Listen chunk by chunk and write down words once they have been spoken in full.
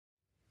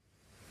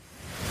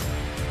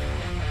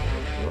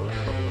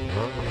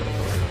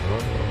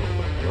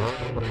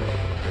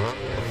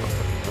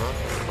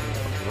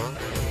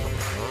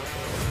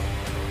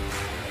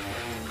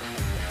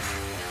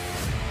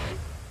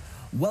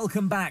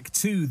Welcome back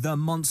to the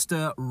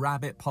Monster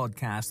Rabbit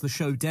Podcast, the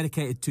show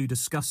dedicated to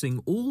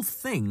discussing all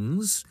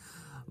things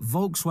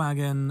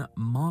Volkswagen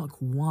Mark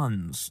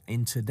 1s.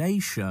 In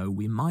today's show,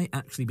 we might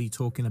actually be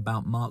talking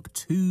about Mark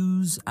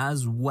 2s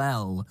as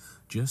well,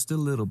 just a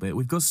little bit.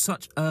 We've got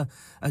such a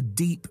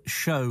deep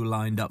show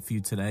lined up for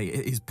you today.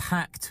 It is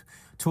packed,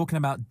 talking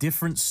about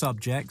different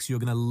subjects. You're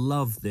going to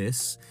love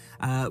this.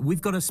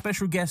 We've got a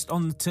special guest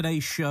on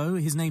today's show.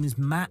 His name is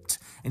Matt,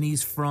 and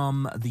he's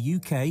from the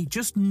UK,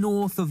 just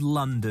north of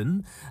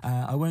London.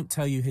 I won't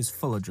tell you his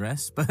full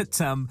address, but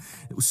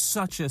it was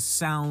such a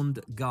sound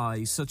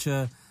guy, such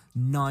a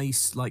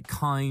nice,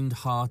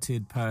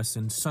 kind-hearted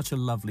person, such a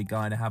lovely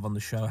guy to have on the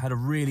show. Had a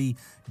really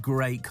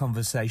great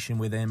conversation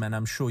with him, and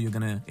I'm sure you're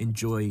going to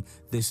enjoy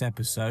this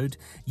episode.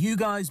 You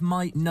guys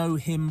might know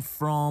him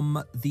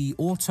from the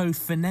Auto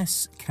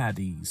Finesse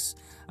Caddies.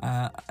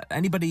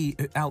 Anybody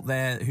out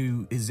there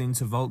who is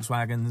into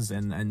Volkswagens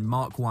and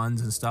Mark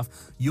 1s and stuff,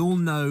 you'll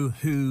know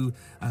who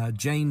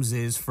James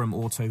is from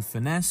Auto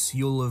Finesse.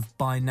 You'll have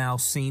by now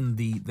seen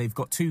they've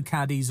got two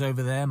caddies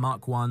over there,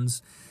 Mark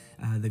 1s.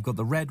 They've got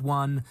the red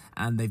one,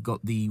 and they've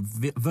got the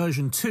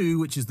version 2,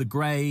 which is the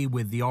grey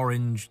with the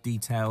orange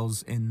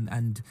details in.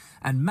 And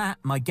Matt,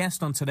 my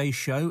guest on today's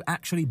show,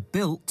 actually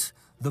built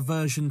the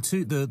version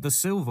 2, the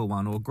silver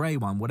one or grey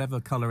one, whatever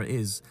colour it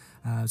is.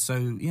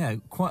 So yeah,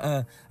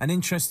 quite an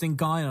interesting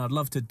guy, and I'd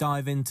love to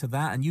dive into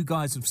that. And you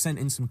guys have sent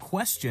in some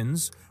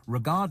questions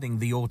regarding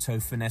the Auto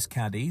Finesse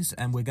Caddies,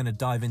 and we're going to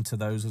dive into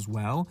those as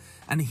well.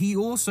 And he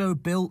also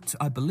built,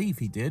 I believe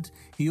he did,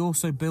 he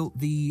also built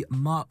the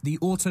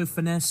Auto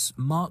Finesse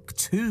Mark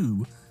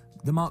II,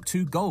 the Mark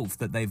II Golf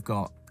that they've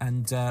got,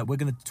 and we're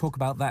going to talk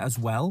about that as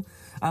well.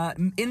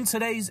 In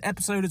today's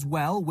episode as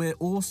well, we're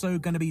also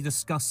going to be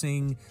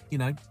discussing,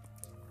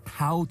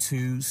 how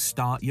to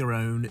start your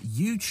own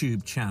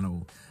YouTube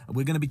channel.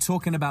 We're going to be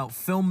talking about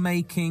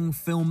filmmaking,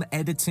 film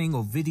editing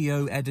or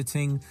video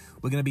editing.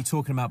 We're going to be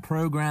talking about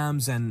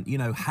programs and,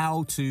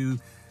 how to,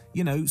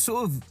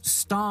 sort of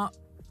start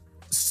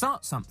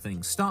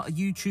something, start a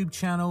YouTube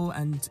channel,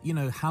 and,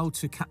 how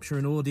to capture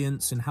an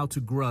audience and how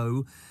to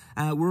grow.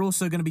 We're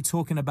also going to be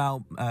talking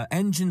about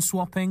engine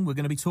swapping. We're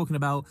going to be talking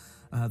about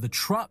the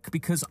truck,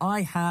 because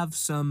I have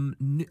some,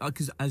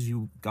 because as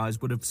you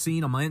guys would have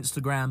seen on my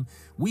Instagram,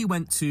 we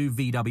went to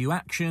VW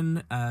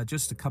Action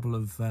just a couple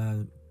of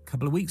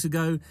weeks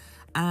ago,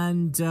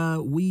 and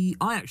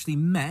I actually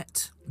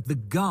met the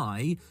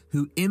guy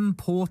who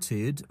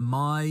imported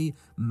my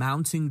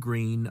mountain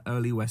green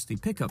early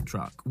Westie pickup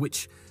truck,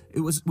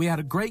 we had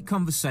a great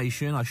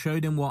conversation. I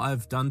showed him what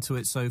I've done to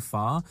it so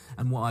far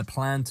and what I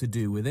plan to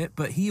do with it,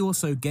 but he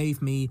also gave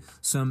me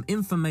some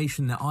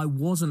information that I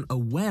wasn't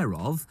aware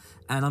of,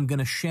 and I'm going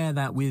to share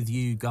that with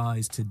you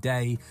guys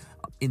today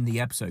in the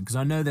episode, because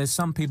I know there's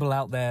some people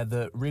out there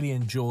that really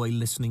enjoy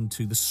listening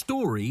to the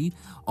story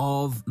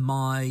of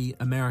my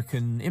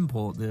American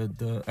import,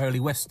 the early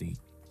Westie.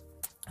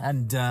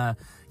 And so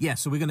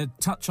we're going to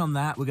touch on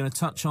that. We're going to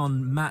touch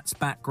on Matt's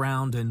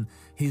background and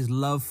his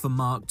love for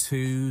Mark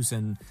IIs,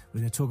 and we're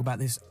going to talk about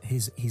this.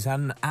 He's had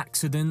an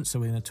accident, so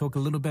we're going to talk a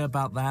little bit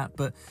about that.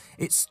 But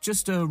it's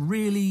just a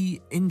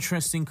really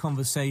interesting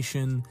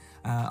conversation.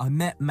 I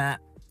met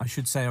Matt. I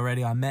should say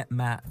already, I met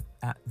Matt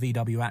at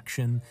VW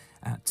Action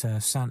at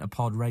Santa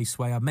Pod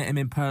Raceway. I met him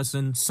in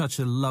person, such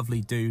a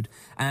lovely dude.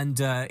 And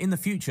in the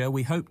future,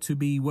 we hope to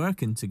be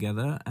working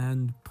together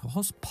and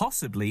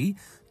possibly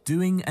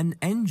doing an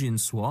engine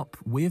swap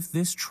with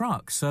this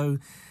truck. So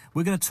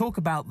we're going to talk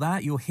about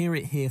that. You'll hear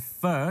it here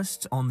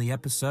first on the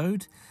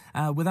episode.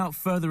 Without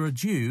further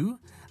ado,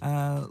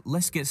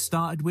 let's get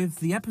started with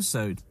the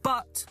episode.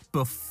 But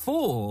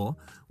before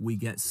we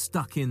get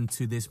stuck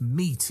into this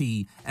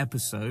meaty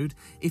episode,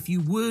 if you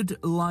would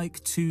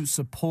like to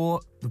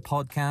support the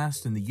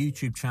podcast and the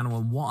YouTube channel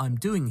and what I'm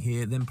doing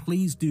here, then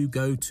please do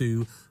go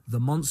to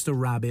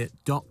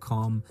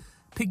themonsterrabbit.com.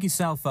 Pick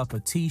yourself up a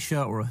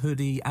t-shirt or a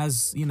hoodie.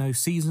 As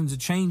seasons are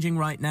changing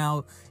right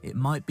now, it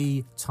might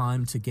be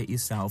time to get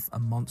yourself a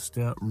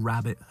Monster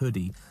Rabbit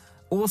hoodie.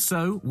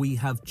 Also, we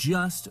have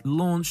just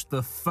launched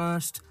the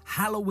first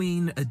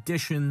Halloween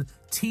edition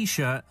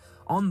t-shirt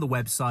on the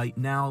website.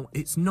 Now,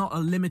 it's not a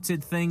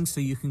limited thing,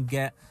 so you can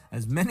get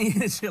as many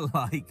as you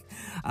like.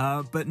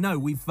 But no,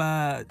 we've,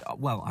 I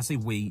say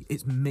we,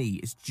 it's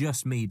me. It's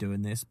just me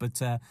doing this.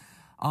 But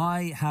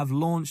I have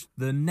launched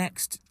the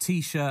next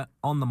t-shirt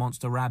on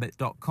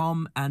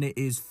themonsterrabbit.com, and it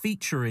is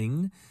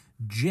featuring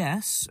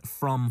Jess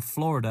from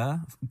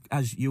Florida.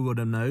 As you would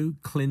know,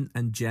 Clint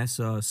and Jess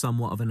are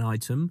somewhat of an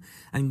item.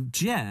 And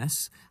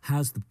Jess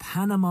has the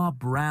Panama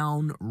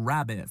Brown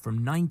Rabbit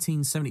from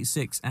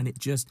 1976. And it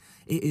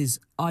is,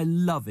 I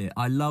love it.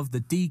 I love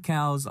the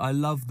decals. I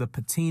love the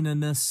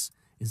patina-ness.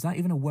 Is that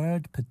even a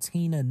word?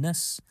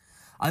 Patina-ness?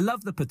 I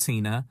love the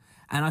patina.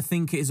 And I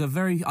think it is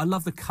I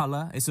love the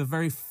colour. It's a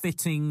very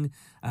fitting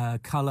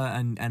colour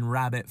and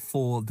rabbit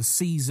for the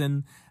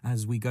season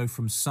as we go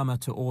from summer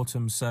to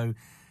autumn. So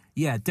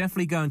yeah,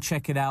 definitely go and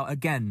check it out.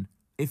 Again,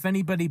 if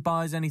anybody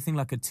buys anything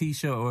like a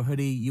t-shirt or a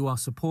hoodie, you are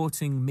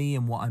supporting me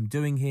and what I'm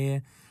doing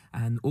here.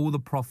 and all the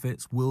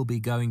profits will be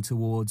going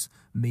towards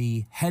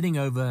me heading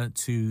over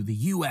to the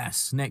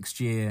US next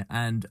year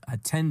and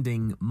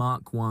attending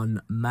Mark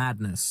 1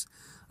 Madness.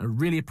 I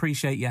really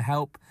appreciate your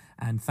help,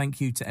 and thank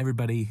you to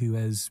everybody who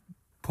has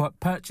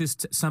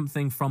purchased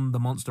something from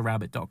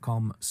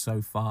themonsterrabbit.com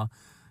so far.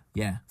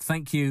 Yeah,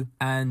 thank you.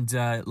 And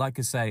like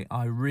I say,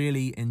 I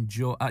really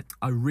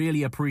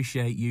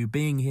appreciate you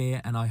being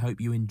here, and I hope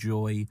you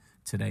enjoy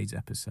today's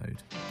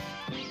episode.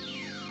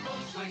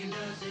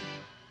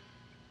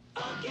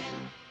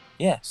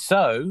 Yeah,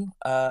 so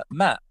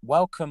Matt,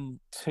 welcome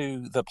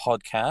to the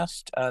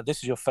podcast. This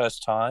is your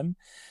first time.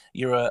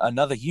 You're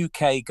another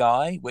UK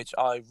guy, which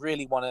I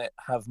really want to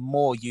have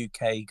more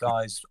UK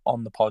guys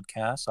on the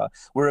podcast.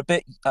 We're a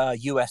bit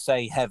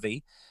USA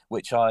heavy,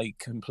 which I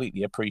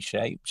completely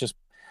appreciate.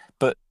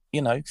 But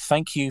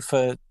thank you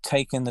for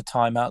taking the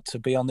time out to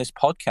be on this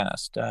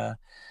podcast.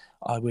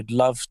 I would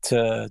love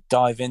to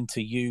dive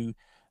into you.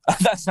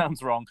 That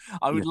sounds wrong.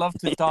 I would love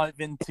to dive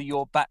into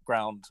your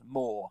background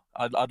more.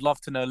 I'd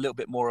love to know a little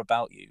bit more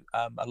about you.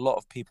 A lot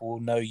of people will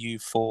know you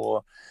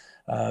for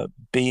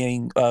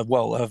being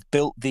have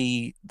built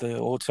the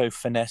Auto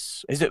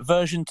Finesse. Is it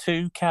version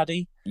 2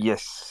 caddy?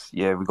 Yes,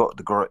 yeah, we got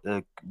the grey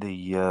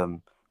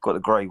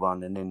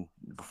one, and then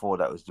before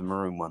that was the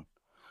maroon one.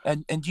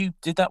 And you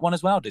did that one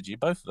as well, did you?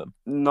 Both of them?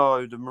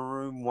 No, the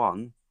maroon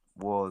one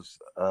was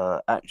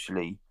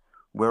actually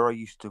where I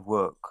used to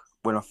work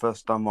when I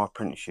first done my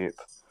apprenticeship.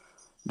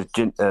 The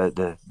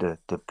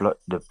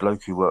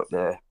bloke who worked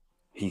there,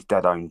 his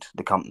dad owned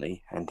the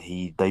company, and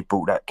they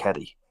bought that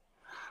caddy,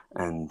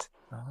 and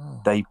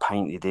they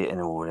painted it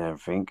and all and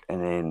everything.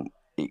 And then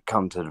it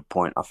come to the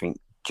point, I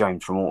think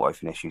James from Auto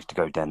Finesse used to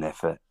go down there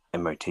for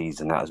MOTs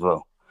and that as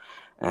well.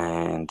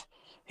 And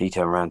he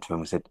turned around to him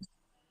and said,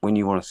 "When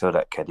you want to sell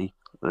that caddy,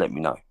 let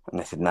me know." And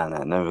they said, no,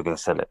 never going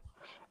to sell it.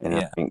 And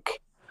I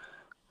think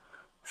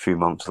a few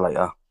months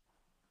later,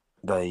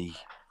 they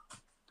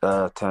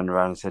turned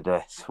around and said,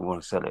 "Yes, we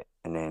want to sell it."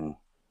 And then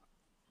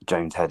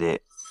James had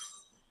it,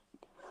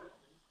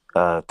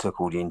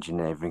 took all the engine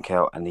and everything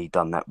out, and he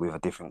done that with a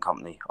different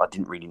company. I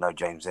didn't really know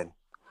James then.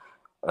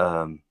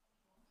 And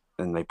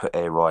they put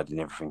air ride and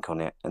everything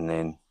on it. And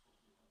then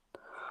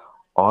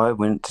I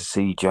went to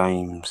see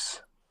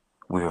James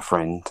with a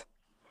friend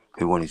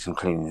who wanted some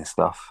cleaning and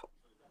stuff.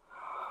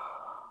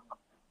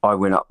 I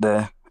went up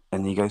there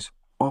and he goes,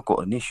 "I've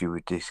got an issue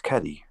with this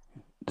caddy,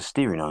 the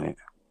steering on it."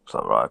 I was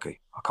like, "Right, okay,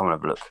 I'll come and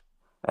have a look."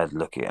 I had a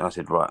look at it and I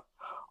said, "Right,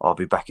 I'll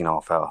be back in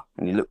half hour."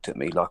 And he looked at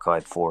me like I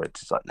had four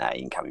heads. It's like, "Nah,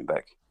 he ain't coming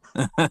back."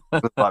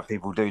 Like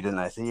people do, don't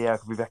they? Say, "Yeah, I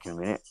could be back in a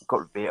minute. Got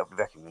to be, I'll be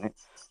back in a minute."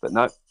 But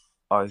no,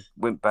 I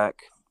went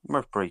back,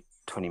 probably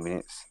 20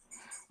 minutes,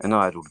 and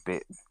I had all the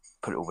bit,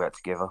 put it all back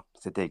together. I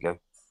said, "There you go."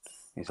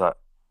 He's like,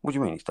 "What do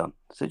you mean it's done?"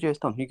 I said, "Yeah, it's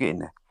done. You get in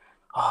there."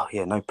 "Oh,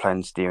 yeah, no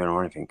plan steering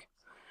or anything."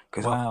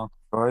 Because wow.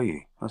 "Where are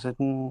you?" I said,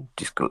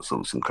 "Just got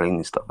some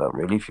cleaning stuff out,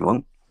 really, if you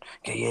want."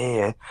 Okay,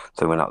 yeah.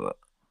 So I went up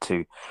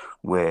to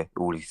where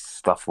all his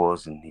stuff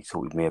was, and he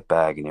sorted me a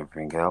bag and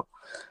everything out.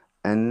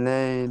 And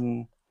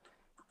then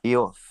he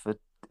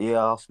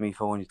asked me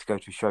if I wanted to go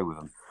to a show with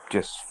him,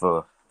 just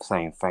for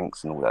saying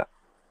thanks and all that.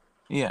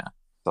 Yeah.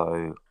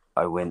 So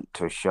I went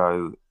to a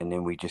show, and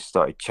then we just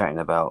started chatting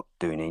about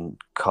doing in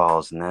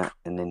cars and that.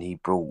 And then he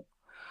brought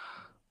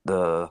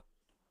the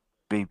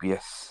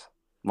BBS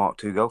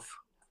Mark II Golf.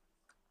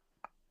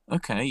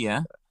 Okay,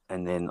 yeah.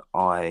 And then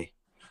I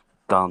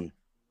done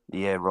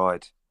the air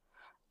ride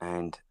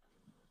and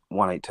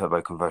 1.8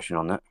 turbo conversion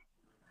on that.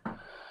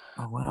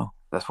 Oh, wow.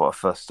 That's what I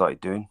first started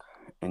doing.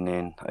 And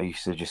then I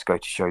used to just go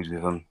to shows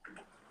with him,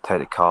 take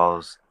the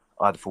cars.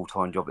 I had a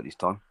full-time job at this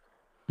time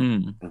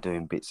and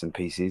doing bits and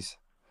pieces.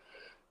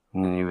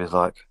 And then he was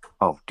like,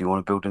 "Oh, do you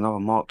want to build another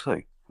Mark II?"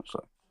 I was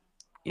like,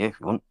 "Yeah, if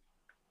you want."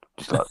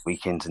 Just like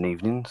weekends and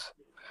evenings.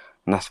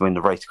 And that's when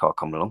the race car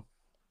come along.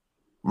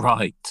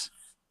 Right.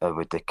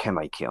 With the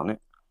Cheme kit on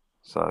it.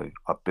 So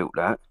I built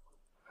that.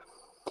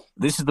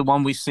 This is the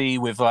one we see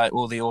with like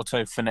all the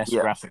Auto Finesse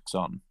graphics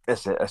on.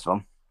 That's it. That's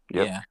one.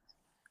 Yep. Yeah.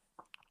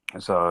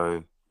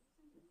 So,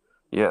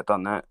 yeah,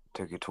 done that.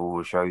 Took it to all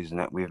the shows and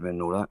that with him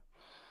and all that.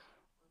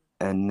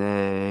 And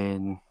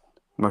then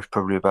most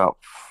probably about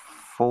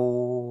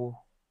 3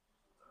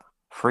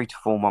 to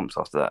 4 months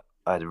after that,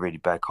 I had a really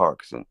bad car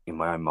accident in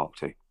my own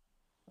Mark II.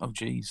 Oh,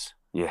 geez.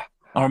 Yeah.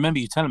 I remember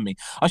you telling me.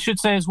 I should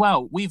say as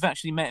well, we've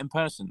actually met in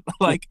person,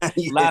 like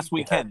last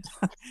weekend.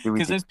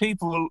 Because there's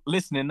people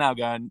listening now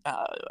going,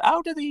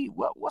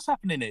 what's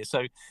happening here?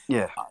 So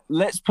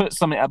let's put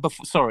something,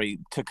 sorry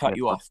to cut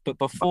you off, but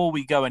before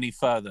we go any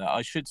further,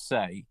 I should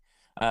say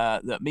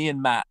that me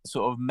and Matt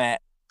sort of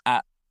met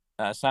at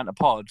Santa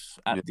Pod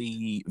at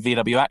the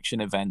VW Action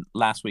event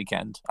last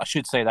weekend. I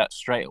should say that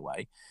straight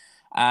away.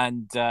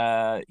 And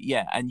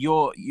and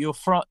you're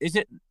from, is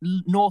it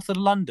north of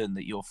London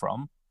that you're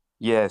from?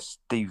 Yeah,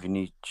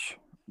 Stevenage.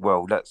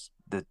 Well, that's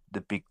the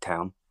big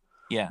town.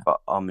 Yeah. But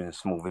I'm in a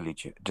small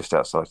village just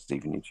outside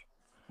Stevenage.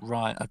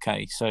 Right,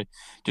 okay. So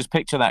just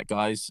picture that,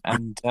 guys.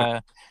 And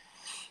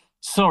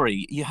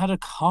sorry, you had a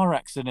car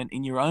accident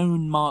in your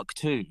own Mark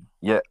II.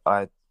 Yeah,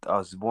 I I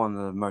was one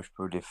of the most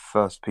probably the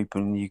first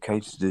people in the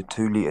UK to do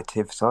 2 litre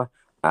TFSI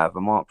out of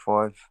a Mark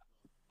 5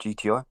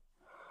 GTI.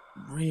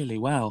 Really?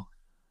 Wow.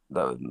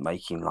 That was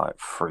making like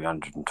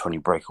 320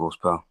 brake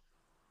horsepower.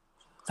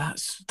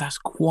 That's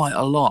quite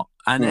a lot.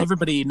 And Mm.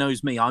 everybody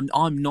knows me.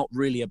 I'm not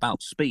really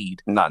about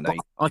speed, No, but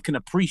I can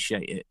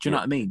appreciate it. Do you know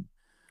what I mean?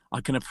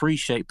 I can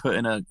appreciate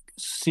putting a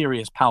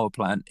serious power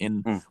plant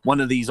in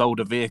one of these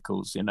older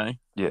vehicles, you know?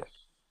 Yeah.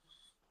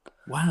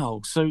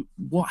 Wow. So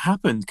what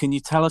happened? Can you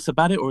tell us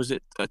about it, or is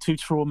it too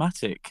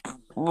traumatic?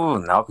 Well,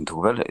 now I can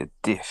talk about it.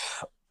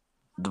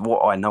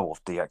 What I know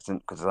of the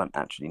accident, because I don't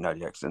actually know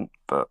the accident,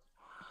 but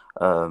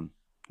the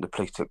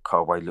police took the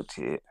car away, looked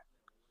at it,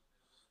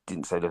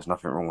 didn't say there was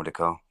nothing wrong with the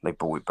car. They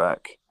brought it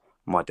back.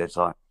 My dad's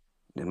like,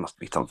 there must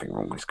be something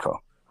wrong with this car.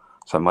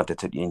 So my dad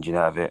took the engine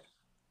out of it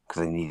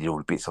because they needed all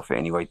the bits off it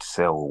anyway to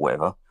sell or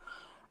whatever.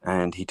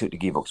 And he took the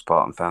gearbox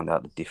apart and found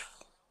out the diff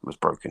was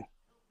broken.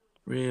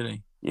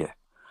 Really? Yeah.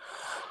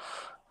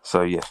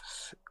 So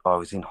yes, I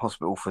was in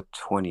hospital for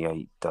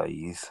 28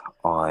 days.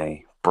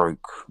 I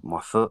broke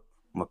my foot,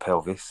 my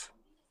pelvis,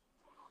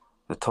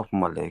 the top of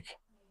my leg,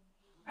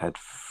 had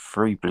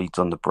 3 bleeds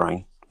on the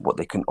brain, what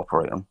they couldn't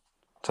operate on.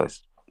 So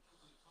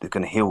they're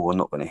going to heal or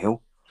not going to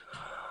heal.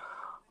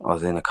 I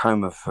was in a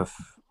coma for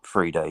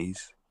 3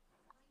 days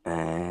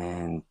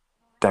and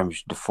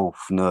damaged the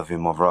 4th nerve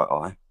in my right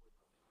eye.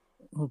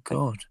 Oh,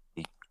 God.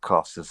 He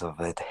classed as a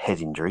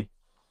head injury.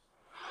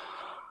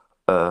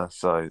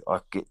 So I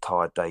get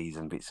tired days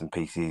and bits and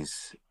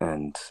pieces,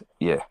 and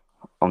yeah,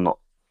 I'm not.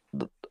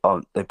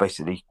 They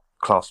basically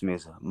class me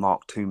as a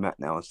Mark II Matt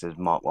now instead of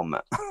Mark I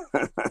Matt.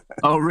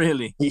 Oh,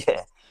 really?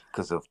 Yeah,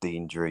 because of the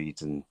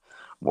injuries and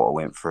what I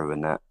went through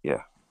and that.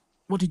 Yeah.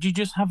 What, did you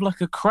just have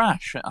like a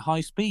crash at a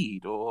high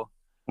speed, or?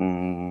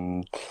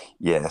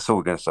 Yeah, that's all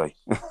we're going to say.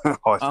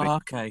 High speed. Oh,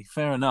 okay,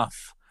 fair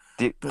enough.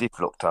 Diff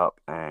locked up,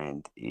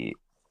 and it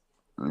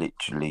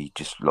literally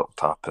just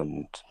locked up.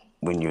 And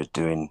when you're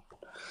doing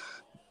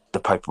the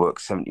paperwork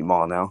 70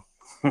 mile an hour,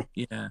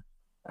 yeah,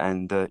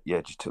 and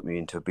yeah, just took me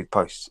into a big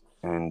post,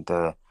 and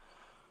the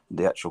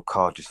actual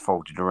car just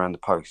folded around the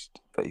post.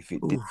 But if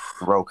it did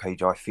the roll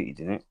cage I fitted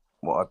in it,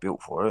 what I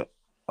built for it,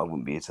 I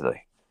wouldn't be here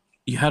today.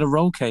 You had a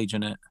roll cage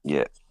in it?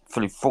 Yeah,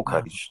 full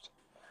caged.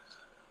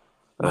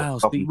 Wow.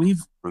 See,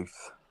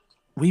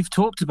 we've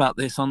talked about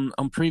this on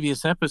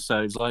previous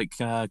episodes, like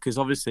because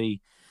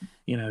obviously,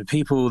 you know,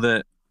 people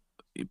that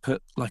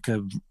put like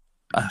a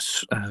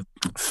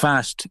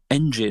fast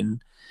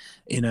engine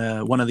in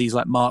one of these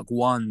like Mark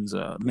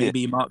 1s,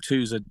 maybe Mark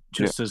 2s are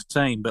just the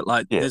same, but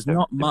like there's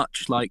not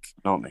much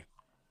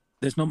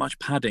there's not much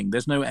padding,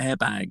 there's no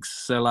airbags,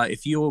 so like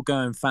if you're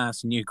going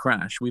fast and you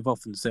crash, we've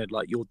often said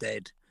like you're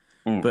dead.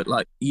 But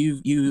like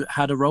you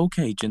had a roll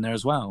cage in there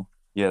as well.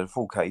 Yeah, the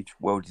full cage,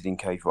 welded in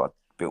cage, what I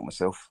built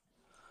myself.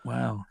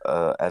 Wow.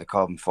 Had a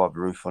carbon fibre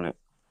roof on it.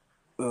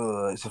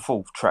 It's a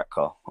full track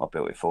car I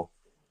built it for.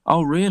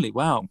 Oh, really?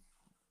 Wow.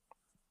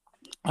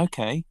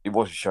 Okay. It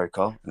was a show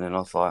car, and then I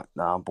was like,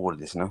 nah, I'm bored of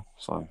this now.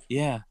 So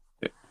yeah.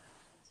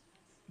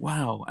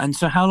 Wow. And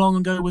so how long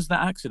ago was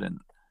that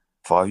accident?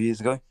 5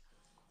 years ago.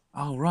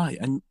 Oh, right.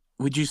 And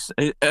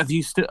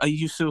are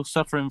you still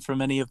suffering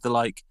from any of the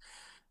like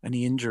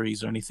any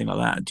injuries or anything like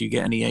that? Do you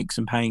get any aches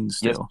and pains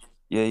still?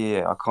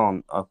 Yeah. I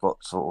can't. I've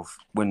got sort of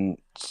when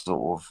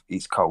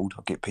it's cold,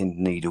 I get pinned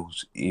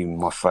needles in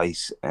my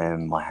face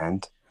and my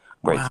hand,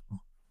 where it's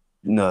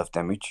nerve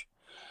damage.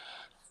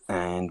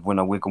 And when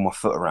I wiggle my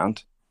foot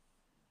around,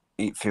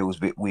 it feels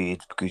a bit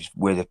weird because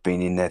where they've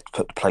been in there to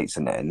put the plates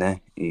in there,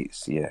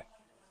 it's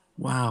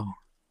Wow.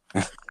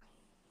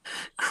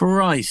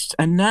 Christ.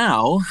 And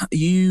now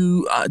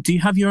you do you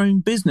have your own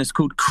business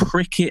called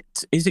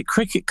Cricket? Is it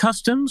Cricket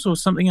Customs or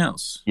something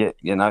else? Yeah,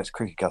 no, it's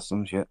Cricket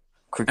Customs, yeah.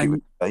 Cricket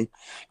with a K.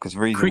 Because the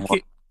reason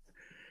Cricket,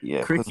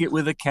 Cricket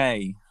with a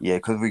K. Yeah,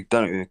 because we've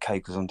done it with a K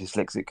because I'm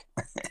dyslexic.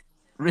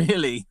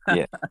 Really?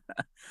 Yeah.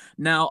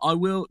 Now I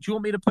will. Do you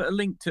want me to put a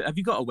link to? Have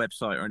you got a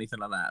website or anything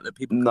like that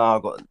people? No,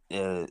 I've got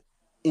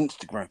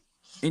Instagram.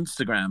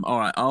 Instagram. All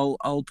right,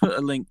 I'll put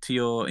a link to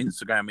your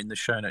Instagram in the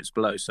show notes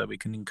below, so we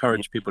can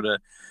encourage people to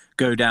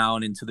go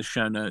down into the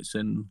show notes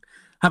and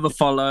have a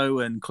follow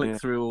and click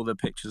through all the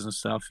pictures and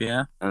stuff.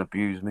 Yeah, and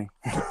abuse me.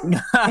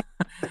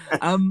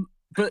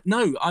 But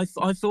no, I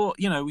thought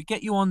we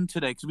get you on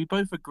today because we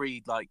both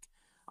agreed. Like,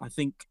 I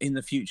think in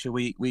the future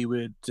we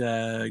would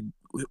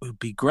it would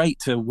be great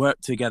to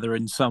work together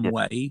in some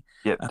way.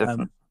 Yeah,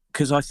 definitely.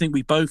 Because I think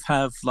we both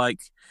have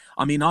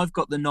I've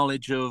got the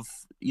knowledge of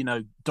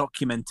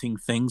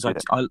documenting things.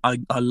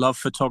 I love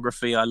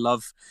photography. I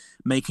love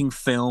making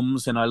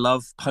films, and I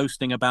love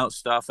posting about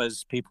stuff,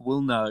 as people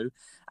will know.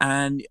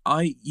 And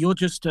you're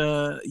just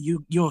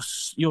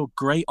you're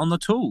great on the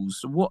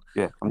tools.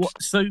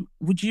 So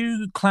would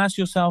you class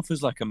yourself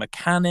as like a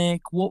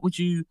mechanic? What would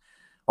you?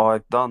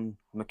 I've done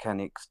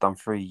mechanics. Done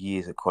 3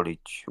 years at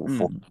college, or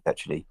 4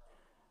 actually,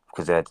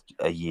 because they had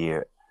a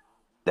year.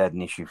 They had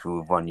an issue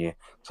with 1 year,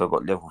 so I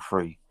got level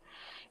 3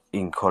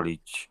 in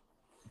college,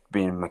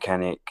 being a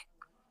mechanic.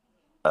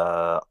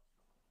 Some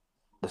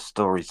of the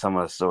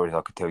stories I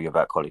could tell you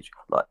about college,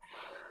 like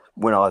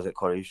when I was at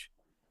college,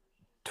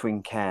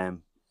 twin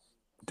cam,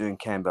 doing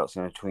cam belts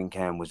in a twin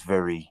cam was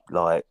very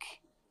like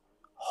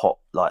hot,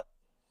 like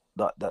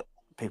that.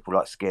 People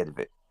like scared of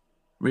it.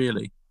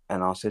 Really?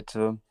 And I said to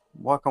them,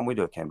 "Why can't we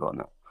do a cam belt on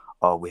that?"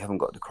 "Oh, we haven't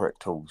got the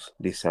correct tools,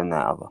 this and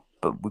that other.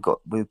 But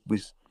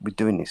we're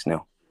doing this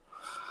now."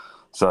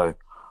 So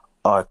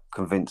I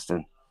convinced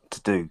them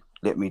to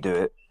let me do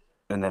it,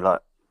 and they're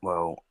like,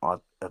 "Well, I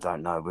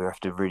don't know. We have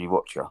to really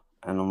watch you."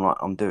 And I'm like,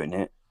 "I'm doing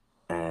it,"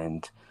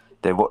 and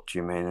they're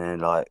watching me, and they're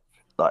like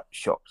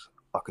shocked.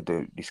 I could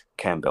do this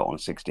cam belt on a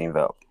 16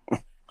 valve.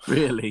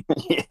 Really?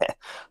 Yeah.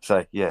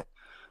 So yeah,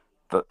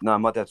 but no,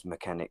 my dad's a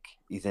mechanic.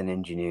 He's an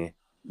engineer.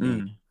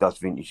 He does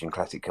vintage and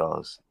classic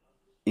cars.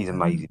 He's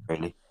amazing,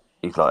 really.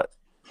 He's like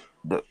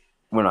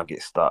when I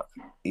get stuck,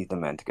 he's the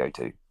man to go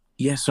to.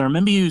 Yes, I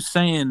remember you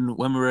saying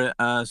when we were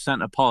at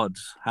Santa Pod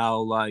how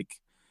like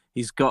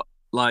he's got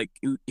a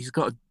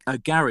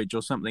garage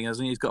or something,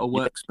 hasn't he? He's got a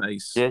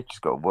workspace. Yeah,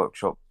 just got a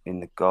workshop in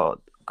the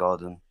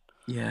garden.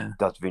 Yeah,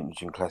 Does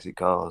vintage and classic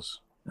cars.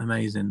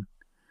 amazing.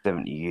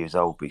 70 years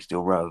old, but he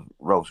still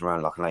rolls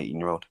around like an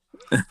 18-year-old.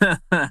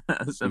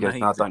 That's He amazing. goes,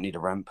 "No, I don't need a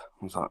ramp."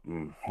 I was like,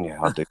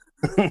 "Yeah, I do."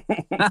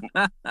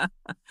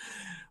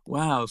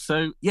 Wow.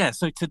 So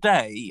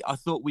today I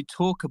thought we'd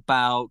talk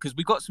about, because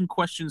we got some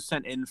questions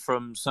sent in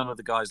from some of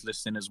the guys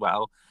listening as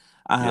well.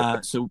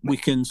 So we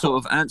can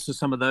sort of answer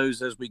some of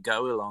those as we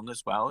go along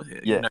as well.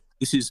 Yeah. You know,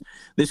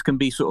 this can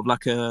be sort of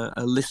like a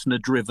listener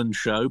driven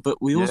show,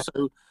 but we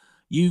also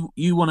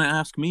you want to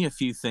ask me a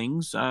few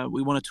things.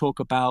 We want to talk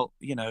about,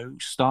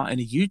 starting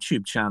a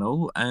YouTube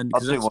channel, and I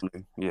do want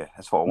to. Yeah,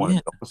 that's what I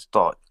want to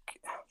start.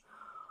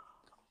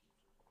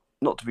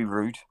 Not to be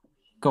rude.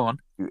 Go on.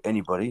 To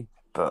anybody,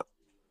 but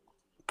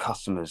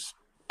customers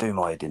do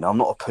my head in. I'm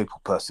not a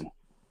people person.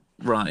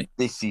 Right.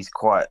 This is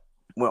quite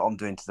what I'm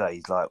doing today.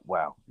 Is like,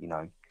 wow,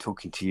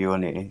 talking to you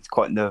on it. It's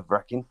quite nerve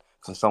wracking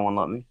for someone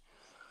like me.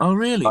 Oh,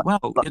 really?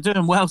 Well, you're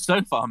doing well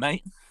so far,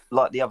 mate.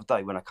 Like the other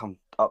day when I come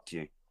up to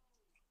you,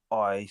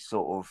 I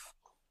sort of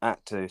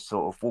had to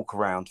sort of walk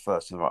around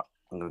first and right,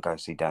 I'm going to go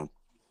see Dan.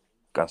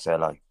 Go say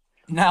hello.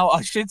 Now,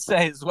 I should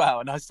say as well,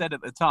 and I said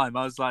at the time,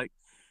 I was like,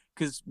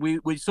 because we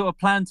sort of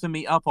planned to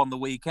meet up on the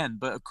weekend,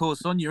 but of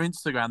course on your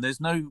Instagram,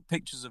 there's no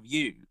pictures of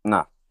you.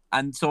 No.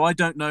 And so I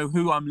don't know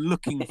who I'm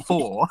looking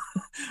for.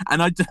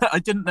 And I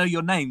didn't know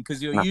your name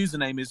because your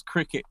username is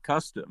Cricket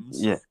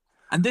Customs. Yeah.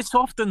 And this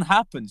often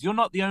happens. You're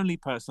not the only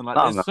person.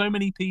 There's so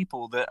many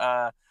people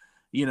that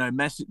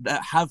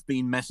that have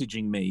been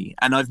messaging me,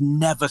 and I've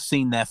never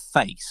seen their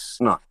face.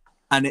 No.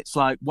 And it's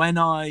like when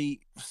I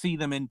see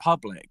them in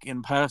public,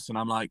 in person,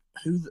 I'm like,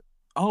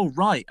 oh,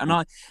 right. And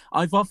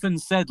I've often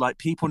said, like,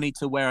 people need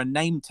to wear a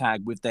name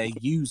tag with their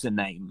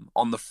username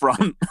on the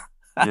front.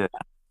 Yeah.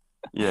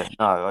 Yeah.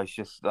 No, it's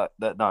just that.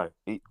 No,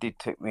 it did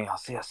take me. I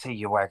see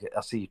your wagon.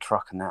 I see your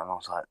truck and that. And I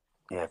was like,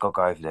 yeah, got to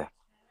go over there.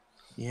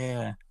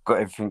 Yeah. Got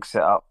everything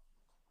set up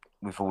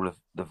with all of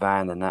the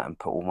van and that, and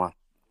put all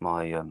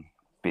my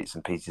bits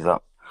and pieces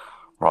up.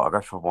 Right, I'll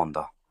go for a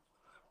wander,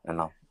 and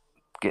I'll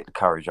get the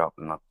courage up,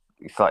 and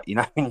it's like,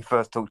 when you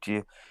first talk to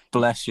you,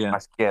 bless you,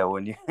 nice girl,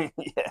 and you,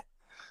 yeah.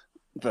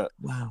 But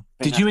wow,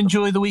 did you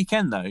enjoy the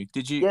weekend though?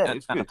 Did you? Yeah,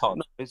 it's good. No,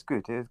 it's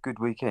good. It was a good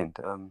weekend.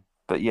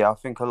 But yeah, I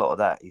think a lot of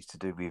that is to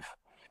do with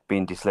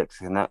being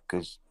dyslexic and that,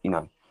 because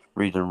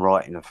reading and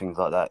writing and things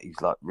like that is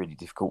like really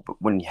difficult.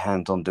 But when you're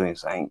hands on doing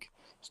something,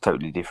 it's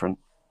totally different.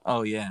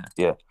 Oh yeah.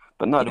 Yeah.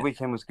 But no, the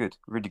weekend was good,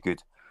 really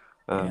good.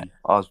 I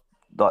was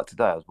like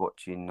today. I was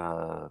watching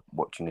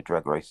the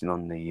drag racing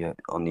on the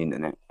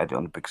internet, had it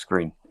on the big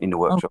screen in the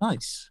workshop. Oh,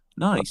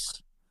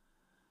 nice.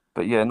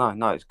 But yeah, no,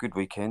 it's a good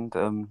weekend.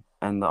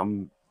 And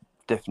I'm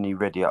definitely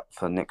ready up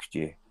for next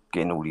year,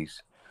 getting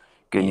these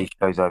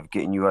shows over,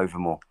 getting you over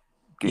more.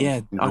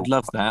 I'd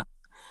love that.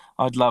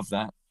 I'd love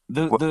that.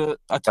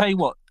 I tell you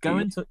what, go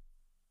into.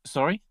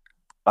 Sorry.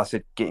 I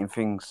said getting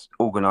things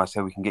organised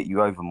so we can get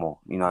you over more.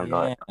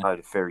 Like, I know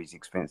the ferry's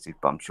expensive,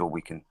 but I'm sure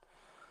we can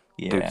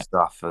do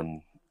stuff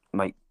and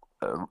make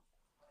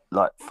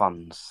like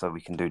funds so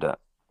we can do that.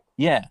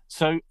 Yeah.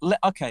 So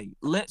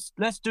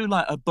let's do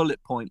like a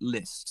bullet point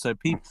list. So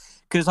people,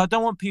 because I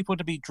don't want people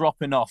to be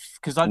dropping off.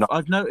 Because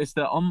I've noticed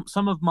that on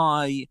some of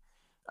my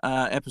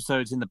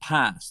episodes in the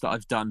past that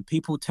I've done,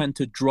 people tend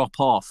to drop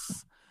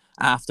off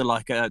after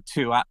like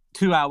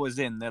 2 hours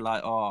in. They're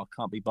like, oh, I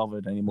can't be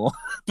bothered anymore.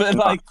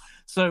 But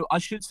so I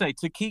should say,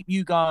 to keep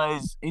you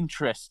guys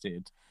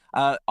interested,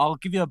 I'll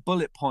give you a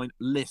bullet point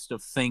list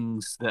of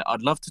things that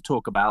I'd love to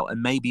talk about,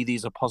 and maybe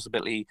these are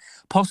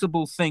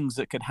possible things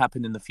that could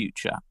happen in the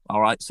future.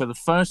 All right. So the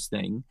first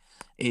thing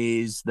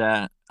is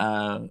that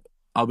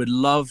I would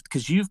love,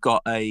 because you've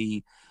got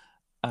a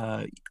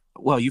half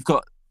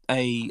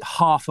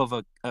of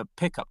a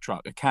pickup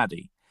truck, a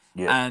caddy.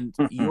 Yeah. And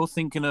you're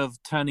thinking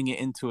of turning it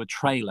into a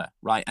trailer,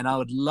 right? And I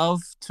would love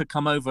to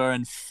come over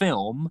and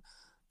film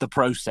the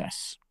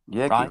process.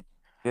 Yeah, right?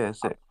 Good. Yeah,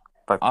 that's it.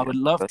 I would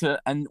love to.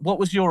 And what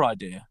was your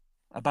idea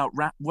about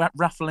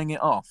raffling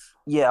it off?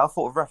 Yeah, I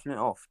thought of raffling it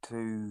off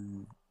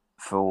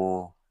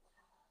for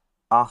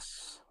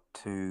us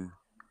to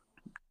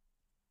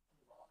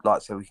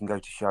like, so we can go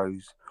to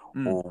shows,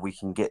 or we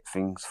can get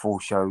things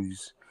for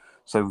shows,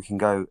 so we can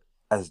go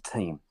as a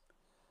team.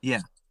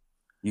 Yeah.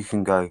 You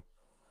can go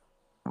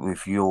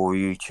with your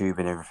YouTube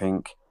and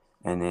everything,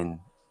 and then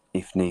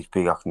if needs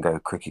be, I can go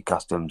Cricket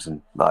Customs,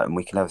 and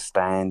we can have a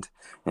stand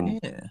and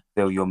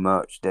sell your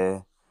merch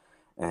there,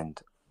 and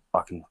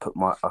I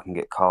can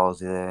get cars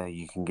there.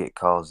 You can get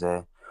cars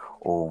there,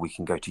 or we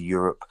can go to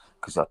Europe,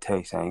 because I tell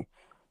you something,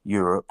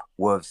 Europe,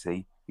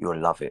 Worthsea, you'll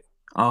love it.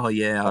 Oh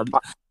yeah.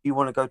 You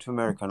want to go to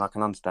America, and I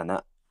can understand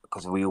that,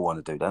 because we all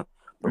want to do that.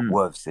 But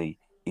Worthsea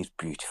is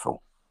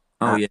beautiful.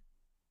 Oh yeah,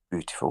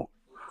 beautiful.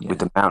 With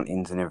the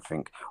mountains and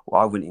everything.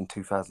 Well, I went in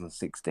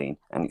 2016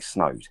 and it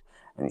snowed,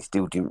 and it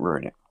still didn't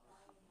ruin it.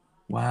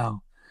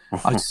 Wow.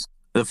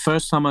 The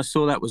first time I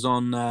saw that was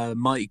on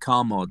Mighty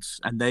Car Mods,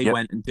 and they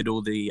went and did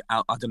all the,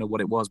 I don't know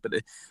what it was, but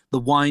the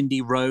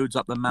windy roads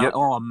up the mountain.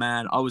 Oh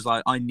man, I was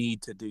like, I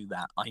need to do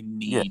that. I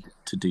need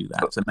to do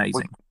that. It's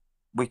amazing.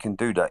 We can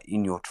do that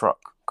in your truck,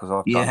 because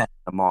I've done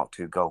a Mark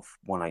II Golf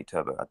 1.8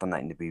 turbo. I've done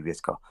that in the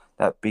BBS car.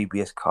 That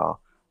BBS car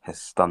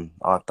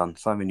I've done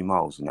so many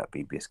miles in that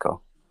BBS car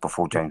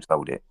before James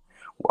sold it.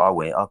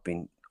 I've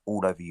been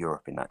all over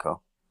Europe in that car.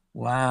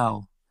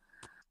 Wow.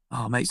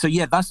 Oh mate, so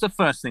that's the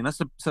first thing.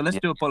 So let's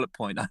do a bullet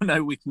point. I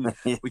know we can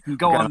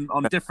go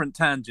on different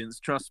tangents,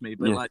 trust me,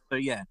 but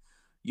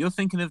you're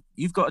thinking of,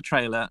 you've got a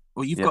trailer,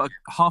 or you've got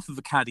half of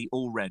a caddy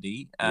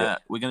already.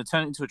 We're going to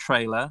turn it into a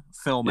trailer,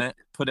 film it,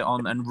 put it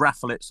on, and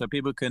raffle it so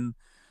people can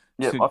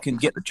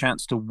get the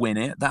chance to win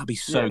it. That'd be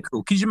so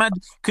cool. Could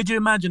you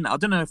imagine? I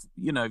don't know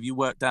if you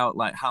worked out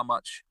like how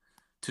much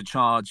to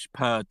charge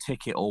per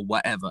ticket or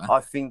whatever.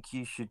 I think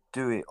you should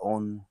do it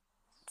on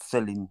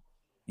selling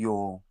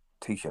your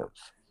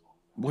t-shirts.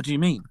 What do you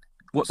mean?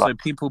 So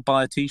people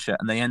buy a t-shirt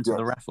and they enter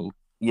the raffle?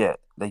 Yeah,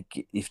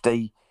 if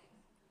they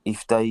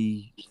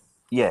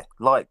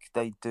like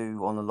they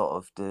do on a lot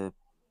of the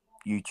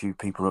YouTube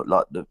people,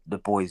 like the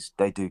boys,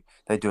 they do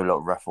a lot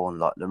of raffle on,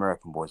 like the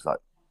American boys, like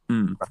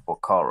raffle a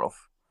car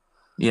off.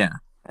 Yeah.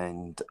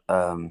 And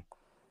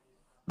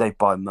they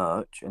buy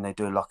merch, and they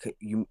do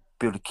you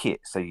build a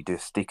kit, so you do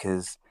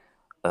stickers,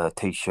 a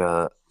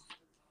t-shirt,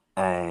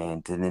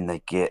 and then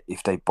they get,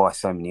 if they buy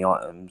so many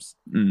items,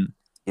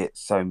 get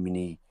so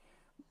many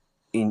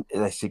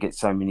they should get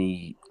so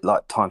many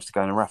times to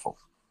go in a raffle.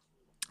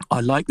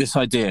 I like this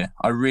idea.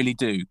 I really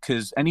do,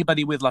 because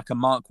anybody with like a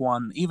Mark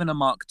 1, even a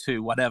Mark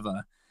 2,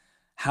 whatever,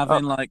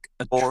 having like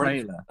a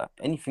trailer,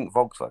 anything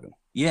Volkswagen.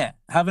 Yeah,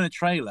 having a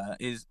trailer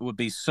would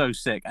be so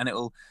sick, and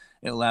it'll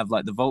have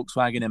like the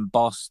Volkswagen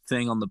embossed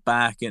thing on the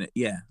back, and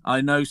I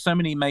know so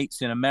many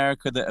mates in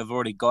America that have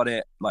already got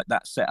it like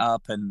that set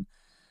up, and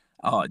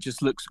it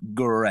just looks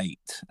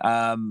great.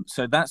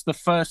 So that's the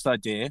first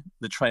idea,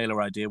 the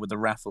trailer idea with the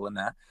raffle and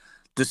that.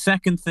 The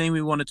second thing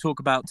we want to talk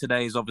about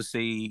today is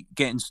obviously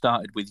getting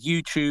started with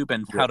YouTube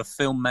and how to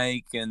film,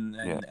 make, and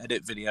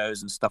edit videos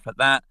and stuff like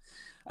that.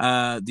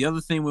 The other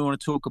thing we want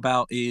to talk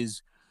about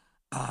is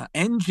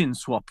engine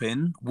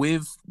swapping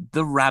with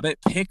the Rabbit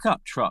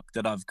pickup truck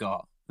that I've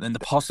got, and the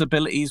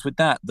possibilities with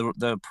that,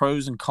 the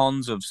pros and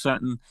cons of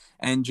certain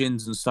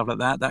engines and stuff like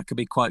that. That could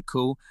be quite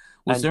cool.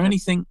 Was there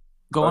anything?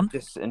 Go on.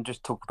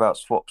 Just talk about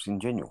swaps in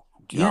general.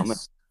 Do you know what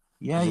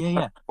I mean?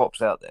 Yeah.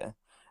 Swaps out there,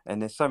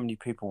 and there's so many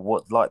people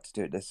would like to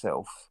do it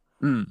themselves.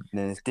 And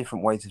there's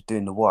different ways of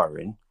doing the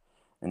wiring,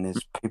 and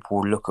there's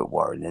people who look at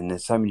wiring, and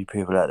there's so many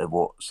people out there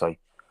what say,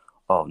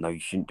 "Oh no, you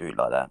shouldn't do it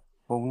like that."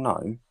 Well,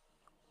 no.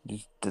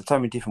 There's so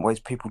many different ways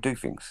people do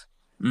things.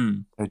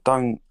 So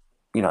don't,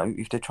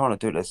 if they're trying to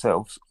do it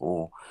themselves,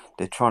 or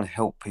they're trying to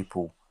help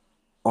people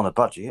on a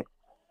budget,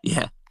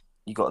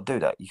 you got to do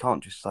that. You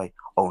can't just say,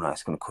 "Oh no,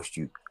 it's going to cost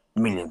you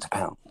millions of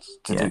pounds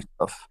to do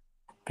stuff,"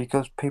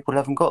 because people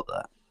haven't got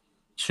that.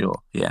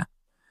 Sure, yeah.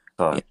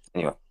 So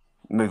anyway,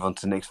 move on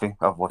to the next thing.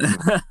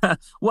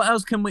 What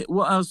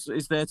else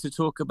is there to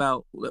talk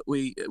about that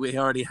we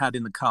already had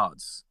in the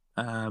cards?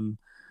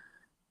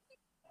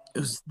 It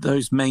was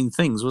those main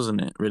things,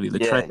 wasn't it? Really, the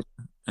trade.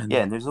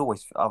 And there's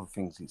always other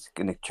things it's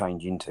going to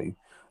change into.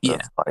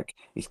 Like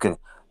it's going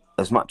to,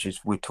 as much as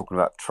we're talking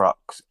about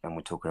trucks and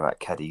we're talking about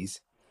caddies,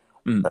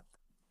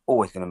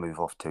 always going to move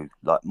off to,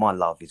 like, my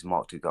love is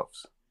Mark II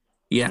Golfs.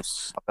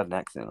 Yes, I've had an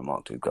accident on a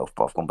Mark II Golf,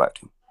 but I've gone back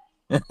to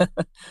him.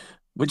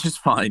 Which is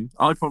fine.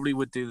 I probably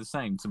would do the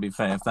same, to be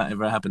fair, if that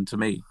ever happened to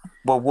me.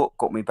 Well, what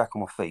got me back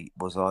on my feet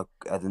was I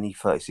had an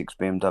E36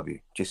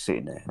 BMW just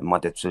sitting there, and my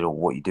dad said, "Oh,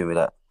 what are you doing with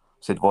that?"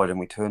 I said, "Why don't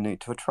we turn it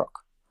into a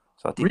truck?"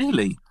 So I did.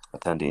 Really? I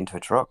turned it into a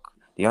truck.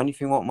 The only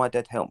thing what my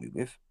dad helped me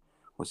with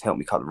was help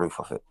me cut the roof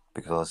off it,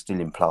 because I was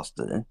still in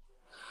plaster then.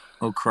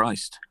 Oh,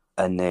 Christ.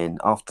 And then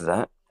after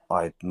that,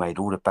 I made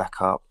all the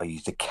backup. I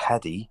used a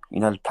caddy,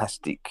 the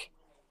plastic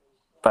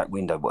back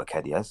window what a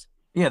caddy has.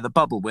 Yeah, the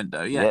bubble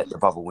window, Yeah, the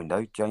bubble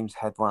window. James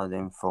had one of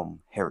them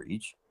from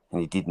Heritage,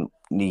 and he didn't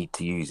need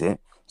to use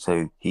it.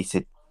 So he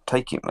said,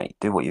 "Take it, mate.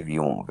 Do whatever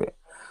you want with it."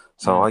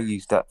 So I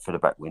used that for the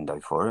back window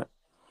for it.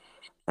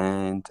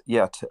 And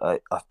I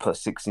put a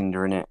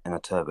 6-cylinder in it, and I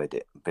turboed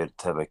it, built a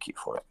turbo kit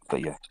for it.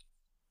 But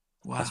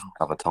wow, that's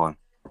another time.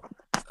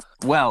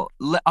 Well,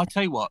 I'll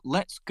tell you what.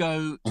 Let's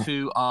go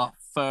to our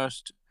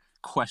first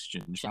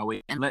question, shall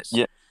we? And let's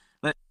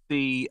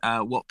see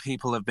what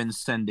people have been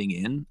sending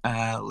in.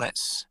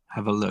 Let's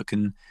have a look,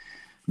 and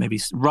maybe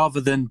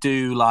rather than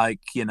do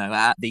like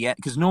at the end,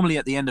 because normally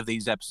at the end of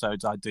these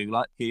episodes I do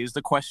like here's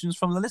the questions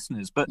from the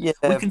listeners, but we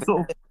can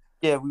sort of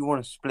we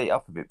want to split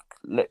up a bit,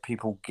 let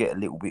people get a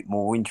little bit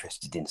more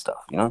interested in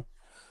stuff,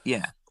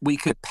 we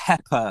could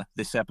pepper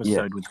this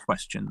episode with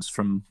questions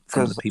from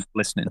the people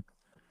listening.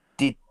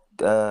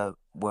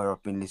 Where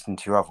I've been listening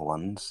to your other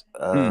ones,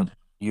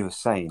 you were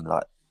saying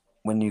like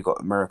when you got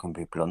American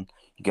people on,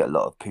 you get a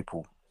lot of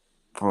people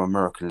from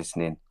America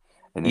listening,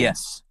 and then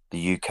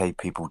the UK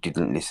people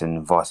didn't listen,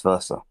 and vice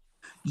versa.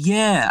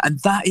 Yeah, and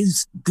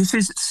this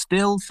is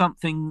still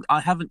something I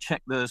haven't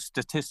checked the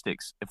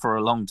statistics for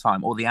a long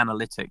time, or the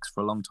analytics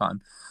for a long time,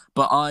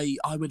 but I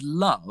would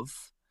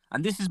love,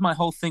 and this is my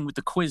whole thing with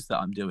the quiz that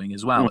I'm doing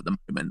as well at the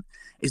moment,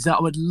 is that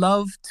I would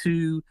love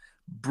to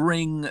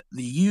bring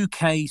the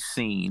UK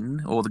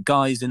scene or the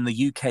guys in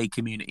the UK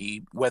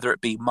community, whether it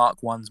be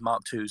Mark 1s,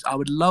 Mark 2s, I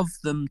would love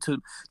them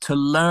to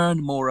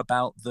learn more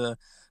about the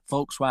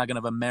Volkswagen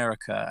of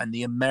America and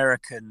the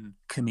American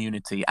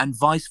community, and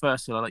vice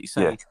versa, like you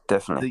say. Yeah,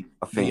 definitely.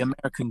 The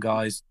American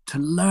guys to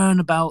learn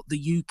about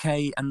the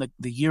UK and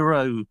the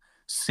Euro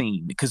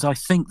scene, because I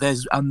think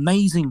there's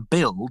amazing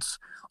builds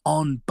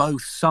on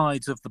both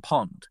sides of the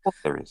pond. Of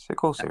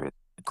course there is.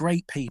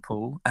 Great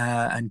people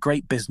and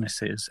great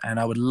businesses, and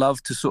I would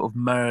love to sort of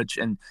merge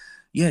and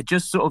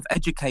just sort of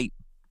educate,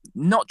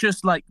 not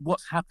just like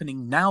what's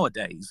happening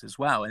nowadays as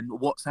well and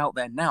what's out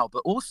there now,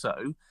 but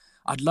also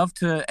I'd love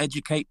to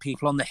educate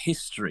people on the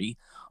history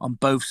on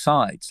both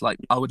sides. Like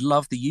I would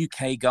love the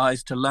UK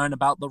guys to learn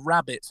about the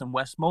rabbits and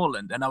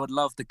Westmoreland, and I would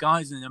love the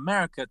guys in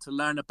America to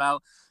learn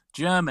about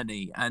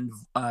Germany and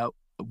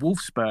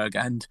Wolfsburg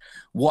and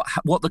what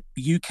the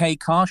UK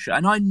car show.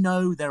 And I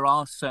know there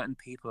are certain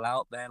people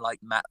out there like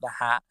Matt the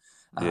Hat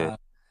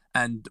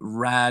and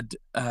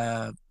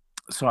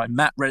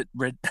Matt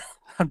Red.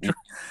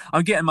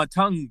 I'm getting my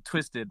tongue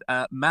twisted.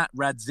 Matt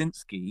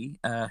Radzinski,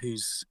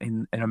 who's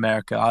in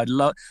America. I'd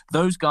love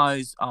those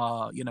guys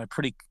are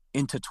pretty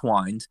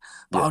intertwined,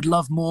 but I'd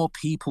love more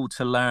people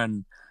to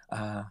learn,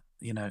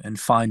 and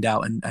find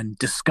out and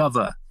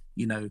discover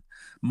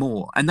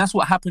more. And that's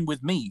what happened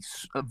with me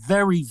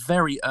very,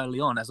 very early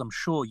on, as I'm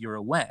sure you're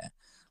aware.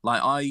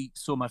 Like I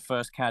saw my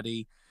first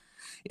caddy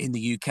in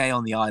the UK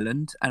on the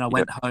island, and I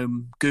went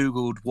home,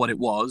 Googled what it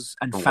was,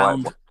 and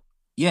found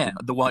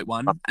the white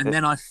one. And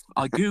then I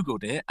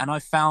Googled it, and I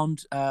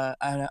found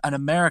an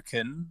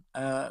American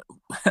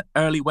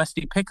early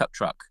Westie pickup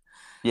truck.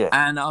 Yeah.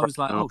 And I was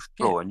like, oh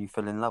shit. And you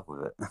fell in love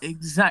with it.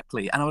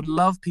 Exactly. And I would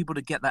love people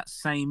to get that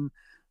same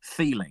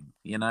feeling,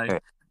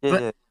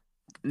 But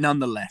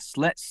nonetheless,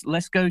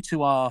 let's go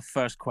to our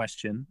first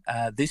question.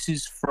 This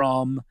is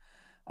from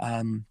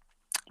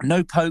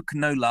No Poke,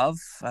 No Love,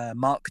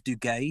 Mark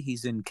Duguay.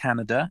 He's in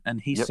Canada,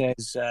 and he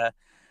says,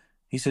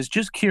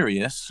 just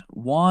curious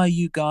why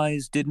you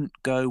guys didn't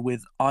go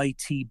with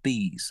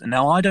ITBs.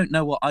 Now, I don't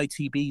know what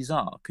ITBs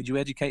are. Could you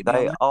educate me?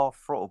 They are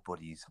throttle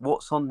bodies.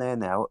 What's on there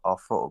now are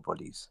throttle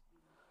bodies.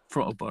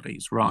 Throttle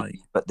bodies, right?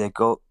 But they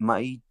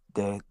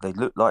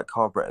look like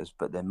carburetors,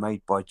 but they're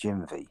made by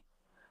Genv.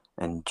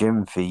 And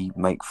Genv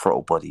make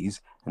throttle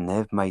bodies, and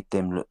they've made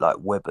them look like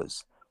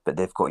Webers, but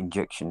they've got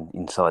injection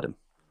inside them.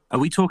 Are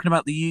we talking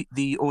about the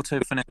Auto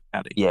Finesse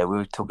caddy? Yeah, we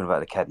were talking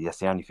about the caddy. That's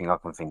the only thing I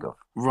can think of.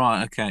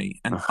 Right, okay.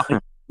 And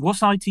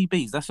what's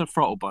ITBs? That's a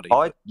throttle body.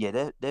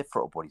 They're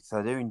throttle bodies.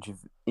 So they're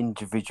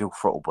individual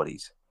throttle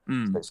bodies.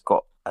 So it's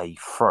got a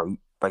throat,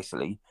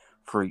 basically,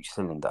 for each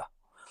cylinder.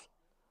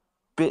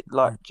 Bit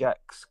like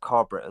Jack's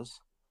carburetors.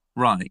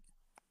 Right.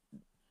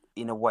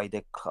 In a way,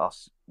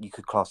 you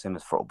could class them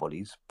as throttle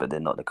bodies, but they're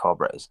not the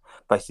carburetors.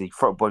 Basically,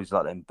 throttle bodies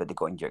like them, but they've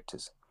got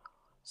injectors.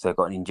 So they've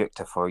got an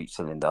injector for each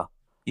cylinder.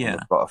 Yeah.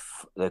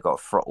 They've got a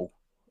throttle.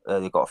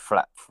 They've got a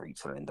flap for each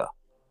cylinder.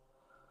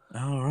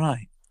 All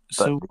right.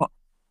 But so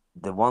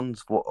the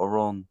ones what are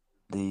on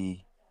the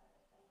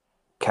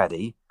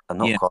caddy are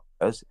not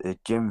carburetors. They're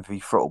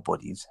Genv throttle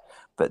bodies,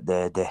 but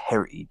they're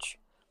heritage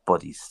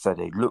bodies. So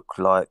they look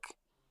like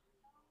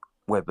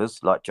Webers,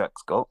 like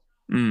Jack's got.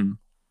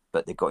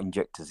 But they've got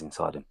injectors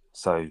inside them.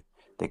 So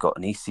they've got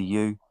an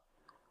ECU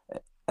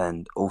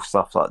and all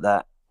stuff like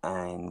that.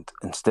 And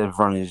instead of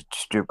running a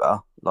distributor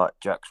like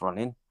Jack's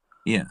running,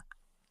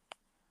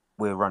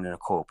 we're running a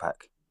coil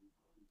pack.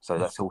 So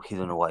that's all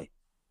hidden away.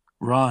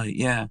 Right,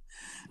 yeah.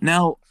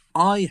 Now,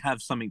 I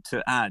have something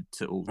to add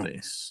to all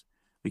this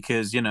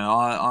because,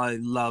 I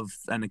love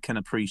and can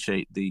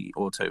appreciate the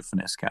Auto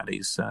Finesse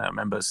caddies. I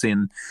remember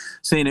seeing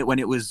it when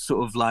it was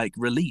sort of like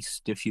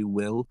released, if you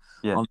will,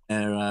 on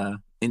their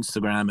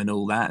Instagram and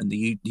all that, and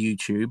the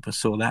YouTube. I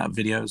saw that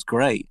video. It was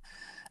great.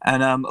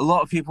 And a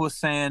lot of people were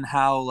saying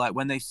how, like,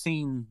 when they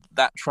seen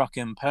that truck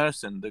in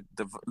person,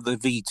 the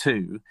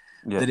V2,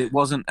 that it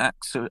wasn't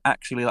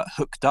actually like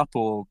hooked up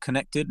or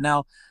connected.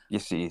 Now,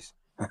 yes, it is.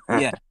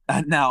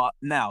 Now,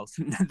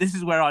 this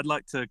is where I'd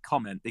like to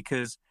comment,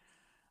 because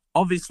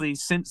obviously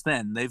since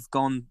then they've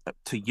gone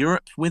to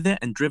Europe with it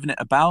and driven it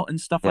about and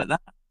stuff Yeah, like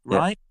that, yeah,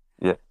 right?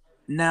 yeah,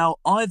 Now,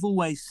 I've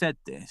always said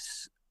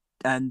this,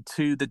 and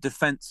to the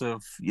defense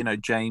of,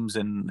 James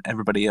and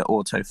everybody at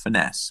Auto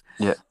Finesse,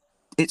 yeah,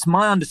 it's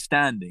my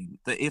understanding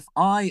that if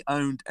I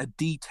owned a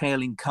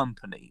detailing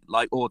company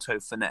like Auto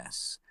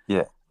Finesse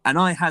yeah, and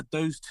I had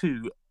those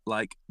two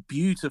like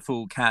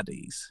beautiful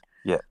caddies,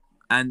 yeah,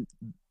 and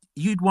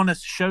you'd want to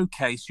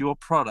showcase your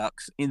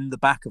products in the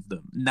back of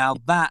them. Now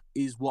that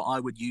is what I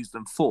would use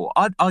them for.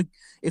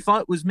 If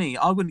it was me,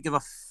 I wouldn't give a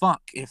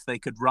fuck if they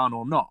could run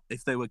or not,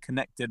 if they were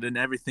connected and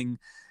everything,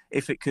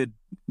 if it could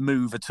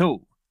move at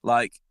all.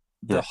 Like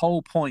the yeah.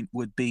 whole point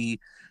would be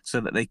so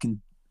that they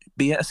can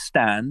be at a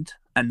stand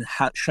and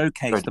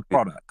showcase Very the good.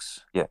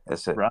 products. Yeah,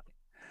 that's it. Right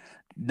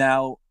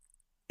now,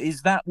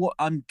 is that what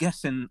I'm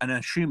guessing and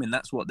assuming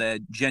that's what they're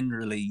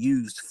generally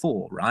used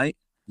for? Right?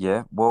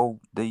 Yeah. Well,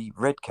 the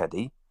red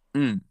caddy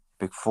Mm.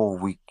 before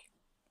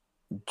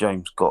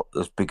James got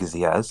as big as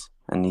he has,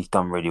 and he's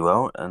done really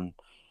well. And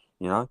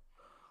you know,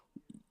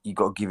 you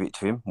got to give it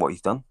to him what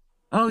he's done.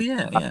 Oh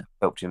yeah, yeah,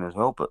 Helped him as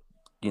well, but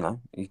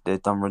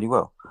they've done really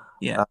well.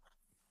 yeah. Uh,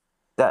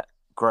 that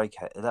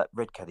that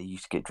red caddy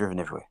used to get driven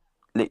everywhere,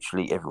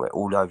 literally everywhere,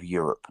 all over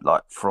Europe.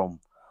 Like from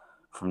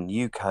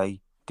the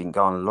UK, didn't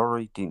go on a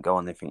lorry, didn't go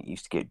on anything. It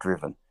used to get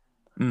driven.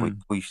 We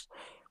Mm. we used,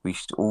 we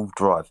used to all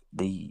drive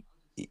the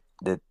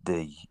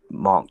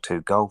Mark II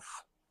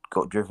Golf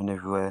got driven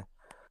everywhere.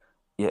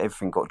 Yeah,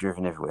 everything got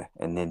driven everywhere,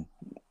 and then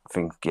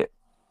things get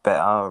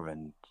better,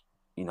 and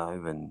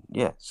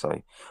yeah.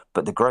 So,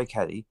 but the grey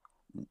caddy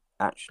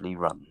actually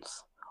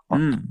runs. I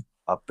Mm.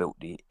 I built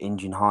the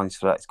engine harness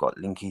for that. It's got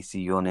link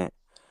ECU on it.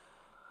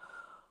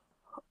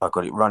 I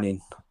got it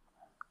running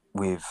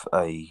with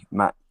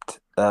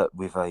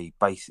with a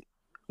basic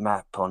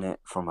map on it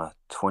from a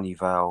 20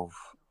 valve.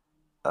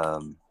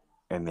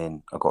 And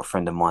then I got a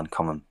friend of mine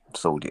come and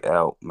sorted it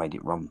out, made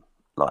it run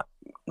like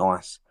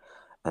nice.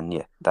 And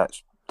yeah, that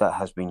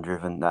has been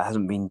driven. That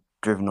hasn't been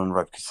driven on the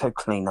road because it's so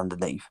clean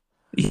underneath.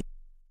 Yeah.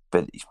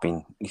 But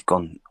it's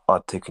gone.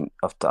 I've taken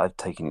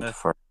it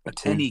for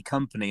MOT. Any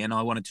company, and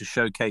I wanted to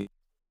showcase.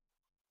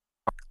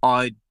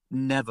 I'd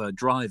never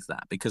drive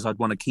that because I'd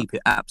want to keep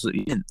it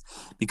absolutely in,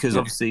 because Yeah,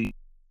 obviously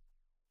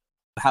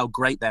how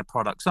great their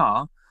products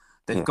are.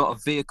 They've yeah. got a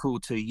vehicle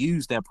to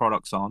use their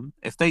products on.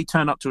 If they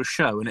turn up to a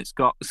show and it's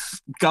got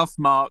scuff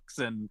marks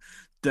and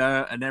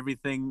dirt and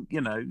everything,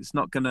 it's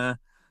not gonna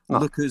No,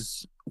 look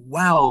as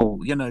wow,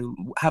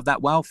 have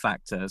that wow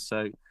factor.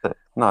 So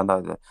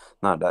no.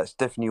 That's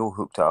definitely all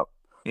hooked up,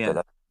 but yeah,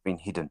 that's been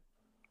hidden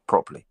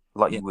properly,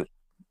 like yeah. you would.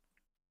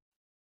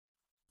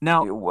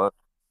 Now, It'll work.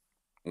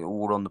 It's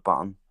all on the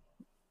button.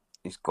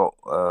 It's got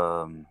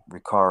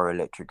Recaro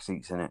electric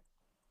seats in it.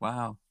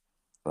 wow,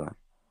 So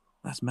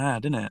that's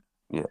mad, isn't it?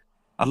 yeah.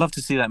 I'd love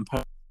to see that in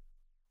both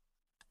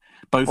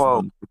of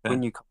Well, them.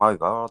 when you come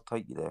over, I'll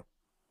take you there.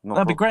 Not a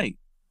That'd be problem. great.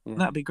 Yeah.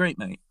 That'd be great,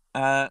 mate.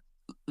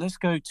 Let's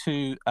go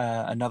to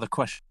another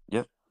question.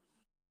 Yep.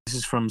 This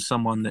is from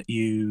someone that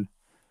you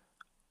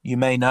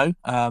may know.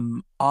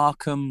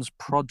 Arkham's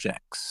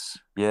Projects.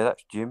 Yeah,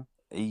 that's Jim.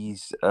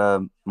 He's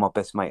my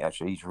best mate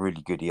actually. He's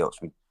really good. He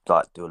helps me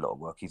like do a lot of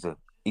work. He's an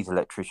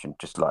electrician,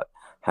 just like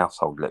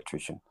household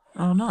electrician.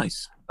 Oh,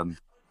 nice. Um,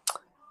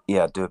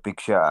 yeah, do a big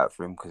shout out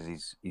for him because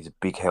he's a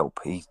big help.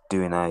 He's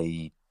doing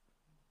a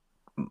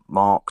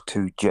Mark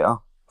II Jetta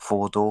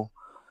 4 door.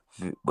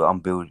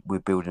 We're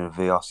building a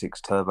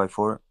VR6 turbo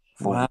for it.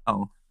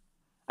 Wow.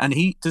 And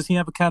does he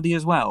have a caddy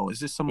as well? Is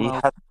this He someone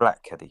else? has a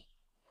black caddy,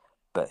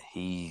 but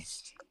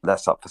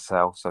that's up for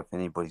sale. So if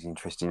anybody's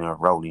interested in a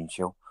rolling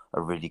shell, a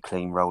really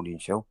clean rolling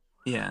shell,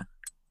 Yeah.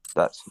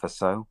 that's for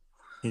sale.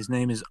 His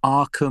name is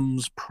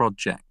Arkham's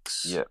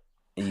Projects. Yeah,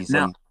 he's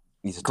Now,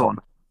 he's a go top on.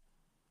 man.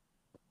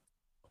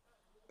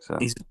 So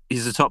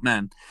He's a top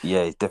man.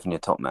 yeah, he's definitely a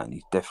top man.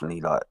 He's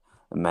definitely like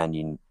a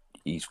man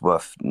he's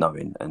worth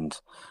knowing and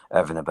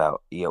having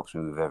about. He helps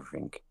me with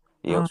everything.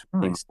 He Oh, helps me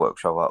clean nice. my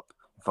workshop up.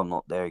 If I'm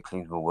not there, he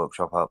cleans my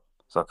workshop up.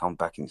 So I come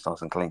back and it's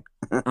nice and clean.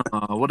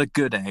 Oh, what a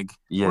good egg.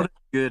 Yeah, What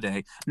a good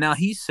egg. Now,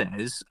 he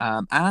says,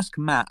 ask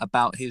Matt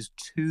about his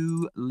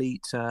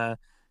 2-liter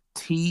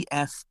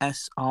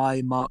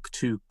TFSI Mark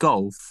II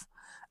Golf,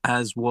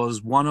 as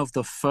was one of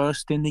the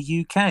first in the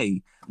UK. yeah.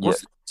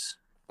 What's this?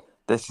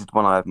 This is the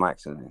one I had my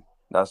accident in.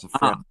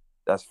 Ah,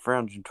 That's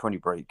 320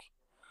 brake.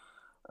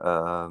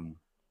 Um,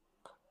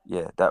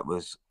 yeah,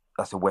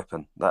 that's a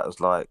weapon. That was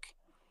like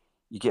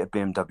you get a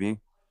BMW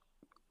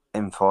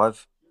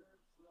M5.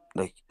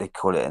 They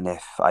call it an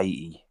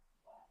F80,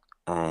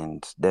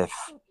 and they're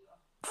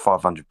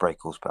 500 brake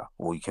horsepower,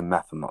 or you can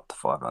map them up to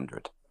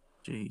 500,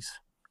 jeez.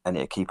 and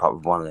it'll keep up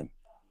with one of them.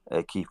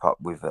 It'll keep up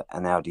with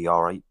an Audi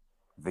R8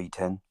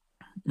 V10.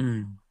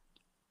 Mm.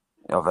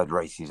 I've had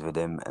races with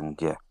them,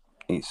 and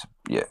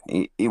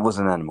it was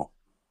an animal.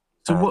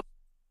 So Uh,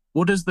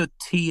 what does the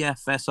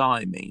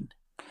TFSI mean?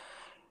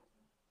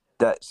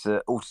 that's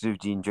all to do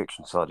with the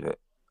injection side of it.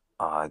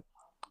 I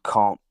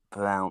can't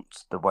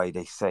pronounce the way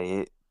they say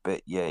it,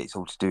 but yeah, it's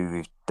all to do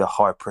with the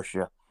high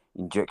pressure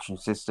injection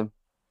system.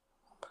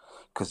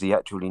 because the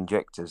actual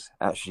injectors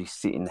actually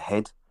sit in the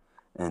head,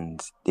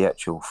 and the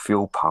actual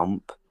fuel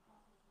pump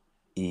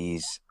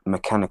is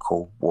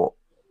mechanical. What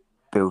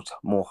builds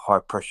more high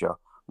pressure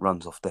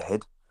runs off the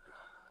head,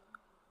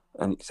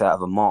 and it's out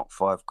of a Mark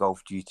 5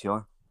 Golf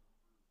GTI.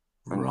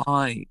 And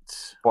Right.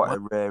 it's quite a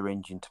rare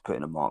engine to put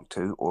in a Mark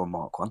 2 or a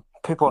Mark 1.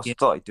 People have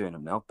started doing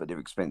them now, but they're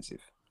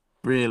expensive.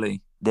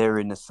 Really? They're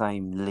in the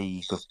same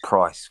league of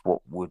price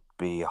what would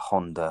be a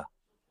Honda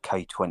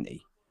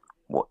K20,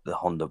 what the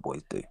Honda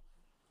boys do.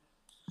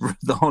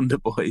 The Honda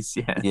boys,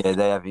 yeah. Yeah,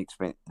 they have a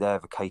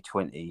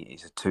K20.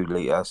 It's a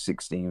 2-litre,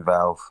 16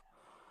 valve,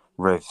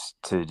 revs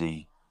to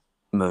the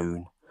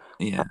moon.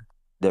 Yeah.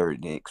 They're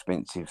an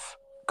expensive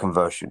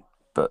conversion,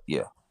 but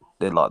yeah,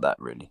 they're like that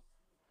really.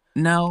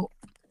 Now,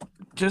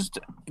 just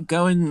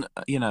going,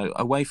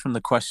 away from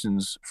the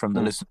questions from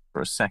the listener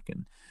for a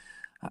second.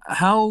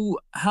 How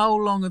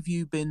long have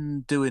you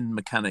been doing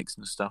mechanics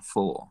and stuff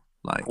for?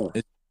 Like,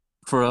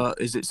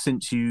 is it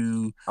since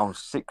you? I was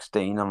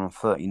 16. I'm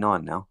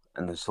 39 now,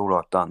 and that's all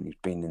I've done is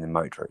been in the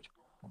motor trade.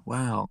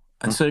 Wow.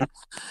 And so,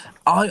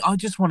 I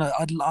just want to.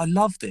 I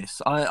love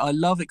this. I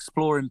love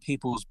exploring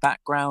people's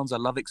backgrounds. I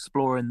love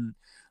exploring,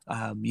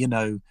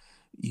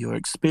 your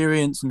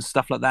experience and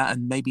stuff like that,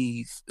 and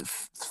maybe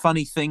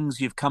funny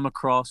things you've come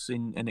across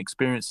in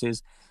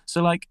experiences.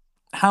 So, like,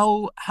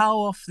 how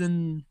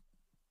often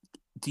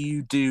do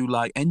you do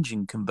like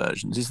engine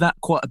conversions? Is that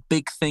quite a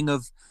big thing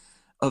of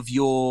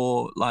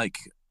your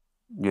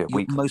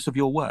most of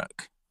your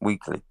work?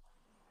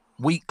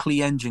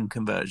 Weekly engine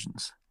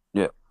conversions.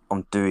 Yeah,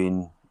 I'm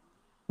doing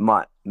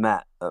Matt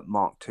at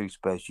Mark 2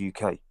 Spares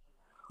UK.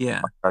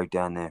 Yeah, I go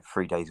down there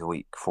 3 days a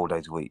week, 4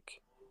 days a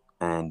week,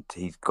 and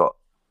he's got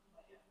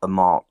a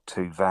Mark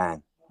 2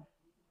 van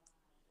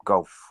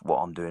Golf. What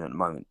I'm doing at the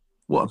moment.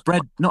 What,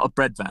 not a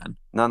bread van?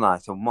 No,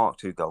 it's a Mark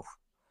 2 Golf.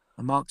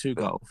 A Mark 2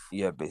 Golf.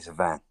 Yeah, but it's a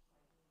van.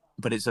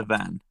 But it's a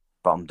van.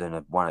 But I'm doing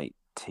a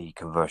 1.8T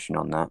conversion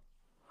on that.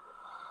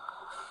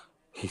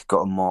 He's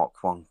got a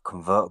Mark 1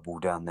 convertible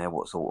down there,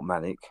 what's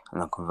automatic,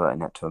 and I'm converting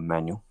that to a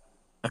manual.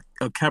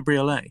 A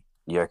cabriolet?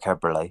 Yeah, a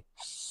cabriolet.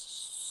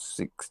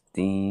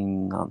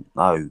 16...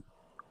 No,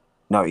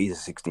 it is a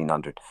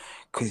 1600.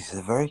 Because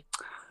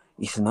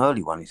it's an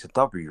early one. It's a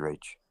W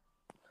Reg.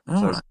 So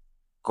right. It's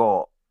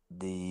got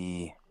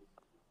the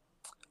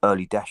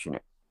early dash in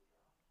it.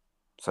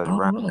 So the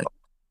ramp,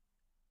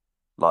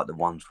 like the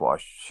ones what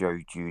I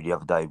showed you the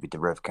other day with the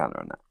rev counter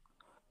on that.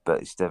 But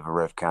instead of a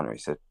rev counter,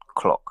 it's a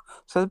clock.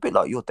 So it's a bit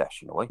like your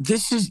dash in a way.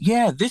 This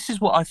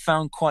is what I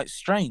found quite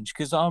strange,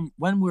 because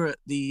when we were at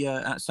the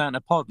at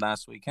Santa Pod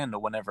last weekend,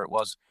 or whenever it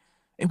was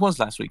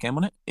last weekend,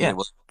 wasn't it? Yeah.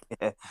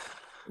 Yeah.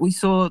 We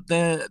saw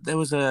there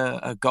was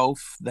a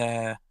Golf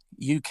there,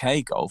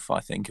 UK Golf, I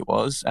think it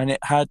was, and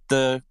it had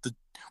the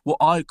what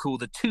I call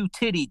the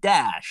 2-titty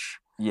dash.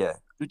 Yeah,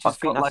 which has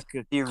got like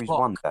a Series clock.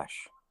 1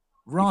 dash.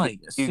 Right,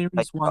 a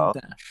Series 1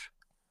 dash.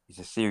 It's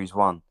a Series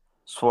 1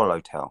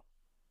 swallowtail.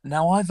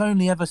 Now, I've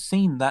only ever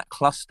seen that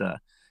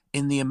cluster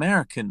in the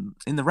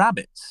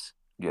Rabbits.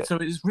 Yeah. So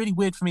it's really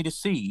weird for me to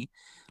see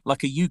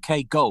like a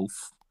UK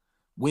Golf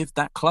with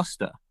that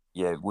cluster.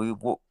 Yeah,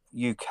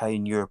 UK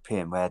and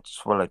European, we had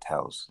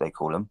swallowtails, they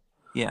call them.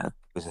 Yeah.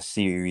 It was a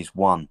Series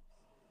 1,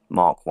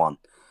 Mark 1.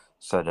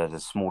 So there's a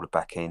smaller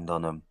back end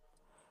on them.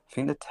 I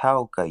think the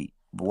tailgate,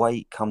 the way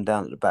it come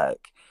down at the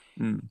back,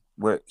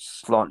 where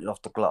it's slanted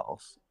off the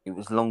glass, it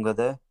was longer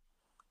there.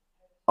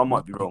 I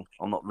might be wrong.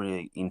 I'm not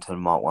really into the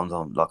Mark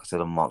 1s. Like I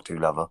said, I'm a Mark 2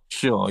 lover.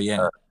 Sure,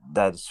 yeah.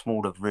 They had a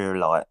smaller rear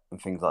light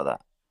and things like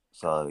that.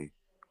 So,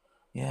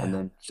 yeah. And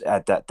then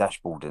add that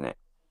dashboard in it.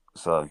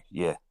 So,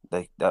 yeah,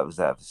 that was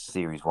out of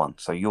Series 1.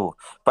 So you're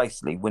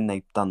basically, when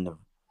they've done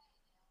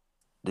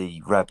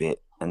the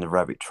Rabbit and the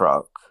Rabbit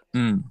truck,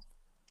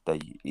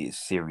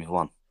 it's Series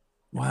 1.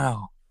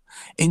 Wow.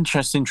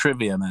 Interesting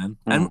trivia, man.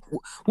 And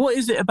what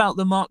is it about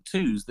the Mark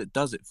IIs that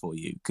does it for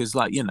you? Because,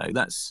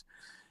 that's...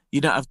 You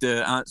don't have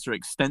to answer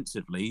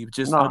extensively.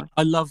 Just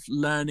I love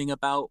learning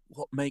about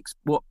what makes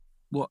what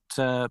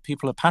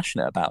people are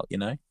passionate about.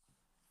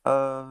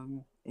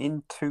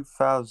 In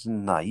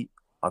 2008,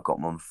 I got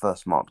my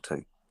first Mark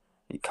II.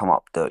 It come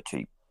up dirt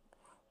cheap.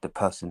 The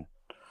person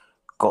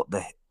got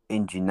the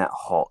engine that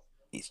hot,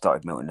 it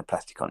started melting the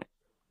plastic on it.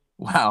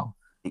 Wow!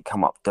 It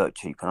come up dirt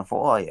cheap, and I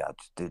thought, oh yeah, I'll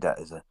just do that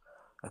as a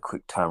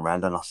quick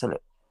turnaround, and I'll sell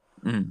it.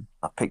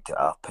 I picked it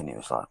up, and it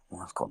was like,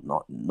 it's got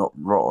not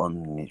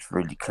rotten, and it's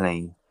really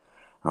clean.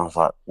 And I was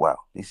like, wow,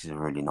 this is a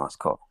really nice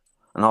car.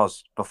 And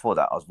before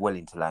that, I was well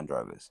into Land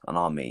Rovers. And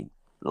I mean,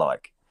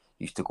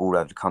 used to go all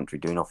over the country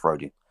doing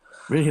off-roading.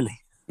 Really?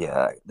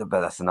 Yeah,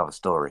 but that's another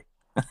story.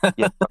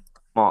 Yeah,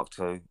 Mark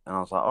II. And I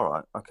was like, all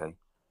right, okay.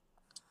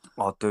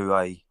 I'll do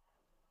a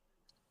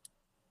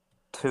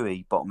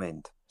 2E bottom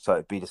end. So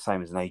it'd be the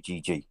same as an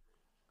AGG.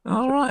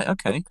 All right,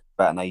 okay.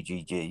 About an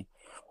AGG.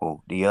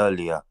 Well, the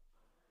earlier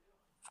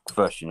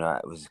version of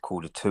that was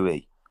called a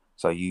 2E.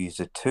 So you use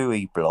a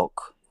 2E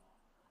block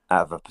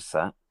out of a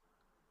Passat.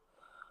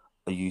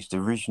 I used the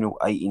original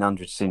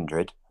 1800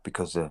 Cindrid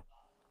because the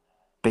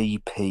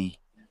BP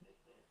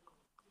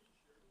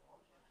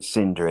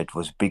Cinder head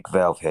was big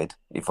valve head.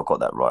 If I got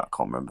that right, I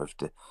can't remember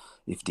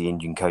if the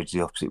engine code's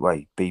the opposite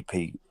way.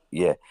 BP,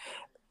 yeah,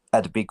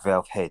 had a big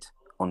valve head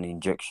on the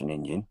injection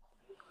engine.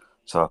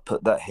 So I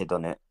put that head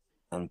on it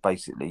and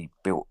basically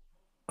built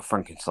a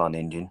Frankenstein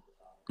engine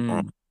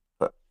and Mm.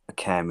 put a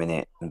cam in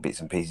it and bits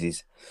and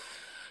pieces,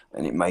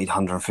 and it made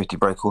 150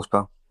 brake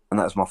horsepower. And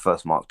that was my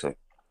first Mark II.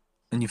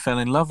 And you fell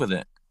in love with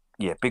it.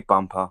 Yeah, big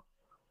bumper,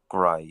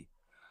 grey,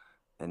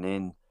 and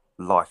then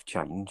life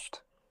changed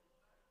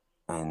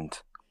and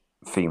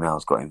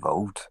females got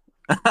involved.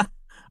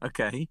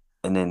 Okay.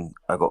 And then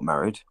I got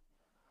married.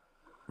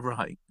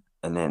 Right.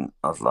 And then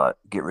I was like,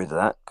 get rid of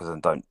that because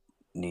I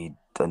need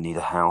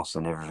a house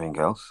and everything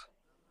else.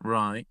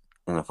 Right.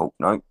 And I thought,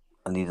 no,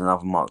 I need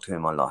another Mark II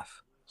in my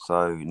life.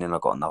 So then I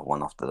got another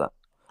one after that.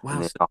 Wow.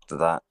 And then after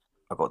that,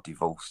 I got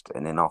divorced.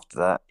 And then after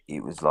that,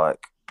 it was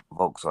like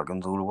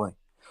Volkswagens all the way.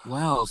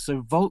 Wow.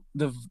 So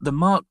the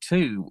Mark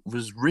II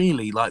was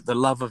really like the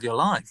love of your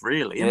life,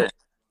 really, isn't Yeah, it?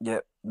 yeah.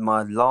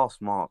 My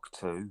last Mark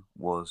II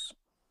was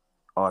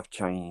I've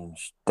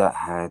changed. That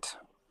had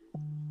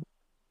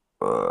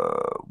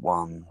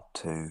one,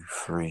 two,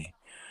 three,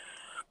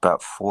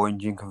 about four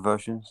engine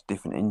conversions,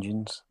 different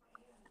engines.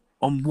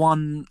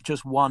 On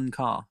just one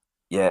car.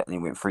 Yeah, and it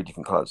went three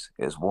different colours.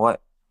 It was white,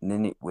 and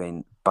then it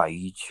went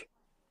beige,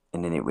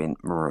 and then it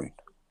went maroon.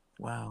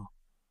 Wow.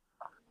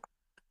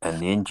 And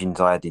the engines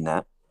I had in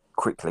that,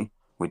 quickly,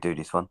 we do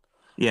this one.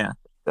 Yeah.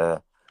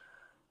 The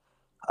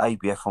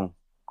ABF on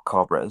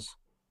carburetors,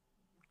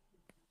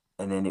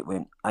 and then it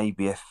went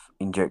ABF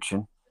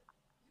injection,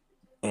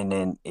 and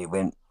then it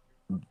went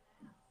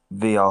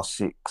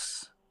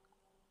VR6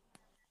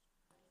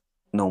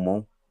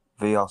 normal,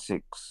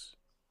 VR6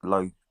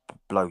 low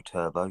blow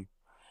turbo,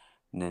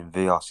 and then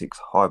VR6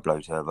 high blow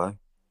turbo,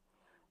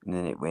 and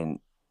then it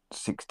went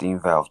 16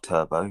 valve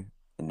turbo,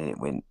 and then it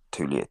went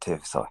 2 litre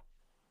TFSI.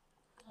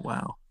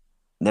 Wow.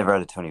 Never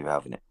had a 20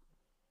 valve in it.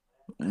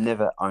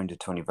 Never owned a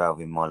 20 valve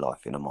in my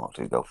life in a Mark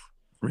II Golf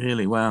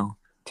Really? Wow.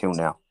 till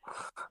now.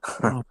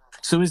 Wow.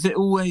 So has it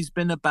always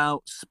been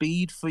about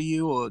speed for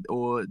you,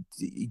 or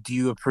do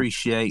you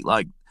appreciate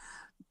like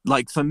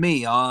for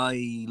me,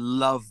 I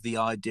love the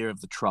idea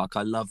of the truck.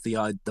 I love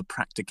the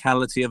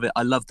practicality of it.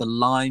 I love the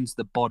lines,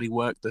 the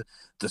bodywork,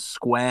 the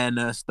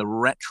squareness, the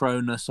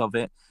retroness of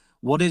it.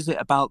 What is it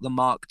about the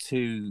Mark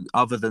II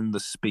other than the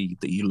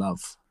speed that you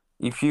love?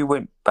 If you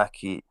went back,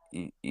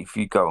 if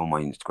you go on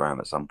my Instagram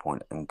at some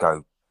point and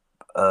go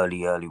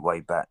early way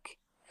back,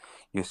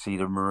 you'll see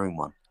the maroon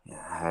one. It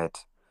had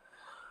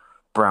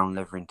brown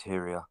leather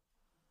interior,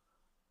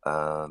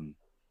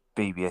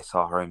 BBS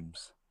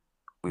rims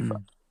with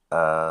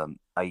Mm.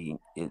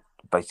 it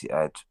basically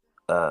had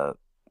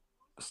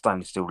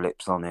stainless steel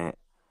lips on it.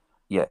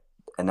 Yeah,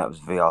 and that was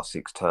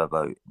VR6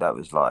 turbo. That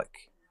was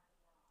like,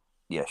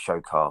 yeah, show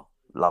car.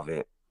 Love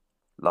it.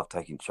 Love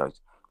taking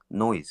shows.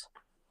 Noise.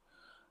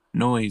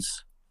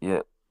 Noise.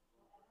 Yeah.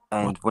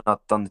 Wow. And when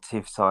I'd done the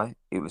TFSI,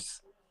 it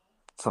was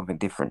something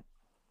different.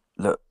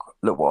 Look,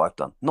 look what I've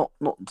done. Not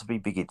to be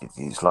big-headed.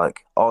 It's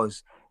like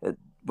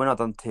when I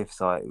done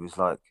TFSI, it was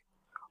like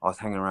I was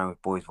hanging around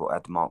with boys that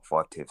had the Mark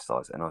 5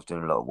 TFSIs, and I was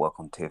doing a lot of work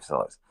on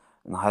TFSIs,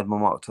 and I had my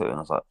Mark 2, and I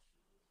was like,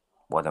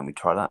 why don't we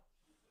try that?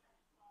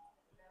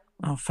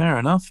 Oh, fair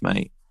enough,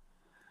 mate.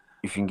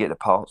 If you can get the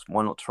parts,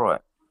 why not try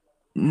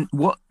it?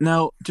 What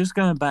now? Just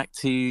going back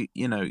to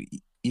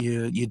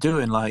you're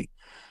doing like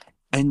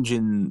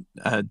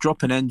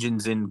dropping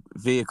engines in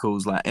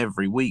vehicles like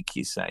every week.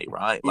 You say,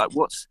 right? Like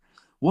what's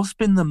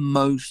been the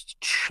most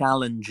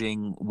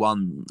challenging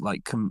one?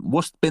 Like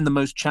what's been the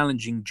most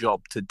challenging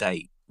job to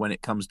date when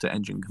it comes to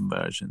engine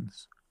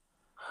conversions?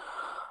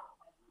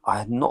 I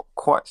had not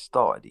quite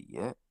started it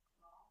yet,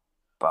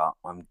 but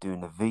I'm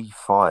doing a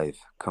V5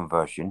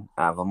 conversion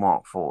out of a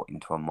Mark 4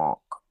 into a Mark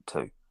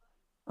 2.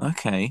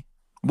 Okay,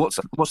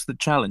 So what's the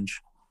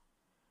challenge?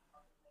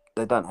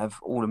 they don't have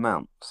all the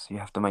mounts. You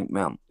have to make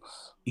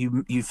mounts.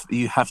 You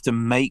have to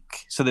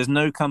make, so there's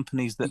no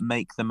companies that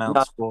make the No,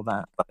 mounts for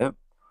that.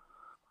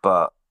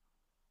 but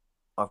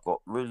I've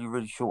got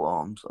really short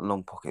arms and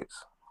long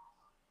pockets.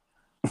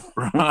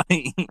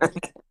 Right. In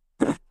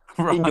your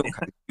Right.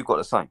 case, you've got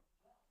the same.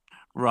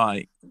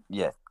 Right.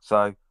 Yeah.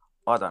 So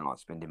I don't like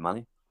spending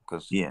money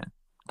because Yeah.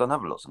 I don't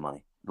have lots of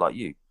money like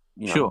you.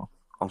 You know, Sure.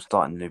 I'm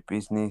starting a new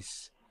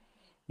business.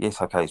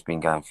 Yes, okay, it's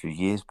been going for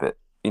years, but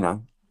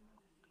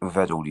we've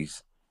had all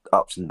these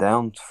ups and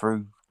downs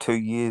through 2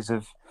 years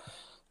of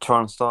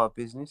trying to start a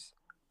business.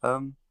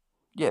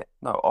 Yeah,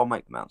 no, I'll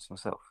make the mounts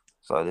myself.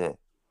 So there.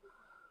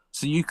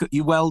 So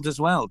you weld as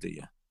well, do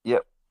you?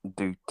 Yep,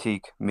 do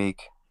TIG, MIG,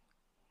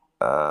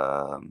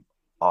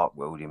 arc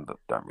welding, but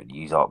don't really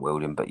use arc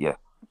welding. But yeah,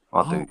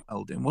 I do.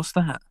 Welding. What's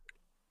that?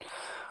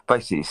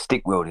 Basically,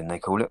 stick welding they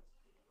call it,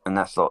 and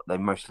that's like they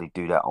mostly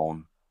do that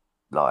on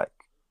like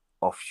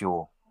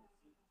offshore,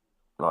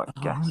 like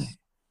All gas right.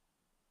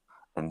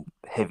 and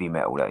heavy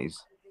metal. That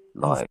is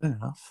Oh, like fair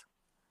enough.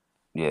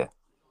 yeah,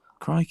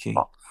 Crikey.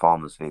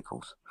 farmers'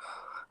 vehicles.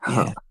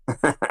 Yeah.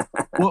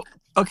 Well,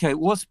 okay.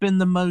 What's been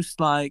the most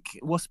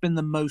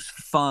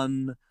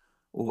fun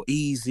or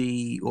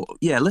easy, or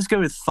yeah, let's go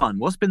with fun.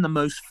 What's been the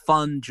most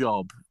fun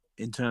job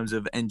in terms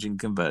of engine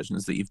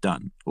conversions that you've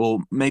done, or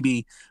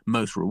maybe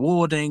most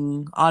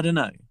rewarding? I don't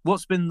know.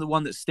 What's been the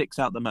one that sticks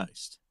out the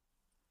most?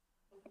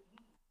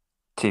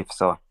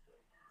 TFSI.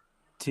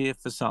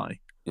 TFSI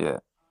Yeah.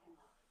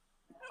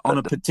 on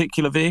a But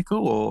particular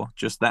vehicle, or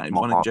just that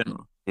one in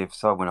general?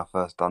 TFSI, when I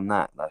first done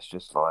that, that's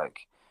just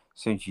like,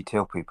 as soon as you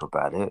tell people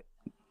about it,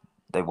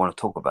 they want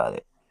to talk about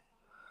it.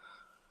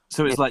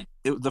 So Yeah. it's like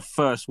it was the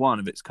first one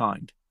of its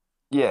kind.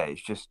 Yeah,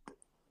 it's just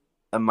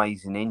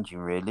amazing engine,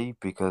 really,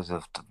 because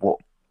of what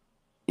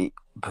it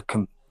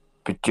can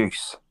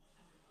produce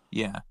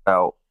Yeah.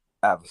 out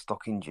of a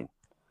stock engine.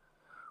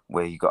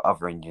 Where you got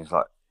other engines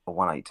like a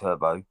 1.8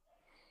 turbo,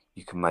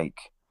 you can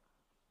make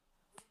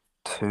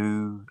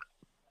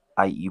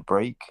 280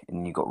 brake,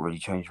 and you got really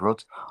changed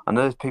rods. I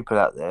know there's people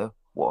out there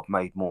what have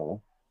made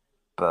more,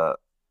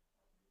 but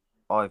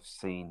I've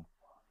seen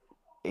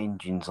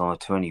engines on a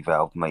 20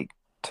 valve make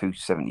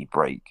 270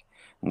 brake,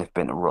 and they've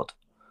bent a rod.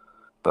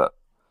 But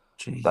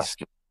that's Jeez.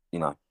 just,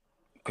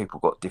 people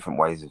got different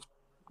ways of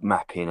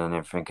mapping and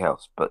everything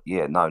else. But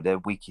yeah, no, their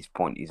weakest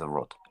point is a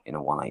rod in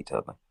a 1.8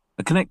 turbo.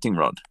 A connecting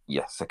rod.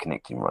 Yes, a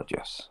connecting rod.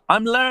 Yes.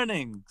 I'm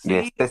learning.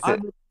 Yes, See, that's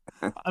it.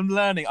 I'm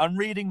learning. I'm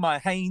reading my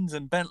Haynes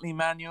and Bentley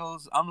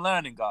manuals. I'm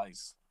learning,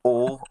 guys.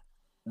 Or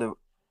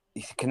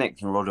it's a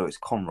connecting rod, or it's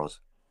con rod.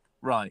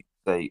 Right.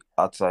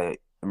 I'd say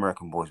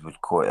American boys would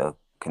call it a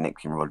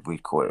connecting rod.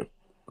 We'd call it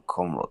a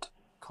con rod.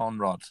 Con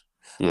rod.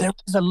 Yeah. There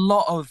is a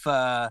lot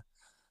of.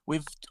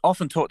 We've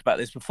often talked about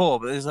this before,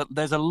 but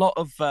there's a lot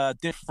of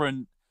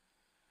different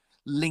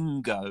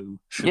lingo.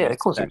 Yeah, of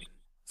course.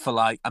 For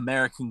like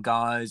American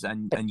guys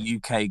and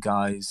UK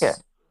guys. Yeah.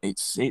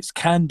 It's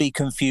can be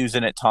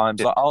confusing at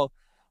times. Yeah. Like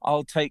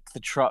I'll take the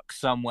truck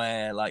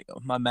somewhere, like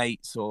my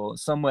mates or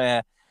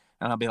somewhere,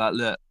 and I'll be like,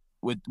 look,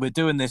 we're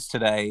doing this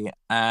today,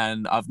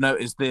 and I've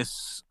noticed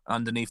this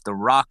underneath the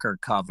rocker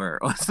cover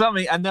or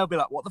something, and they'll be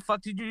like, what the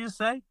fuck did you just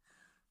say?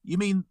 You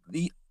mean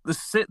the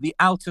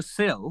outer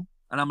sill?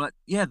 And I'm like,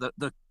 yeah,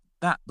 the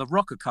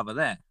rocker cover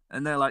there.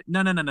 And they're like,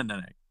 no,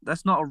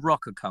 that's not a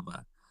rocker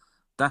cover.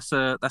 That's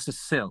a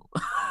sill.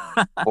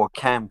 Or a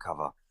cam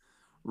cover.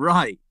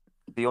 Right.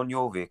 Be on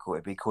your vehicle,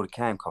 it'd be called a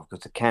cam cover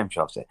because the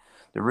camshaft's there.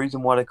 The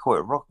reason why they call it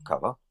a rocker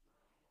cover,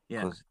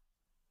 because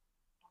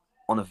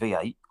on a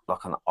V8,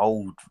 like an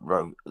old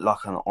road,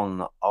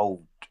 on an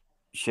old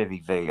Chevy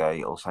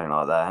V8 or something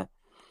like that,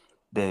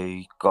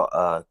 they got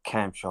a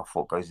camshaft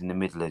what goes in the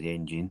middle of the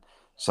engine,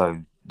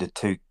 so the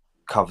two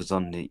covers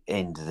on the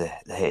end of the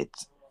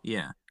heads.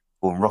 Yeah.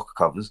 Or rocker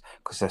covers,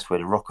 because that's where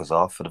the rockers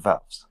are for the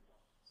valves.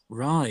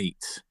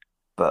 Right.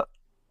 But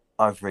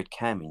I've read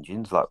cam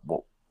engines like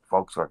what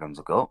Volkswagens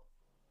have got,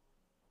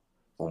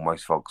 or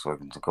most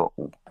Volkswagens have got,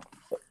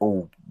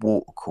 all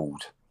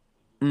water-cooled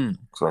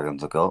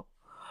Volkswagens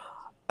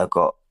have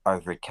got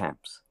overhead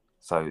cams.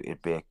 So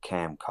it'd be a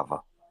cam cover.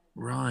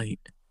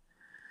 Right.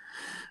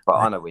 But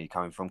I know where you're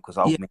coming from, because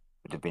old Mini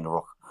would have been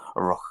a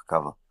rocker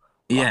cover.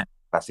 Yeah.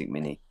 Classic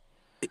Mini.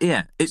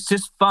 Yeah, it's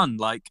just fun.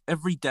 Like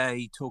every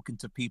day talking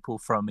to people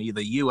from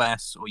either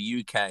US or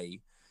UK,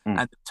 and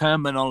the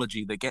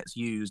terminology that gets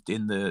used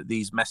in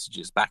these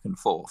messages back and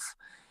forth,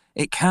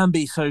 it can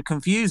be so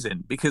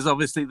confusing because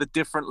obviously the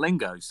different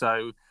lingo.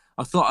 So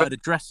I thought I'd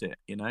address it,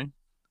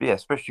 Yeah,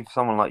 especially for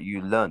someone like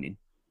you learning.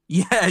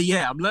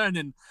 Yeah. I'm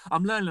learning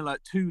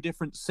like two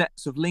different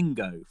sets of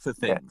lingo for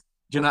things. Yeah.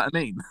 Do you know what I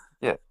mean?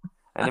 Yeah.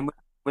 And then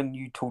when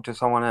you talk to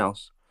someone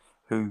else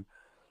who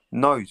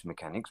knows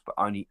mechanics but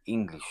only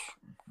English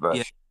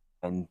version,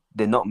 and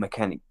they're not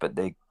mechanic but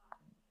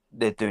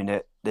they're doing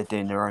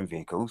their own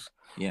vehicles.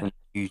 Yeah. And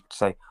you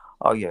say,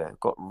 oh yeah, I've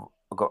got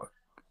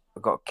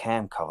a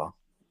cam cover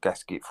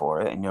gasket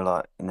for it, and they're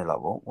like,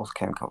 what? What's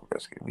cam cover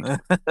gasket?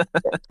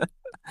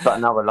 But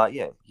another like,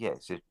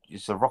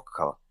 it's a rocker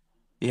cover.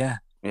 Yeah.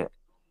 Yeah.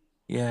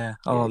 Yeah.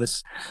 Oh,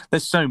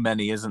 there's so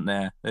many, isn't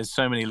there? There's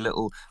so many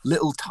little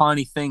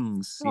tiny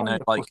things,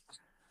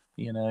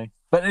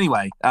 But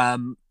anyway,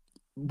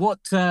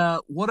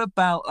 what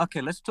about?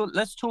 Okay,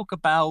 let's talk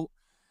about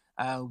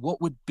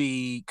what would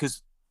be,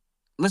 because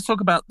let's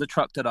talk about the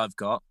truck that I've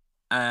got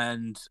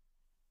and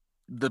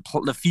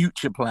the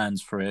future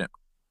plans for it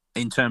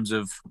in terms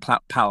of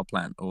power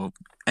plant or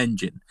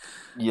engine.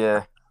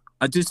 Yeah.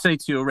 I did say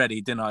to you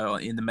already, didn't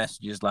I, in the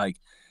messages, like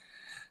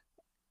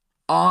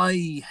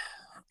I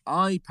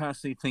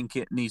personally think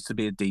it needs to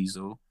be a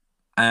diesel,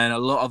 and a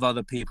lot of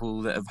other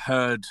people that have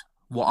heard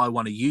what I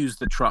want to use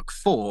the truck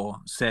for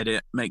said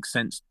it makes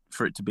sense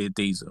for it to be a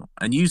diesel.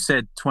 And you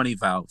said 20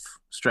 valve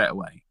straight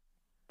away.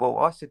 Well,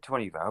 I said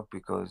 20 valve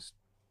because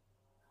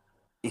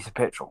it's a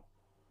petrol.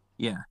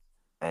 Yeah.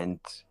 And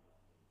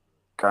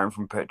going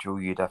from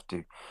petrol, you'd have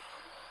to,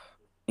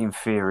 in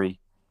theory,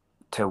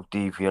 tell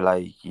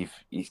DVLA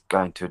he's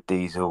going to a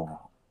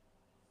diesel.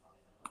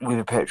 With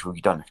a petrol,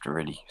 you don't have to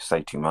really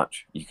say too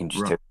much. You can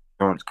just tell the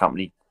insurance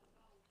company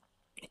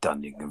you've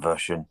done the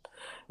conversion,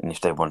 and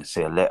if they want to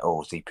see a letter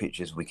or see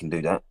pictures, we can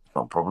do that. It's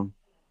not a problem.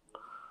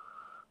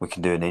 We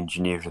can do an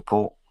engineer's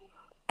report.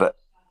 But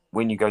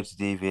when you go to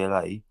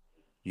DVLA,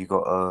 you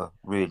got to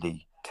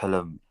really tell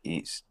them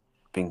it's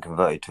been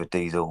converted to a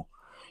diesel.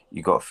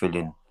 You got to fill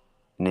in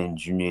an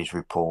engineer's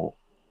report.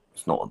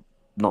 It's not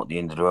the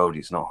end of the world.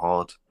 It's not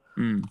hard,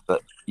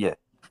 but yeah.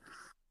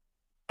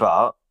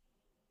 But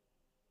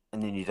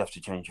and then you'd have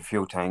to change your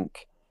fuel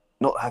tank.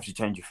 Not have to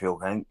change your fuel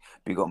tank,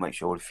 but you got to make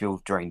sure the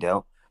fuel's drained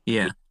out.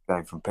 Yeah.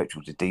 Going from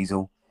petrol to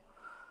diesel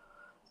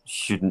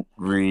shouldn't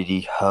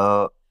really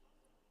hurt,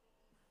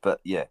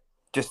 but yeah,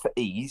 just for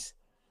ease.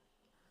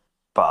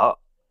 But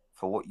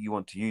for what you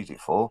want to use it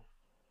for,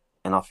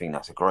 and I think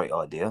that's a great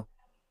idea,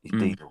 is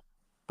diesel.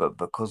 But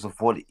because of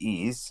what it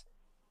is,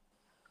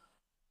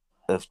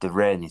 of the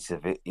rareness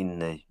of it in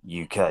the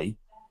UK,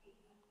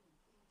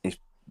 is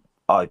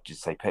I'd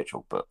just say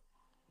petrol. But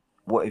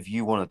whatever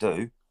you want to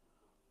do,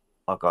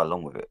 I'll go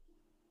along with it.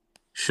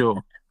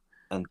 Sure.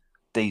 And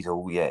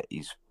diesel, yeah,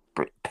 is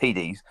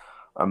PD's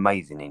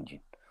amazing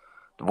engine.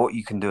 What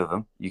you can do with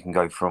them, you can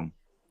go from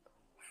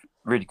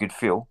really good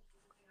fuel,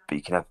 but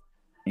you can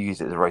use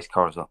it as a race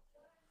car as well.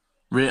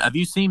 Really? Have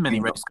you seen many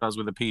race cars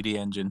with a PD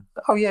engine?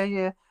 Oh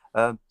yeah.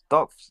 There's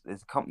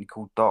a company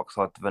called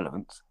Darkside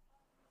Developments.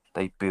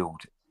 They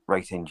build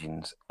race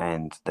engines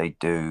and they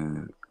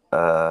do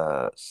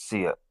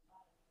Seat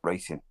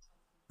racing.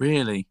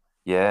 Really?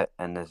 Yeah,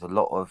 and there's a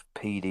lot of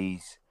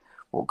PDs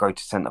will go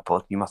to Centre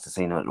Pod. You must have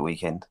seen them at the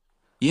weekend.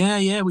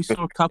 Yeah, we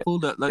saw a couple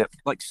that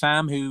like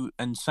Sam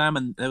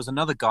and there was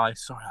another guy.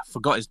 Sorry, I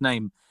forgot his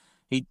name.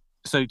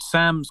 So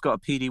Sam's got a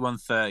PD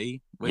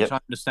 130, which I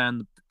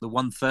understand the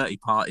 130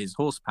 part is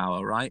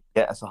horsepower, right?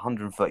 Yeah, that's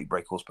 130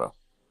 brake horsepower.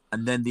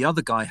 And then the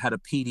other guy had a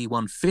PD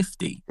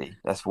 150.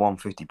 That's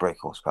 150 brake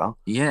horsepower.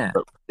 Yeah.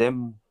 But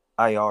them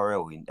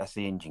ARL, that's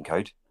the engine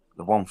code.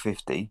 The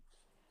 150,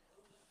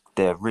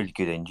 they're a really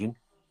good engine.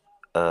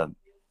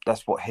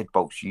 That's what head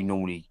bolts you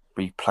normally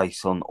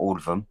replace on all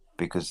of them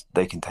because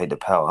they can take the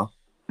power.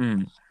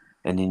 And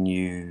then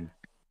you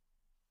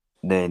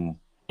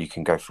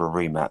can go for a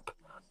remap.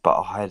 But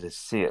I had a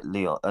Seat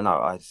Leon. No,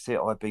 I had a Seat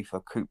IB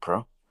for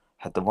Cupra.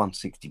 Had the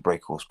 160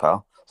 brake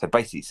horsepower. So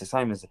basically, it's the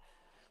same as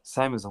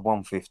a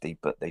 150,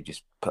 but they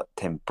just put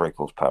 10 brake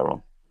horsepower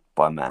on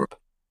by map.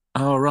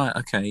 Oh right,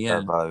 okay,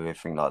 yeah. Turbo,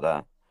 everything like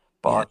that.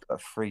 But I put a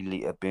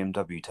 3-litre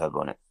BMW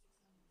turbo on it.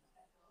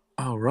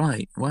 Oh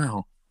right,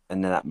 wow.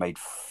 And then that made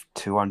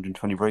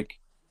 220 brake.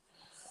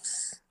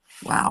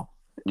 Wow.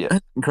 Yeah.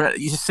 Incredible.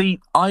 You see,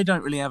 I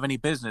don't really have any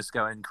business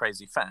going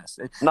crazy fast.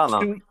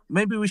 No.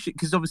 Maybe we should,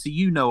 because obviously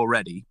you know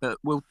already, but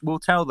we'll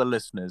tell the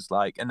listeners,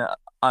 like, and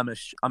I'm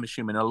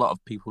assuming a lot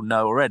of people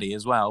know already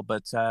as well.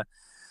 But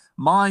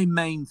my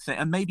main thing,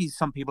 and maybe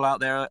some people out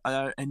there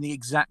are in the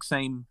exact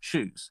same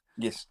shoes.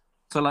 Yes.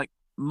 So, like,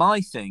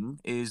 my thing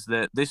is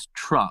that this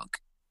truck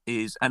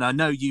is, and I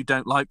know you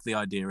don't like the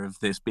idea of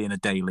this being a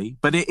daily,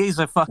 but it is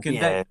a fucking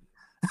daily.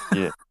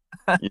 Yeah.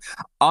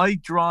 I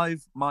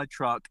drive my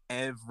truck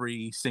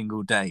every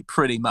single day,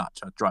 pretty much.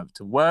 I drive it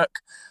to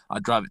work, I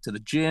drive it to the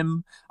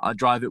gym, I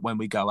drive it when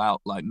we go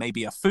out, like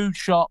maybe a food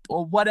shop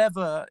or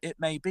whatever it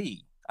may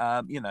be,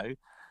 and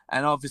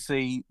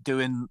obviously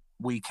doing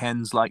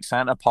weekends like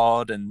Santa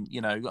Pod, and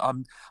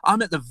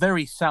I'm at the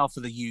very south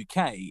of the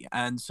UK,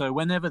 and so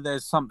whenever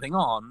there's something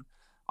on,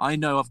 I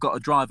know I've got to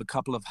drive a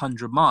couple of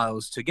 100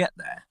 miles to get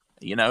there,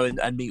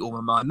 and meet all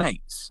of my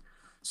mates.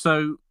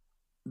 So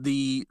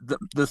the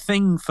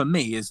thing for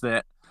me is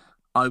that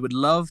I would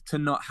love to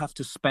not have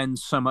to spend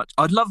so much.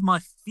 I'd love my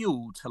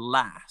fuel to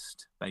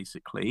last,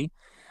 basically.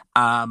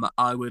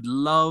 I would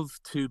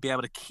love to be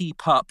able to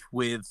keep up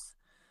with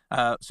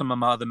some of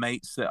my other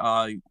mates that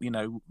are,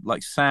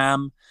 like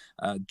Sam,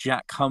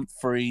 Jack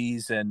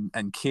Humphreys,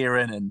 and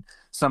Kieran, and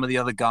some of the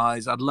other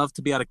guys. I'd love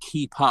to be able to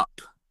keep up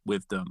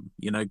with them,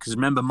 because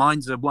remember,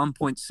 mine's a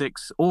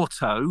 1.6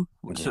 auto,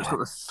 which has got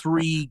the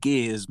 3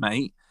 gears,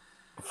 mate.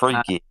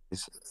 3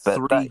 gears.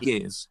 But 3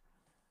 gears.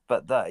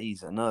 But that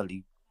is an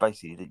early,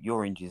 basically, that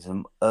your engine is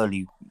an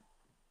early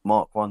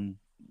Mark 1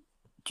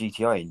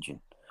 GTI engine.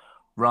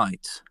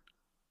 Right.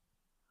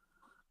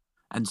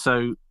 And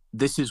so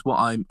this is what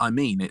I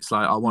mean. It's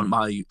like I want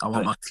my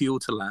fuel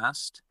to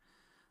last.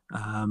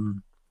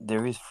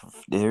 There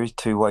is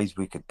 2 ways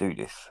we could do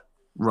this.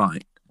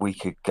 Right. We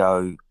could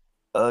go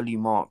early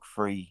Mark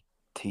 3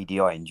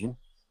 TDI engine.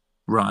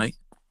 Right.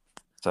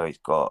 So it's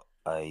got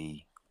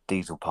a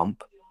diesel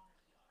pump.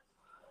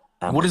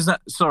 What is that?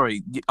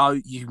 Sorry,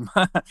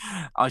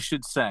 I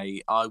should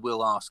say I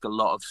will ask a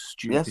lot of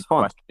stupid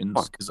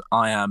questions because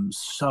I am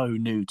so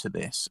new to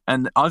this.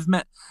 And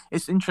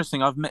it's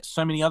interesting, I've met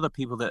so many other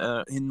people that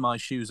are in my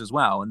shoes as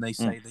well, and they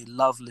say they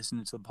love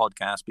listening to the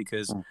podcast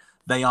because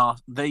they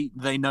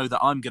know that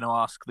I'm going to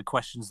ask the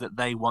questions that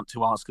they want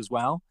to ask as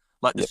well,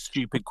 like the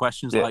stupid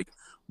questions like,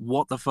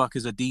 what the fuck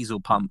is a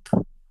diesel pump?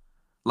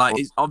 Like,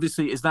 is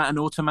that an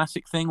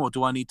automatic thing, or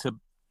do I need to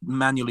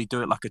manually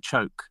do it like a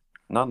choke?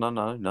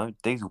 No.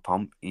 Diesel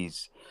pump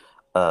is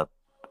a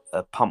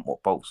pump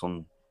what bolts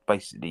on.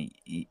 Basically,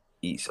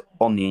 it's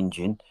on the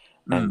engine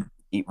and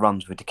it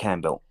runs with the cam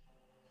belt,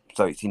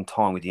 so it's in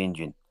time with the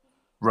engine.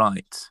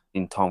 Right.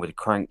 In time with the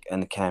crank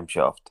and the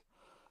camshaft.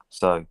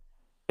 So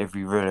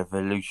every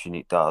revolution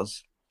it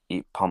does,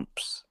 it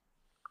pumps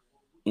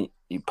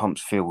it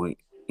pumps fuel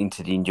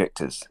into the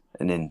injectors,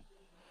 and then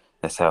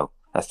that's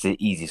the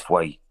easiest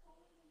way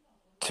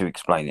to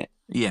explain it.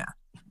 Yeah.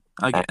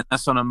 I And get, and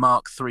that's on a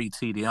Mark III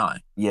TDI.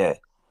 yeah,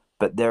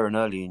 but they're an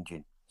early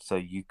engine, so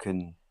you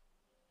can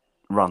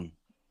run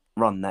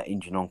that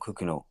engine on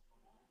cooking oil.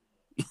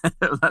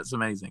 That's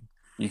amazing.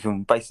 You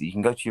can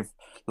go to your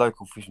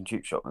local fish and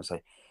chip shop and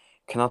say,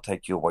 "Can I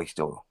take your waste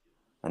oil?"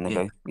 And they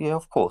Yeah. go, "Yeah,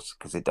 of course,"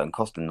 because it don't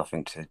cost them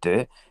nothing to do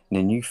it. And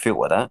then you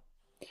filter that,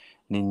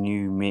 and then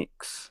you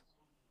mix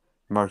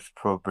most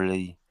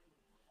probably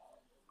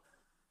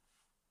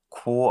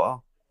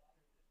quarter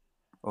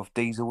of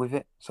diesel with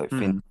it, so it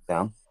thins Mm.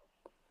 down.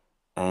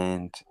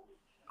 And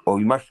or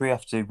you most probably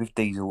have to with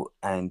diesel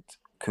and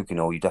cooking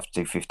oil, you'd have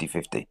to do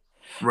 50-50.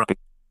 Right. But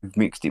if you've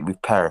mixed it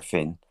with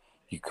paraffin,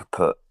 you could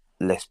put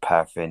less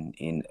paraffin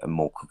in and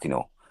more cooking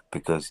oil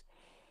because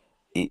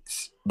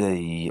it's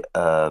the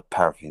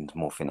paraffin's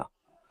more thinner.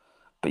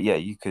 But yeah,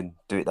 you can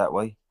do it that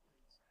way.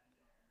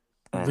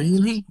 And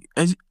Really?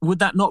 Would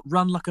that not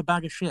run like a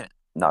bag of shit?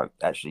 no,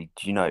 actually,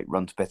 do you know it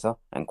runs better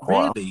and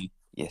quieter? Really?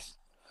 Yes.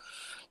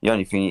 The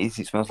only thing is,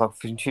 it smells like a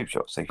fish and chip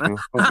shop, so you feel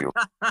hungry.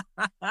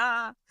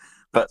 But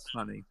That's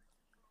funny.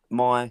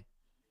 my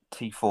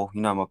T4, I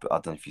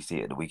don't know if you see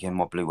it at the weekend,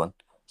 my blue one,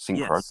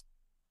 Synchro. Yes.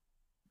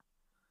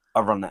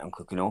 I run that on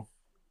cooking oil.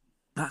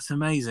 That's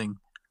amazing.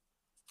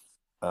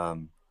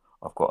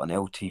 I've got an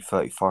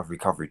LT35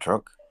 recovery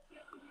truck,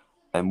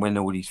 and when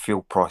all these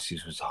fuel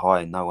prices was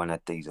high and no one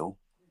had diesel,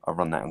 I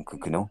run that on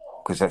cooking oil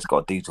because that's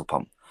got a diesel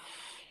pump.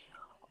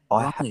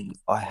 Right.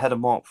 I had a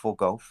Mark IV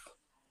Golf,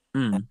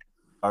 and Mm.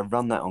 I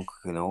run that on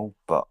cooking oil,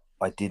 but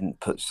I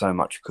didn't put so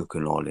much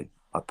cooking oil in.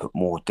 I put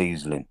more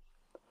diesel in.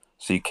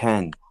 So you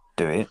can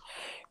do it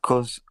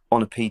because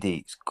on a PD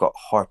it's got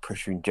high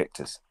pressure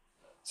injectors.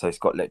 So it's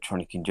got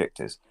electronic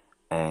injectors,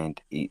 and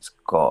it's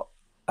got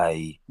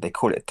they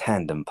call it a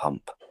tandem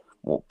pump,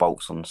 what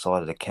bolts on the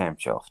side of the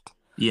camshaft.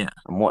 Yeah.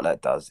 And what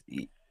that does,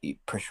 it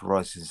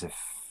pressurizes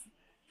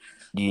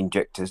the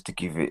injectors to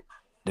give it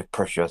the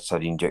pressure so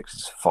the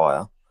injectors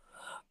fire.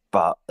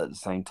 But at the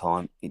same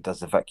time, it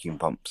does a vacuum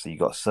pump, so you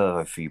got a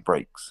servo for your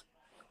brakes.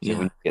 So when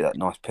Yeah. you get that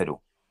nice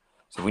pedal,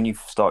 so when you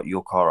start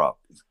your car up,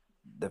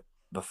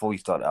 before you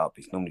start it up,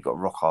 it's normally got a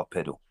rock hard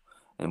pedal,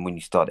 and when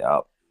you start it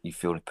up, you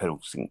feel the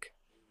pedal sink.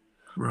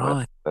 Well,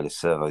 Right. where the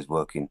servo's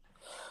working.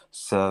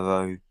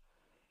 Servo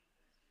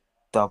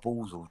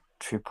doubles or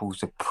triples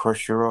the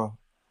pressure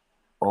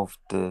of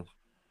the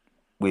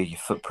where your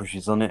foot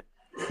pushes on it,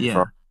 if I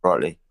Yeah.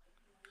 rightly.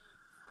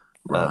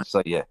 Right.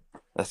 So yeah,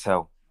 that's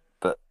how.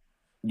 But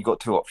you got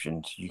two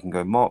options. You can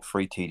go Mark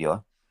III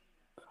TDI,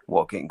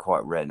 what are getting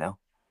quite rare now,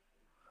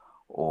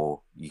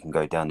 or you can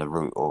go down the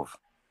route of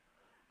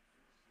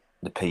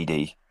the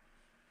PD,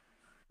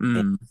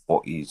 in Mm.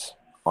 what is,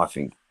 I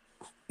think,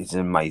 is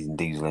an amazing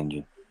diesel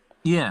engine.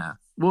 Yeah.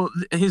 Well,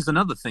 here's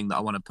another thing that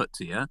I want to put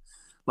to you.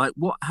 Like,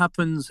 what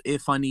happens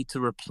if I need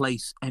to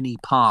replace any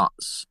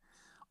parts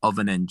of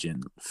an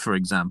engine, for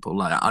example?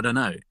 Like, I don't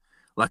know,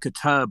 like a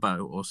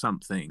turbo or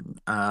something,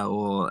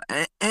 or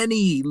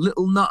any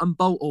little nut and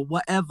bolt or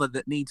whatever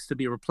that needs to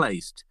be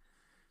replaced.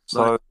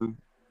 Like, So,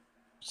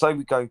 so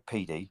we go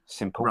PD,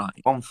 simple, right.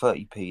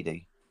 130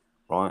 PD,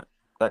 right?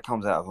 That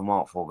comes out of a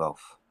Mark IV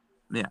Golf.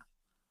 Yeah.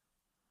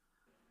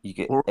 You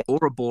get, Or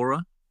a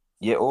Bora,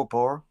 yeah, or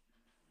Bora,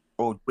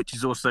 or, which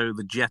is also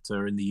the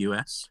Jetta in the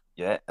US.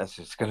 yeah, that's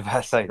just going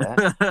to say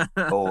that,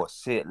 or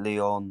Seat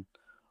Leon,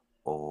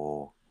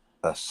 or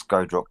a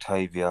Skoda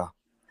Octavia,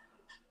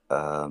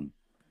 Audi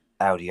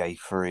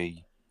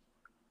A3.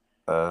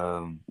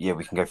 Yeah,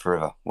 we can go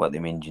forever. What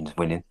them engines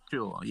winning.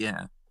 Sure.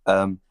 Yeah.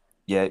 Um,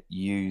 yeah,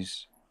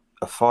 use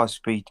a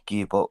 5-speed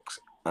gearbox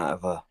out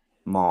of a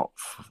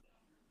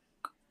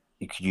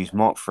You could use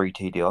Mark III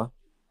TDI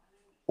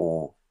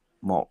or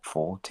Mark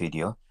IV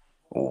TDI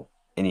or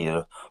any of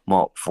the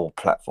Mark IV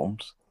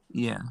platforms.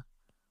 Yeah.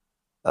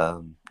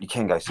 You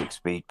can go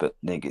 6-speed, but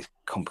then it gets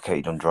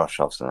complicated on drive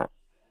shafts and that.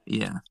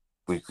 Yeah.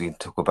 We can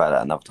talk about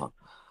that another time.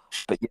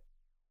 But yeah,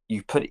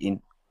 you put it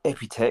in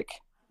Epitech,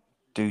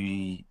 do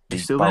You the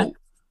still there? bolt.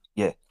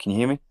 Yeah, can you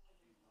hear me?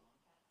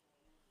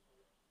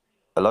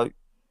 Hello?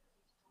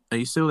 Are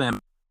you still there?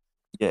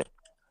 Yeah,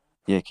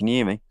 yeah, can you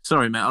hear me?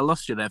 Sorry, mate. I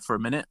lost you there for a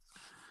minute.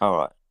 All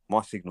right,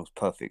 my signal's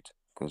perfect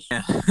because.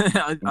 Yeah.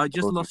 I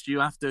just lost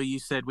you after you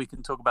said we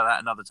can talk about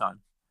that another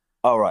time.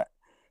 All right,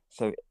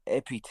 so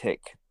Epitech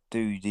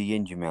do the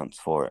engine mounts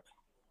for it.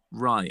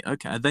 Right.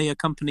 Okay. Are they a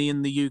company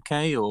in the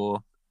UK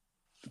or?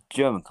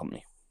 German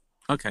company.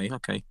 Okay.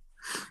 Okay.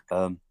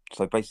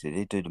 So basically,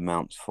 they do the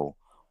mounts for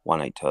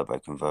 1.8 turbo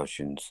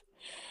conversions,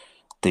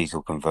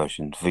 diesel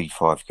conversions,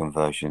 V5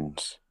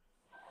 conversions.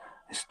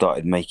 They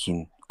started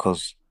making,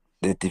 because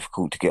they're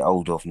difficult to get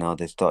hold of now,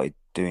 they started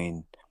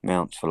doing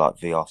mounts for like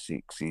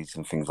VR6s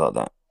and things like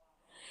that.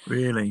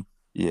 Really?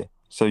 Yeah.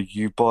 So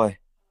you buy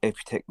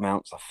Epitech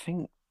mounts, I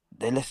think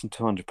they're less than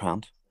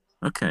 £200.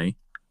 Okay.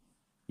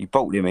 You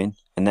bolt them in,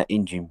 and that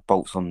engine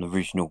bolts on the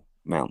original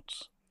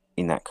mounts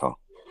in that car.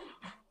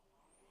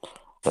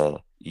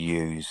 You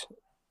use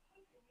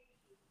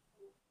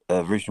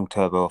original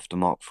turbo off the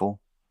Mark IV.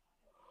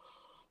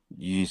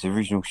 You use the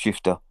original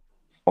shifter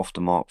off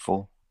the Mark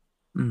IV.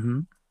 Mm-hmm.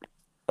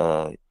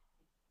 Uh,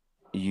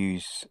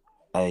 use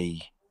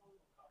a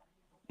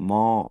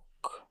Mark.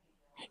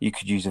 You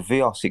could use a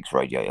VR6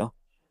 radiator.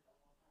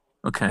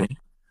 Okay.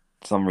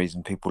 For some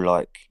reason, people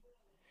like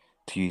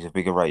to use a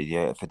bigger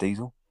radiator for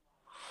diesel.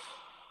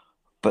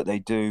 But they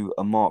do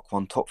a Mark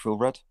 1 top fill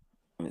rad.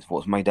 It's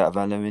what's made out of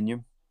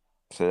aluminium.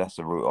 So that's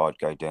the route I'd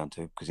go down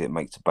to because it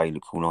makes the bay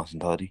look all nice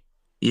and tidy.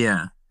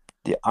 Yeah.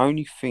 The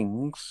only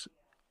things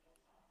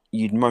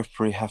you'd most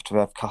probably have to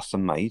have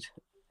custom made,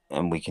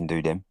 and we can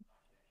do them,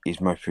 is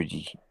most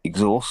probably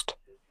exhaust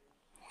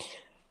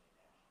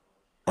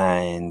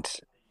and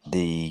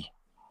the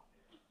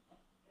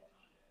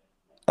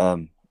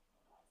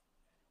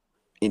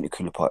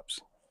intercooler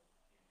pipes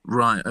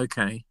Right.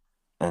 Okay.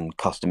 and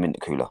custom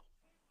intercooler.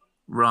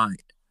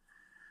 Right.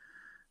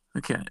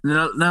 Okay.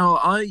 Now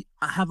I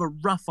have a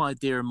rough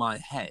idea in my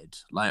head,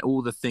 like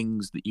all the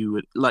things that you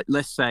would like.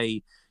 Let's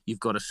say you've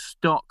got a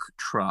stock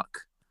truck,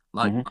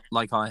 like Mm-hmm.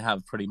 like I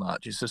have pretty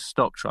much. It's a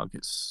stock truck.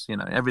 It's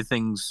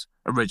everything's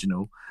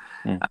original,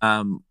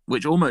 Mm.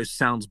 which almost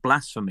sounds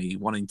blasphemy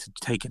wanting to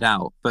take it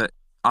out, but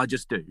I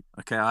just do.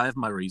 Okay, I have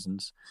my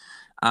reasons.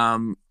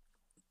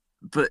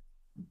 But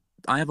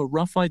I have a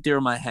rough idea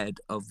in my head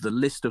of the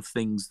list of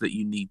things that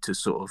you need to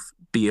sort of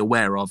be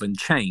aware of and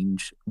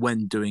change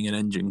when doing an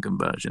engine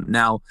conversion.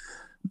 Now,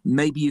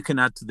 maybe you can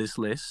add to this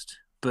list,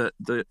 but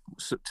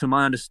to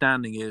my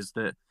understanding is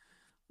that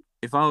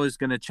if I was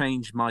going to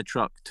change my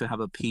truck to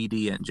have a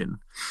PD engine,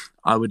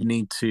 I would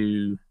need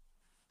to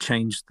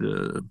change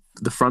the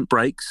front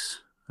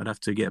brakes. I'd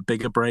have to get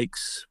bigger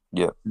brakes,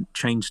 Yeah.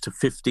 change to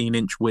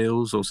 15-inch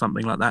wheels or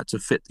something like that to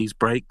fit these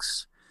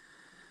brakes.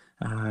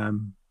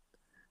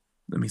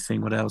 Let me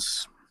think what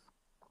else.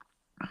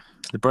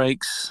 The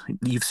brakes,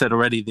 you've said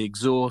already, the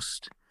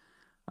exhaust,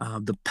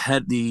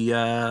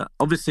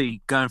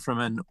 obviously going from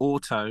an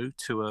auto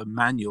to a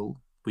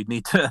manual, we'd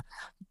need to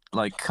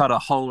like cut a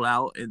hole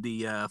out in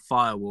the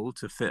firewall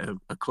to fit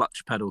a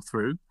clutch pedal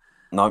through.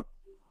 No.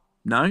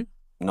 No?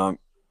 No.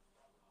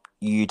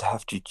 You'd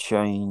have to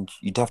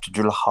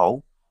drill a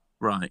hole.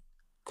 Right.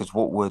 Because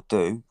what we'll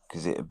do,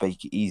 because it'd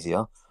make it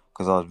easier,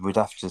 because I would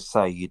have to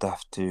say you'd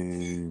have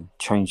to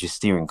change your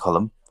steering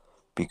column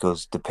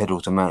because the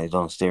pedals are mounted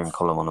on a steering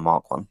column on the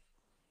Mark 1.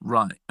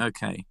 Right.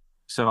 Okay.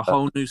 So a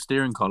whole new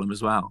steering column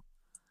as well.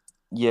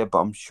 Yeah, but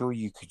I'm sure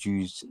you could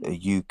use a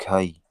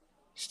UK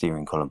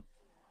steering column.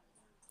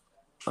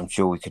 I'm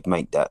sure we could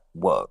make that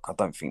work. I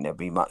don't think there'd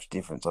be much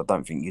difference. I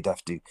don't think you'd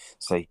have to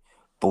say,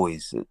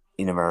 boys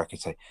in America,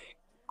 say,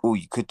 all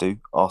you could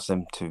do, ask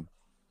them to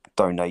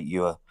donate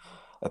you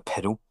a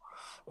pedal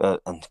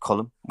and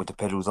column with the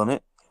pedals on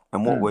it.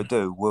 And what we'll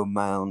do, we'll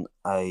mount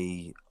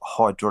a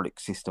hydraulic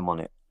system on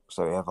it.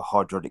 So we have a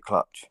hydraulic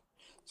clutch.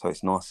 So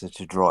it's nicer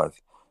to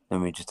drive.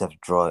 Then we just have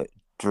to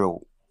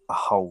drill a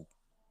hole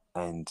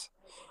and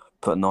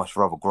put a nice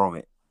rubber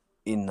grommet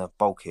in the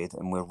bulkhead,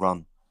 and we'll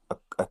run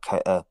a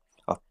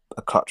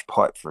clutch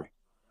pipe through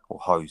or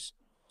hose.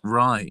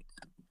 Right.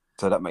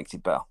 So that makes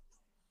it better.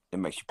 It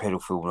makes your pedal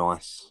feel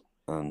nice,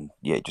 and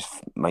yeah, it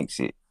just makes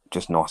it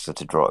just nicer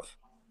to drive.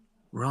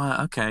 Right.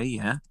 Okay.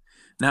 Yeah.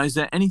 Now, is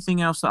there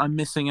anything else that I'm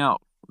missing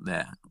out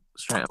there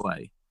straight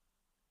away?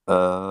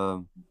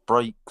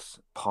 Brakes,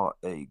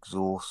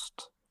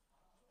 exhaust,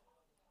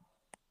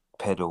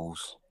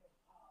 pedals,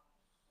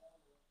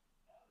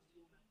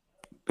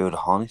 build a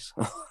harness.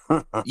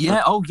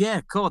 Yeah. Oh,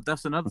 yeah. God,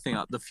 that's another thing.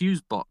 The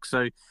fuse box.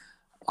 So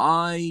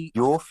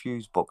Your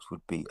fuse box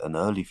would be an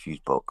early fuse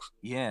box.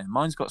 Yeah,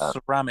 mine's got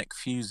ceramic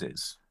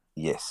fuses.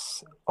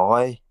 Yes,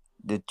 the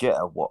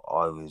Jetta. What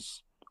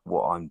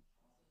I'm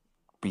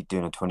be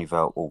doing a 20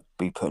 valve or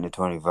be putting a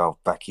 20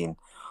 valve back in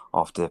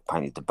after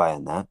painted the bay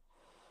and that.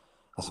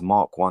 That's a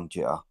Mark 1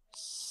 Jetta,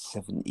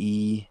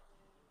 70.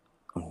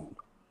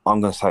 I'm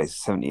going to say it's a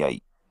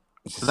 78.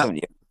 It's a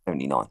 78,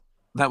 79.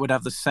 That would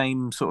have the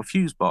same sort of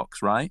fuse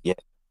box, right? Yeah.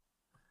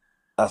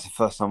 That's the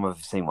first time I've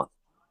ever seen one.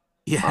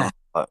 Yeah.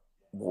 Like,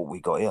 what we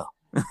got here?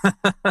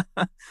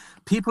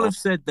 People have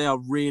said they are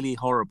really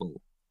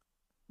horrible.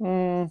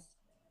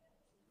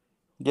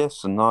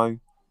 Yes and no.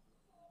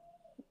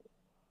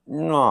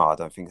 No, I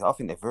don't think so. I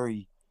think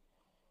they're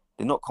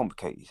not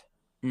complicated.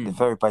 They're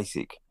very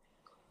basic.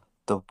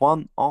 The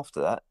one after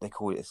that, they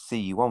call it a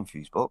CE1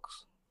 fuse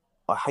box.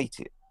 I hate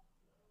it.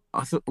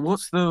 I thought,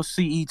 what's the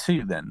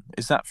CE2 then?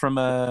 Is that from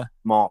a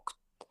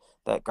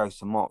that goes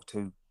to Mark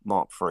 2,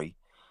 Mark 3.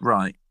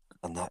 Right.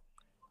 And that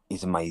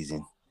is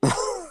amazing.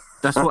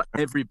 That's what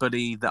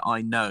everybody that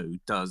I know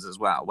does as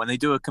well. When they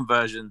do a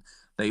conversion,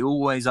 they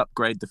always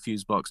upgrade the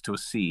fuse box to a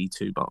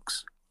CE2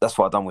 box. That's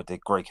what I've done with the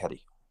grey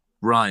caddy.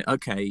 Right.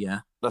 Okay. Yeah.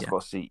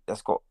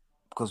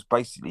 Because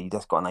basically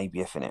that's got an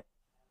ABF in it,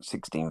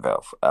 16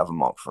 valve out of a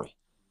Mark 3.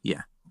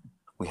 Yeah.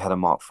 We had a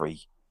Mark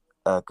 3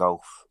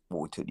 Golf.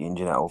 What we took the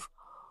engine out of,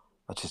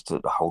 I just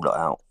took the whole lot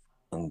out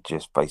and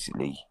just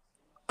basically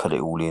put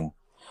it all in,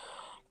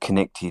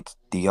 connected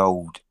the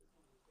old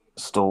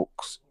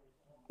stalks,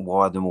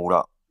 wired them all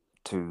up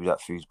to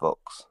that fuse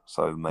box,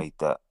 so made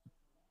that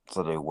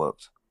so they all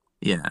worked.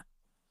 Yeah.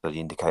 So the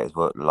indicators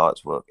work, the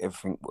lights work,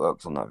 everything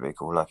works on that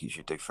vehicle like it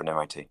should do for an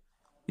MOT.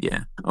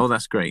 Yeah. Oh,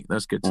 that's great.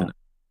 That's good to know.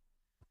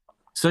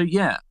 So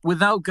yeah,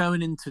 without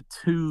going into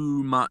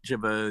too much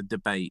of a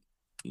debate,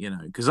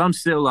 because I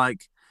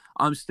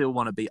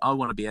want to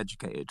be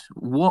educated.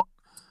 What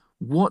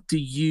do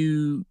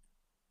you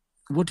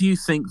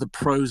think the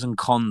pros and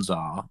cons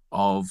are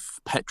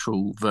of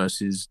petrol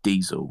versus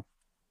diesel?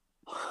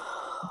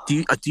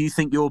 Do you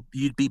think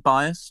you'd be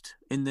biased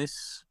in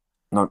this?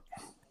 No.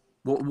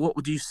 What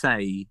would you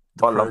say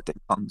the pros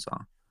and cons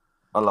are?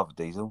 I love a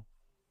diesel,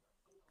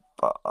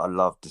 but I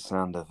love the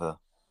sound of a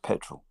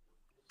petrol.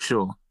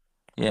 Sure.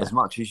 Yeah. As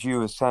much as you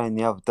were saying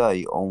the other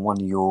day on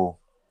one of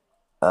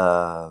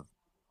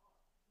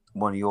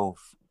your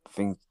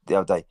things the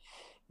other day,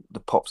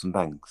 the pops and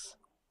bangs.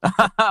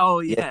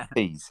 Oh yeah.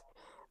 These,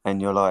 and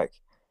you're like,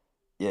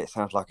 yeah, it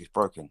sounds like it's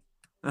broken.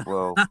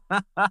 Well,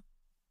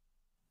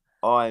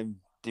 I'm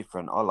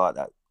different. I like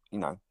that.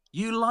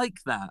 You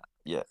like that?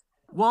 Yeah.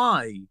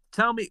 Why?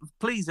 Tell me,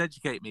 please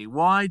educate me.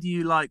 Why do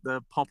you like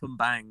the pop and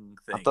bang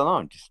thing? I don't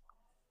know.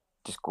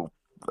 Just cool.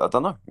 I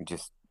don't know.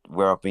 Just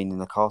where I've been in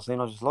the car scene,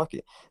 I just like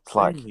it. It's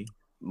like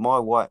my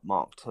white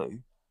Mark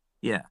II.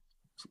 Yeah.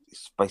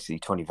 It's basically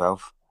 20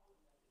 valve,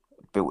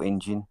 built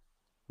engine,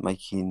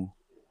 making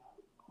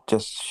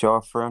just shy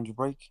of 300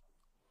 brake.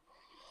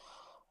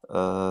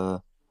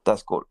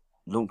 That's got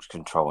launch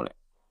control on it.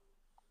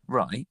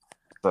 Right.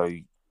 So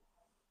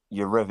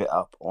you rev it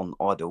up on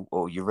idle,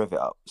 or you rev it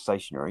up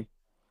stationary,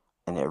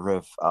 and it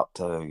rev up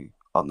to, I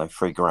don't know,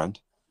 $3,000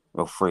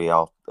 or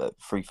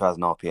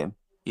 3,000 RPM.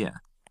 Yeah.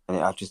 And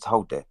I just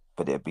hold there,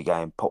 but it'd be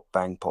going pop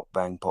bang, pop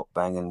bang, pop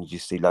bang, and you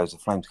just see loads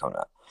of flames coming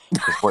out.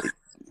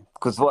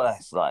 Because what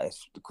that's like,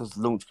 it's because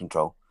launch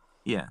control.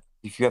 Yeah.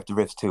 If you have the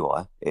revs too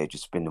high, it'll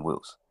just spin the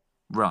wheels.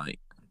 Right.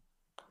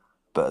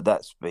 But at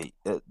that speed,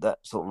 at that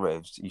sort of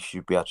revs, you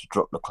should be able to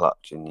drop the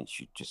clutch, and it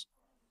should just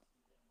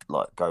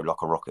like go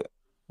like a rocket.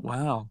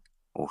 Wow.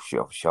 Or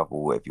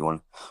shovel, whatever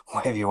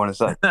you want to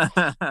say.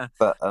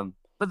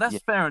 But that's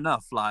fair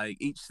enough. Like,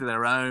 each to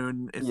their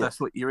own. If that's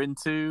what you're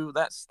into,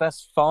 that's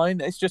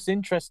fine. It's just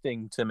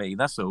interesting to me.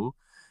 That's all.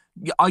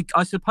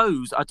 I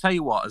suppose. I tell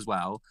you what, as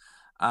well.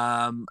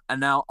 And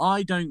now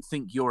I don't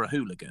think you're a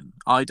hooligan.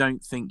 I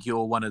don't think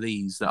you're one of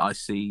these that I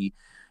see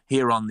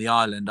here on the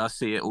island. I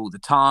see it all the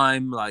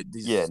time. Like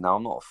these. Yeah, no,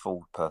 I'm not a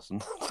fool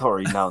person.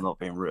 Sorry, no, I'm not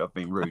being rude. I've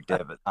been rude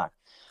there, but no.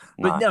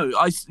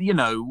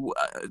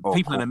 But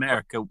people in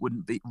America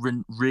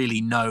wouldn't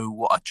really know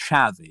what a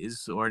chav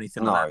is or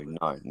anything like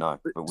that. No.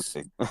 But we'll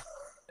see.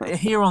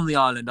 Here on the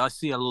island, I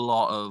see a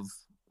lot of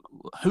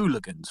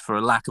hooligans, for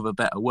a lack of a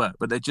better word.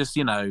 But they're just,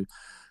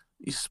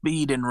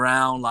 speeding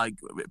around like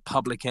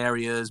public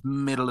areas,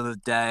 middle of the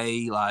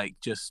day, like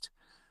just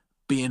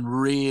being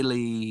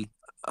really,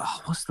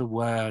 what's the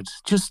word?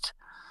 Just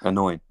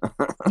annoying.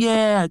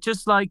 Yeah,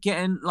 just like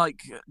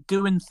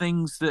doing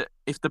things that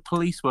if the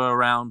police were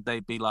around,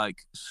 they'd be like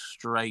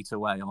straight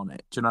away on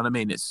it. Do you know what I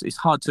mean? It's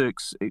hard to.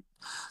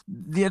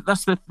 Yeah,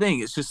 that's the thing.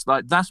 It's just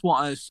like that's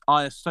what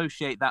I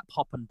associate that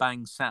pop and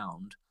bang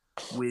sound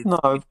with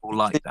people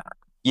like that.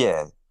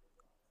 Yeah,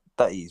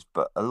 that is.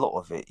 But a lot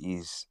of it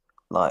is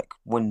like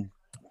when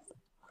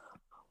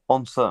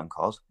on certain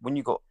cars, when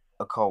you got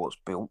a car that's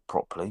built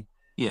properly,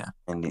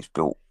 and it's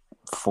built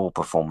for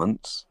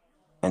performance.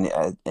 And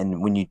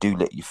when you do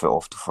let your foot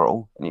off the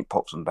throttle and it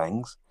pops and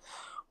bangs,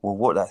 well,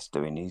 what that's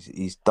doing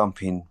is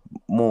dumping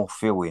more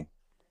fuel in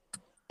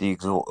the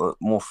exhaust,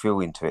 more fuel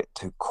into it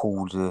to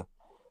cool the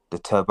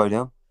turbo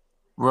down.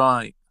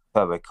 Right.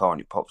 Turbo car,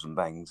 and it pops and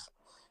bangs.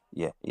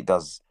 Yeah, it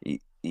does.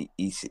 That's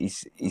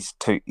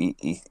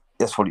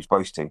what it's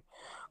supposed to.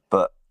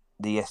 But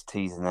the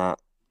STs and that,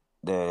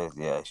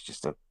 it's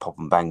just a pop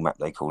and bang map,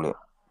 they call it.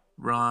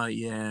 Right.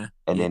 Yeah.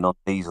 And then on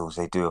diesels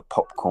they do a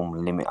popcorn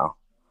limiter.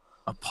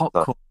 A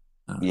popcorn.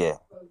 Yeah,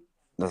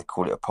 they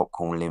call it a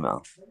popcorn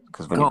limiter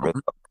because when it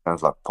revs up, it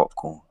sounds like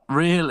popcorn.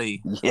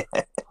 Really? Yeah.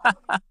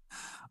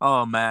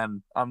 Oh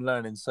man, I'm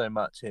learning so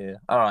much here.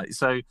 All right,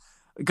 so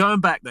going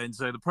back then,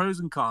 so the pros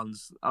and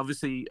cons.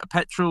 Obviously, a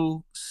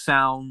petrol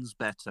sounds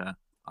better.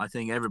 I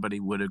think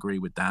everybody would agree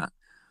with that.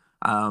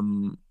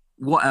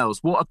 What else?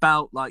 What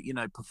about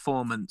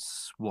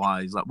performance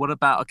wise? Like, what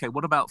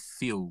about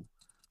fuel?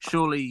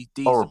 Surely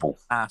diesel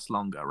lasts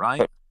longer,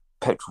 right?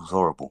 Petrol's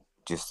horrible.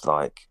 Just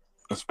like,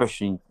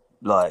 especially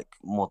like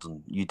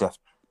modern, you got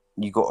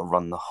to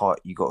run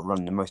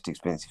the most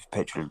expensive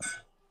petrol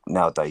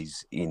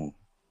nowadays in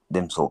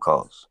them sort of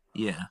cars.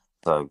 Yeah.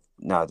 So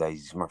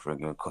nowadays it's roughly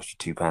going to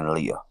cost you £2 a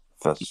litre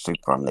for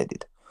super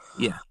unleaded.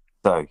 Yeah.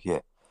 So yeah,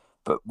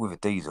 but with a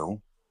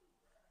diesel,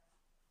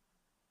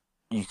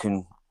 you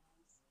can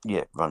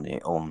run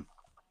it on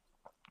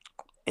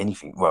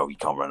anything. Well, you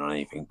can't run on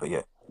anything, but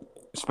yeah,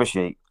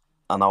 especially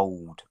an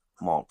old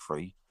Mark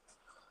III.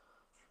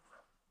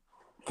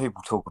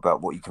 People talk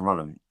about what you can run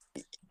them.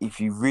 If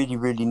you really,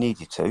 really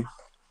needed to, if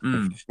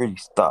you're really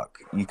stuck,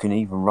 you can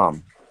even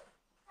run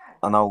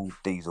an old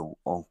diesel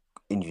on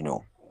engine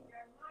oil.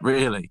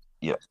 Really?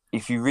 Yeah.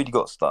 If you really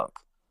got stuck.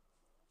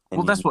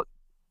 Well, that's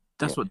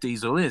That's what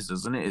diesel is,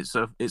 isn't it?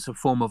 It's a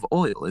form of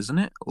oil, isn't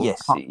it?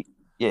 Yes,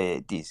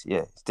 it is.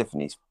 Yeah, it's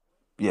definitely,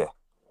 yeah.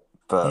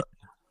 But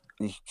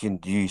you can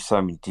use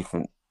so many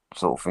different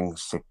sort of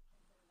things to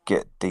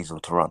get diesel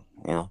to run,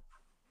 you know.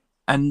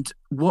 And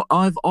what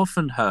I've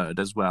often heard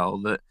as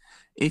well, that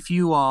if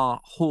you are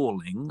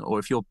hauling, or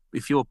if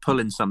you're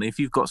pulling something, if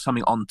you've got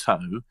something on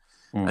tow,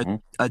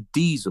 a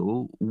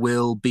diesel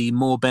will be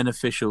more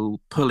beneficial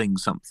pulling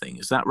something.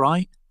 Is that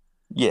right?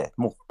 Yeah,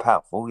 more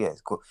powerful. Yeah,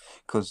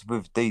 because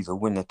with diesel,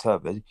 when they're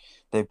turbo,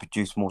 they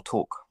produce more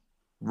torque.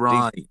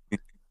 Right.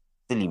 Diesel,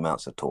 silly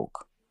amounts of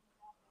torque.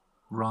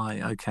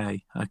 Right.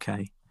 Okay.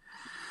 Okay.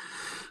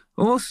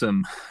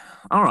 Awesome.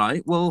 All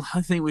right. Well,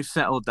 I think we've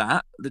settled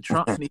that. The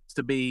truck needs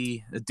to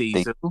be a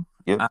diesel.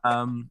 Yep.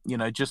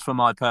 Just for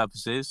my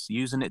purposes,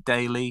 using it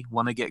daily,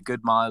 want to get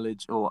good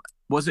mileage, or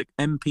was it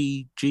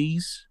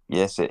MPGs?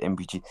 Yes, at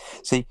MPG.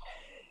 See,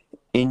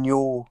 in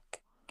your,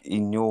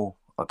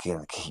 okay,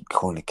 I keep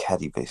calling it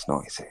caddy, but it's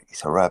not.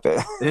 It's a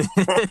rabbit.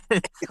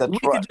 We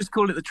could just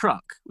call it the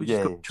truck. We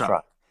just call it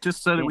truck,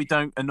 just so that we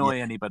don't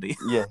annoy anybody.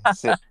 Yeah.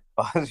 So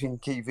I was going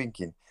to keep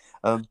thinking,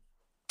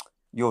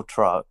 your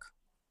truck,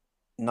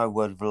 no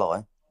word of a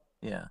lie.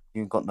 Yeah.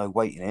 You've got no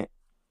weight in it.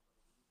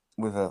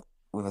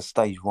 With a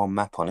stage 1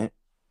 map on it,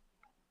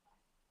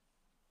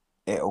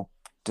 it'll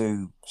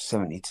do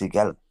 70 to the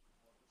gallon.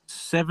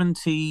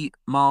 70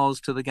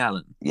 miles to the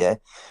gallon. Yeah,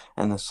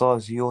 and the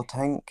size of your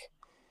tank,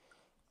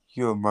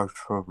 you'll most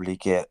probably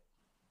get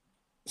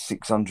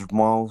 600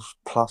 miles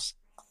plus.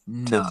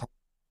 No.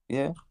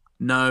 Yeah.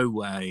 No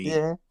way.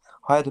 Yeah.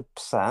 I had a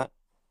SAT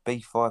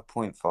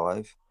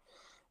B5.5.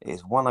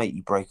 It's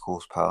 180 brake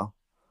horsepower.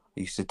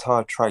 I used to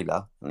tie a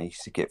trailer and I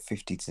used to get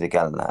 50 to the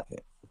gallon out of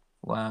it.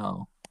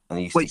 Wow. And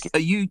I used Wait, to get...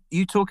 are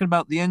you talking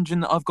about the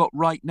engine that I've got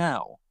right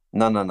now?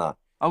 No.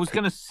 I was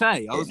going to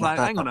say, I was like,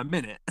 hang on a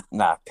minute.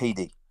 Nah,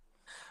 PD.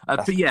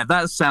 Yeah,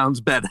 that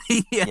sounds better.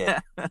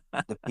 Yeah.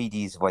 The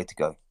PD is the way to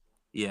go.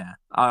 Yeah.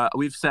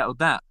 We've settled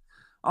that.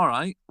 All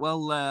right.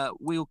 Well,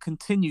 we'll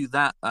continue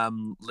that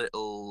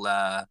little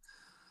I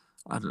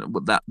don't know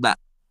what that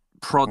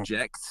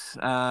project.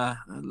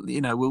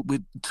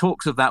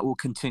 Talks of that will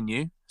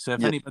continue. So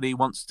if anybody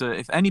wants to,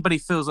 if anybody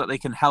feels like they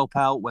can help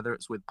out, whether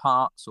it's with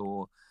parts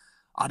or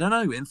I don't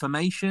know,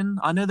 information.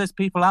 I know there's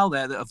people out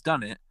there that have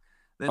done it.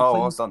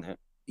 I've done it.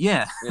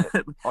 Yeah.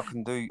 I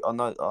can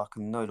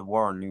know the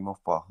Warren loom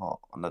off by heart.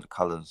 I know the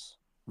colours.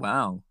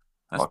 Wow.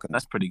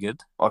 That's pretty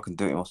good. I can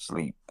do it in my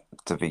sleep.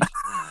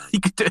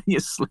 You could do it in your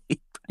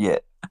sleep. Yeah.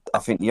 I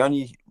think the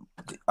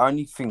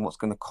only thing what's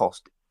going to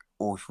cost,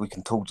 or if we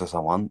can talk to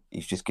someone,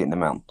 is just getting the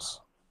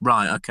mounts.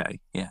 Right, okay.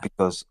 Yeah.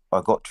 Because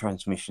I got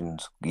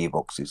transmissions,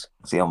 gearboxes.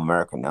 See, I'm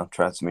American now.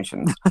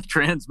 Transmissions.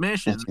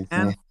 Transmissions,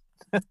 man.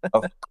 Yeah.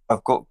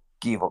 I've got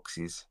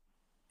gearboxes.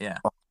 Yeah.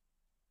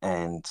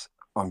 And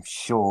I'm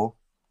sure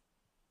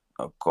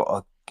I've got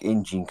an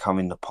engine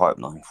coming the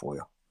pipeline for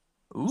you.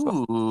 Ooh.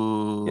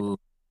 So, yeah.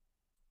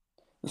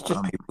 It's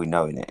just people we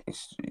know in it.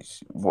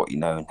 It's what you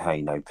know and how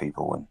you know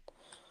people. And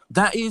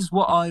that is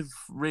what I've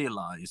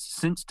realised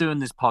since doing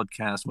this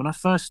podcast. When I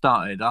first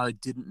started, I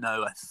didn't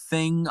know a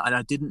thing and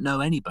I didn't know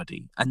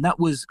anybody. And that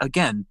was,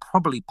 again,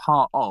 probably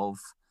part of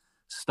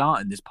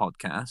starting this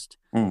podcast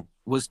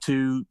was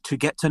to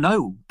get to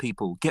know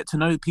people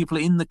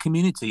in the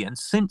community. And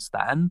since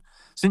then,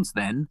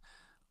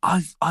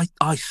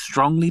 I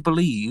strongly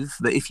believe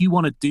that if you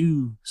want to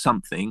do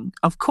something,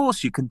 of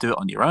course you can do it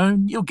on your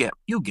own. You'll get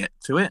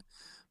to it.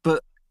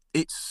 But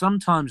it's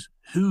sometimes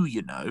who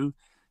you know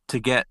to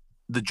get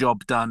the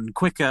job done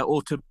quicker,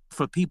 or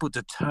for people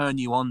to turn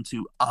you on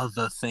to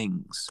other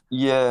things.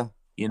 Yeah.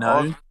 You know?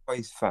 I've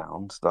always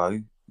found,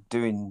 though,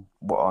 doing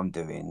what I'm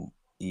doing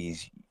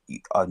is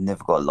I've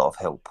never got a lot of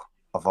help.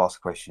 I've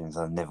asked questions,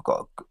 I've never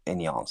got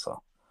any answer.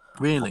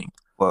 Really?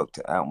 I've worked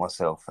it out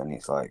myself, and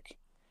it's like,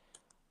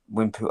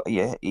 when people,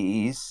 it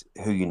is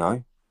who you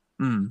know,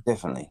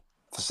 definitely,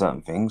 for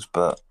certain things,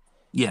 but...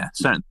 Yeah,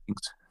 certain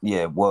things.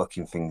 Yeah,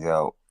 working things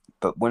out.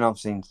 But when I've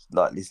seen,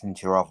 like, listening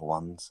to your other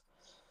ones,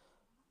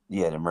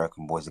 the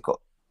American boys have got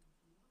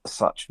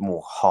such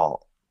more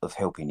heart of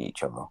helping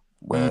each other.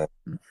 Where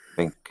I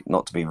think,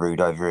 not to be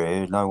rude over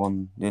here, no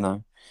one,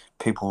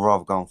 people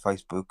rather go on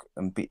Facebook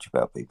and bitch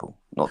about people.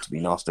 Not to be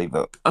nasty,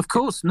 but... Of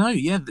course, no,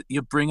 yeah,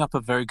 you bring up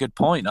a very good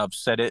point. I've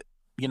said it,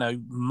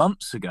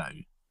 months ago.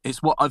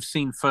 It's what I've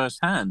seen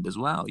firsthand as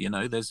well.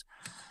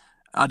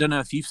 I don't know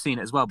if you've seen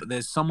it as well, but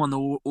there's someone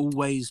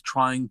always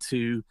trying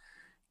to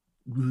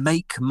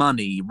make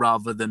money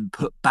rather than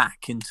put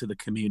back into the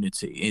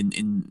community.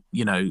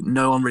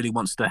 No one really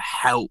wants to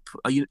help.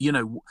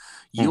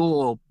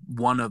 You're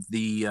one of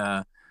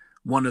the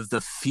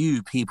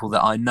few people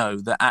that I know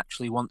that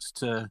actually wants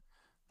to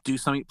do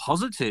something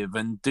positive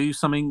and do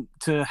something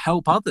to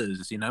help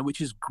others,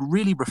 which is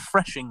really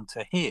refreshing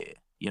to hear,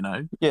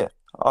 Yeah,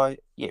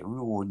 we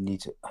all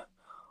need to...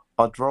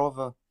 I'd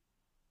rather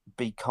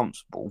be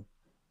comfortable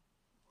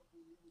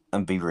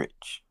and be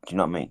rich. Do you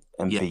know what I mean?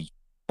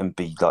 And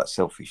be like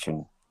selfish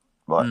and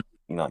like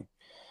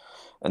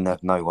and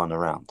have no one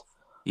around.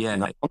 Yeah.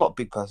 I'm not a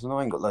big person.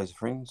 I ain't got loads of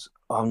friends.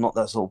 I'm not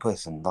that sort of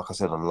person. Like I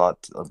said,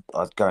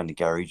 I'd go in the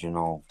garage and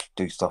I'll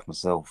do stuff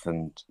myself.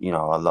 And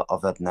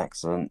I've had an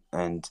accident,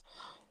 and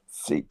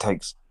it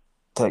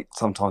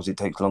sometimes it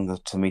takes longer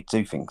to me to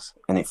do things,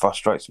 and it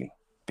frustrates me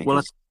Well,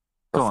 because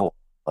go on. before,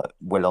 like,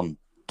 well, I'm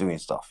doing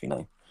stuff,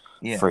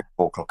 Yeah. 3 or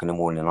 4 o'clock in the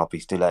morning, and I'll be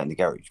still out in the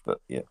garage.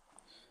 But yeah,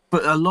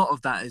 But a lot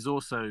of that is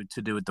also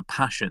to do with the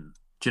passion.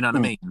 Do you know what I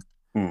mm, mean?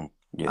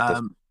 yeah, definitely.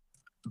 Um,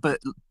 but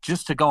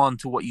just to go on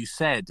to what you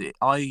said,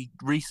 I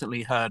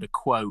recently heard a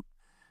quote.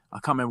 I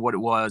can't remember what it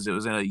was. It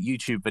was in a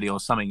YouTube video or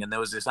something, and there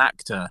was this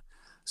actor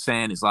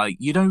saying it's like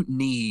you don't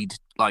need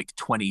like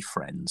 20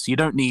 friends. You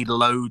don't need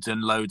loads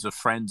and loads of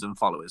friends and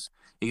followers.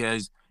 He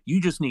goes, you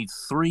just need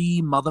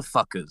three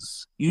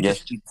motherfuckers. You Yes,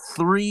 just need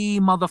three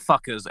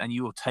motherfuckers, and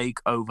you will take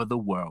over the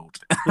world.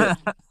 yeah,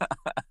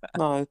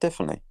 no,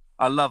 definitely.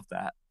 I love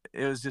that.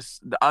 It was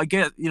just, I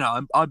get,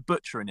 I'm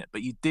butchering it,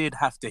 but you did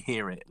have to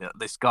hear it.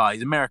 This guy,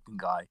 he's an American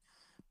guy.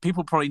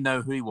 People probably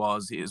know who he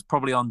was. He was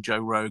probably on Joe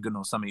Rogan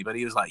or something, but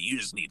he was like, you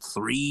just need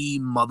three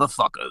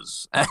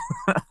motherfuckers.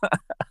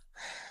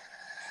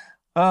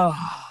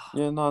 Oh,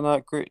 Yeah, no,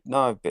 great.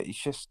 No, but it's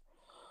just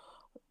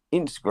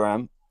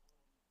Instagram.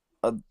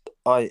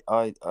 I,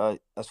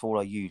 that's all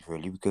I use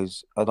really,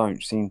 because I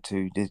don't seem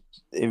to.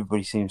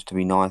 Everybody seems to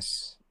be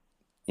nice,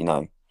 you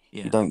know.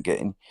 You yeah. don't get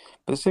in,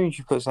 but as soon as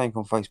you put something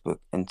on Facebook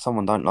and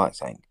someone don't like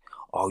saying,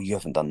 "Oh, you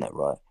haven't done that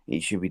right.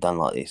 It should be done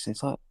like this,"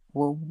 it's like,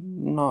 well,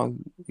 no,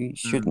 it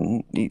Mm,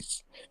 shouldn't.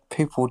 It's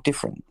People are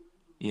different.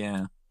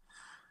 yeah.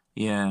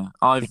 Yeah.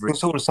 If it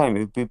was all the same,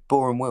 it'd be a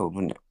boring world,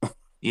 wouldn't it?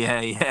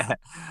 Yeah, yeah.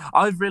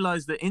 I've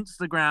realized that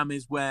Instagram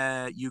is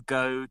where you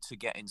go to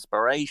get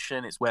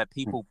inspiration. It's where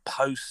people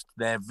post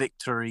their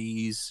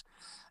victories.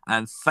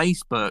 And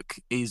Facebook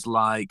is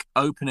like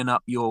opening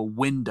up your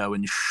window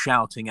and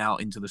shouting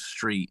out into the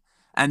street.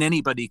 And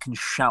anybody can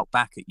shout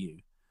back at you.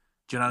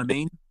 Do you know what I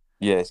mean?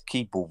 Yeah, it's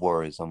keyboard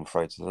warriors, I'm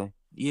afraid to say.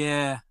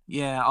 Yeah,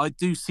 yeah. I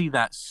do see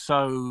that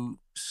so.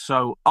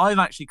 I've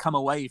actually come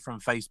away from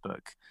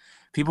Facebook.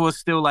 People are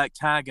still like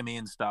tagging me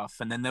and stuff.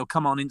 And then they'll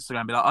come on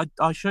Instagram and be like,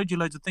 I showed you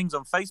loads of things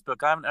on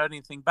Facebook. I haven't heard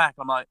anything back.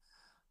 I'm like,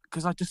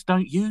 because I just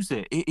don't use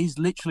it. It is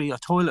literally a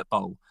toilet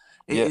bowl.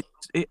 Yeah,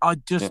 I yeah,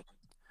 just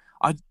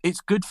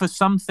it's good for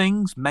some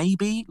things,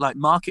 maybe like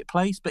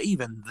marketplace, but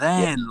even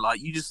yeah. then, like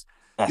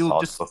That's you'll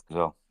hard to just book as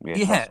well. Yeah,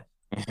 yeah, trust me.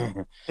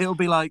 it'll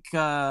be like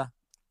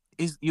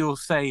you'll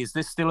say, is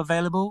this still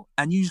available?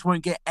 And you just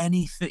won't get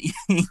anything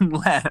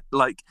left.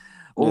 Like,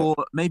 Yeah, or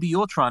maybe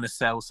you're trying to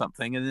sell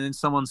something, and then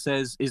someone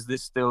says, is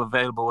this still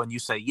available? And you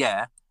say,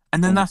 yeah,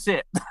 and then mm, that's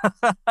it.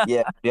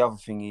 yeah. The other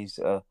thing is,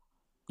 you're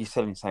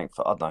selling something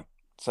for, I don't know,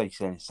 say you're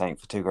selling something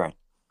for 2 grand.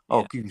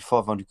 I'll Yeah. give you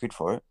 500 quid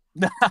for it.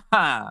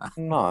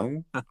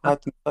 No, I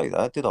didn't say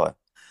that, did I?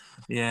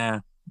 Yeah.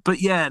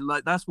 But yeah,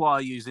 like that's why I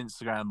use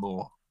Instagram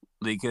more,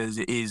 because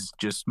it is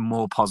just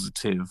more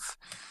positive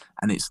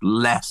and it's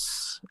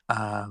less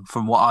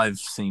from what I've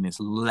seen, it's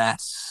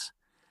less,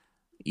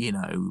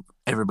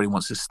 everybody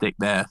wants to stick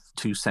their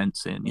 2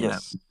 cents in.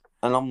 Yes.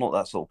 And I'm not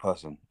that sort of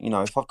person.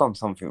 If I've done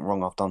something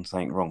wrong, I've done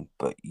something wrong.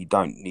 But you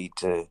don't need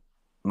to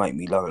make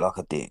me look like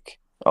a dick.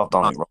 I've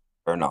done Right. it wrong.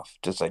 Fair enough.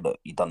 Just say, look,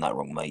 you've done that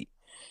wrong, mate.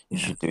 You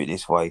Yeah. should do it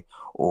this way,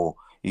 or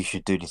you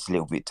should do this a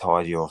little bit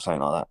tidier, or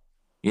something like that.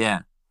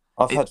 Yeah.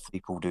 I've It had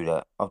people do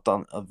that.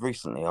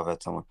 Recently, I've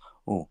had someone,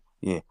 oh,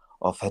 yeah,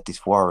 I've had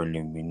this wiring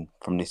loom in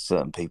from this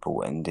certain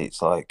people, and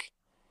it's like,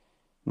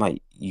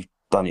 mate, you've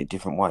done it a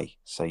different way.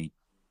 So you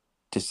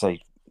just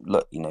say,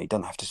 look, you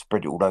don't have to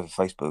spread it all over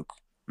Facebook.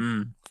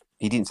 mm,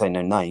 He didn't say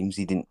no names.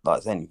 He didn't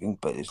like say anything,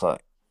 but it's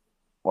like,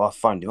 well, I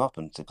phoned him up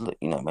and said, look,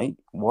 mate,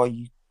 why are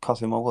you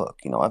cussing my work?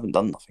 I haven't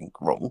done nothing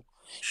wrong.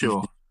 You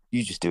sure.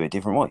 you just do it a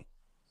different way.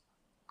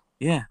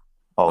 Yeah.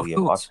 Oh Of yeah,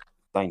 well, course. that's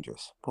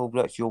dangerous. Well,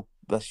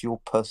 that's your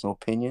personal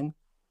opinion,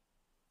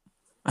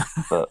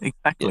 but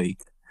yeah, Exactly.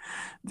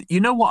 You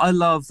know what I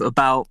love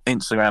about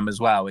Instagram as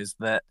well is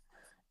that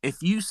if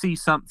you see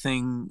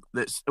something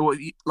that's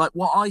like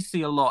what I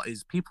see a lot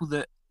is people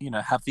that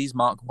have these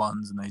Mark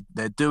ones and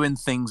they're doing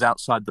things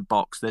outside the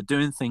box. They're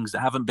doing things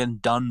that haven't been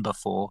done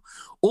before,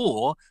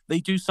 or they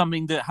do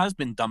something that has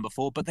been done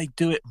before, but they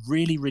do it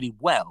really, really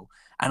well.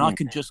 And I mm,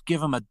 can just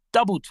give them a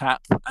double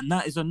tap, and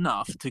that is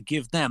enough to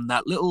give them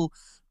that little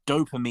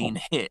mm, dopamine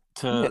hit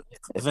yeah, to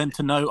for them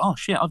to know, oh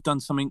shit, I've done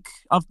something.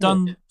 I've yeah,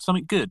 done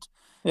something good.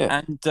 yeah,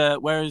 And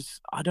whereas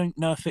I don't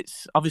know if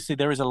it's obviously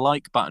there is a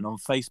like button on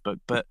Facebook,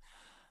 but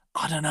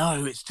I don't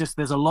know. It's just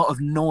there's a lot of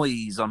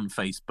noise on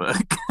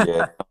Facebook.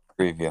 yeah. I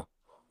agree with you.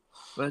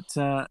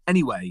 But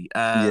anyway,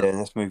 Yeah,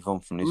 let's move on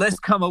from this let's because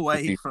come it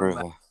could away be from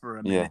that forever. for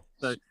a Yeah, minute.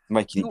 So,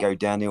 making it do go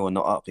downhill and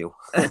not uphill.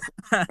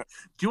 do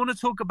you want to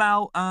talk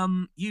about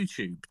YouTube?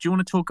 Do you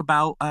want to talk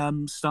about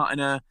starting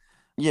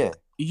Yeah,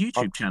 a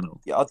I YouTube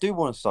channel? I do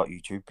want to start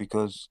YouTube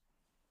because,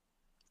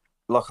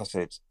 like I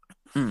said,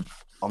 Mm,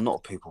 I'm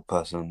not a people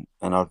person,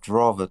 and I'd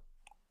rather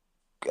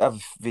have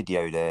a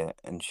video there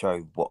and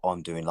show what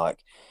I'm doing. Like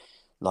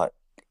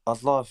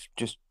I'd love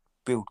just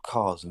build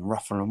cars and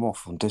raffle them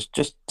off, and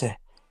just to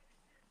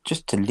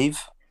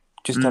live,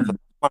 just to have mm,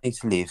 money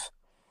to live.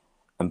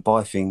 and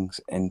buy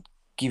things and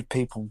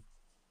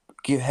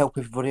help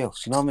everybody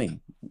else. You know what I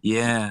mean?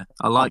 Yeah,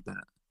 I like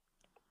that.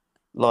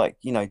 Like,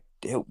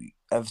 help you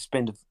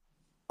spend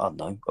I don't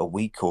know, a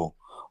week or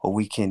a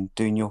weekend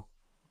doing your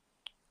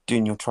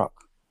truck.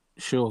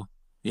 Sure.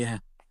 Yeah.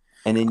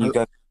 And then you I-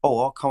 go, oh,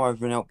 I'll come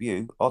over and help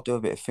you. I'll do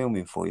a bit of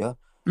filming for you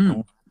mm,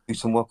 and do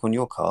some work on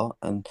your car.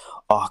 And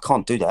I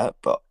can't do that,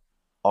 but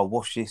I'll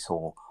wash this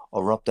or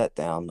I'll rub that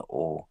down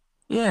or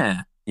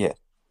yeah. yeah.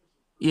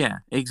 Yeah,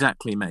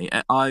 exactly, mate.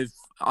 I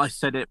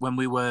said it when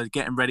we were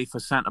getting ready for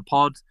Santa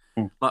Pod.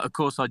 Mm. Like, of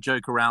course, I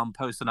joke around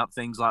posting up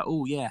things like,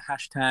 "Oh yeah,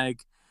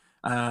 hashtag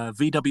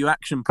VW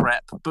Action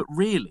Prep," but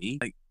really,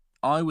 like,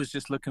 I was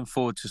just looking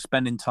forward to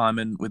spending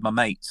time with my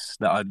mates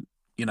that I,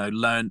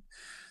 learned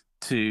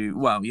to.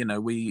 Well,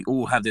 we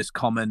all have this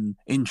common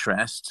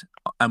interest,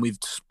 and we've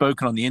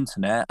spoken on the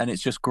internet, and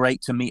it's just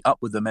great to meet up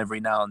with them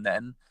every now and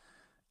then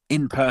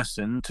in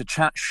person to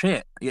chat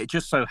shit. It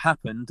just so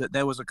happened that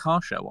there was a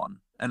car show on,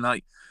 and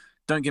like,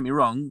 don't get me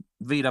wrong,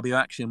 VW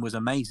Action was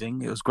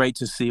amazing. It was great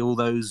to see all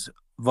those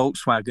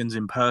Volkswagens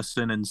in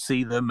person and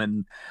see them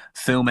and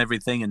film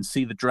everything and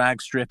see the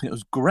drag strip. It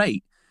was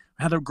great.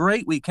 I had a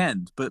great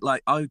weekend, but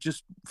like, I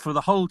just for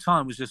the whole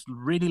time was just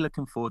really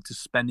looking forward to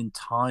spending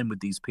time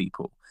with these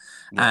people.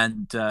 Yeah.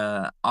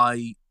 And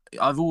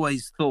I've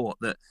always thought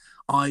that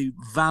I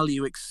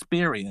value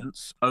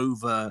experience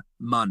over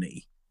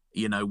money,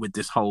 with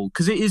this whole,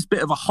 because it is a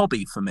bit of a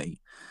hobby for me.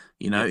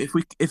 Yeah.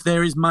 If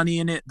there is money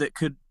in it that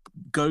could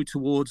go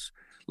towards,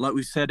 like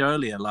we said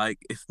earlier, like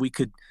if we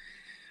could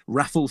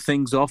raffle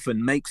things off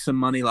and make some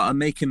money, like I'm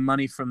making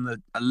money from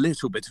a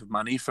little bit of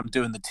money from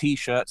doing the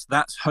t-shirts,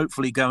 that's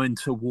hopefully going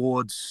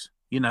towards,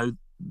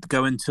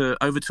 going to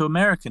over to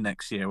America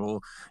next year,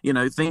 or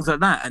things like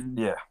that. And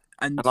Yeah.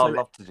 and And so I'd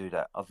love to do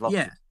that. I'd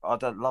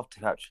love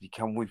to actually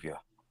come with you.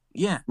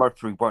 yeah,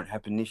 Hopefully won't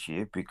happen this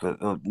year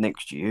or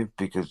next year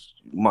because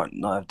we might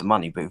not have the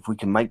money. But if we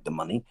can make the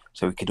money,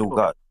 so we could all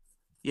go,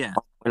 yeah,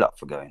 I'm up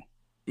for going.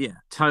 yeah,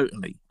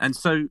 totally. And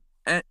so,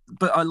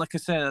 but like I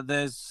said,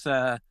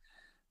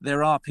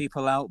 there are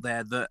people out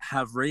there that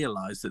have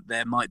realized that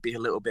there might be a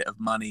little bit of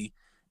money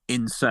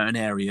in certain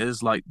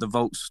areas, like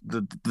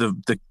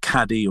the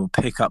caddy or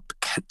pickup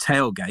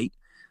tailgate.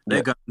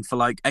 They're going for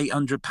like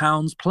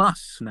 £800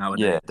 plus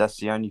nowadays. Yeah, that's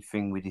the only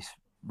thing with this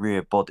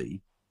rear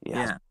body. It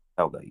has Yeah,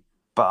 tailgate,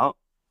 but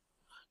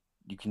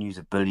you can use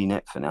a bully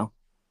net for now.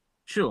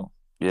 sure.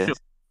 Yeah, Sure.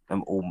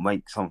 and or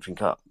make something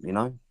up.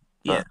 But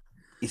Yeah,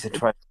 it's a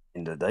trade at the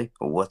end of the day,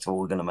 or what's all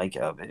we're going to make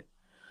out of it.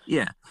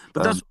 yeah.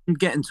 But that's what I'm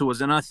getting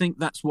towards, and I think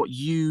that's what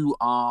you're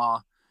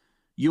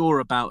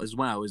about as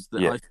well. Is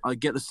that I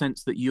get the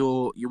sense that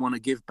you want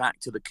to give back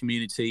to the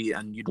community,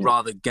 and you'd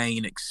rather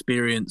gain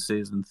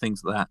experiences and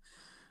things like that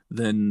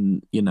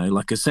than,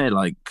 like I said,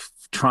 like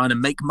trying to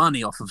make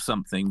money off of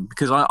something.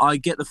 Because I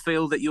get the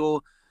feel that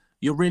you're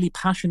really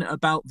passionate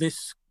about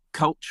this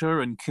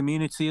culture and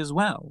community as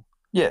well.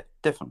 Yeah,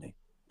 definitely.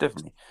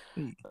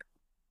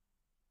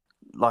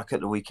 Like at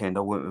the weekend,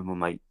 I went with my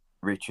mate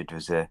Richard.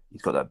 Was there?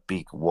 He's got that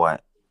big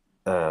white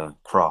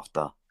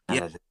crafter,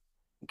 and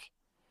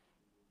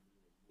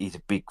he's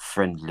a big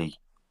friendly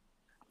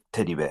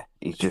teddy bear.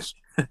 He's just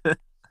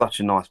such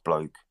a nice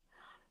bloke.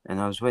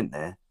 And I went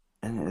there,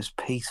 and it was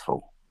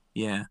peaceful.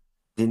 Yeah.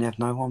 Didn't have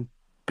no one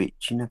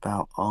bitching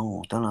about,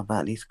 don't know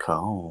about this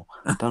car,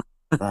 don't know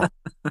about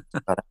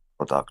that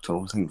product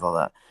or things like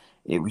that.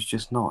 It was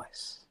just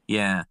nice.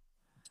 Yeah.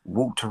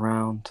 Walked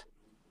around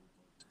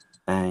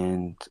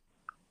and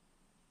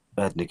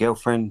had a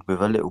girlfriend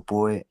with a little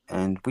boy,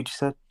 and we just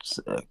had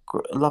a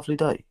lovely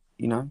day,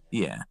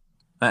 Yeah.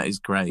 That is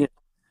great. Yeah,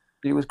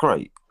 it was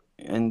great.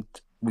 And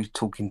we were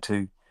talking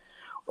to,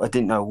 I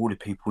didn't know all the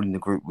people in the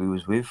group we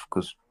was with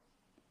because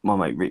my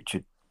mate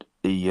Richard,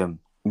 he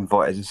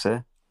invited us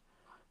there.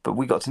 But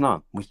we got to know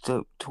him. We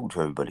still talked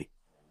to everybody.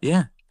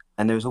 Yeah.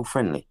 And they was all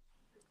friendly.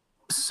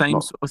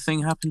 Same sort of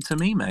thing happened to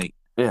me, mate.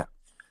 Yeah.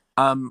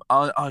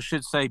 I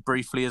should say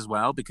briefly as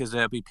well, because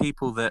there'll be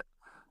people that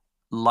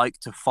like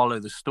to follow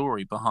the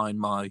story behind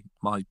my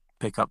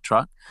pickup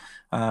truck.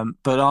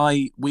 But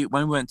when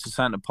we went to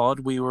Santa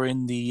Pod, we were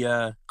in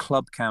the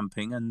club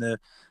camping, and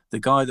the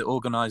guy that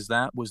organised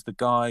that was the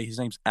guy. His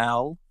name's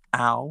Al,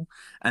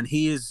 and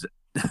he is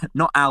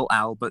not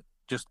Al, but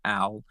just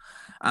Al.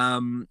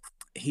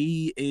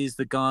 He is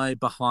the guy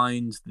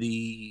behind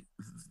the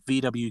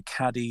VW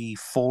Caddy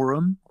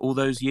forum all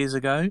those years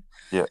ago.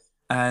 Yeah.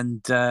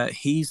 And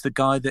he's the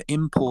guy that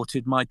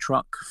imported my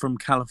truck from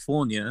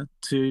California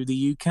to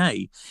the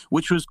UK,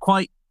 which was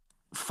quite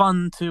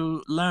fun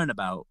to learn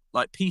about.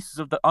 Like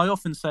I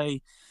often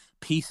say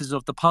pieces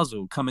of the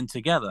puzzle coming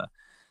together.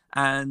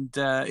 And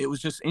it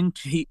was just,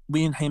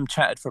 we and him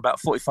chatted for about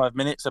 45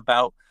 minutes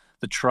about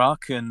the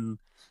truck and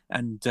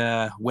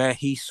where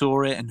he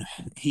saw it, and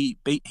he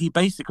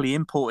basically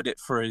imported it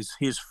for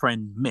his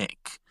friend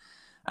Mick,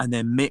 and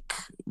then Mick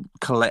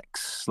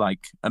collects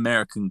like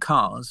American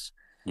cars.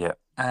 Yeah.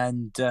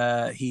 And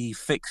he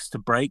fixed the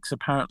brakes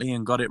apparently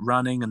and got it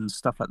running and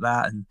stuff like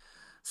that, and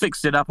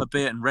fixed it up a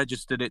bit and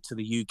registered it to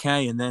the UK,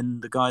 and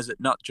then the guys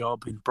at Nut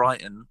Job in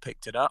Brighton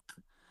picked it up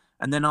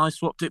and then I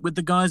swapped it with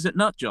the guys at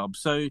Nutjob.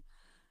 So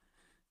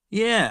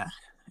yeah,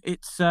 it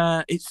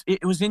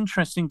was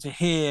interesting to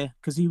hear,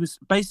 because he was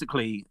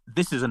basically,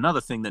 this is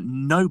another thing that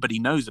nobody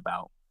knows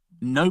about.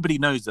 Nobody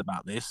knows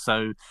about this,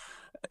 so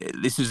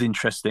this is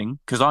interesting,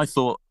 because I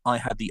thought I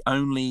had the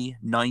only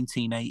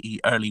 1980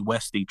 early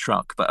Westie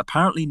truck, but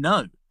apparently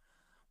no.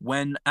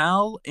 When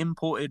Al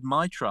imported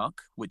my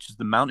truck, which is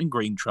the Mountain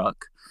Green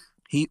truck,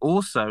 he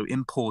also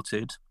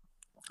imported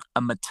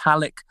a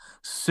metallic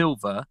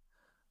silver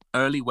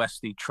early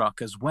Westie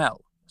truck as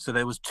well. So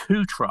there was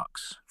two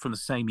trucks from the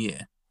same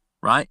year,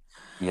 right?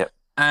 Yep.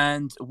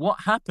 And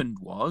what happened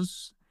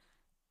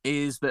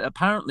is that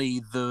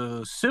apparently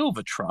the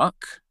silver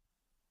truck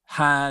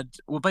had,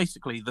 well,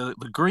 basically the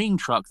green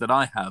truck that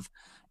I have,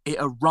 it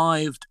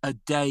arrived a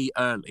day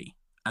early,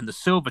 and the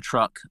silver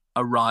truck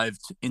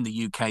arrived in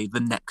the UK the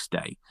next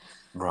day.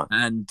 Right.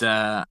 And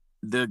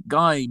the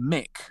guy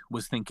Mick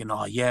was thinking,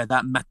 oh yeah,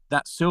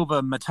 that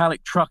silver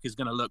metallic truck is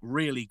going to look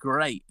really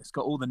great. It's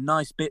got all the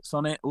nice bits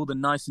on it, all the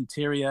nice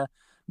interior,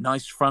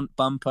 nice front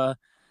bumper.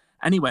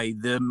 Anyway,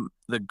 the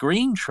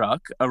green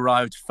truck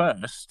arrived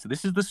first.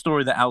 This is the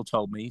story that Al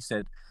told me. He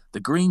said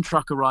the green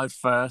truck arrived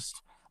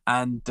first,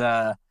 and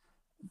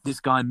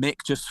this guy Mick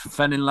just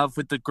fell in love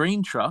with the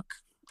green truck,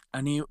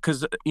 and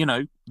because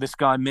this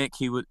guy Mick,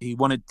 he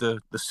wanted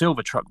the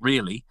silver truck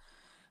really,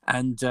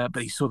 and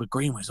but he saw the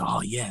green was,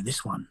 oh yeah,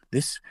 this,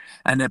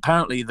 and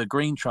apparently the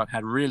green truck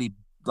had really,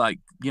 like,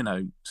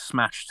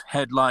 smashed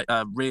headlight,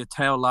 rear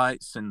tail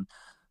lights, and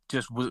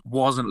just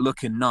wasn't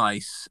looking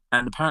nice.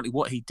 And apparently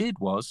what he did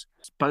was,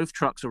 both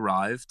trucks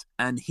arrived,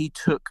 and he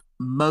took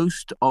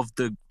most of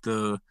the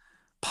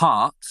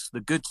parts,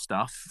 the good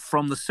stuff,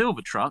 from the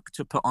silver truck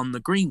to put on the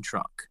green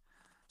truck.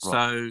 Right.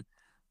 So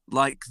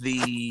like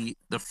the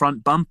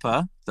front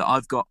bumper that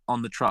I've got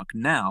on the truck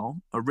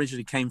now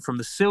originally came from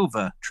the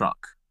silver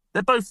truck.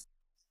 They're both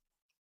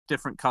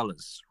different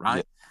colors, right?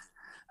 Yep.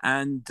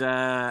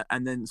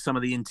 And then some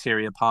of the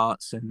interior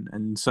parts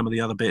and some of the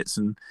other bits,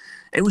 and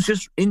it was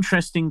just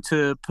interesting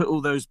to put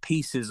all those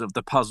pieces of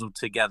the puzzle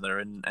together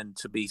and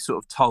to be sort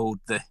of told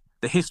the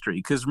history.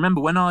 Because remember,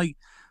 when I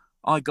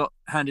got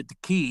handed the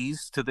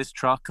keys to this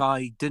truck,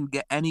 I didn't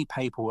get any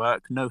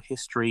paperwork, no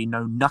history,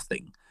 no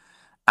nothing,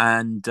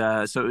 and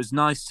so it was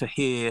nice to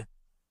hear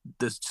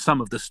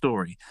some of the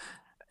story.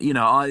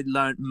 I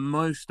learned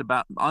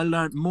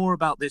more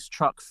about this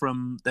truck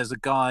from, there's a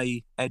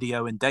guy, Eddie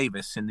Owen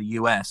Davis in the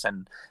US,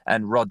 and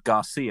Rod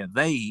Garcia.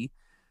 They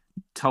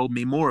told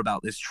me more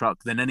about this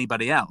truck than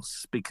anybody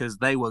else, because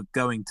they were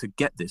going to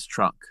get this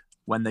truck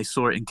when they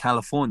saw it in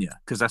California,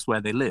 because that's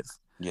where they live.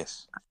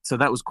 Yes. So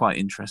that was quite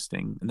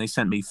interesting. And they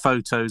sent me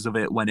photos of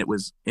it when it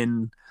was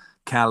in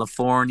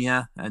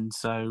California. And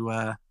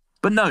so,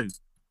 but no,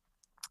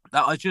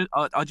 I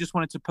just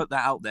wanted to put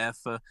that out there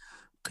for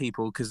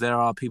people, because there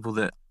are people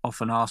that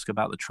often ask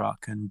about the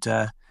truck, and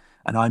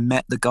I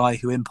met the guy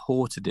who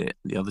imported it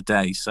the other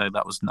day, so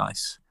that was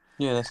nice.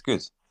 Yeah, that's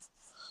good.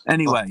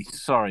 Anyway,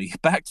 sorry,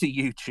 back to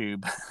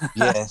YouTube.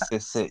 Yes,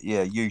 that's it.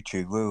 Yeah,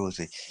 YouTube. Where was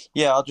he?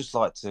 Yeah, I just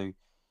like to,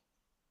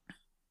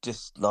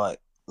 like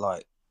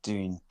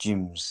doing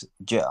Jim's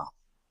Jetta.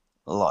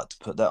 I like to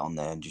put that on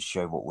there and just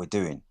show what we're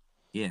doing.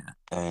 Yeah.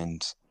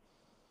 And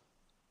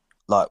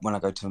like when I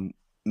go to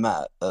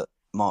Matt at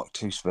Mark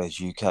II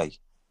Spares UK,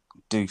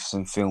 do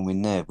some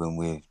filming there when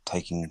we're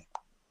taking,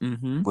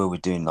 where we're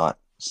doing, like,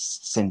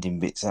 sending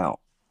bits out.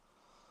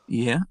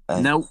 Yeah.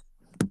 Now,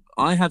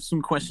 I have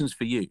some questions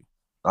for you.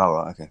 Oh,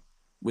 right, okay.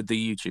 With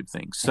the YouTube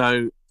thing.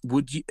 So,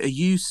 would you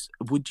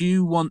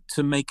want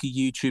to make a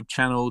YouTube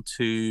channel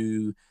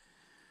to?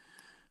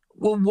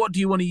 Well, what do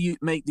you want to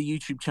make the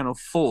YouTube channel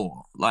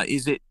for? Like,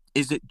 is it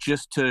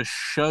just to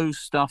show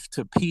stuff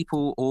to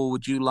people, or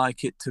would you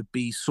like it to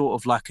be sort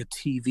of like a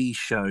TV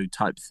show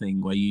type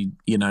thing where you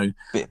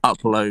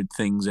upload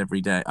things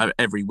every day,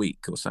 every week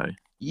or so?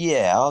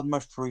 Yeah, I'd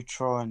most probably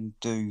try and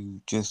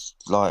do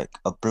just like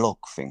a blog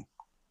thing.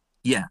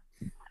 Yeah.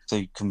 So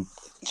you can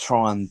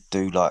try and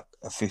do like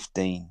a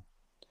 10-15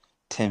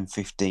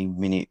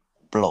 minute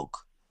blog.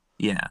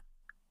 Yeah.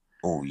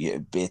 Or yeah,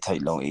 it'd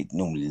take long. It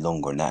normally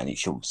longer than that, and it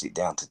shortens it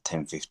down to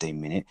 10-15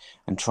 minute,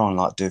 and try and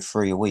like do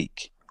 3 a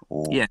week.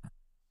 Or, yeah,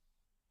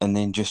 and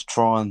then just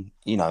try and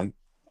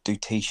do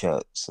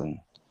T-shirts and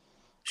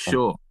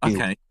sure,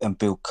 okay, and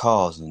build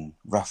cars and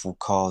raffle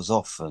cars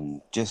off,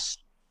 and just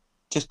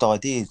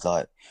ideas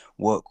like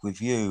work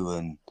with you,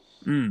 and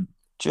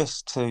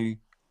just to,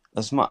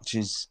 as much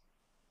as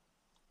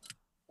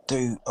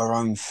do our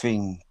own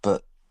thing,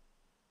 but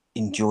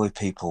enjoy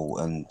people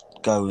and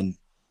go and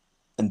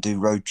do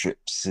road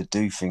trips to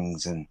do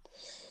things, and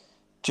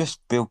just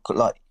build,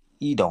 like,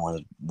 you don't want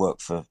to work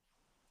for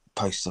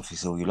post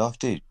office all your life,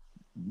 do you?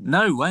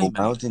 No way, mate.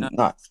 No,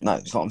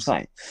 that's what I'm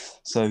saying.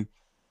 So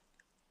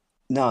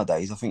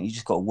nowadays, I think you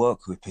just got to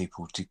work with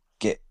people to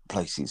get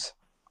places.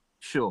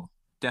 Sure,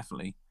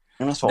 definitely.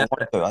 And that's what I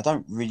want to do. I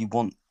don't really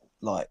want,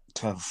 like,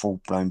 to have a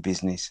full-blown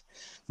business,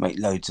 make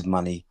loads of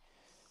money,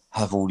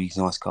 have all these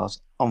nice cars.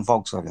 I'm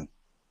Volkswagen.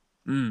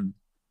 And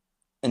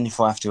if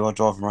I have to, I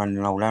drive around in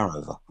an old Land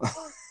Rover.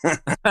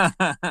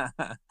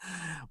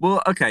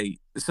 Well, okay.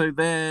 So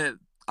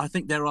I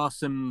think there are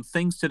some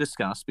things to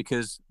discuss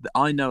because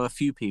I know a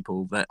few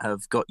people that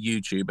have got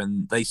YouTube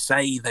and they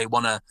say they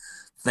wanna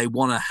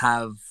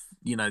have,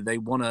 they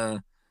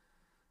wanna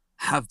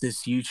have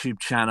this YouTube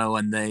channel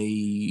and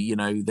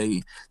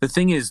the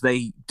thing is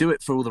they do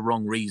it for all the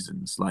wrong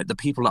reasons. Like the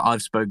people that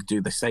I've spoken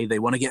to, they say they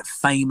want to get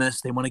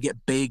famous, they want to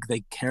get big,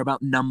 they care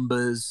about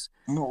numbers.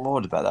 I'm not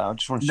worried about that. I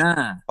just want to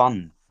Nah,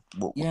 fun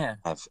what we yeah,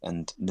 have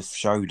and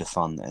show the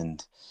fun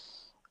and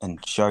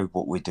show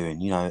what we're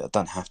doing. I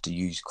don't have to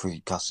use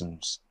Cricket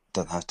Customs.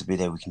 Don't have to be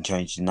there. We can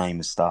change the name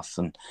of stuff,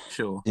 and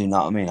sure. you know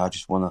what I mean. I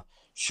just want to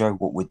show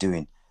what we're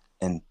doing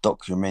and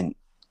document.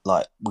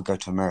 Like we go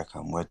to America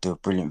and we'll do a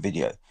brilliant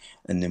video,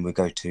 and then we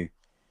go to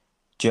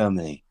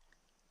Germany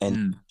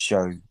and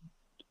show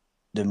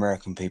the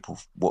American people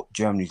what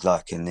Germany's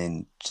like, and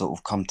then sort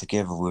of come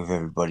together with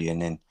everybody,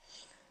 and then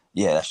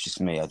yeah, that's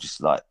just me. I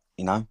just like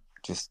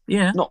just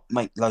Yeah, not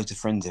make loads of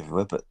friends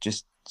everywhere, but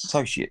just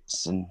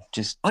associates and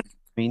just I,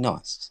 be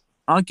nice.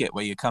 I get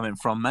where you're coming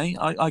from, mate.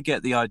 I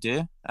get the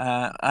idea.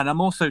 And I'm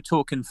also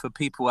talking for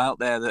people out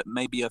there that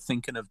maybe are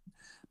thinking of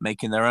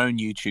making their own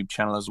YouTube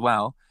channel as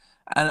well.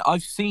 And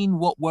I've seen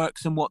what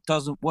works and what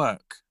doesn't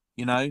work,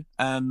 you know?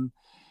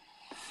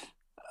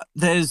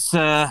 There's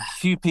a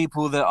few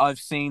people that I've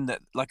seen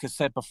that, like I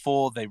said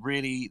before, they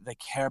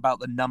care about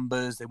the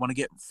numbers. They want to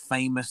get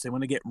famous. They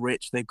want to get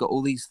rich. They've got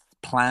all these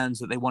plans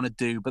that they want to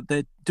do, but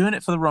they're doing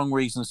it for the wrong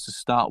reasons to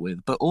start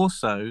with. But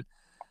also,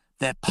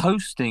 they're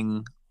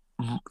posting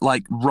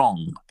like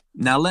wrong.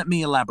 Now, let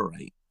me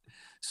elaborate.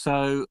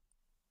 So,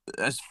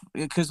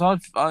 because I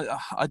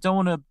don't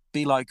want to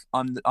be like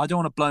I don't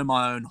want to blow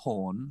my own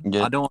horn.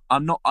 Yeah,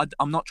 I'm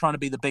not trying to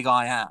be the big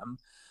I am,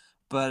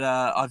 but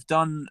I've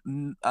done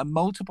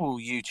multiple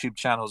YouTube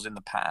channels in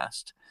the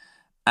past,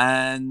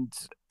 and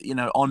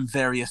on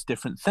various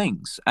different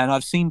things, and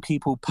I've seen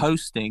people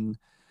posting.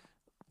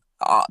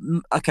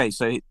 Okay,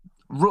 so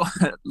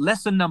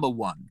lesson number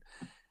one: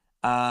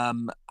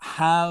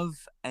 have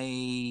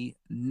a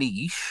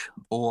niche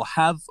or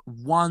have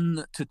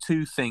 1 to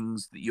 2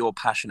 things that you're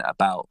passionate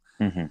about.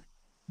 mm-hmm.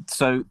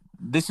 So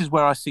this is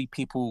where I see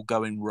people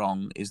going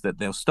wrong: is that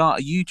they'll start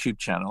a YouTube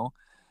channel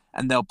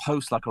and they'll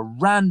post like a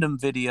random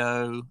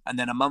video, and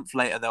then a month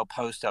later they'll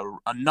post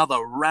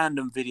another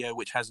random video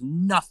which has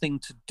nothing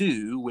to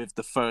do with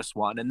the first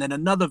one, and then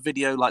another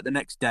video like the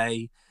next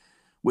day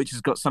which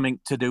has got something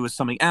to do with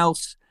something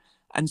else.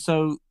 And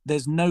so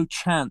there's no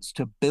chance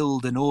to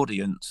build an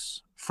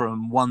audience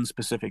from one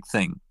specific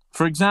thing.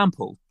 For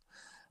example,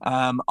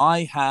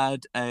 I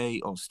had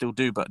or still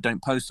do, but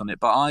don't post on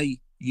it, but I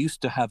used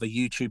to have a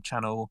YouTube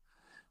channel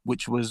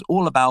which was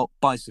all about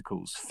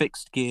bicycles,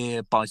 fixed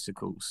gear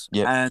bicycles.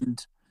 Yep.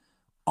 And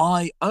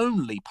I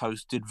only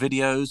posted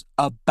videos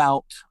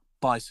about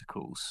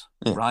bicycles,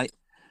 right?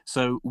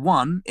 So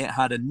one, it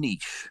had a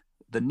niche.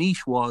 The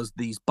niche was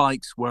these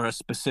bikes were a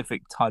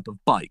specific type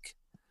of bike.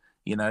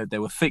 They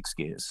were fixed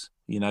gears.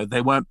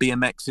 They weren't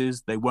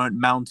BMXs, they weren't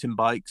mountain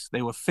bikes,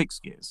 they were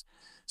fixed gears.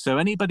 So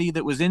anybody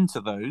that was into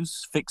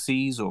those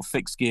fixies or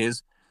fixed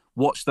gears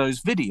watched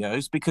those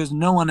videos because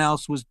no one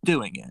else was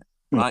doing it,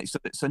 right? So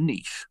it's a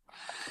niche.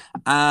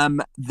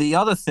 The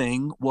other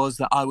thing was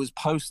that I was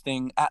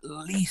posting at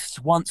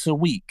least once a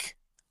week,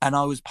 and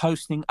I was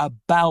posting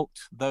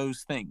about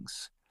those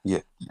things.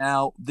 Yeah.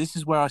 Now, this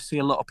is where I see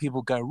a lot of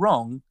people go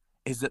wrong,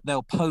 is that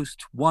they'll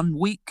post 1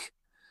 week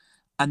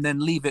and then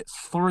leave it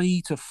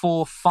 3 to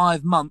 4,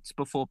 5 months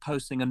before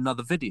posting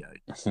another video.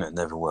 It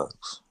never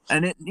works.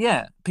 And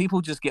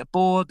people just get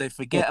bored, they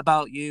forget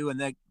about you, and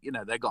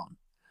they're gone.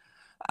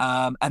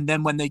 And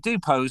then when they do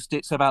post,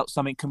 it's about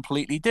something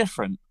completely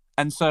different.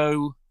 And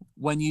so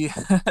when you,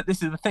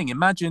 this is the thing,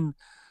 imagine,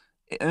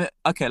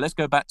 okay, let's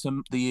go back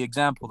to the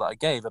example that I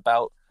gave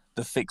about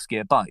the fixed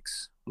gear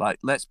bikes. Like,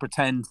 let's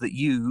pretend that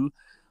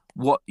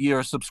you're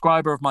a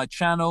subscriber of my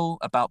channel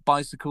about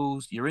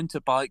bicycles, you're into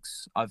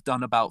bikes. I've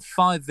done about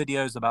 5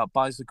 videos about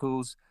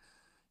bicycles.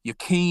 You're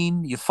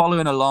keen, you're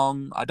following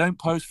along. I don't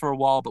post for a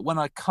while, but when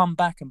I come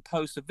back and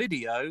post a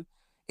video,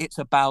 it's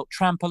about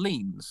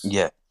trampolines.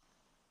 Yeah.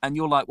 And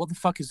you're like, what the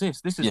fuck is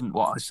this? This isn't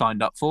what I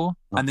signed up for.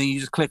 And then you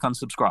just click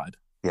unsubscribe.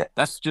 Yeah.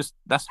 That's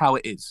how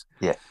it is.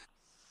 Yeah.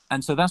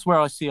 And so that's where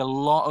I see a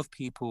lot of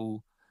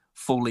people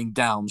falling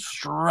down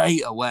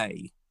straight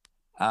away.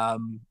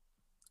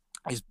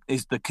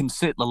 Is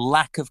the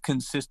lack of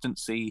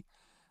consistency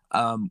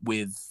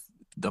with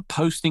the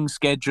posting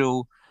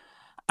schedule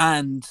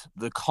and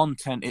the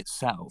content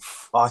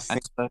itself. I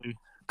think. So,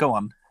 go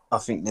on. I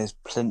think there's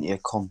plenty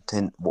of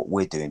content what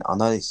we're doing. I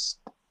know this.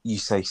 You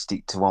say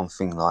stick to one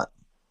thing, like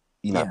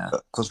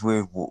because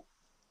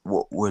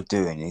what we're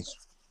doing is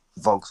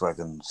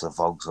Volkswagens are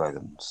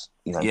Volkswagens,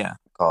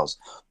 cars,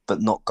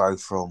 but not go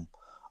from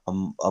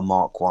a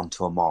Mark 1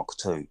 to a Mark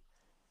 2.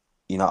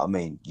 You know what I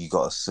mean? You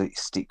got to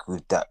stick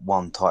with that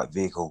one type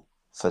vehicle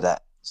for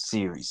that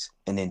series,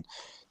 and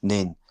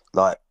then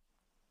like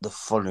the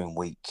following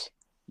week,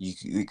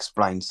 you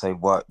explain, say,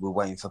 right, we're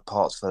waiting for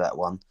parts for that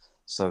one,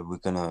 so we're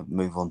gonna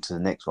move on to the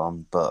next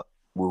one, but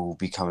we'll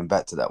be coming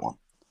back to that one.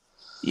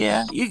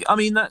 Yeah, I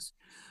mean,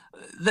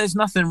 there's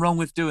nothing wrong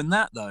with doing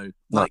that though.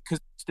 No. Like, because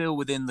it's still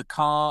within the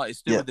car, it's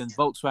still within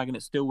Volkswagen,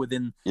 it's still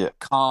within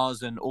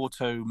cars and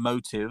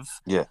automotive.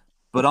 Yeah.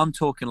 But I'm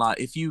talking like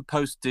if you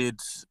posted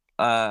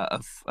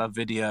a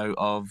video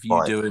of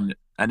you doing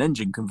an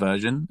engine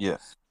conversion,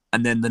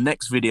 and then the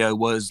next video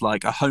was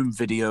like a home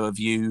video of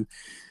you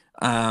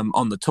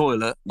on the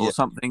toilet or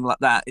something like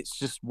that. It's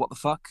just, what the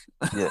fuck?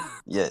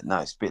 No,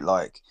 it's a bit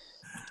like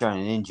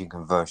showing an engine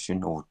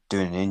conversion or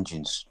doing an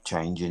engine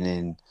change and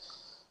then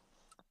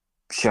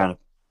showing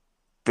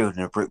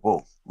building a brick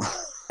wall.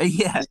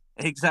 Yeah,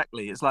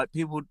 exactly. It's like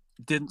people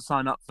didn't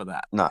sign up for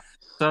that. No.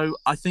 So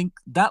I think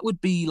that would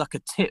be like a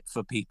tip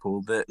for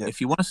people that if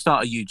you want to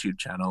start a YouTube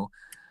channel,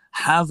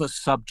 have a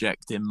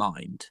subject in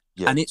mind.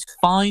 And it's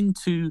fine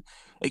to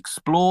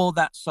explore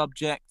that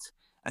subject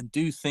and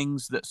do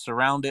things that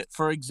surround it.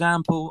 For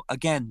example,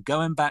 again,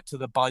 going back to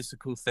the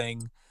bicycle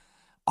thing,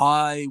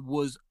 I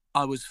was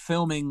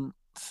filming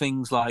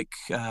things like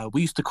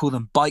we used to call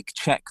them bike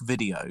check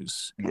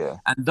videos.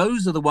 And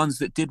those are the ones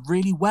that did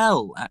really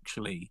well,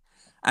 actually.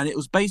 And it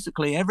was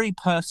basically every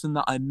person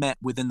that I met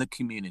within the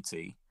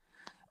community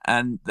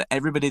and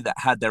everybody that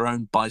had their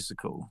own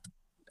bicycle,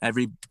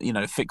 every,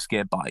 fixed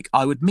gear bike,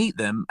 I would meet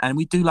them and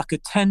we'd do like a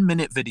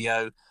 10-minute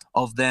video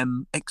of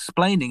them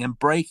explaining and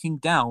breaking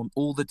down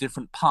all the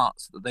different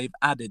parts that they've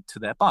added to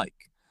their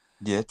bike.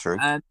 Yeah, true.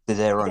 And to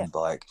their own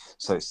bike.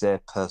 So it's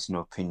their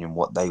personal opinion,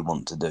 what they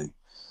want to do.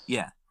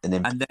 Yeah.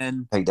 And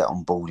then take that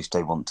on board if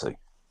they want to.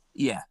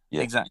 Yeah,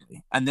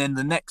 exactly. And then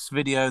the next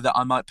video that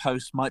I might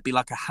post might be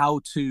like a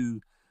how-to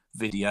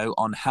video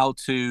on how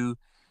to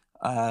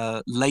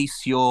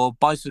lace your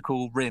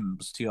bicycle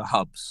rims to your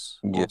hubs,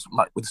 or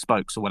like with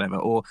spokes or whatever,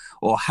 or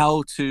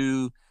how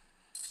to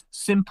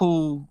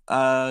simple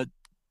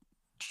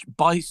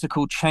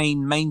bicycle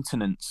chain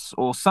maintenance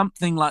or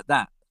something like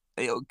that.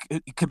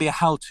 It could be a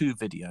how-to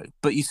video,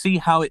 but you see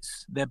how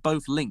they're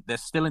both linked. They're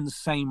still in the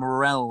same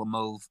realm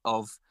of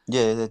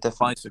they're definitely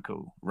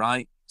bicycle,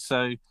 right?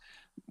 So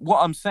what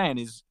I'm saying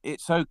is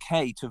it's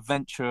okay to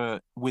venture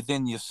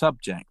within your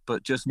subject,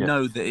 but just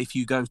know that if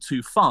you go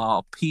too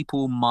far,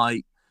 people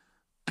might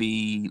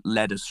be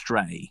led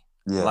astray.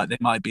 Like they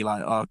might be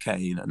like,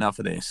 okay, enough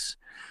of this.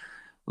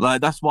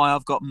 Like that's why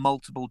I've got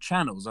multiple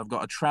channels. I've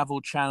got a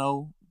travel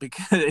channel,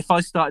 because if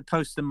I started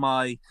posting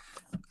my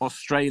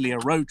Australia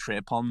road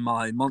trip on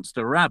my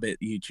Monster Rabbit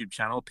YouTube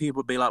channel, people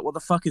would be like, what the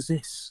fuck is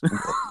this?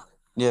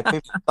 People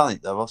have done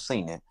it though. I've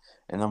seen it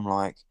and I'm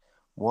like,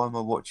 why am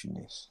I watching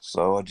this?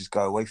 So I just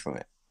go away from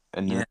it.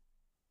 And then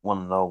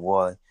want to know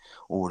why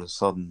all of a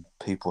sudden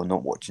people are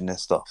not watching their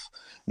stuff.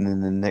 And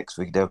then the next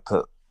week they'll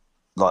put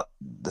like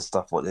the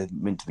stuff what they're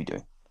meant to be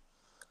doing.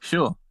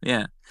 Sure,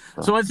 yeah.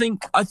 So I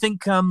think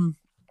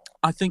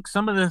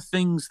some of the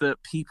things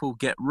that people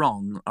get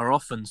wrong are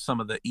often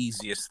some of the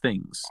easiest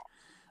things.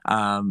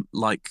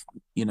 Like,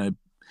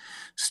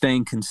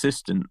 staying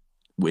consistent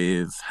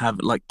with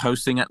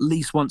posting at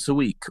least once a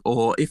week,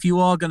 or if you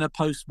are going to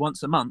post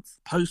once a month,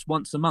 post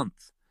once a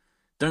month.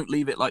 Don't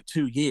leave it like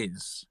 2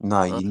 years.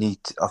 No, you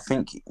need to, I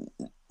think it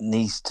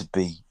needs to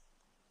be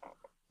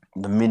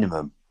the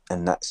minimum,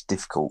 and that's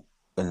difficult.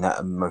 And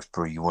that most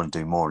probably you want to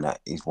do more than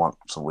that is once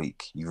a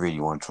week. You really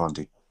want to try and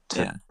do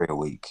 2 or 3 a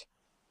week.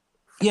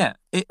 Yeah,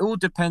 it all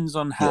depends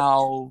on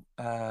how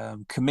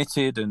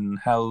committed and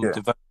how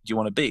devoted you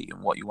want to be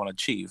and what you want to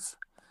achieve.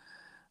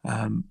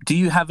 Do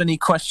you have any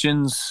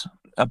questions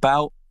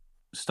about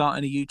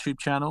starting a YouTube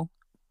channel?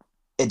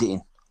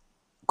 Editing.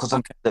 Because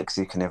I'm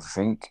dyslexic and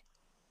everything,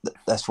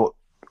 that's what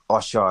I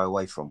shy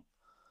away from.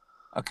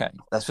 Okay.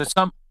 So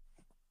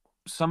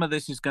some of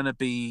this is going to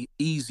be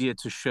easier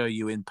to show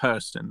you in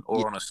person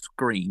or on a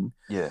screen.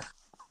 Yeah.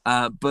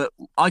 But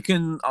we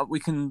can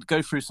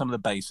go through some of the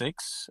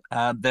basics.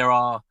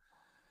 There's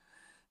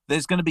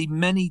going to be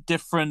many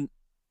different.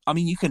 I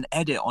mean, you can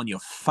edit on your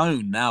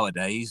phone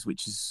nowadays,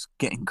 which is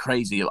getting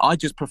crazy. I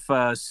just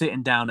prefer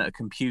sitting down at a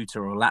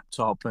computer or a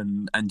laptop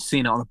and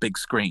seeing it on a big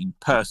screen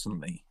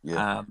personally.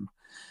 Yeah.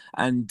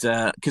 And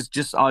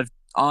because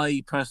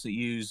I personally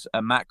use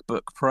a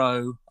MacBook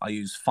Pro. I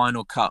use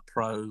Final Cut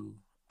Pro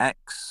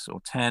X or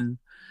 10.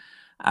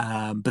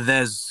 But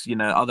there's,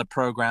 other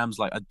programs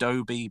like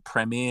Adobe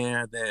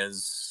Premiere.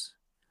 There's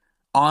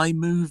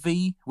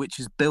iMovie, which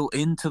is built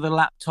into the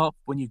laptop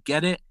when you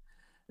get it.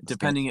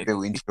 Depending,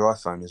 built into your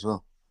iPhone as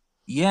well.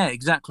 Yeah,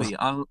 exactly.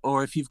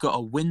 Or if you've got a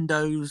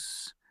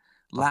Windows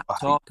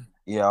laptop.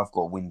 I've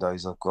got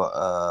Windows. I've got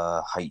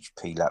a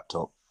HP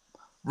laptop.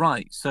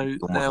 Right. So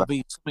there'll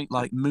be something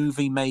like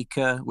Movie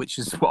Maker, which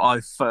is what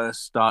I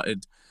first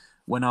started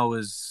when I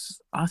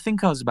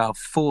think I was about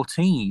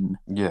 14.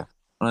 Yeah.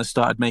 When I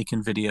started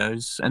making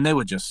videos, and they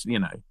were just, me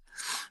and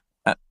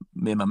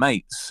my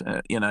mates,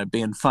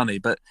 being funny,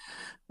 but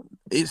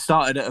it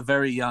started at a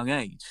very young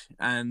age,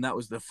 and that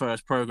was the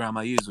first program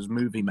I used was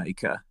Movie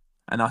Maker,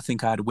 and I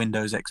think I had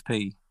Windows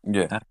XP,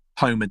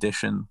 Home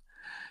Edition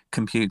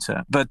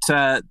computer. But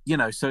so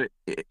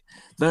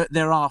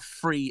there are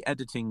free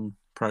editing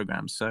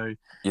programs. So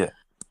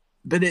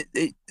but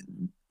it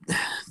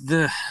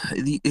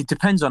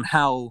depends on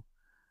how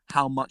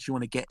how much you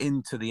want to get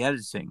into the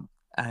editing,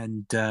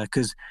 and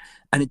and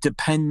it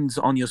depends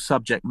on your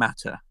subject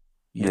matter,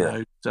 you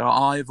know. So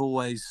I've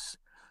always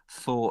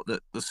thought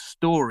that the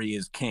story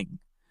is king.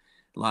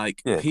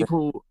 Like,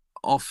 people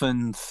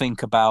often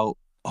think about,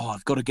 oh,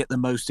 I've got to get the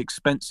most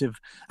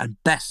expensive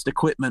and best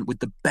equipment with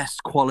the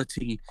best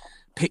quality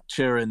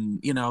picture, and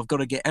you know, I've got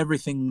to get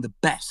everything the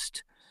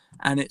best.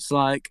 And it's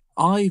like,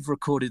 I've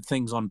recorded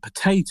things on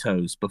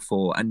potatoes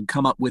before and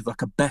come up with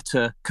like a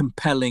better,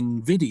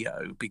 compelling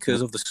video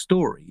because of the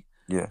story.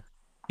 Yeah.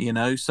 You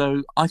know,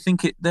 so I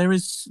think there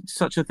is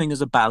such a thing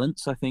as a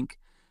balance. I think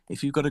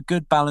if you've got a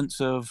good balance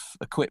of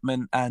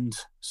equipment and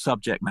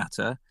subject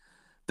matter,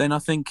 then I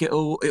think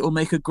it'll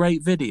make a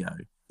great video.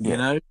 You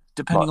know,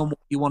 depending on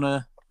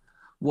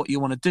what you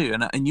want to do.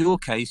 And in your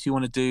case, you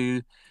want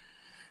to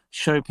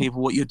show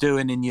people what you're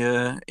doing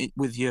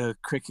with your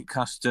Cricket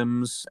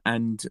Customs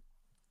and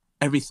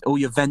all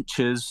your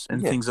ventures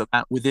and things like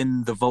that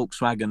within the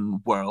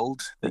Volkswagen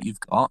world that you've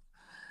got.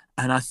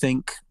 And I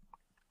think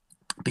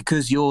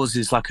because yours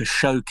is like a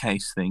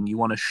showcase thing, you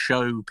want to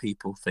show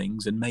people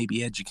things and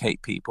maybe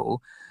educate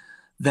people,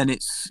 then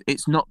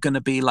it's not going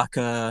to be like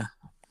how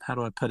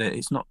do I put it?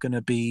 It's not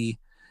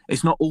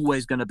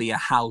always going to be a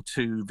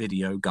how-to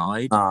video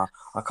guide. Nah,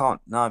 I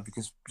can't. No,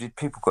 because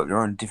people got their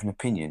own different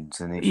opinions,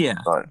 and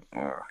it's like,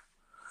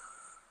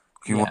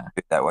 if you want to do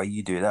it that way,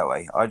 you do it that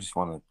way. I just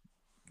want to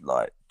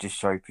just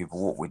show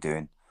people what we're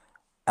doing,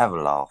 have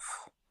a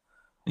laugh.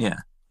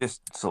 Yeah.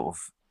 Just sort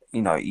of,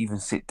 you know, even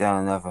sit down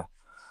and have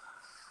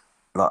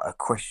a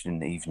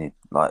question evening,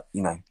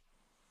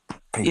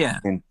 people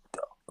send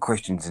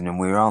questions and then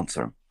we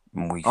answer them.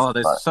 And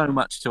there's so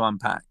much to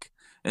unpack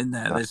in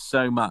there. There's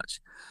so much.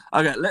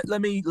 Okay,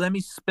 let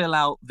me spill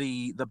out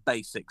the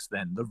basics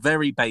then, the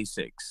very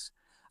basics,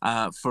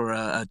 for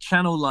a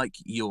channel like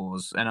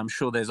yours, and I'm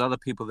sure there's other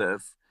people that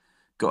have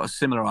got a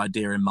similar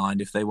idea in mind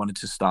if they wanted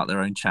to start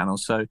their own channel.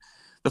 So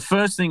the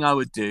first thing I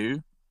would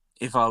do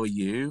if I were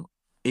you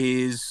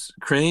is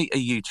create a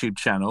YouTube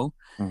channel,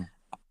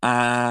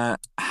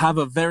 have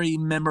a very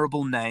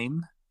memorable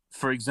name,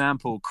 for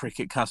example,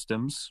 Cricket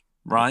Customs,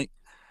 right?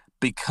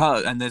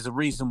 And there's a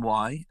reason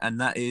why, and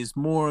that is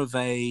more of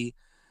is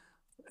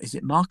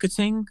it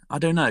marketing? I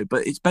don't know,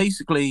 but it's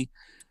basically,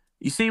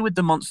 you see with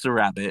the Monster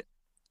Rabbit,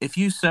 if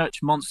you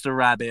search Monster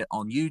Rabbit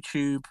on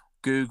YouTube,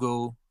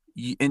 Google,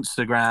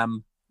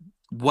 Instagram,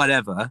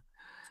 whatever,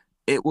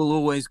 it will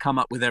always come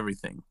up with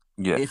everything.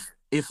 Yeah.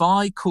 If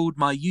I called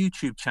my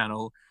YouTube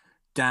channel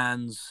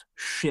Dan's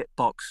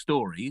Shitbox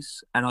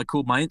Stories, and I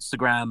called my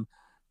Instagram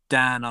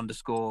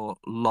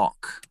Dan_Lock,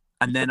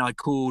 and then I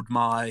called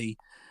my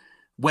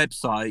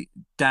website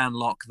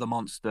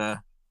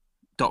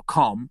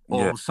danlockthemonster.com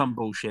or some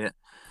bullshit,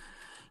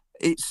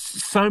 it's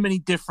so many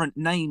different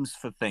names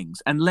for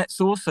things. And let's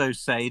also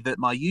say that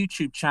my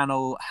YouTube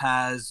channel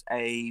has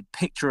a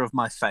picture of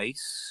my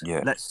face.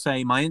 Let's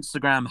say my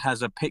Instagram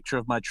has a picture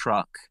of my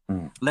truck.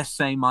 Let's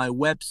say my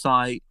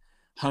website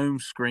home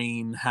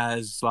screen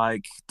has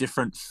like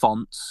different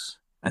fonts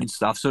and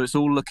stuff, so it's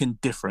all looking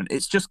different.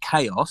 It's just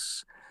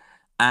chaos.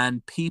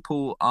 And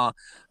people are,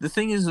 the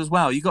thing is as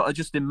well, you got to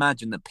just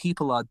imagine that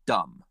people are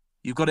dumb.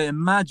 You've got to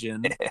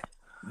imagine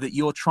that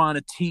you're trying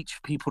to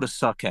teach people to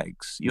suck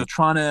eggs. You're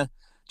trying to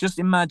just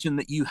imagine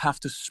that you have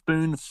to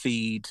spoon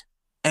feed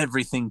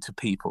everything to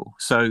people.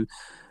 So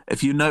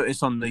if you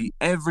notice on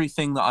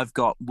everything that I've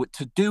got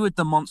to do with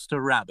the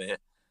Monster Rabbit,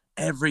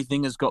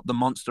 everything has got the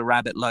Monster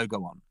Rabbit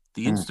logo on.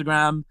 The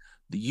Instagram,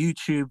 the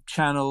YouTube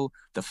channel,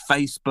 the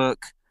Facebook,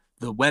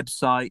 the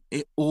website,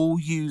 it all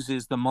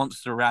uses the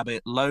Monster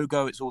Rabbit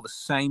logo. It's all the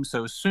same.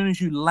 So as soon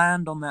as you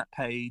land on that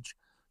page,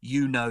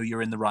 you know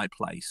you're in the right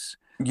place.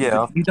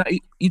 Yeah.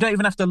 You don't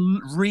even have to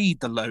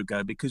read the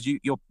logo because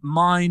your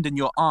mind and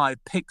your eye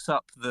picks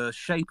up the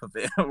shape of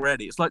it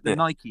already. It's like the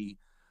Nike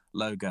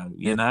logo,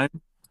 you know?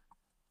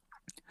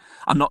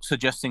 I'm not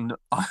suggesting that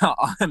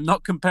I'm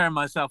not comparing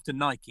myself to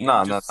Nike.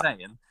 I'm just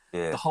saying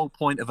the whole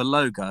point of a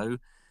logo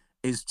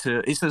is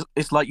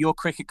it's like your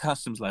Cricket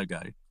Customs logo.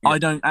 I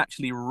don't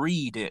actually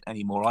read it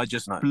anymore. I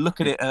just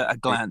look at it at a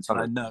glance and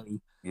I know.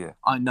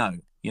 I know,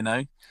 you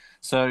know.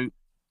 So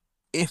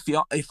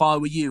if I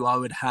were you, I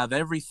would have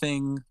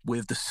everything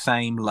with the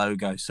same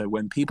logo. So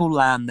when people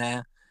land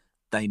there,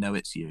 they know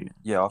it's you.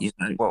 Yeah.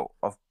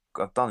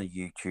 I've done a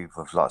YouTube.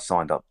 I've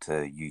signed up to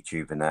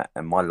YouTube and that,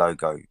 and my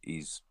logo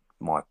is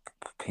my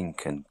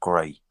pink and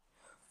grey.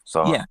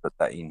 So I put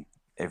that in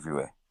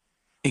everywhere.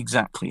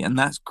 Exactly, and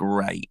that's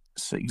great.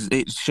 So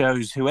it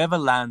shows whoever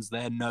lands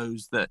there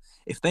knows that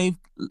if they've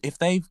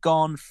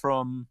gone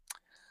from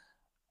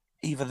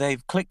either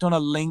they've clicked on a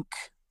link,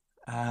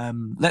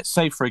 let's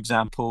say for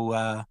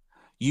example,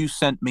 you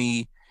sent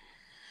me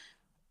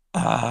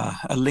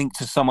a link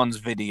to someone's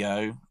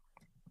video,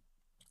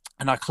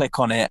 and I click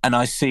on it and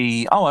I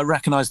see, I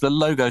recognize the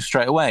logo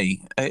straight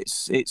away.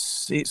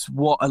 It's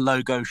what a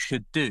logo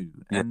should do,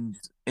 and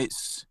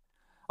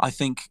I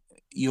think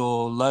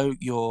your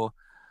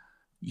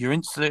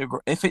Instagram,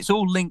 if it's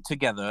all linked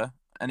together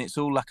and it's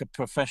all like a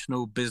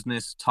professional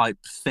business type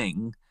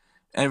thing,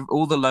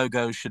 All the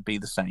logos should be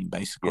the same,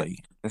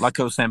 basically. Yeah. Like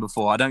I was saying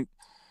before,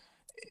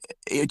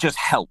 it just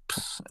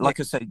helps. Like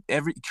I said,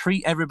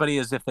 treat everybody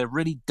as if they're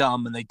really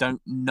dumb and they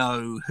don't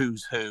know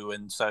who's who,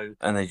 and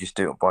they just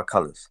do it by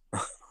colours.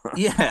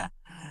 yeah.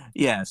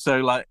 So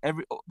like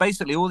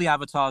basically all the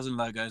avatars and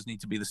logos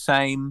need to be the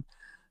same,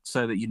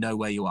 so that you know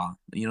where you are.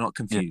 You're not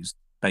confused.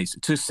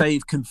 Basically, to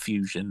save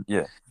confusion.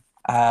 Yeah.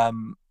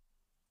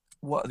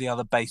 What are the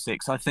other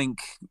basics? I think,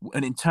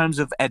 and in terms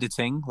of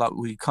editing, like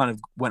we kind of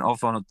went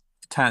off on a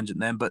tangent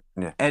then, but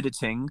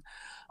editing,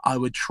 I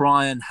would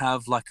try and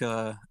have like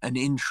an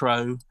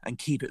intro and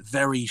keep it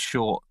very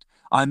short.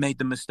 I made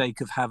the mistake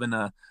of having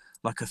a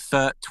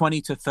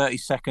 20 to 30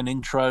 second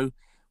intro,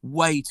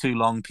 way too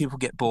long. People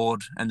get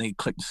bored and they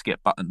click the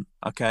skip button,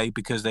 okay?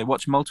 Because they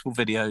watch multiple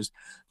videos,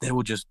 they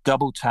will just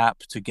double tap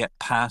to get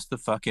past the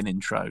fucking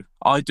intro.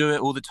 I do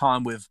it all the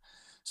time with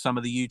some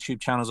of the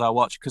YouTube channels I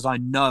watch, because I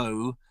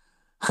know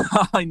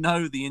I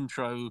know the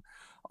intro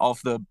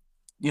of the,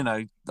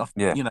 like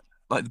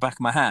the back of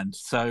my hand.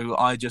 So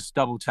I just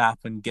double tap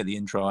and get the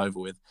intro over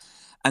with.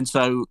 And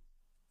so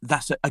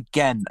that's,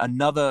 again,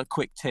 another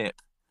quick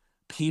tip.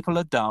 People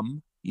are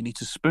dumb. You need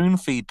to spoon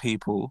feed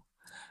people.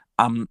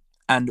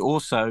 And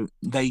also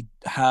they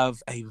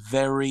have a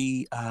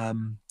very,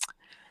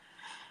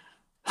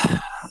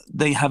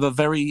 they have a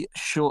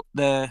short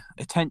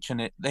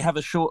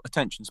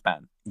attention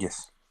span.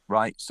 Yes.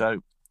 Right.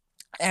 So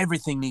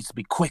everything needs to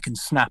be quick and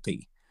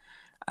snappy.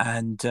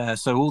 And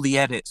so all the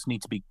edits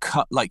need to be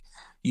cut. Like,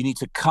 you need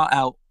to cut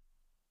out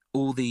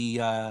all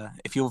the,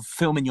 if you're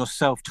filming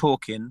yourself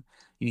talking,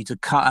 you need to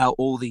cut out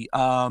all the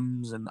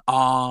ums and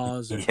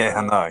ahs. And,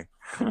 I know.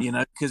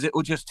 Because it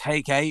will just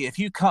take if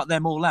you cut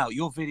them all out,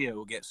 your video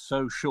will get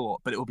so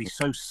short, but it will be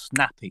so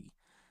snappy,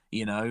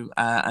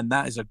 and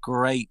that is a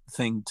great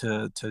thing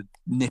to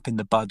nip in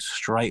the bud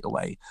straight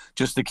away,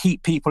 just to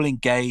keep people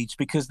engaged,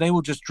 because they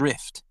will just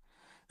drift.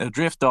 They'll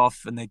drift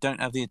off and they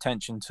don't have the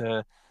attention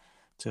to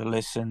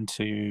listen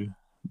to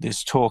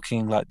this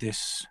talking like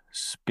this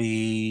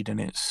speed,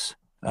 and it's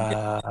you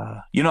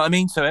know what I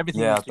mean? So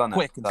everything is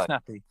quick and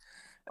snappy.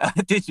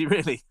 Did you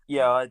really?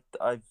 Yeah,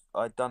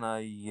 I've done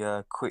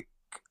a quick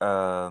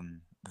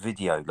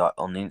video like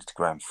on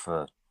Instagram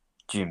for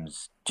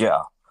Jim's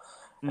Jetta.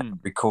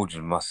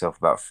 Recorded myself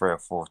about 3 or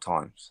 4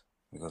 times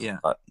because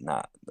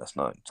that's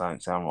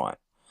don't sound right.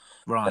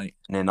 Right.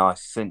 And then I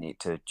sent it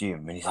to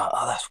Jim and he's like,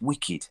 "Oh, that's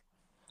wicked."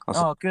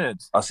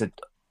 Good. I said,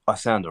 "I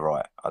sound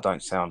alright. I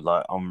don't sound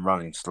like I'm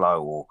running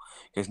slow." Or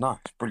he goes, "No,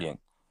 it's brilliant."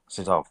 I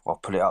said, "Oh, I'll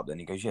put it up then."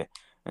 He goes, "Yeah."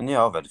 And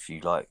I've had a few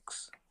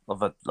likes. I've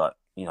had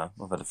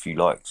a few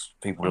likes.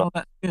 People like.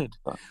 That's good.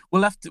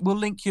 We'll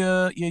link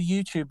your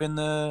YouTube in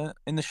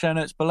the show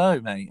notes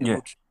below, mate. And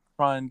we'll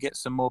try and get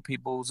some more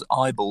people's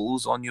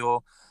eyeballs on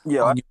your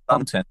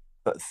content.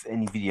 But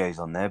any videos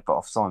on there, but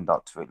I've signed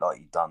up to it like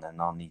you've done,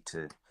 and I need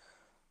to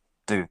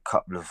do a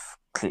couple of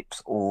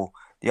clips. Or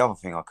the other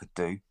thing I could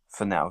do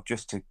for now,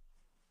 just to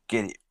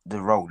get the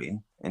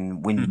rolling,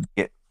 and when you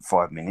get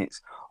 5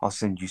 minutes, I'll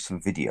send you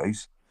some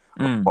videos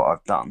of what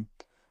I've done,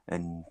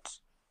 and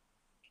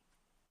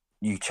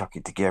you chuck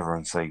it together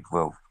and say,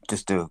 well,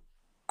 just do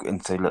it,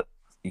 and say, look,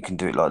 you can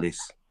do it like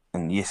this,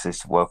 and yes,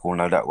 this will work, or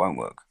no, that won't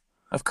work.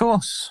 Of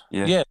course.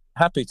 Yeah,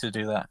 happy to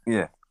do that.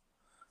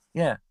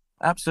 Yeah,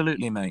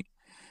 absolutely, mate.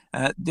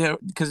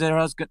 Because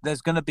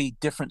there's going to be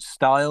different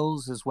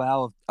styles as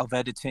well of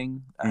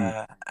editing,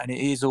 and it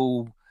is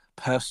all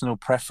personal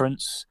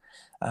preference.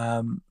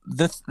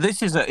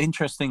 This is an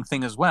interesting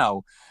thing as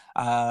well.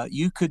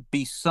 You could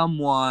be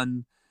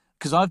someone,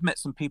 because I've met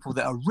some people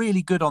that are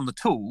really good on the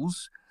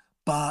tools,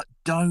 but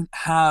don't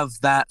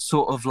have that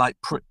sort of like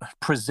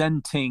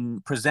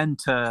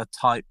presenter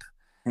type.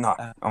 No,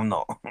 I'm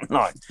not.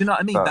 No. Do you know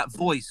what I mean? That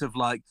voice of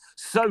like,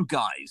 so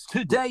guys,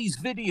 today's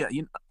video.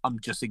 I'm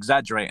just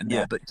exaggerating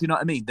there, but do you know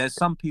what I mean? There's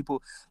some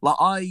people, like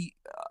I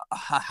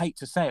hate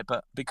to say it,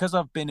 but because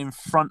I've been in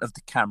front of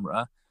the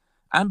camera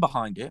and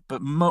behind it,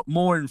 but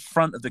more in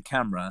front of the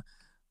camera,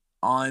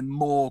 I'm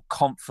more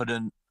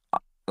confident.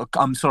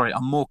 I'm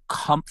more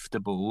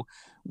comfortable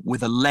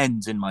with a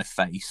lens in my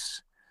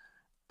face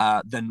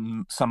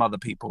than some other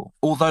people.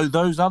 Although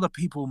those other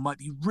people might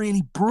be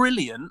really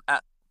brilliant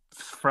at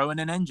throwing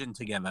an engine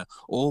together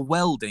or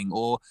welding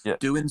or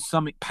doing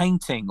some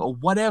painting or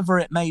whatever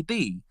it may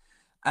be,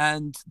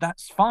 and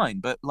that's fine,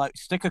 but like,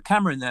 stick a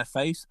camera in their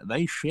face,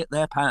 they shit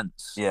their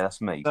pants.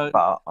 That's me,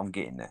 but I'm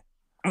getting there.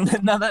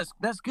 No,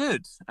 that's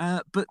good,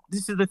 but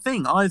this is the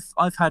thing,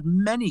 I've had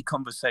many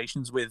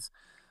conversations with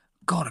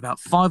about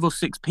 5 or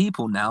 6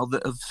 people now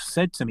that have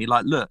said to me,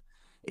 like, look,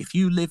 if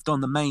you lived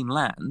on the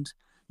mainland,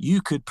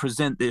 you could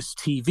present this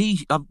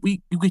TV.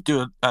 We could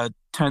do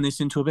turn this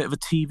into a bit of a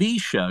TV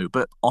show,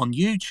 but on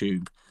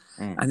YouTube.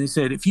 And they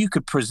said, if you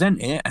could present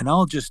it and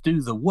I'll just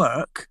do the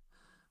work,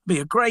 be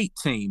a great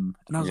team.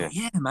 And I was like,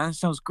 yeah, man, it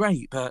sounds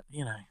great, but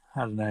I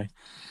don't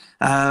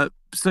know.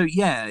 So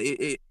yeah,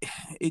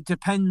 it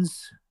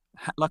depends.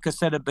 Like I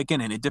said at the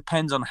beginning, it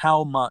depends on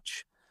how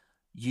much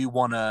you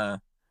want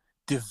to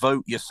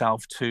devote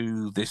yourself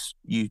to this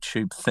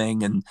YouTube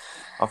thing. And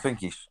I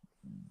think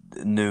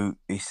new.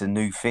 It's a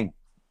new thing.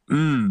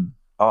 Mm.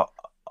 I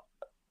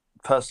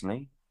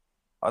personally,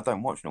 I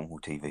don't watch normal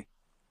TV.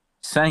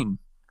 Same.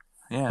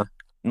 Yeah.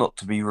 Not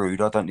to be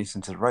rude, I don't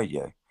listen to the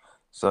radio.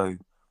 So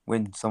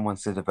when someone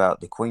said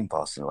about the Queen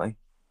passing away,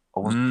 I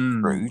wasn't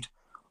Mm. rude.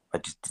 I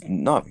just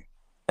didn't know.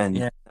 And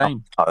Yeah.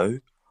 Same. no,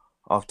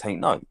 I'll take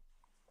no.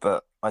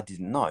 But I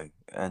didn't know.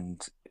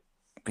 And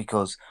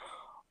because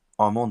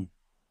I'm on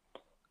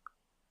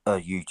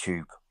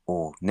YouTube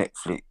or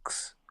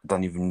Netflix,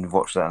 don't even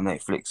watch that on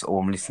Netflix,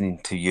 or I'm listening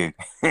to you.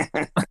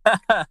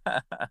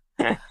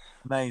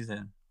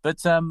 Amazing.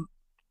 But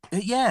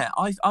yeah,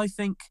 I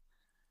think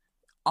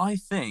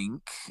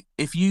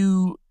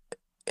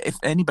if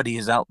anybody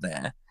is out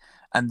there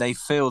and they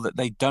feel that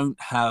they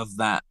don't have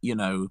that,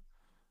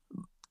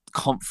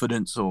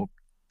 confidence or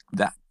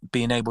that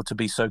being able to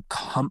be so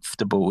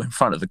comfortable in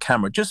front of the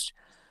camera, just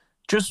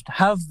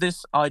have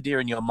this idea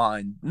in your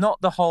mind, not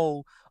the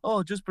whole,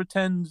 oh, just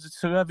pretend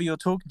whoever you're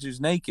talking to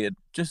is naked.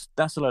 Just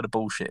that's a load of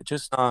bullshit.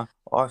 Just I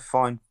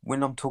find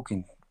when I'm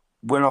talking,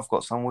 when I've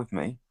got someone with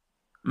me,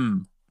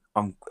 mm,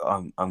 I'm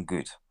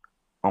good.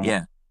 I'm on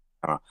yeah,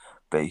 camera.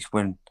 But it's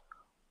when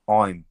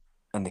I'm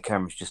and the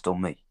camera's just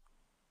on me,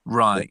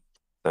 right.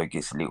 so it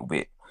gets a little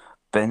bit.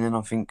 But then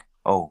I think,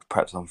 oh,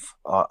 perhaps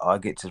I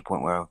get to the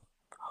point where,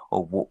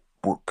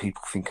 what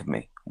people think of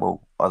me?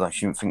 Well,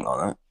 shouldn't think like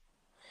that.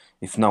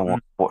 If no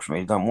one watch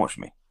me, don't watch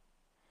me.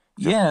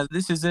 Just Yeah,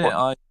 this is it.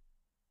 watch.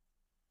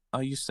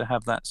 I used to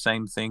have that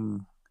same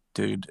thing,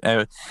 dude.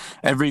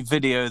 Every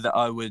video that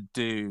I would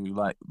do,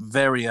 like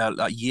very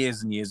like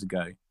years and years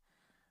ago,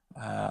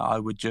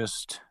 I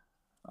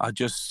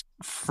just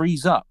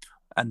freeze up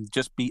and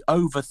just be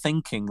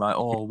overthinking, like,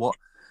 oh, what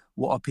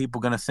are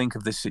people going to think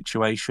of this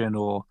situation,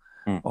 or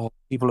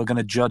people are going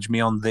to judge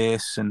me on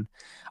this, and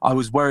I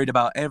was worried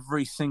about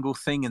every single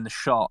thing in the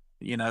shot.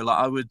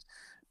 Like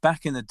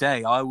back in the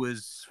day, I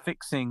was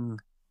fixing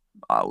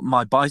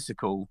my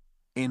bicycle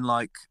in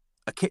like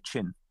a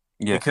kitchen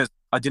Yeah. because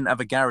I didn't have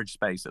a garage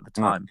space at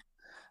the No. time.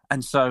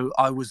 And so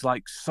I was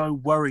like so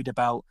worried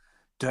about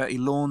dirty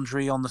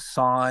laundry on the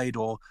side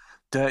or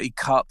dirty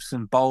cups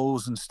and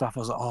bowls and stuff.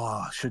 I was like,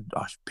 oh,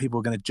 people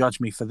are going to judge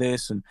me for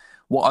this, and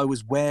what I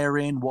was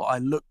wearing, what I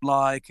looked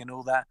like, and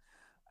all that.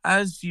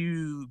 As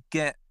you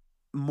get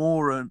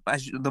more, and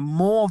the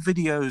more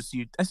videos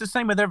it's the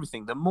same with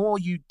everything. The more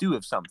you do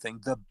of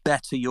something, the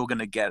better you're going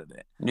to get at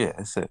it. Yeah,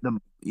 that's it.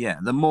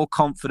 The more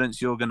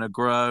confidence you're going to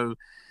grow,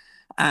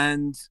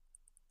 and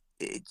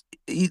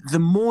the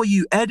more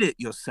you edit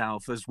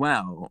yourself as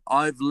well.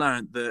 I've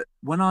learned that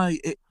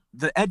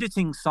the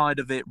editing side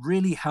of it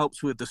really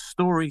helps with the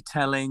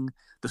storytelling,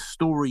 the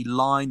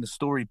storyline, the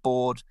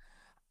storyboard,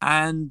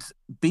 and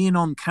being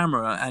on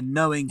camera and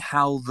knowing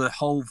how the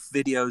whole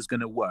video is going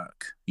to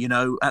work.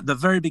 At the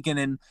very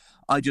beginning,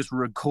 I just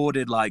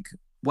recorded like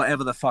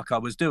whatever the fuck I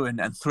was doing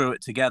and threw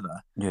it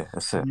together. Yeah,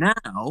 that's it.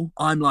 Now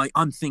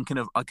I'm thinking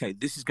of, okay,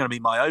 this is going to be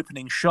my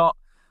opening shot.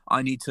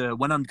 I need to,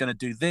 when I'm going to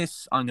do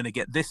this, I'm going to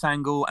get this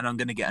angle and I'm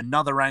going to get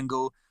another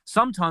angle.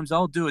 Sometimes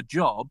I'll do a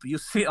job. You'll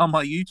see it on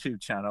my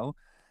YouTube channel.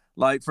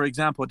 Like, for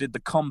example, I did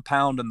the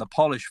compound and the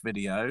polish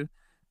video,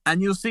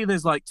 and you'll see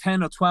there's like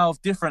 10 or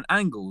 12 different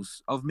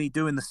angles of me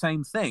doing the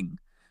same thing.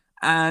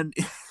 And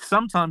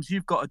sometimes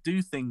you've got to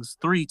do things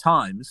 3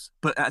 times,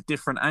 but at a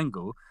different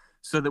angle,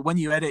 so that when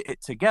you edit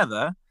it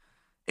together,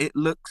 it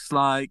looks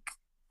like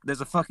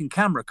there's a fucking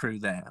camera crew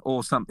there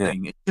or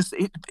something. Yeah.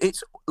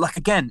 It's like,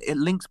 again, it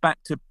links back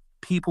to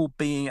people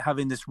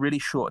having this really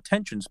short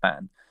attention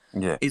span.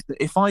 Yeah. Is that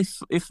if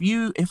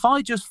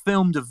I just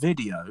filmed a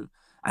video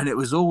and it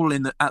was all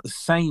at the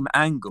same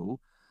angle,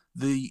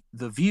 the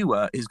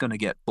viewer is going to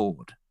get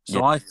bored.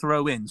 So I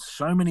throw in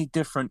so many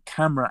different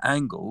camera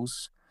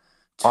angles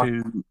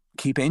to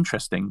keep it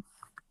interesting.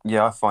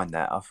 Yeah, I find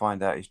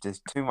that if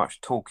there's too much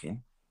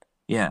talking,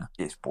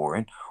 it's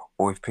boring.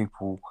 Or if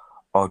people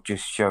are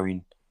just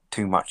showing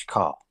too much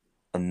car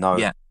and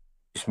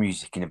just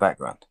music in the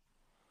background.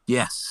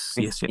 Yes.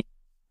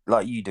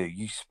 Like you do,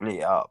 you split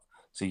it up.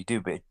 So you do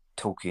a bit of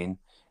talking,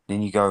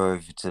 then you go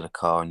over to the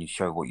car and you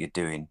show what you're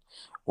doing.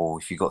 Or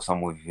if you got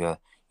someone with you,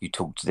 you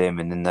talk to them,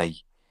 and then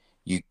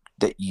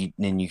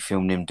you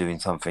film them doing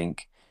something,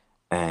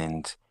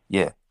 and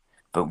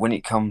But when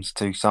it comes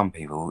to some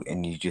people,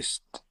 and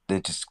they're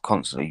just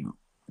constantly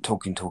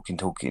talking,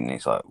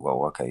 it's like,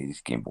 well, okay, this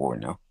is getting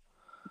boring now.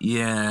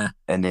 Yeah.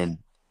 And then,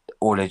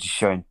 or they're just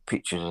showing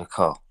pictures of the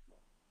car.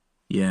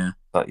 Yeah.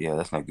 But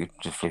that's no good.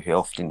 Just flip it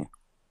off, didn't you?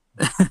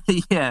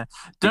 Yeah.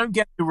 Don't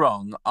get me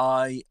wrong.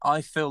 I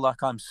feel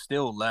like I'm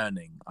still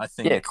learning. I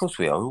think. Yeah, of course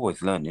we are. We're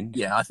always learning.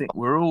 Yeah, I think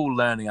we're all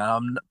learning.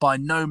 I'm by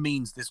no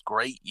means this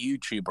great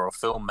YouTuber or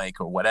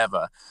filmmaker or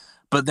whatever,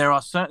 but there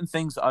are certain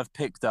things that I've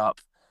picked up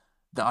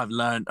that I've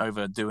learned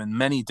over doing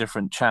many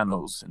different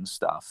channels and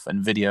stuff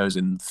and videos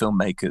and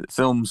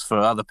films for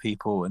other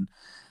people. And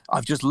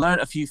I've just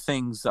learned a few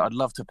things that I'd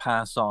love to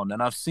pass on.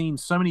 And I've seen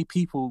so many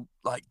people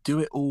like do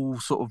it all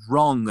sort of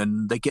wrong,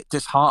 and they get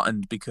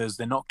disheartened because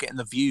they're not getting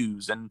the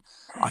views. And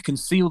I can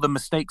see all the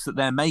mistakes that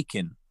they're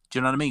making. Do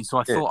you know what I mean? So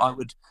I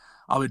thought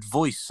I would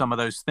voice some of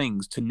those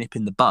things to nip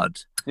in the bud.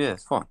 Yeah,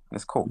 it's fine.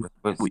 It's cool.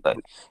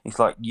 It's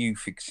like you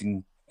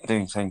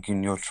doing something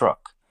in your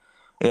truck.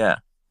 Yeah.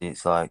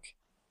 It's like,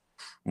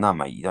 no,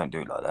 mate, you don't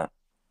do it like that.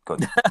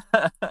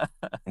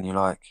 And you're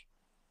like,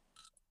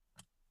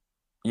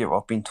 yeah,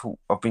 I've been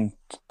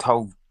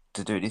told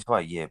to do it this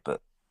way. Yeah,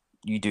 but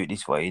you do it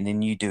this way, and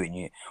then you do it,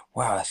 and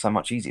wow, that's so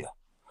much easier.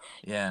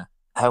 Yeah.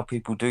 How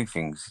people do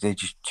things, they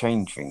just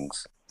change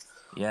things.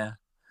 Yeah.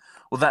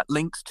 Well, that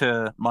links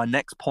to my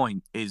next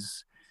point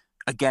is,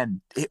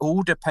 again, it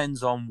all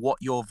depends on what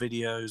your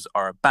videos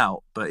are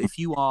about. But if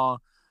you are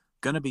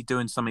going to be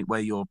doing something where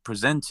you're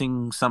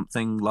presenting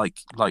something like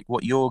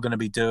what you're going to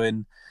be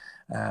doing,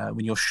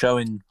 when you're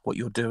showing what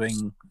you're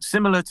doing,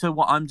 similar to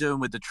what I'm doing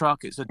with the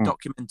truck, it's a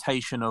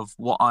documentation of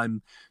what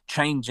I'm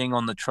changing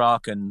on the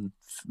truck and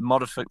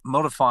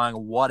modifying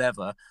or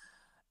whatever.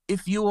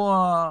 If you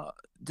are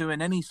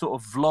doing any sort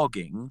of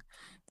vlogging,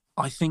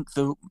 I think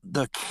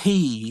the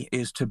key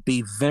is to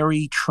be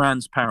very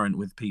transparent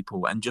with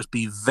people and just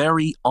be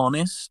very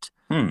honest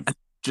and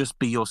just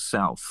be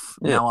yourself.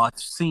 Yeah. Now, I've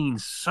seen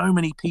so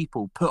many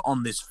people put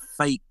on this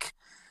fake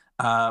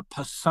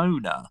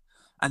persona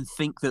and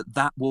think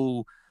that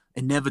will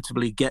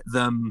inevitably get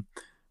them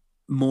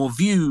more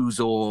views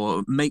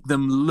or make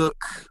them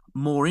look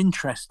more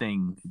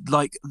interesting.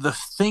 Like, the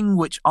thing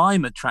which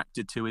I'm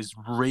attracted to is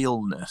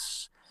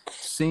realness.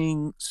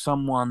 Seeing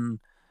someone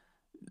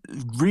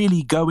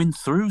really going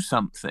through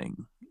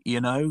something,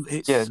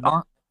 it's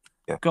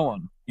go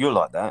on. You're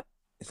like that.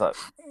 It's like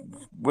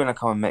when I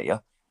come and met you,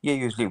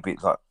 you was a little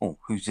bit like, oh,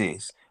 who's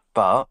this?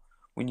 But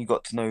when you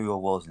got to know who I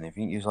was and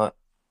everything, you was like,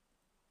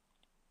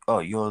 oh,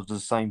 you're the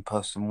same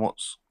person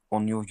what's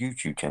on your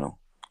YouTube channel.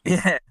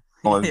 Yeah.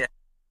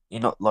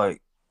 You're not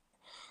like,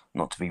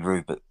 not to be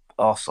rude, but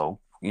arsehole.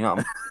 You know what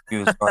I mean?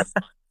 You was like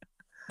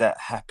that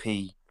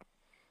happy,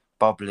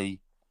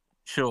 bubbly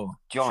giant.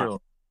 Sure.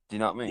 Do you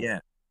know what I mean?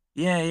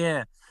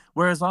 Yeah.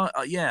 Whereas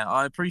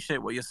I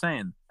appreciate what you're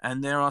saying.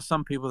 And there are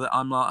some people that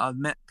I'm like, I've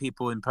met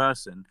people in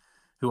person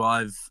who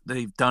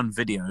they've done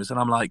videos, and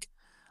I'm like,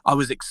 I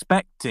was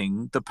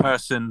expecting the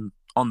person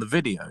on the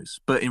videos,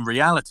 but in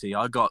reality,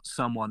 I got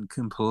someone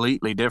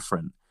completely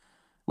different,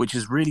 which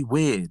is really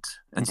weird.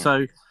 And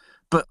so,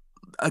 but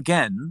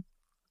again,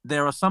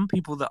 there are some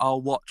people that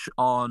I'll watch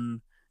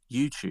on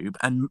YouTube,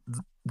 and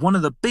one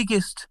of the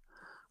biggest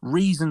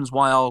reasons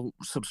why I'll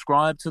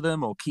subscribe to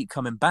them or keep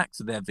coming back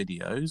to their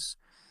videos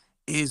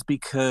is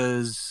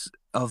because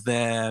of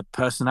their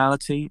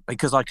personality,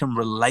 because I can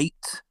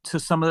relate to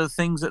some of the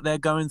things that they're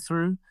going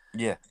through.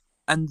 Yeah.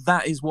 And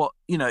that is what,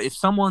 if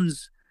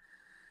someone's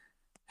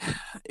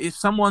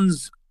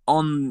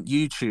on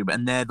YouTube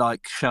and they're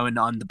like showing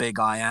I'm the big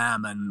I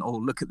am and, oh,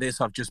 look at this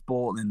I've just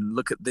bought and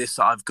look at this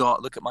I've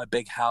got, look at my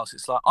big house.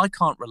 It's like, I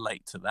can't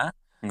relate to that.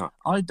 No.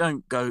 I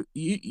don't go,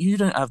 you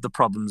don't have the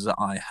problems that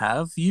I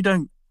have. You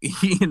don't,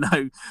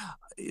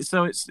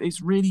 so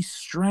it's really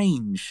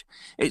strange.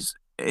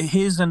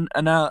 Here's I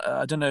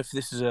don't know if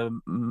this is a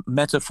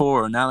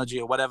metaphor or analogy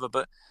or whatever,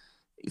 but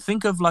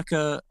think of like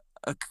a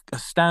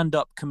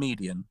stand-up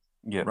comedian,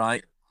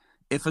 right?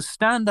 If a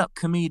stand-up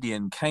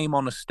comedian came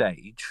on a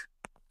stage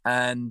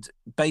and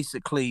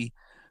basically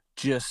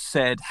just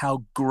said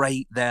how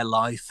great their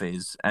life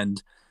is,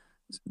 and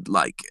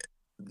like,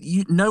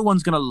 no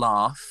one's gonna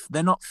laugh,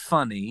 they're not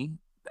funny,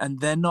 and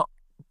they're not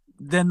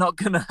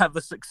gonna have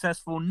a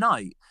successful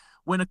night.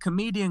 When a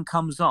comedian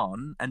comes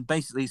on and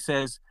basically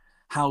says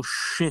how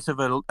shit of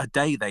a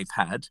day they've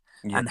had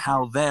and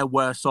how they're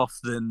worse off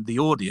than the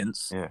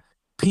audience,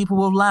 people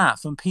will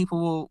laugh and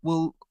people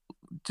will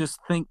just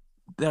think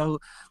they'll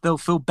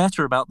feel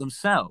better about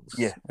themselves.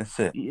 Yeah, that's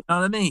it. You know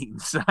what I mean?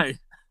 So,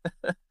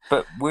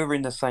 but we're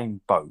in the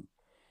same boat.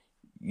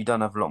 You don't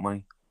have a lot of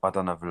money. I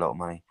don't have a lot of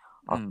money.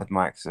 I've had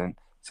my accident,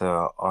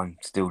 so I'm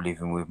still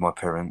living with my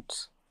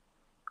parents.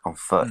 I'm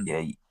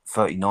 38,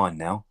 39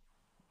 now,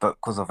 but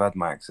because I've had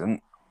my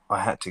accident,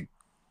 I had to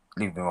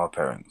live with my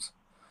parents.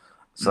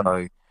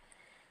 So,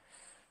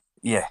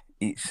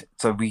 it's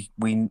so we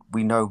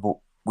know what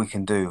we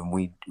can do, and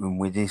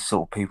we're this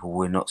sort of people.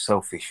 We're not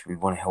selfish. We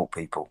want to help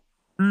people,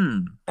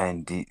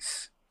 and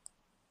it's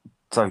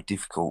so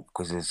difficult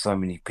because there's so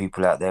many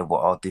people out there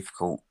what are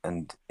difficult,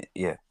 and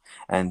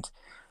and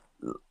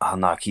I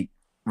know I keep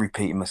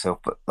repeating myself,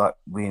 but like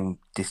being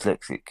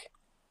dyslexic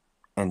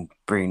and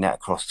bringing that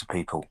across to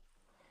people,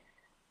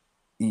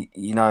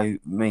 you know, what I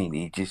mean,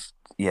 it just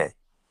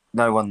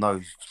no one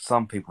knows.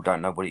 Some people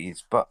don't know what it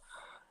is, but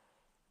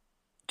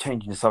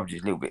changing the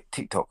subject a little bit,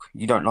 TikTok.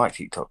 You don't like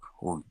TikTok,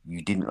 or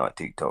you didn't like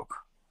TikTok?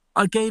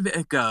 I gave it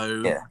a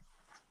go. Yeah.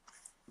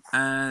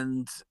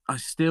 And I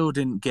still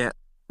didn't get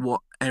what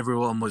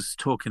everyone was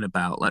talking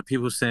about. Like,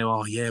 people say,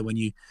 oh yeah, when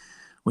you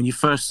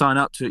first sign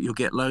up to it, you'll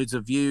get loads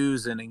of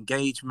views and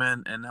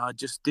engagement, and I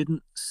just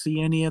didn't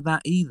see any of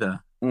that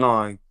either.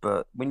 No,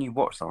 but when you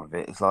watch some of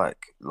it, it's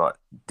like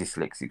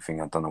dyslexic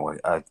thing. I don't know why.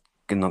 I'm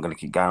not going to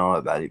keep going on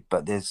about it,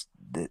 but there's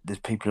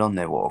people on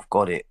there what have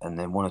got it and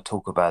they want to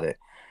talk about it.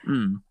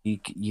 You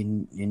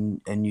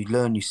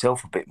learn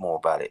yourself a bit more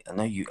about it.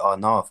 I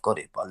know I've got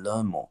it, but I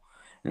learn more,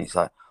 and it's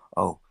like,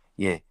 oh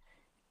yeah,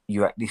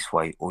 you act this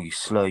way, or you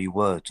slur your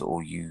words,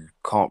 or you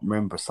can't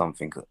remember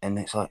something, and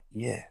it's like,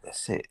 yeah,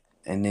 that's it.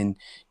 And then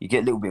you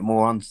get a little bit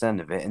more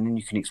understanding of it, and then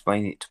you can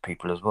explain it to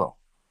people as well.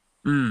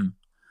 Mm.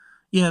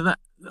 Yeah, that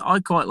I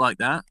quite like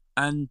that.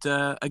 And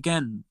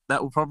again,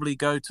 that will probably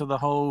go to the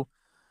whole.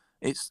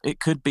 It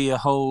could be a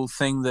whole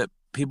thing that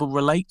people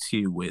relate to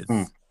you with.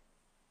 Mm.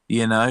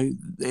 You know,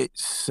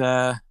 it's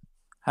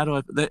how do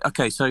I?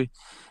 Okay, so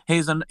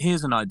here's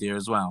an idea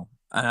as well.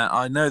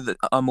 I know that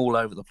I'm all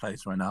over the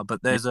place right now,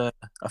 but there's a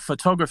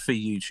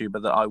photography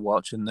YouTuber that I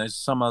watch, and there's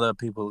some other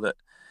people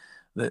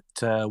that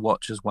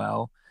watch as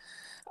well.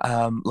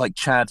 Like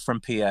Chad from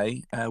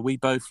PA. We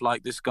both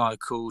like this guy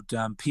called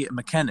Peter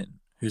McKinnon,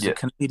 who's a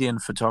Canadian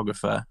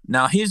photographer.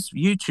 Now, his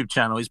YouTube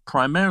channel is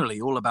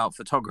primarily all about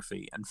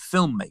photography and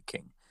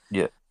filmmaking.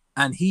 Yeah.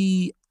 And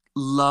he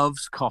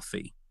loves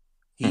coffee.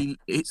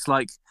 It's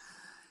like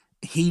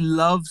he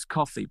loves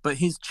coffee, but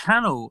his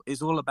channel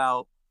is all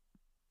about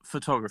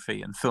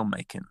photography and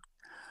filmmaking.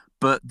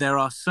 But there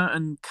are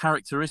certain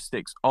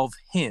characteristics of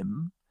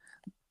him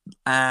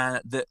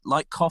that,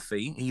 like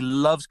coffee, he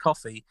loves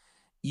coffee.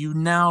 You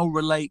now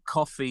relate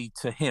coffee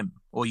to him,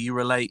 or you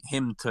relate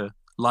him to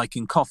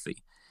liking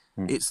coffee.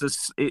 It's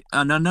this,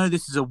 and I know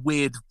this is a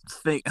weird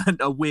thing,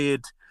 a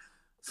weird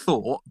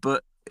thought,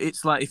 but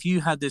it's like if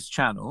you had this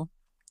channel,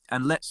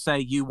 and let's say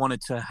you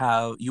wanted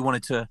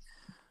to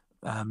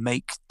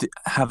make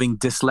having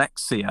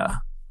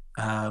dyslexia.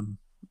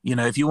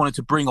 If you wanted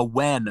to bring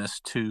awareness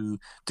to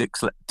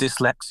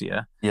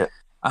dyslexia,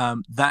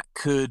 that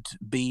could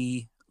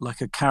be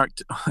like a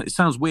character. It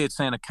sounds weird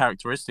saying a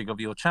characteristic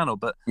of your channel,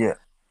 but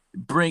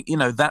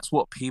that's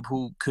what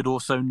people could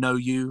also know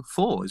you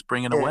for, is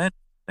bringing awareness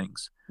to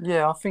things.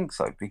 Yeah, I think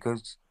so,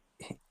 because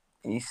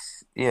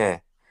it's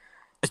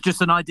it's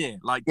just an idea.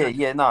 Like no,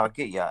 I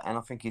get you, and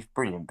I think it's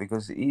brilliant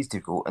because it is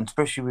difficult, and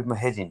especially with my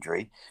head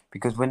injury.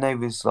 Because when I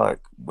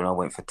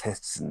went for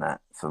tests and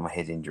that for my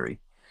head injury,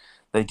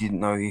 they didn't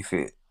know if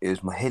it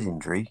was my head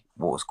injury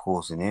what was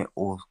causing it,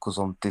 or because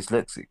I'm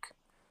dyslexic.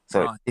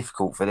 So it's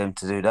difficult for them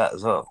to do that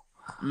as well.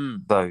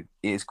 So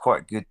it's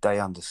quite good they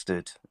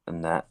understood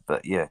and that,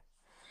 but yeah,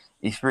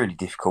 it's really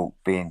difficult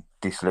being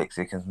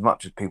dyslexic. As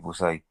much as people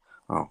say,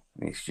 "Oh,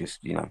 it's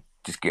just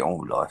just get on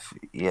with life,"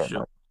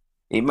 no,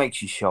 it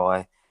makes you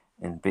shy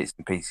and bits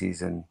and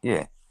pieces, and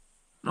yeah.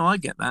 No, I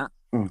get that.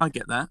 I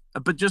get that.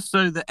 But just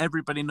so that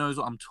everybody knows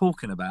what I'm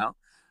talking about,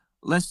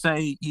 let's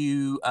say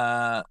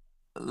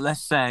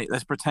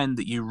let's pretend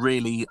that you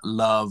really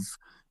love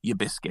your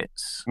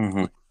biscuits.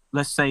 Mm-hmm.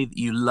 Let's say that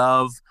you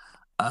love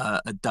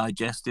a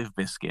digestive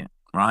biscuit,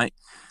 right?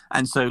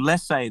 And so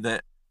let's say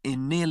that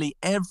in nearly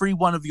every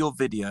one of your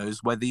videos,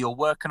 whether you're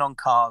working on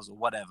cars or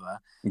whatever,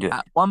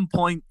 at one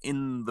point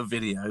in the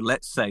video,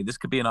 let's say, this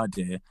could be an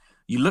idea,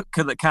 you look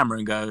at the camera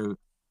and go,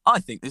 I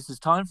think this is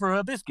time for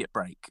a biscuit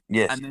break.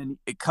 Yes. And then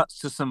it cuts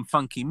to some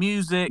funky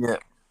music. Yeah.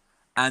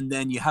 And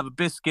then you have a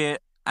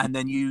biscuit, and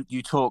then you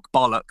talk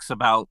bollocks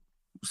about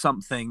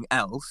something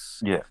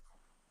else. Yeah.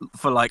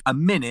 For like a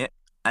minute,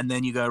 and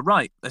then you go,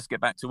 right, let's get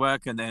back to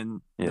work, and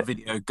then the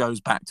video goes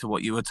back to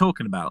what you were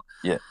talking about.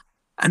 Yeah.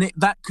 And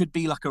that could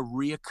be like a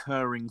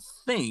reoccurring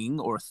thing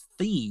or a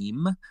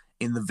theme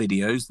in the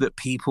videos that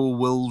people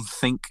will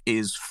think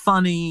is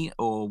funny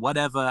or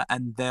whatever,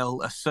 and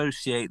they'll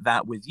associate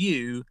that with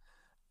you.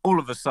 All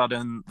of a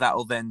sudden,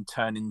 that'll then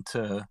turn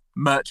into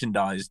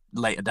merchandise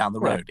later down the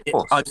road.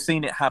 I've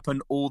seen it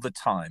happen all the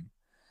time.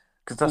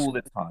 Because that's all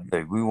the time.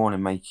 We want to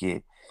make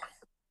it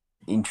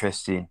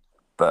interesting,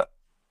 but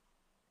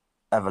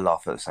have a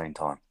laugh at the same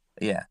time.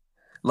 Yeah.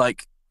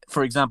 Like,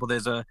 for example,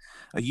 there's a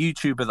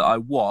YouTuber that I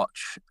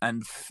watch,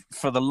 and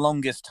for the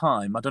longest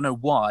time, I don't know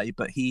why,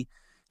 but he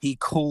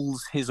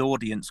calls his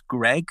audience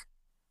Greg.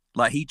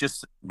 Like, he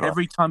just,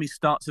 every time he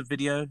starts a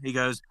video, he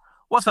goes,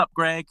 "What's up,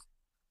 Greg?"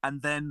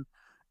 And then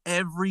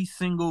every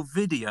single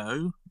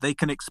video, they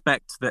can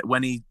expect that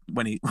when you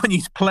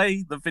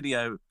play the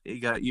video,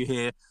 you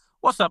hear,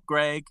 "What's up,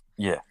 Greg?"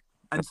 Yeah.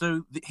 And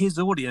so his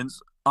audience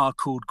are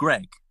called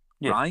Greg,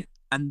 right?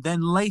 And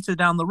then later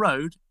down the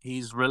road,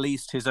 he's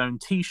released his own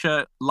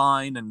T-shirt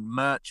line and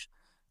merch,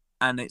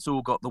 and it's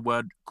all got the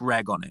word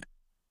Greg on it.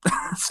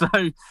 So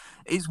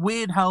it's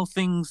weird how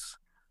things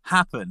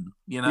happen,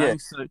 Yeah.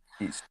 So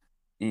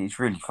it's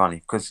really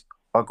funny because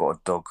I got a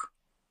dog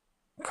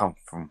come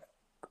from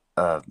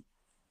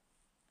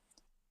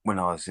when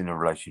I was in a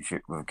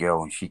relationship with a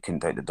girl and she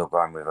couldn't take the dog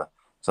home with her.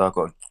 So I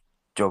got a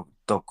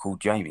dog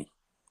called Jamie.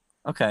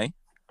 Okay.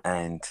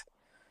 And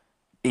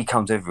he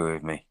comes everywhere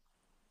with me.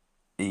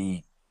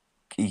 He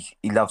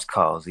loves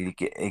cars. He'd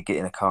get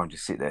in a car and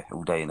just sit there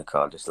all day in the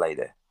car, just lay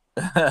there.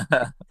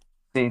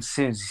 As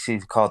soon as he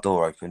sees the car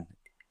door open,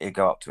 he'll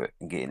go up to it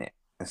and get in it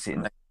and sit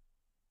in it.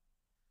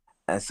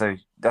 And so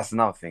that's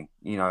another thing.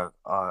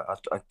 I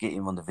get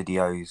him on the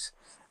videos,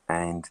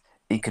 and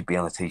he could be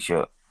on a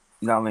T-shirt.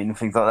 You know what I mean?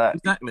 Things like that.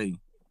 Exactly.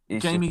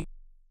 Jamie,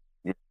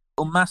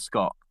 little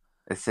mascot.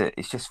 That's it.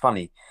 It's just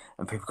funny,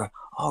 and people go,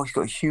 "Oh, he's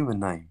got a human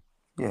name."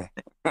 Yeah,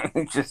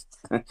 just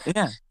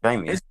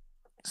Jamie.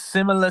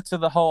 similar to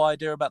the whole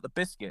idea about the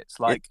biscuits.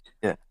 Like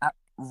Yeah. at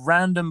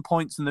random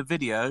points in the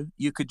video,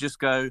 you could just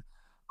go,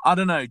 I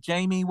don't know,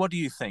 Jamie, what do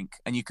you think?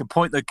 And you could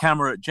point the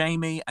camera at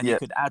Jamie, and you Yeah.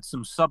 could add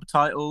some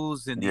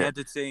subtitles in the Yeah.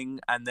 editing,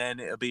 and then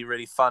it'll be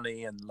really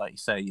funny. And like you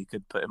say, you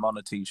could put him on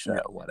a t-shirt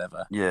Yeah. or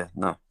whatever. Yeah.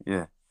 No.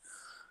 Yeah.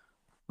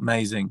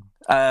 Amazing.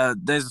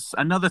 There's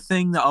another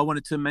thing that I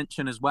wanted to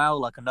mention as well,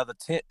 like another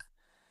tip,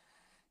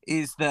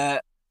 is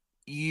that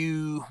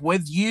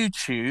with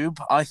YouTube,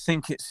 I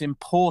think it's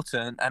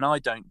important, and I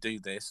don't do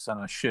this and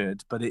I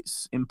should, but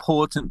it's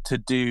important to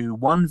do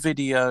one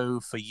video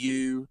for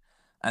you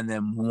and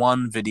then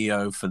one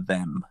video for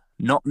them.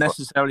 Not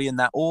necessarily in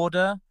that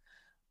order,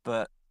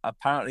 but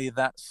apparently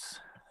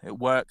it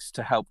works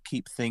to help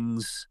keep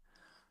things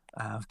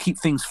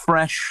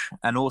fresh,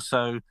 and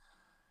also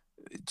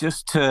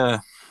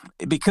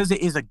because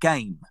it is a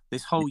game.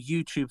 This whole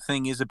YouTube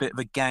thing is a bit of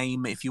a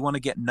game. If you want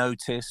to get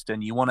noticed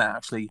and you want to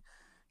actually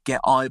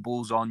get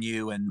eyeballs on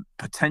you and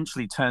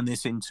potentially turn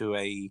this into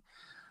a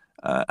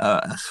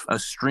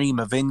stream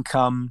of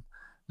income,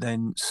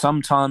 then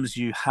sometimes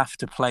you have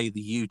to play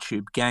the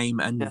YouTube game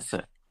and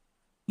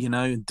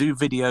do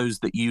videos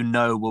that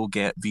will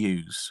get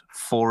views.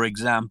 For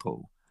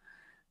example,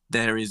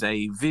 there is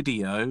a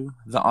video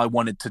that I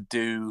wanted to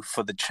do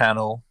for the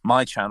channel,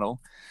 my channel,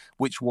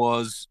 which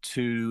was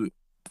to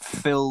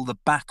fill the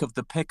back of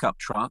the pickup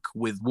truck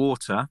with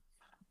water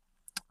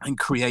and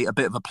create a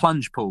bit of a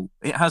plunge pool.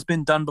 It has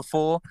been done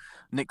before.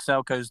 Nick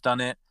Selko's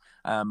done it.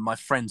 My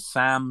friend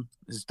Sam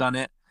has done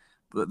it.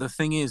 But the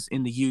thing is,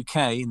 in the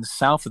UK, in the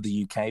south of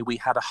the UK, we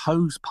had a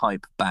hose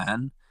pipe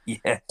ban.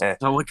 Yeah.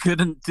 So I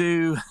couldn't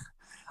do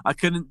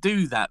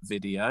that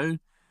video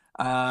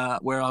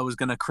where I was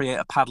going to create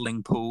a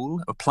paddling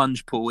pool, a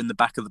plunge pool in the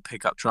back of the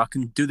pickup truck,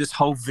 and do this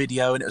whole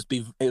video. And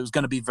it was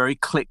going to be very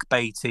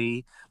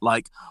clickbaity,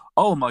 like,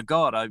 oh my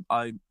God,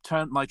 I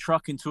turned my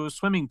truck into a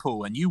swimming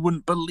pool and you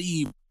wouldn't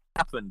believe what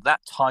happened.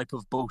 That type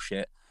of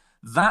bullshit.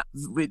 That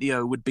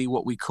video would be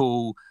what we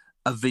call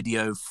a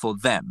video for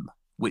them,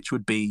 which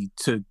would be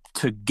to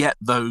get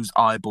those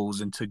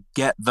eyeballs and to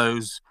get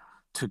those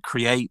to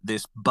create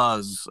this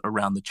buzz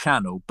around the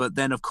channel. But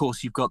then, of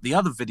course, you've got the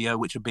other video,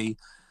 which would be,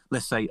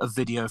 let's say, a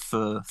video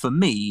for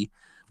me,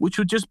 which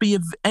would just be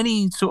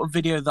any sort of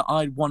video that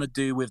I'd want to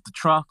do with the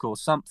truck or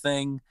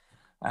something,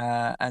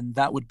 and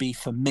that would be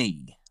for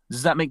me.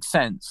 Does that make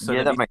sense? So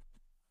yeah, that makes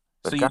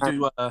sense. So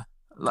you do,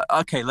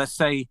 okay, let's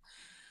say,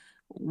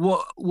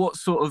 what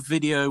sort of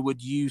video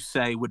would you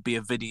say would be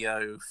a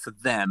video for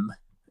them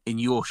in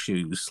your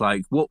shoes?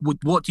 Like,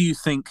 what do you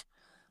think,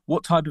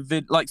 what type of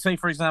like, say,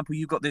 for example,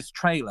 you got this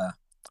trailer,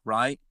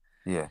 right?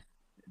 Yeah.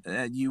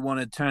 You want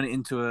to turn it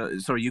into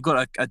you've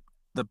got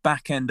the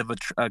back end of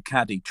a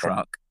caddy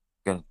truck.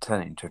 Going to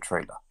turn it into a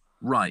trailer.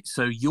 Right.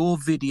 So your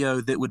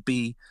video that would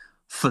be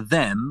for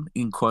them,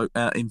 in quote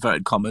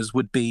inverted commas,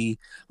 would be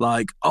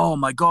like, oh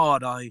my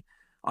God, I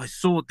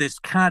sawed this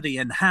caddy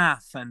in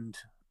half, and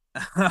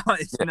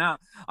now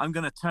I'm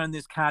going to turn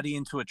this caddy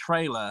into a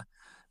trailer.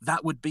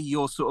 That would be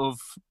your sort of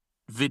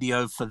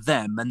video for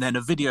them. And then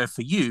a video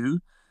for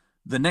you,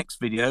 the next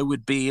video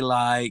would be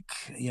like,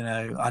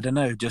 I don't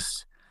know,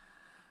 just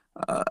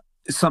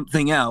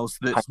something else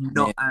that's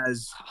not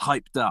as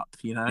hyped up,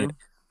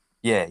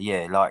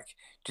 Yeah, like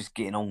just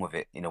getting on with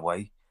it in a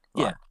way.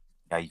 Like,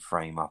 yeah.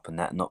 A-frame up and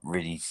that, not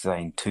really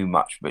saying too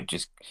much, but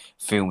just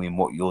filming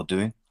what you're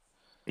doing.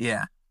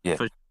 Yeah. Yeah.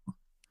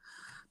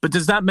 But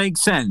does that make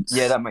sense?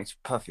 Yeah, that makes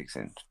perfect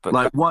sense. But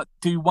like,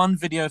 do one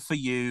video for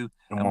you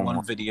and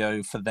one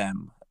video for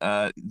them.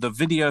 The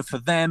video for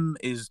them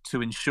is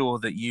to ensure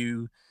that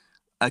you,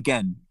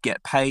 again,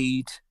 get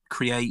paid,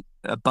 create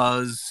a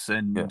buzz,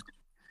 and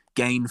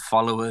gain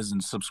followers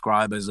and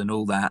subscribers and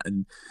all that.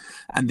 And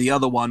the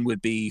other one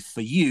would be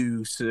for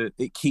you, so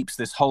it keeps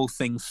this whole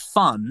thing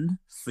fun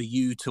for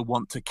you to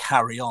want to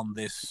carry on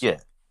this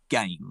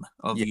game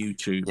of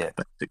YouTube,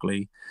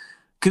 basically.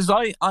 Because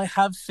I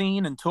have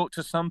seen and talked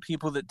to some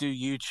people that do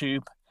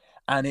YouTube,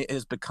 and it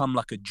has become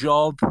like a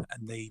job,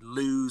 and they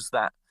lose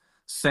that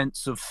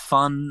sense of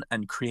fun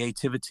and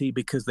creativity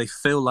because they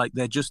feel like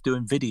they're just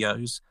doing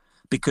videos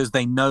because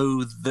they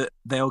know that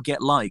they'll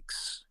get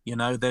likes, they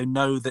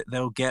know that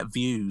they'll get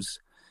views,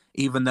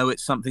 even though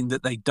it's something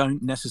that they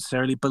don't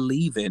necessarily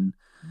believe in.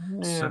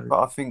 Yeah,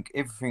 but I think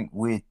everything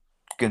we're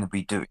going to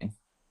be doing,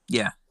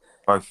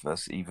 both of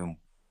us, even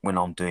when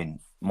I'm doing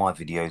my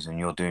videos and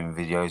you're doing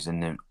videos,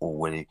 and then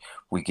already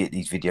we get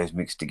these videos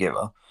mixed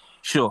together.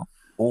 Sure.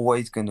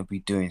 Always going to be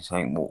doing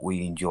something what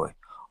we enjoy.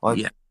 I've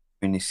been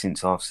doing this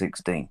since I was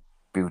 16,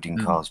 building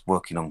cars,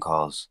 working on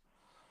cars,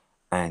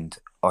 and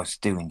I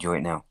still enjoy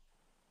it now.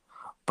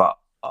 But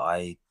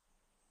I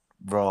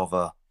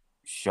rather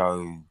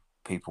show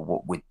people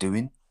what we're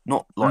doing,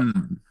 not like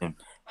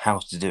how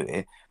to do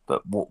it,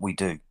 but what we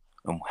do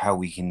and how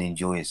we can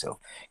enjoy yourself.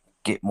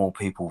 Get more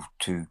people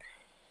to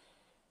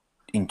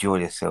enjoy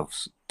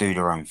themselves, do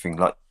their own thing,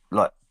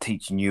 like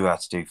teaching you how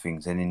to do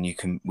things, and then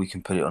we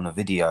can put it on a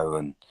video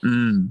and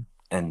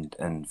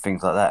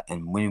things like that.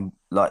 And when,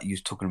 like you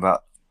was talking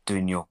about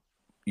doing your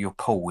your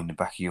pool in the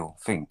back of your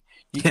thing.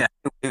 You Yeah.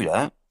 can still do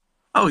that.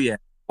 Oh yeah.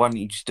 Why don't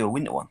you just do a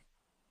winter one?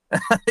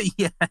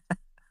 Yeah.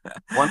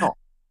 Why not?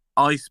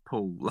 Ice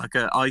pool, like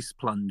a ice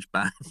plunge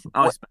bath.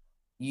 What Ice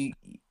you?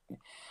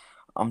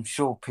 I'm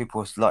sure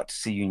people would like to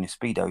see you in your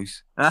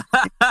speedos. bath.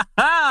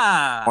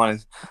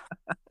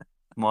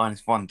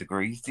 minus -1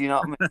 degrees. Do you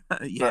know what I mean?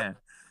 But Yeah.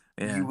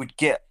 Yeah. you would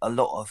get a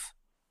lot of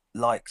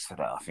likes for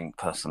that, I think,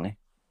 personally.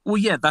 Well,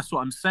 yeah, that's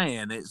what I'm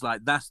saying. It's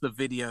like that's the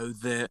video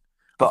that,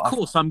 But of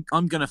course,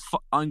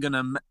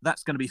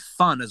 that's gonna be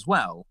fun as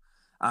well.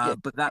 yeah,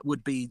 But that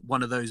would be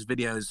one of those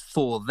videos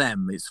for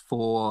them. It's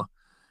for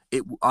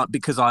it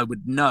because I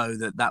would know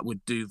that that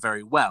would do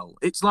very well.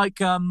 It's like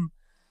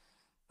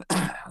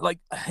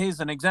here's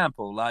an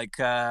example. Like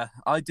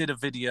I did a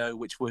video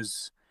which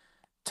was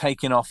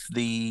taking off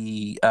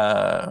the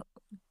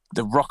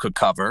rocker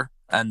cover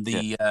and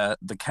yeah,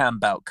 the cam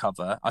belt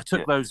cover. I took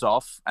yeah, those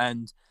off,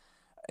 and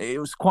it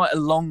was quite a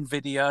long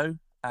video.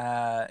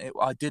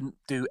 I didn't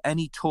do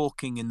any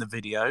talking in the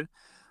video,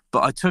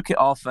 but I took it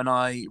off and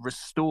I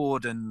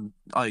restored and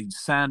I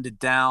sanded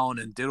down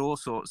and did all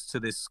sorts to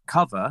this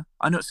cover.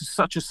 I know it's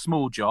such a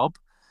small job,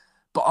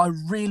 but I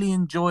really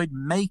enjoyed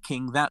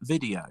making that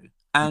video.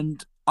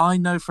 And I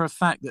know for a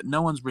fact that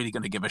no one's really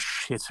going to give a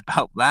shit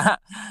about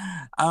that.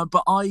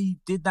 But I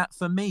did that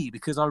for me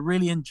because I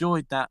really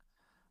enjoyed that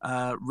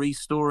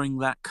restoring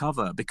that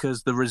cover,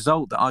 because the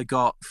result that I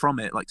got from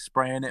it, like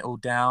spraying it all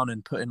down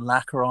and putting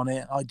lacquer on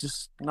it,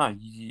 no,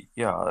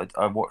 yeah.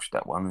 I watched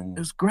that one, it and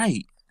was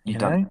great, you you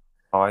done know? it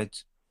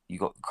sides. You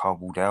got the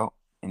cardboard out,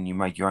 and you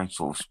made your own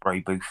sort of spray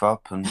booth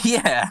up, and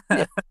Yeah.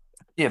 yeah,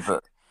 yeah.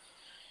 But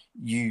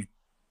you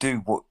do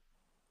what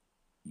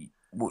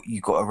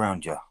you got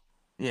around you.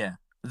 Yeah.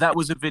 That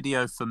was a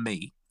video for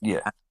me,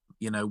 Yeah,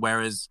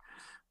 whereas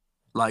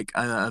like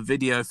a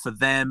video for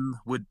them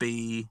would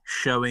be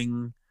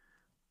showing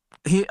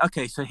here.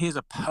 Okay, so here's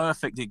a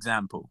perfect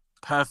example.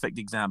 Perfect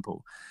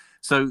example.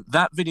 So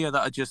that video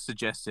that I just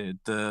suggested,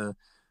 the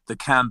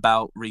cam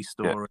belt yeah,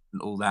 restore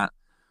and all that,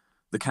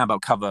 the cam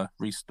belt cover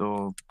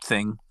restore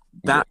thing, yeah,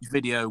 that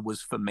video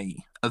was for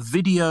me. A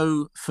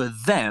video for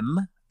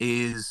them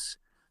is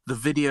the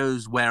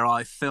videos where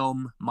I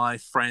film my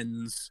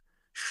friends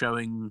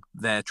showing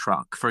their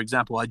truck. For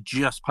example, I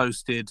just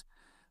posted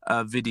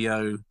a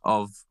video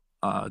of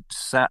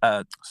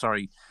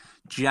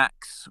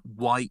Jack's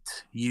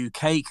white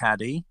UK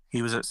caddy.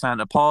 He was at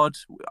Santa Pod.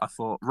 I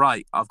thought,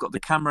 right, I've got the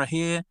camera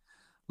here.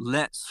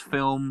 Let's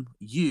film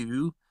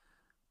you,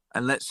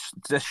 and let's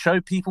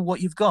show people what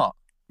you've got.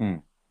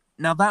 mm,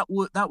 Now that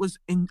was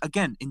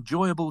again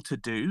enjoyable to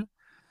do,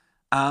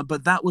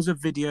 but that was a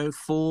video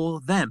for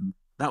them.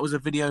 That was a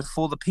video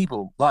for the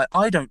people. Like,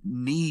 I don't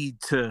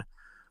need to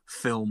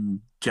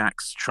film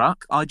Jack's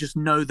truck. I just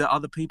know that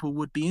other people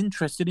would be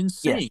interested in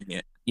yeah, seeing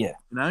it. yeah.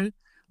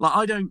 Like,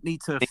 I don't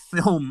need to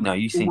film No,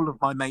 you see, all of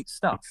my mate's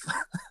stuff.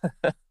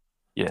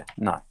 yeah,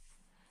 no,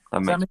 that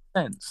Does that makes make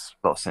sense?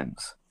 a lot of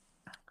sense.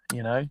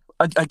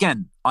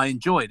 Again, I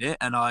enjoyed it,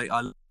 and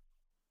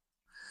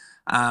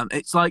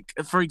it's like,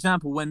 for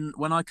example,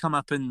 when I come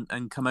up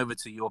and come over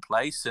to your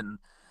place, and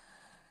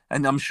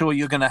I'm sure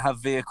you're going to have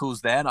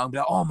vehicles there, and I'll be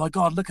like, oh my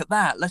God, look at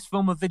that. Let's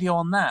film a video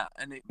on that.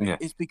 And Yeah,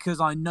 it's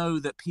because I know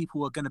that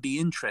people are going to be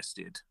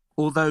interested.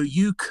 Although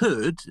you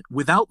could,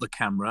 without the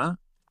camera,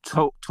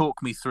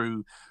 talk me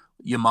through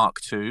your Mark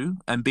II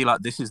and be like,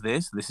 this is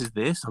this,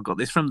 I've got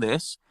this from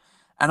this.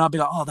 And I'll be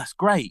like, oh, that's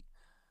great.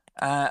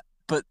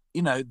 But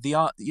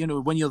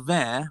when you're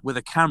there with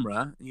a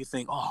camera, you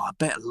think, oh, I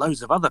bet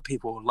loads of other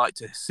people would like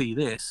to see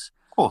this.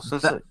 of course,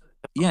 that's it.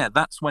 Yeah,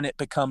 that's when it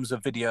becomes a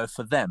video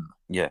for them.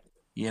 Yeah,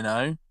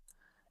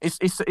 It's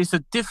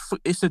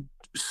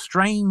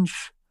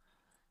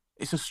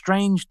a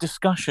strange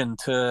discussion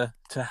to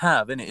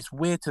have, and it's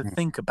weird to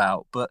think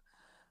about, but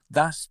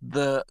that's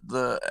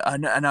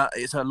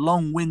it's a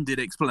long-winded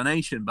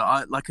explanation,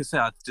 but like I said,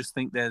 I just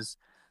think there's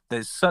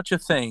such a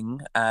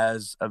thing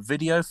as a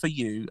video for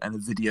you and a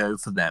video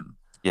for them.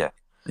 yeah.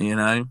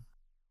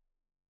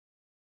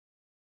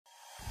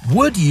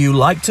 Would you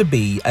like to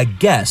be a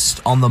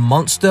guest on the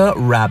Monster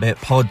Rabbit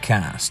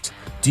podcast?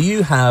 Do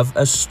you have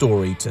a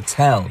story to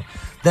tell?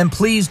 Then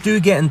please do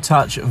get in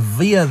touch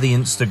via the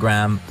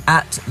Instagram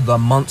at the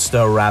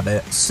Monster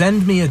Rabbit.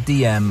 Send me a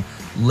DM.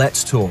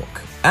 Let's talk.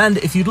 And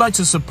if you'd like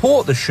to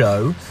support the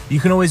show, you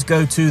can always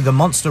go to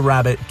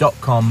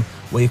themonsterrabbit.com,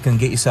 where you can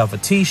get yourself a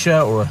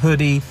t-shirt or a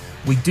hoodie.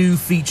 We do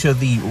feature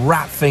the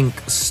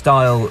Ratfink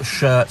style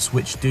shirts,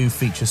 which do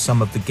feature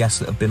some of the guests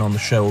that have been on the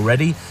show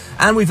already.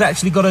 And we've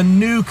actually got a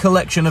new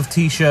collection of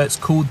t-shirts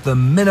called the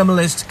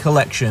Minimalist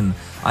Collection.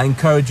 I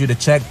encourage you to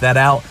check that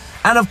out.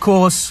 And of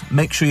course,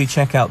 make sure you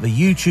check out the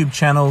YouTube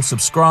channel,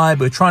 subscribe.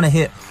 We're trying to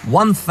hit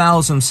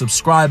 1,000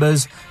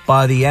 subscribers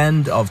by the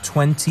end of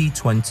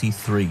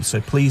 2023.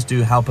 So please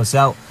do help us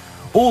out.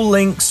 All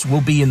links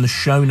will be in the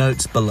show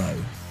notes below.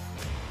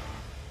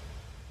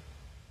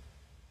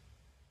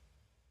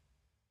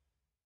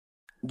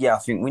 Yeah, I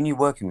think when you're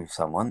working with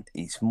someone,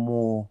 it's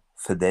more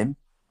for them,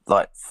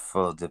 like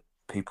for the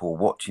people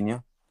watching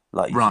you.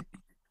 Like, Right.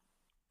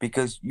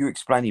 because you're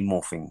explaining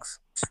more things.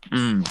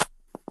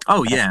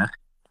 Oh yeah.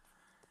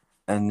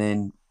 And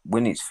then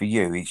when it's for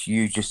you, it's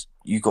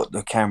you got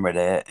the camera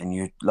there, and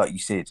you, like you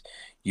said,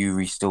 you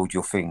restored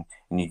your thing,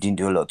 and you didn't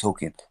do a lot of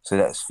talking, so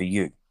that's for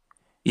you.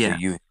 Yeah. So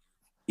you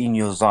in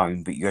your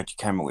zone, but you had your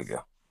camera with you.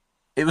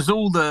 It was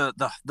all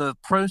the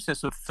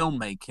process of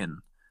filmmaking.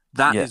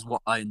 That Yeah. is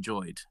what I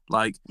enjoyed.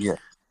 Like, Yeah.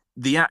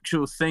 the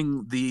actual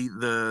thing,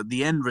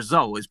 the end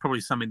result is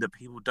probably something that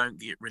people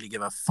don't really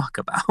give a fuck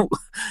about.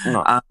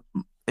 No.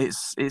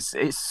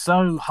 It's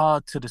so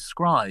hard to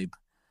describe.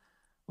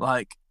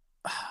 Like,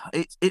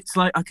 it's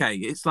like, okay,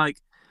 it's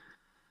like,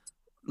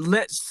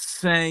 let's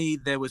say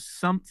there was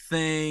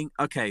something.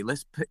 Okay,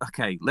 let's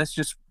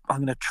just. I'm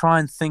gonna try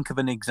and think of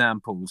an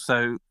example.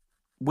 So,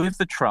 with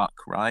the truck,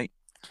 right?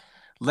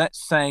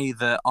 Let's say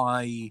that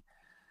I.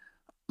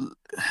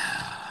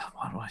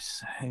 What do I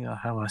say?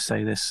 How do I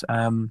say this?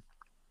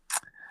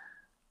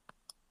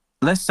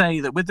 Let's say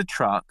that with the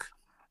truck,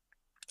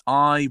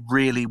 I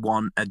really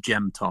want a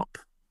gem top,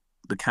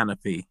 the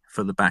canopy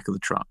for the back of the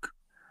truck.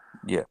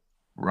 Yeah.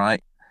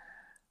 Right?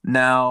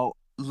 Now,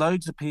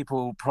 loads of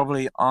people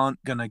probably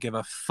aren't going to give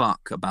a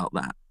fuck about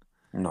that.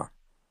 No.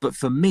 But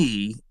for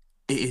me,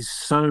 it is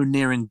so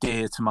near and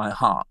dear to my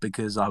heart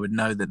because I would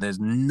know that there's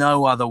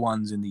no other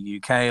ones in the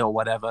UK or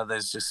whatever.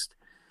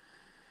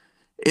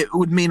 It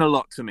would mean a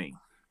lot to me.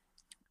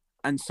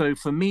 And so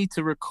for me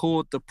to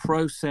record the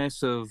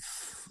process of,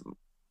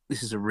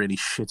 this is a really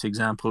shit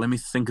example. Let me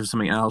think of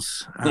something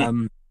else.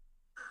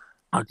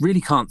 I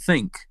really can't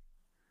think.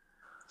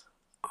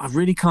 I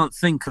really can't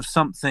think of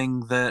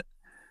something that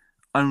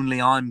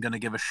only I'm going to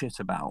give a shit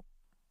about.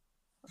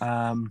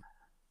 I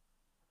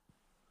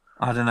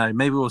don't know.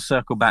 Maybe we'll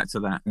circle back to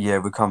that. Yeah,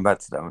 we'll come back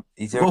to that one.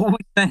 What were we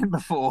saying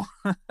before?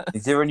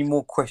 Is there any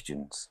more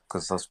questions?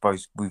 Because I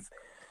suppose we've,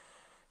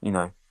 I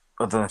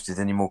don't know if there's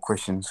any more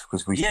questions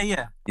because we.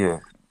 Yeah.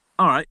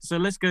 All right, so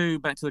let's go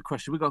back to the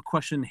question. We've got a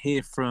question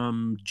here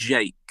from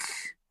Jake.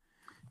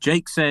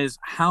 Jake says,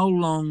 how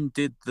long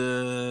did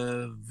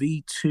the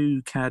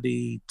V2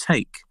 Caddy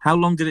take? How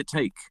long did it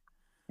take?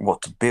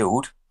 What, to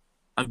build?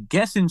 I'm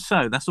guessing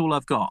so. That's all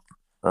I've got.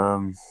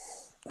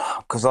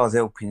 Because I was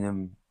helping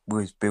them,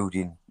 we was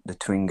building the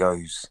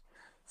Twingos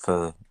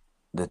for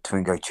the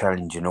Twingo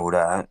Challenge and all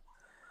that.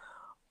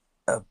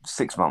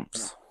 6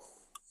 months.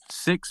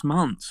 6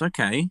 months,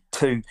 okay.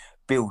 To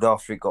build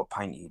after it got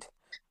painted.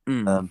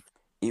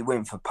 It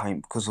went for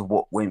paint because of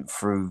what went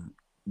through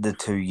the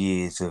 2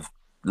 years of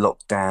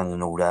lockdown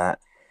and all that.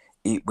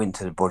 It went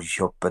to the body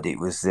shop, but it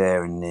was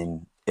there, and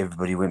then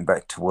everybody went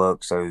back to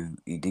work, so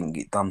it didn't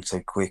get done so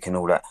quick and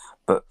all that.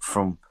 But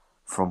from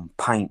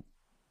paint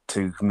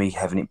to me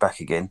having it back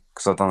again,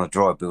 because I've done a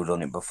dry build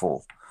on it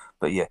before.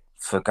 But yeah,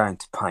 for going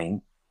to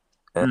paint,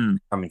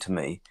 coming to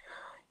me,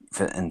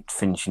 and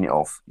finishing it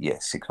off,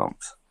 6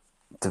 months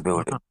to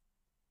build it.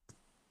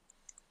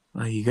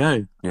 There you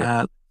go.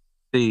 Yeah.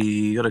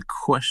 You got a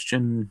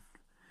question.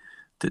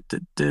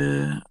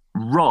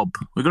 Rob.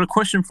 We've got a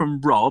question from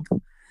Rob,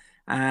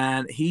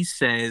 and he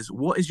says,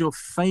 what is your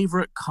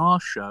favourite car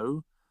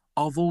show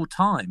of all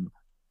time?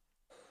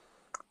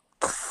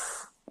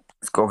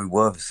 It's got to be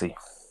Worthersea.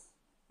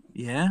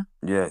 Yeah?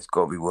 Yeah, it's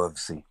got to be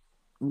Worthersea.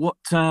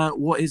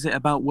 What is it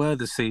about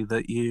Worthersea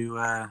that you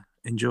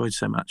enjoyed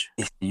so much?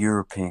 It's the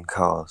European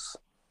cars.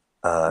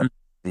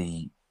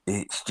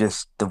 It's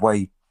just the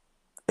way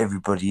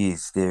everybody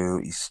is there.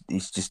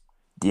 It's just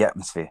the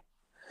atmosphere.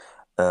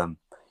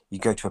 You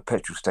go to a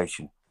petrol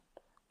station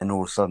and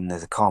all of a sudden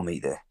there's a car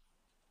meet there.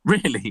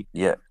 Really?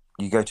 Yeah.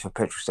 You go to a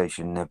petrol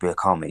station and there'll be a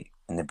car meet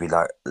and there'll be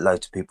like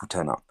loads of people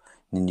turn up.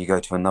 And then you go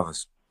to another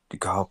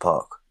car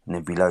park and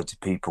there'll be loads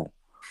of people.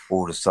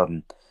 All of a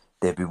sudden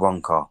there'll be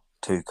 1 car,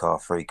 2 car,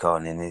 3 car,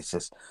 and then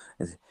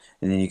and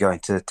then you go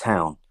into the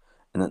town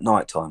and at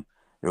night time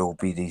there'll all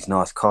be these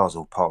nice cars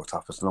all parked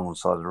up along the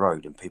side of the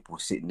road and people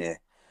sitting there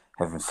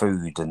having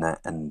food and that,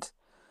 and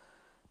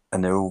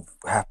they're all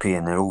happy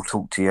and they all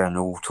talk to you and they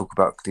all talk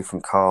about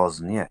different cars,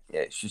 and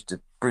it's just a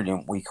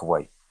brilliant week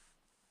away.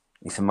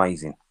 It's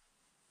amazing.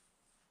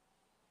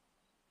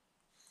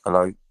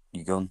 Hello,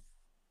 you gone?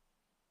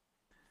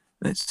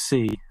 Let's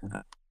see.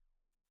 You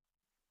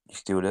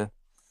still there?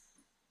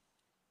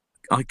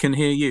 I can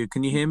hear you.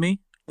 Can you hear me?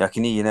 Yeah, I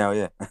can hear you now,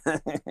 yeah.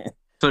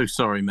 So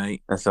sorry,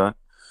 mate. That's all right.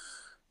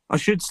 I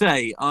should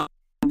say, I'm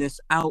this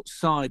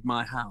outside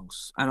my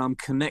house and I'm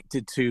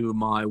connected to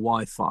my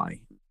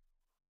Wi-Fi.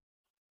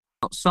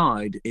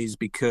 Outside is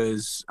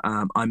because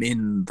I'm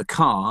in the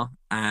car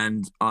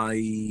and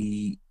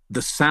the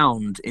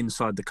sound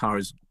inside the car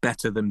is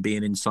better than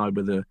being inside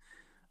with a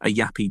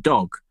yappy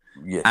dog.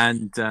 Yeah.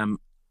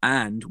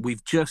 And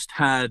we've just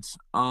had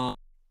our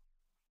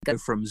go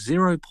from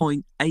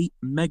 0.8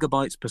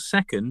 megabytes per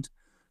second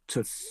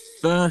to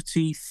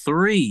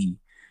 33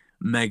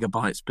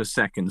 megabytes per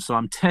second. So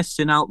I'm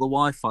testing out the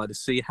Wi-Fi to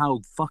see how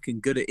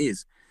fucking good it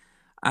is.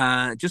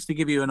 Just to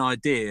give you an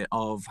idea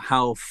of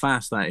how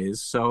fast that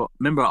is. So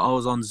remember, I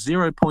was on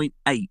 0.8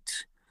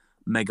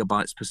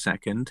 megabytes per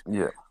second.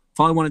 Yeah. If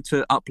I wanted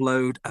to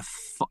upload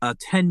a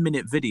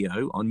 10-minute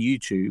video on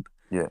YouTube,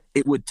 Yeah.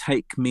 it would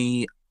take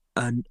me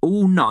an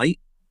all night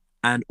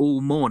and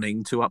all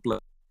morning to upload.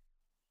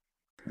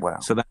 Wow.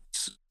 So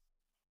that's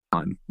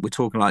time. We're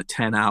talking like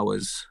 10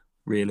 hours,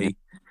 really.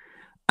 Yeah.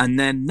 And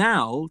then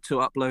now to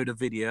upload a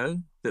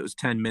video that was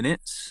 10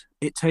 minutes,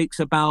 it takes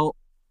about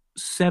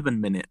 7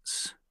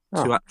 minutes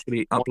to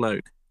actually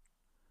upload,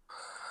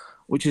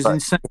 which is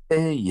insane.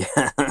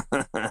 Yeah.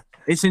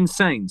 It's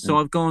insane. So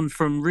I've gone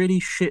from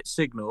really shit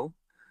signal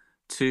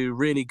to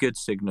really good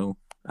signal.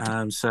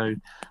 So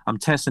I'm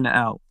testing it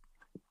out.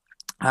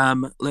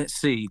 Let's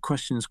see.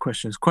 Questions.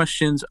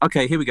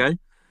 Okay, here we go.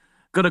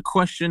 Got a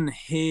question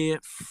here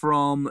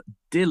from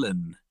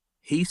Dylan.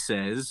 He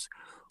says,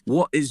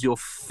 what is your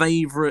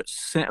favorite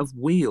set of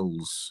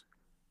wheels?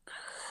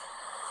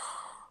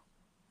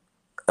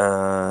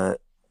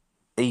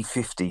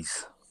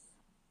 E50s.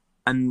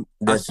 And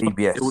they're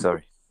BBS,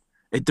 sorry.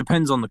 It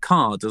depends on the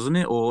car, doesn't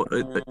it? Or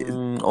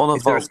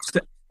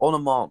on a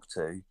Mark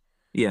II,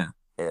 yeah,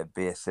 it'd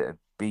be a set of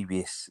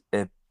BBS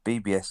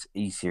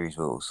E series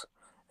wheels,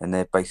 and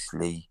they're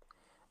basically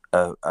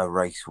a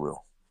race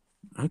wheel.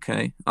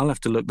 Okay, I'll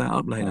have to look that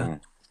up later.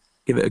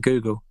 Give it a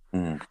Google.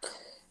 You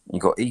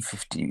got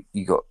E50,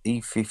 you got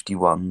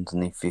E51s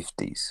and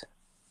E50s.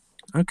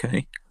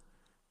 Okay.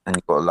 And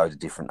you've got a load of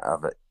different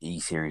other E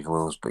series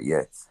wheels, but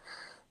yeah,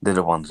 they're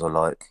the ones I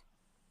like.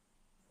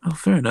 Oh,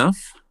 fair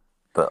enough.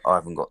 But I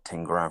haven't got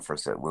 10 grand for a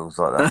set of wheels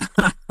like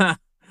that.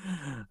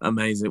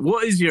 Amazing.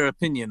 What is your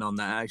opinion on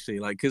that, actually?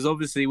 Like, because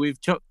obviously we've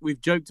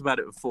joked about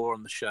it before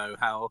on the show,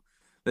 how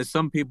there's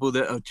some people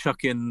that are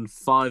chucking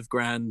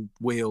 $5,000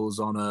 wheels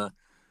on a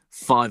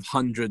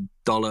 $500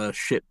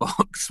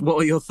 shitbox. What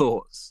are your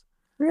thoughts?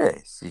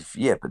 Yes,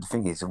 but the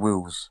thing is, the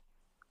wheels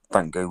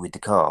don't go with the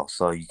car,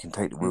 so you can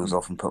take the wheels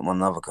off and put them on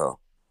another car.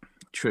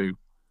 True.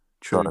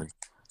 So,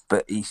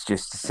 but it's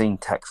just the same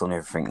tax on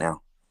everything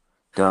now.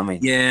 Do you know what I mean?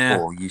 Yeah.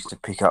 Or used to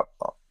pick up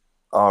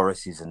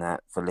RSs and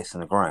that for less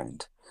than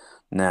 $1,000.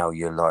 Now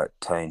you're like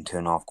paying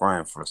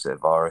 $2,500 for a set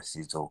of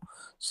RSs or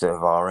set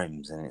of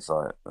RMs, and it's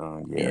like,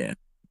 yeah.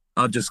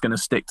 I'm just gonna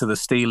stick to the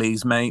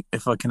Steelies, mate,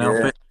 if I can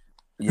help it.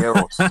 Yeah.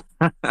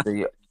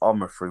 The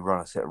Armour Free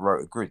run a set of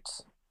rotor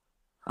grids.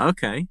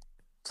 Okay.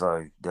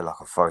 So they're like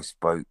a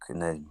 5-spoke,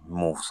 and they're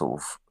more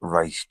sort of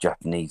race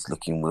Japanese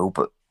looking wheel,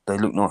 but they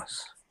look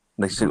nice.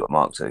 They suit a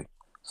Mark II.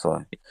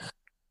 So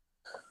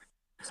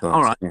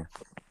all right. Yeah.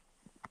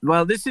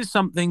 Well, this is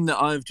something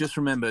that I've just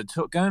remembered.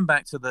 Going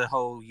back to the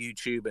whole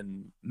YouTube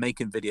and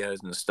making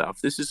videos and stuff,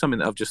 this is something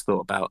that I've just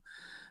thought about.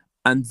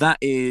 And that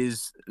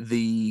is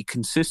the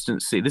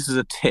consistency. This is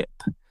a tip.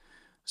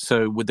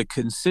 So with the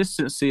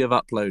consistency of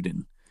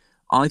uploading,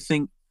 I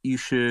think you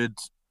should,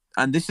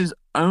 and this is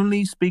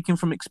only speaking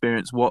from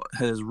experience, what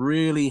has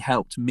really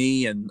helped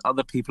me and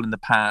other people in the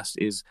past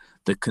is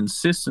the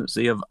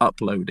consistency of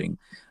uploading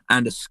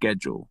and a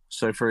schedule.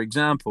 So, for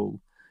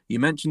example, you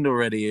mentioned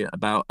already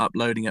about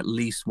uploading at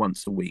least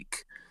once a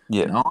week.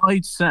 Yeah. Now,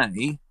 I'd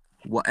say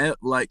what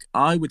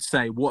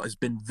has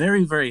been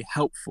very, very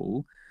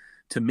helpful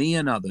to me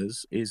and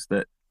others is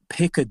that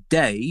pick a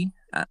day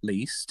at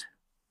least.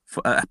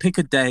 Pick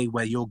a day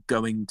where you're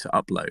going to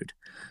upload.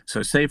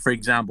 So, say for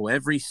example,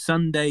 every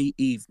Sunday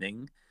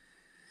evening,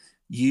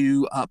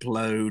 you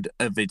upload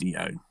a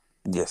video.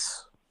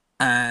 Yes.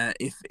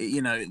 If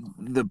you know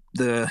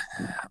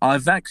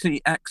I've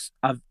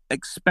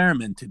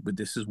experimented with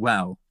this as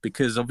well,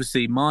 because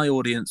obviously my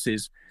audience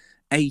is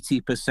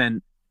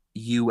 80%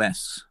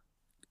 US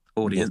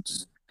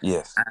audience,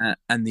 yes.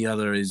 And the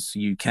other is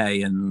UK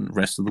and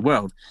rest of the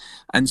world,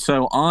 and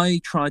so I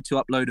tried to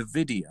upload a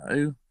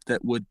video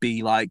that would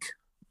be like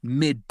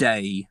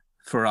midday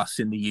for us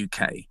in the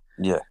UK,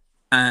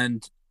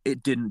 and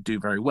it didn't do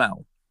very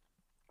well.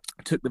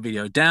 I took the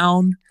video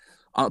down,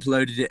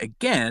 uploaded it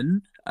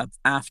again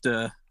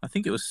after, I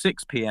think it was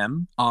 6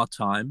 p.m. our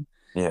time,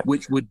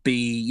 which would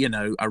be,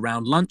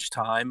 around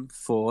lunchtime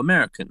for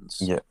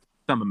Americans,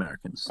 some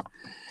Americans.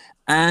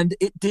 And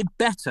it did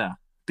better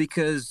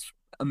because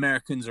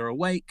Americans are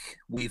awake,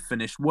 we've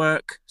finished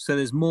work, so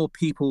there's more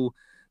people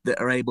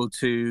that are able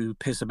to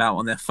piss about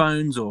on their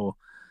phones or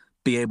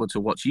be able to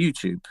watch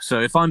YouTube.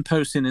 So if I'm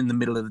posting in the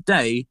middle of the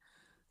day,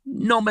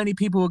 not many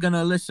people are going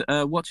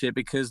to watch it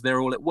because they're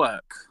all at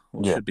work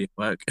or should be at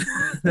work,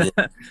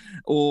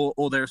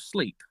 or they're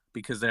asleep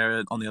because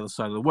they're on the other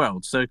side of the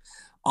world. So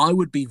I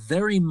would be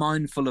very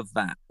mindful of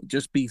that.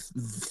 Just be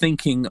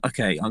thinking,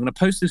 okay, I'm going to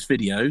post this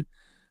video.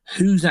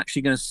 Who's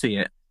actually going to see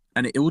it?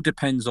 And it all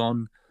depends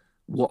on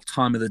what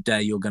time of the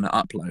day you're going to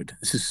upload.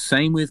 It's the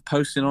same with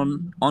posting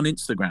on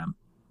Instagram.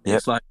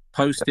 It's like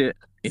post it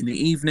in the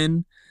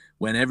evening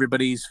when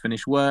everybody's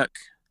finished work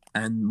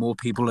and more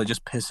people are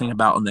just pissing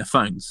about on their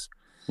phones.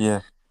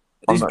 Yeah.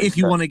 If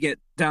you want to get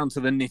down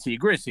to the nitty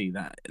gritty,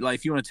 that like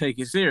if you want to take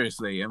it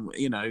seriously,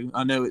 and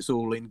I know it's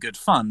all in good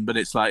fun, but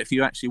it's like if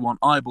you actually want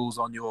eyeballs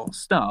on your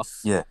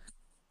stuff,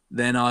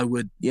 then I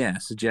would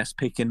suggest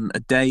picking a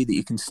day that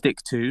you can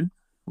stick to.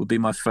 Would be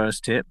my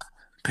first tip.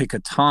 Pick a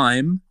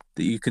time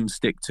that you can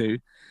stick to,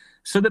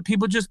 so that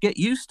people just get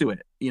used to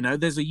it.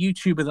 There's a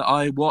YouTuber that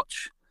I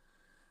watch.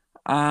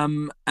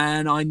 And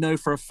I know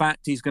for a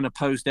fact he's going to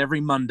post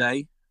every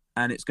Monday,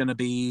 and it's going to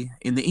be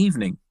in the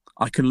evening.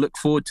 I can look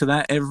forward to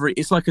that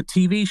it's like a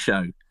TV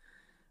show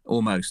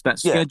almost.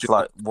 That's Yeah, it's scheduled.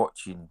 like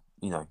watching,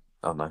 I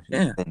don't know,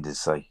 Yeah, EastEnders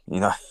say,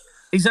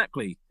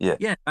 exactly. Yeah.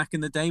 Yeah, back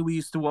in the day, we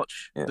used to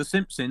watch Yeah. The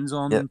Simpsons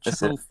on Yeah, that's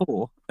Channel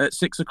 4 at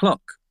 6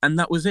 o'clock, and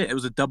that was it. It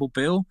was a double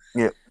bill.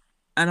 Yeah.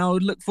 And I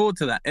would look forward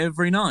to that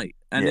every night.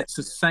 And Yeah. it's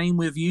the same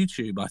with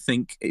YouTube. I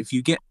think if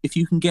you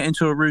can get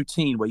into a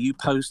routine where you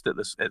post at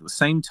the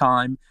same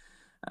time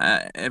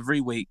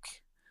every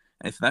week,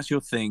 if that's your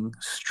thing,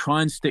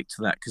 try and stick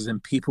to that, because then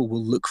people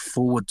will look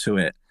forward to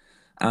it.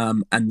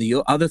 And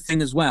the other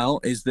thing as well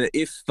is that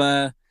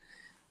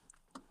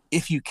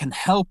if you can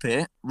help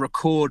it,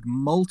 record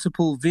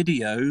multiple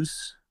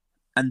videos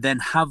and then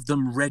have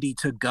them ready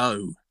to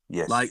go.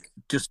 Yes. Like,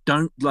 just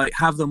don't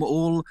have them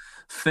all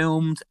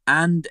filmed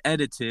and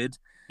edited.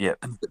 Yeah.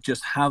 And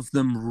just have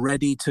them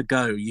ready to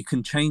go. You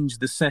can change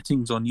the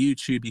settings on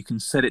YouTube. You can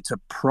set it to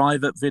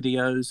private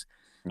videos.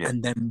 Yeah.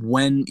 And then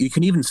when you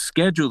can even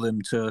schedule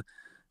them to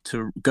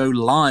go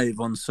live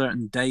on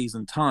certain days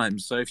and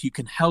times. So if you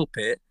can help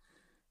it,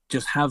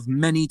 just have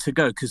many to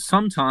go. Because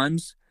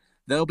sometimes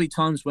there'll be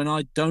times when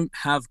I don't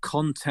have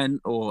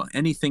content or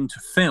anything to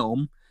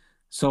film.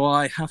 So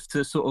I have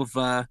to sort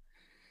of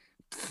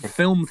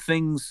film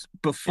things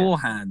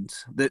beforehand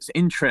that's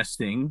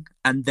interesting,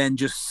 and then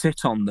just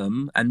sit on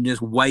them and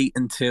just wait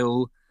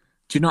until.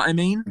 Do you know what I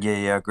mean?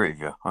 Yeah, I agree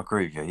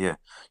with you. Yeah,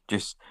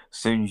 just as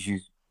soon as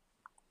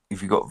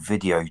if you got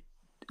video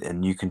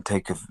and you can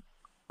take a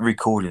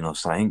recording or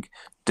something,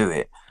 do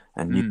it,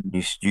 and you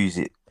use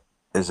it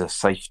as a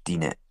safety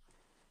net.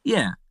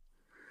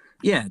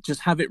 Yeah,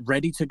 just have it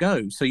ready to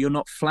go, so you're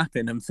not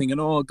flapping and thinking,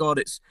 "Oh God,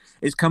 it's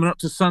coming up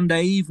to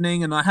Sunday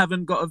evening and I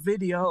haven't got a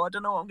video. I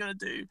don't know what I'm going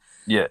to do."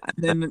 Yeah, and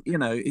then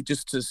it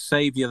just to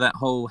save you that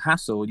whole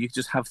hassle, you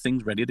just have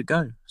things ready to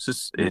go. So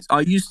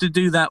I used to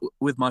do that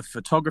with my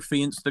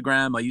photography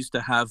Instagram. I used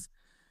to have,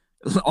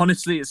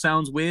 honestly, it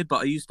sounds weird,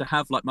 but I used to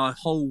have like my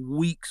whole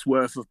week's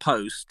worth of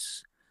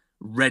posts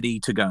ready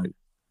to go.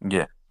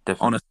 Yeah.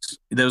 Definitely.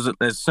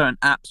 There's certain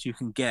apps you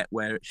can get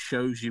where it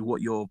shows you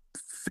what your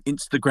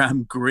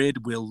Instagram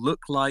grid will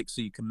look like,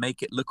 so you can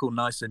make it look all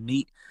nice and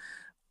neat.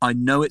 I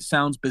know it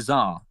sounds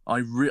bizarre.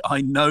 I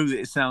know that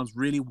it sounds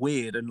really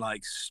weird and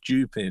like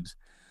stupid,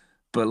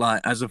 but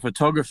like as a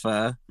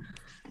photographer,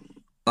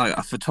 like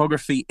a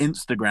photography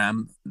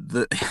Instagram,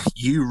 that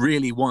you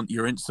really want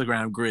your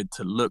Instagram grid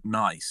to look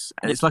nice,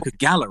 and it's like a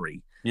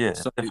gallery. Yeah.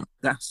 So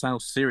that's how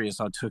serious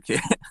I took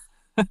it.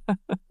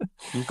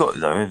 You've got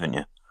it though, haven't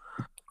you?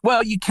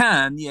 Well, you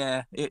can,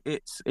 yeah.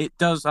 It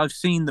does. I've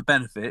seen the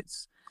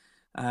benefits,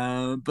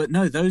 but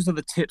no, those are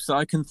the tips that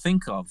I can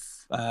think of.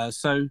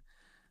 So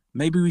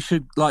maybe we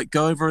should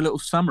go over a little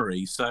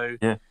summary. So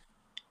yeah,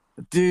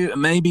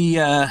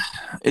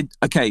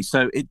 okay.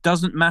 So it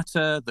doesn't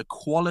matter the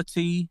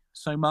quality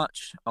so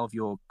much of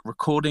your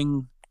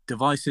recording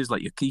devices.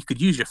 Like you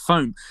could use your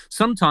phone.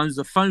 Sometimes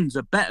the phones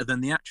are better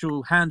than the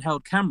actual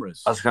handheld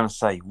cameras. I was going to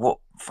say, what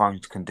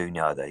phones can do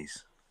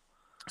nowadays?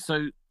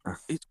 So.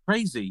 It's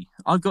crazy.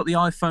 I've got the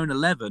iPhone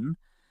 11,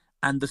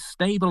 and the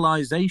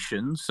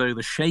stabilization, so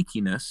the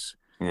shakiness,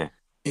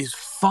 is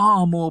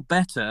far more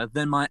better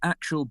than my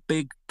actual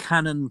big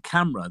Canon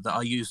camera that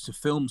I use to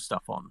film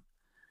stuff on.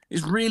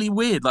 It's really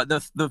weird. Like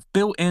the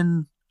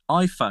built-in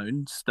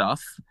iPhone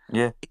stuff,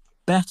 is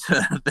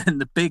better than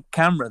the big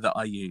camera that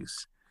I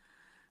use.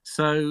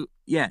 So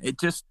it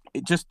just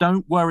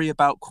don't worry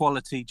about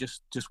quality.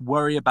 Just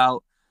worry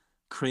about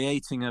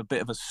creating a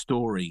bit of a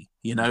story.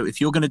 If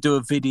you're going to do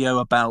a video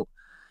about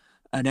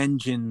an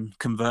engine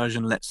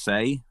conversion, let's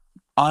say,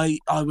 I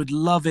would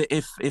love it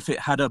if it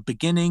had a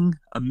beginning,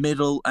 a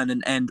middle, and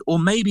an end, or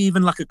maybe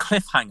even like a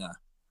cliffhanger.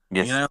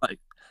 Yes. Like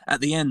at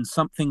the end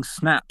something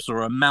snaps,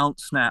 or a mount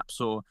snaps,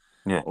 or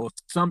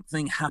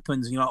something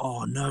happens, and you're like,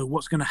 oh no,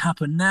 what's going to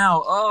happen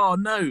now? Oh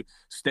no,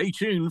 stay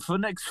tuned for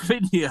next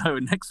video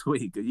next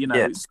week. Like you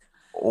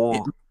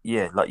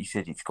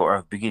said, it's got to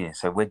have a beginning.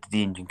 So where did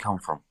the engine come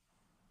from?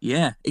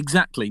 Yeah,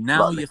 exactly.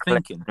 Now you're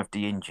thinking of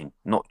the engine,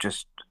 not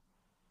just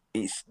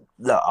we've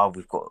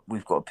got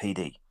a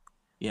PD.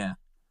 Yeah,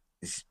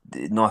 it's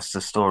nice,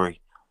 the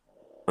story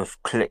of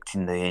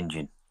collecting the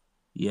engine.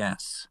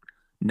 Yes,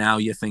 now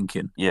you're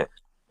thinking. Yeah.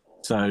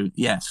 So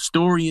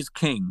story is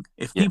king.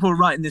 If people are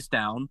writing this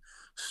down,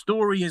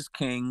 story is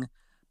king.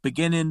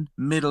 Beginning,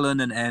 middle,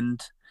 and an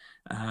end.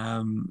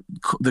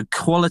 The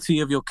quality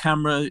of your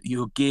camera,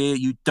 your gear.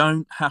 You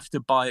don't have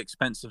to buy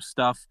expensive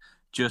stuff.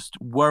 Just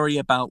worry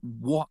about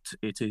what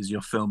it is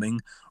you're filming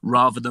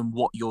rather than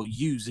what you're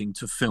using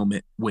to film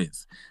it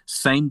with.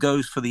 Same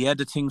goes for the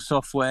editing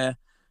software.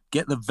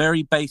 Get the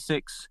very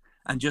basics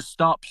and just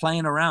start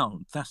playing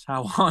around. That's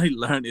how I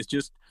learned, is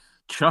just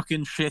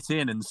chucking shit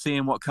in and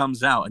seeing what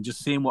comes out and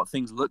just seeing what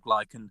things look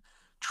like and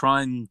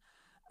try and...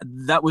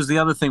 That was the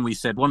other thing we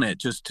said, wasn't it?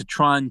 Just to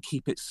try and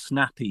keep it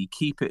snappy,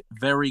 keep it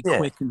very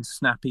quick and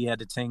snappy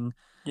editing.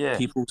 Yeah.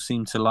 People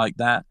seem to like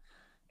that.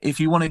 If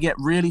you want to get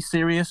really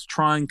serious,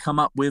 try and come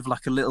up with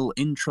like a little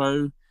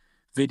intro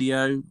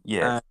video.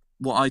 Yeah.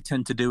 what I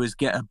tend to do is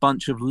get a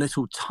bunch of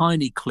little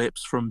tiny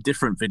clips from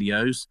different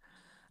videos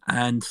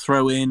and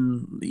throw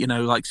in,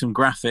 like some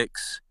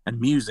graphics and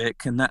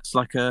music, and that's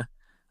like a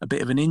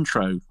bit of an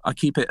intro. I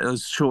keep it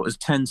as short as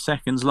 10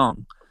 seconds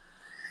long.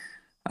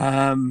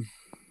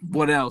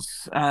 What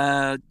else?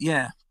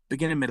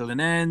 Beginning, middle,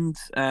 and end.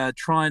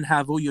 Try and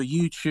have all your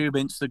YouTube,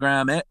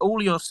 Instagram,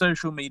 all your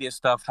social media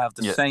stuff have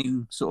the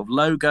same sort of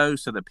logo,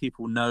 so that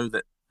people know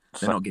that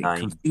they're not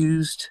getting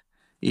confused.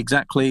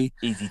 Exactly.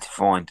 Easy to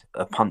find,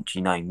 a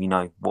punchy name. You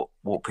know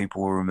what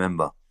people will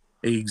remember.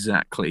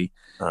 Exactly.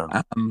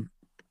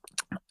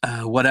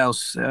 What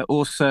else?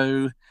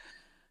 Also,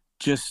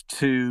 just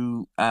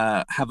to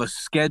have a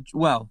schedule.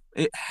 Well,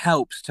 it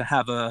helps to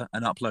have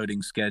an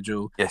uploading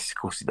schedule. Yes, of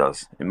course it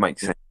does. It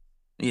makes sense.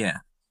 Yeah.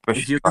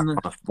 Especially if you're on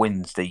a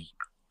Wednesday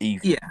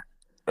evening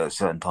at a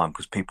certain time,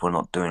 because people are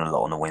not doing a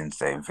lot on a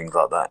Wednesday and things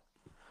like that.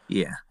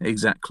 Yeah,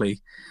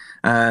 exactly.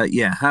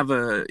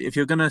 If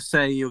you're going to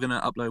say you're going to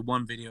upload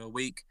one video a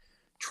week,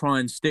 try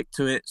and stick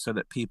to it so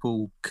that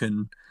people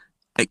can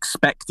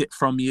expect it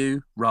from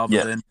you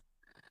rather than,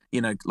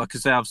 like I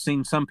say, I've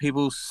seen some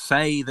people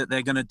say that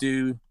they're going to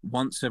do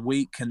once a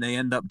week and they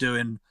end up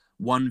doing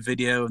one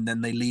video and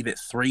then they leave it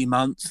 3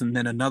 months and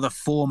then another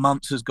 4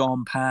 months has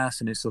gone past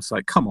and it's just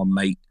like, come on,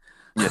 mate.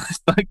 Yeah.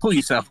 It's like, pull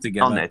yourself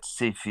together. On there to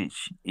see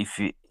if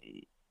it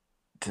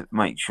to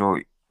make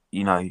sure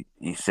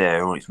it's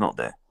there or it's not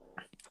there.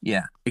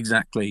 Yeah,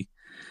 exactly.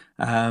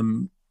 Try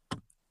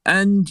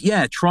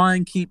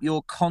and keep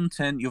your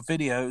content, your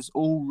videos,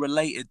 all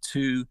related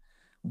to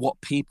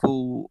what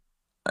people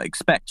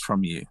expect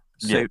from you.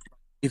 So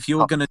if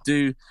you're gonna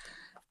do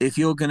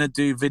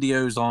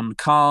videos on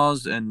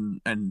cars and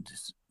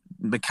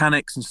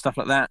mechanics and stuff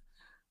like that,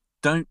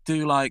 don't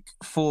do like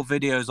 4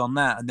 videos on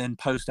that and then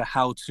post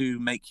how to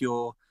make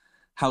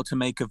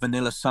a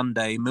vanilla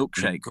sundae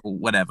milkshake or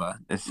whatever.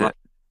 It's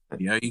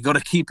you got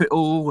to keep it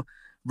all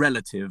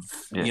relative.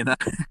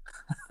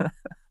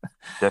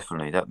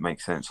 Definitely, that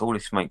makes sense. All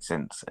this makes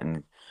sense,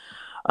 and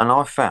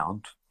I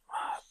found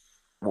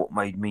what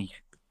made me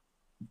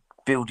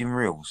building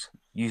reels,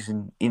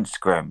 using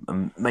Instagram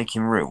and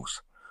making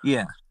reels.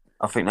 Yeah,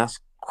 I think that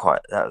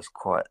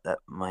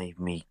made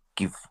me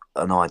give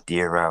an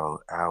idea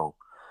how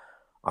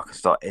I can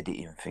start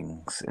editing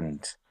things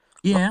and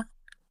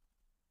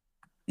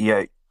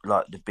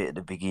like the bit at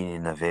the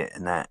beginning of it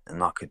and that,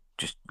 and I could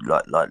just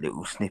like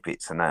little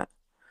snippets and that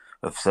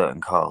of certain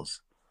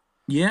cars.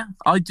 Yeah,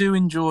 I do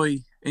enjoy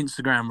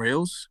Instagram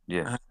Reels.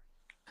 Yeah,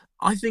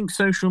 I think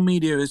social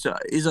media is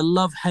a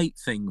love-hate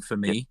thing for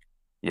me.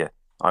 Yeah,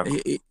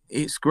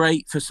 it's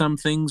great for some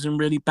things and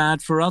really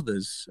bad for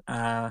others.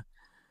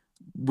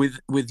 With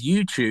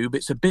YouTube,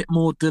 it's a bit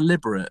more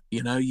deliberate.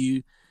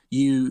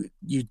 You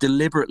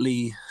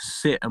deliberately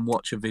sit and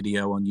watch a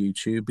video on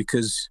YouTube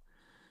because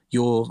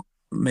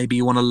maybe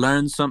you want to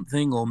learn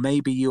something, or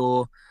maybe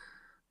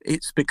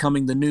it's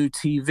becoming the new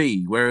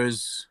TV,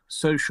 whereas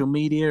social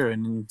media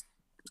and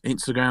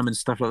Instagram and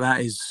stuff like that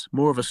is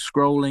more of a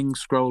scrolling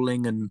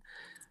and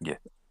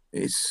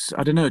it's,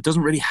 I don't know, it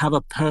doesn't really have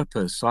a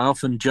purpose. I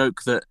often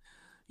joke that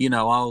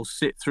I'll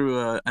sit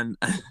through and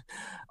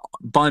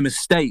by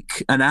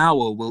mistake an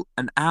hour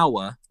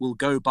will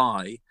go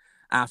by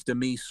after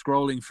me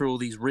scrolling through all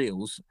these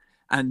reels,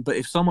 but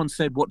if someone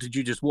said, what did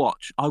you just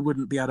watch, I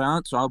wouldn't be able to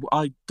answer.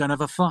 I don't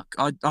have a fuck.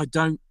 I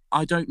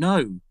don't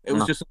know. It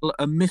was just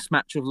a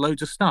mismatch of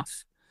loads of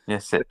stuff.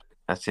 Yes,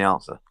 that's the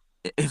answer.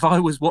 If I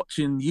was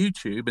watching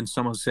YouTube and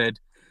someone said,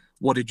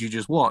 what did you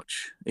just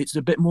watch? It's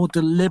a bit more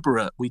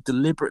deliberate. We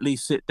deliberately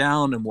sit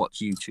down and watch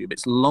YouTube.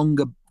 It's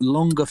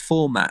longer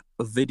format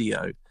of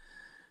video,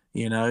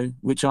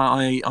 which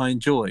I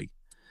enjoy.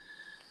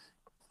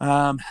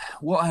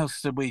 What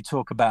else did we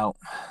talk about?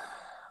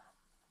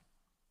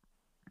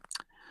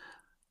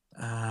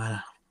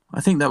 I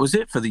think that was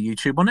it for the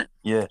YouTube, wasn't it?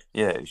 Yeah.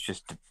 It was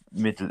just the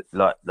middle,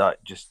 like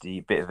just the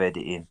bit of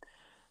editing.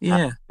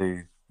 Yeah.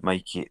 To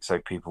make it so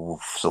people will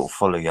sort of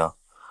follow you,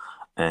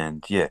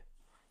 and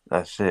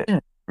that's it. Yeah.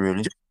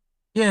 Really.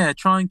 Yeah.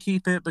 Try and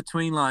keep it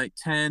between like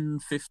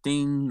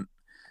 10-15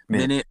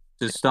 minutes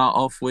to start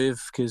off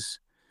with, because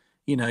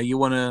you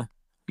want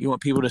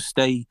people to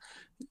stay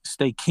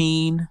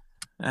keen,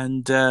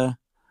 and I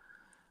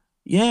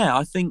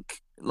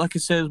think, like I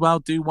said as well,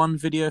 do one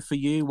video for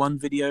you, one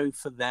video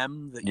for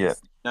them that you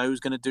know is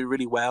going to do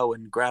really well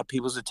and grab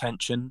people's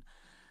attention.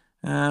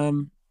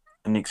 And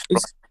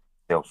explain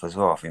yourself as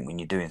well. I think when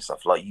you're doing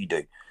stuff like you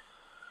do,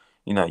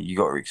 you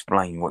got to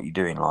explain what you're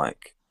doing.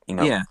 Like,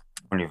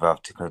 when you've had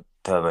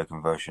turbo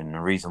conversion, the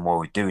reason why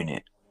we're doing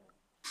it,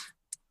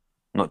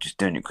 not just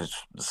doing it because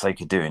for the sake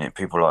of doing it.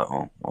 People are like,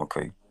 oh,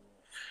 okay,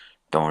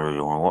 don't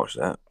really want to watch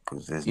that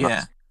because there's no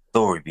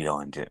story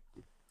behind it.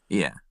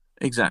 Yeah,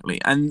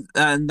 exactly. And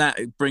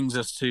that brings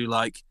us to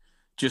like,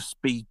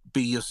 just be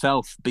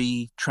yourself,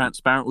 be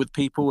transparent with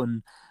people,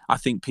 and I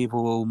think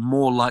people will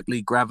more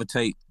likely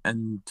gravitate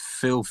and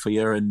feel for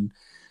you and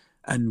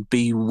and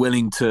be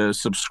willing to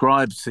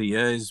subscribe to you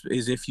is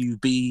if you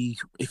be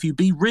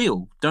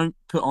real. Don't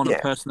put on a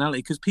Yeah. personality,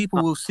 because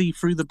people will see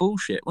through the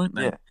bullshit, won't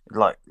they? Yeah,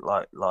 like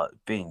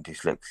being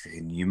dyslexic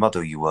and you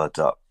muddle your words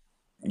up.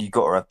 You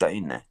got to have that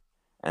in there,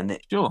 and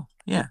Sure.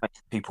 Yeah.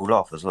 makes people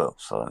laugh as well.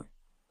 So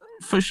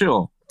For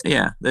sure.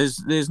 Yeah.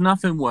 There's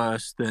nothing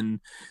worse than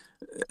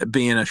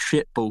being a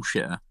shit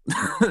bullshitter.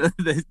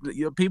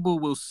 People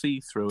will see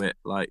through it.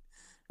 Like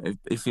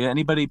if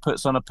anybody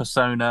puts on a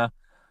persona,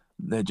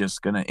 they're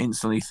just gonna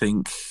instantly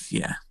think,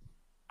 yeah.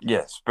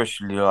 yeah,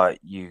 especially like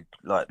you,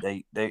 like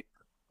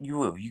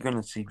you're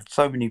going to see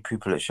so many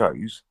people at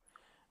shows,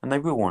 and they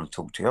will want to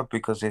talk to you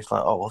because it's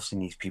like, oh, I've seen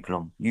these people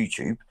on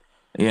YouTube,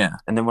 Yeah.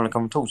 and they want to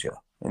come and talk to you,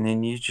 and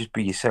then you just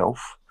be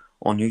yourself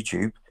on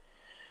YouTube,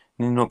 and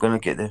you're not going to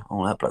get there.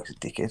 Oh, that bloke's a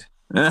dickhead.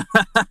 Do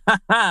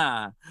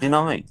you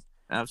know what I mean?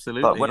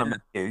 Absolutely. Like when I Yeah.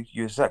 met you,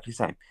 you're exactly the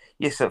same.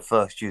 Yes, at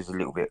first you was a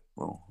little bit,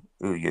 well,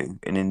 who are you?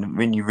 And then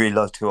when you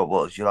realised who I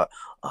was, you're like,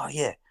 oh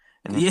yeah.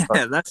 And then Yeah,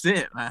 like, that's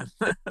it, man.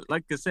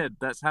 Like I said,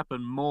 that's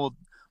happened more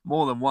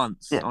than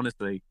once, yeah,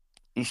 honestly.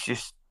 it's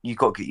just you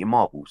got to get your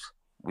marbles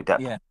with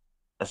that. Yeah,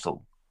 That's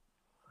all.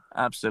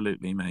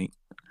 absolutely, mate.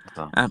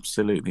 So,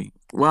 Absolutely.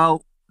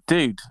 Well,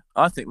 dude,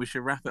 I think we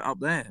should wrap it up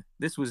there.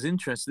 This was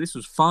interesting. This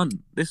was fun.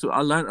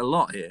 I learned a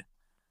lot here.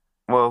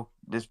 well,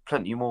 there's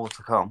plenty more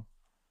to come.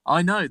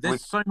 I know. We,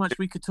 There's so much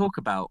we could talk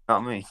about. you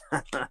know what I mean?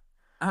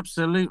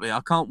 Absolutely.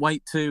 I can't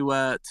wait to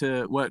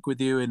work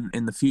with you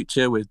in the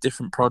future with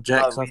different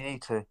projects. No,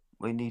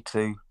 we need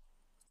to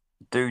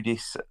do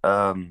this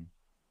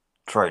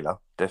trailer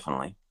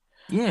definitely.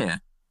 Yeah.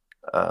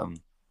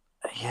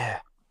 Yeah.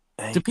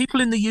 Do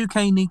people in the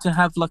UK need to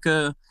have like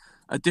a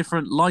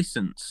different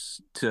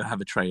license to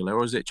have a trailer,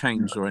 or has it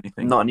changed or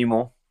anything? Not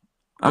anymore.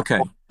 Okay.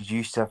 Before, you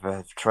used to have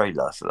a trade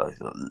license.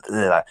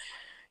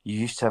 You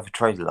used to have a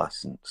trade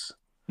license.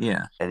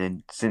 Yeah. And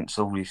then since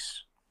all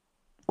this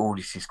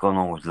has gone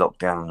on with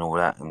lockdown and all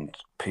that, and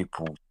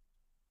people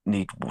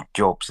need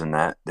jobs and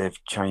that,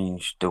 they've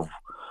changed the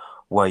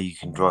way you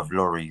can drive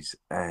lorries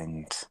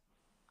and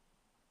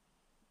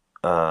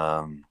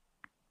towing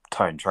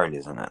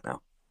trailers and that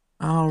now.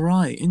 Oh,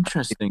 right.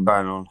 Interesting.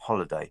 Going on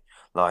holiday,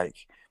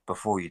 like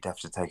before, you'd have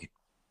to take a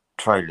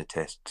trailer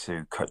test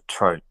to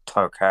tow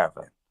a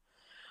caravan.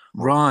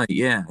 Right.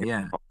 Yeah.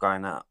 Yeah. Not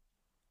going out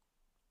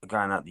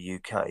the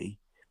UK,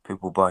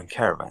 people buying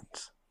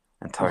caravans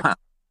and towing. Wow.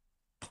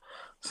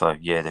 So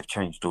yeah, they've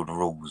changed all the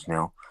rules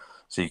now,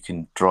 so you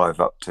can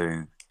drive up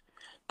to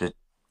the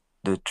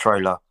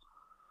trailer.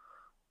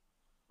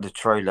 The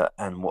trailer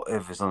and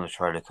whatever's on the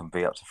trailer can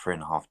be up to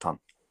 3.5 ton.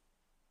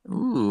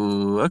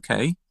 Ooh.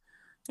 Okay.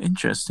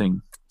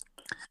 Interesting.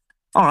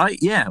 All right.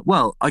 Yeah.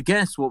 Well, I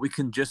guess what we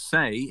can just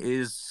say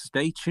is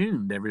stay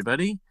tuned,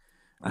 everybody.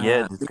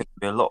 Yeah, there's going to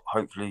be a lot,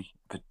 hopefully,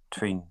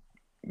 between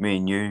me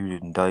and you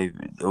and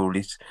David, all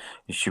this.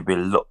 There should be a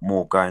lot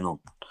more going on.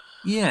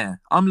 Yeah,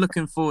 I'm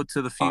looking forward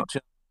to the future,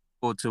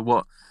 forward to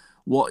what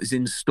is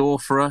in store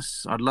for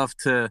us. I'd love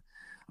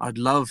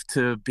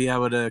to be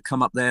able to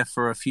come up there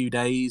for a few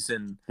days,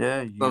 and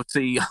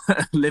obviously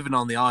living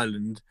on the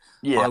island,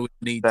 I would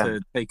need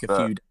to take a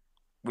few days.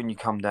 When you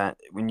come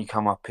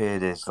up here,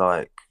 there's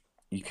like,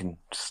 you can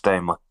stay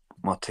in my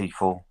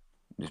T4.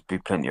 There's be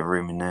plenty of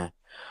room in there.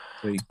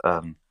 Sweet.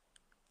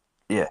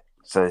 Yeah,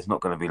 so it's not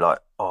going to be like,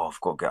 oh,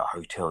 I've got to get a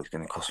hotel, it's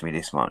going to cost me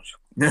this much.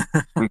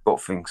 We've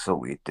got things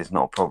sorted. There's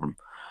not a problem.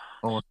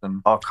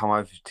 Awesome. I'll come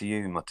over to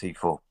you in my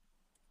T4.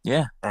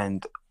 Yeah.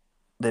 And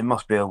there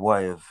must be a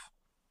way of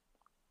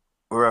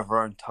we'll have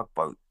our own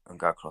tugboat and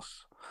go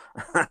across.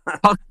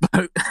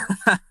 Tugboat.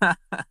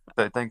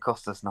 So it don't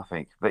cost us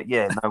nothing. But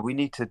yeah, no, we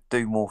need to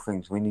do more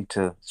things. We need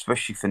to,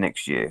 especially for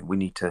next year, we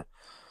need to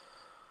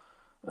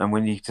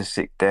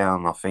sit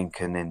down, I think,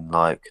 and then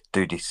like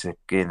do this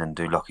again and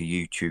do like a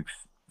YouTube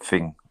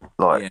thing,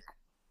 like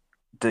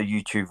the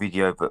YouTube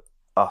video, but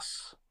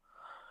us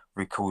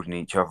recording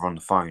each other on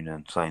the phone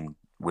and saying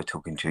we're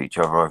talking to each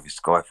other over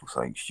Skype or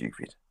something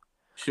stupid.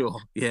 Sure.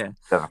 Yeah.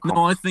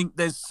 No, I think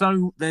there's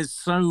so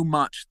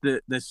much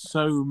that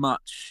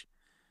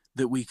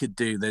we could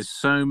do. There's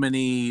so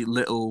many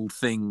little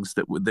things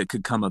that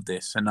could come of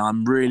this, and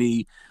I'm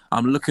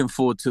looking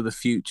forward to the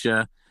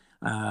future.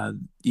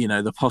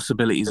 The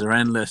possibilities are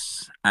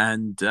endless,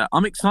 and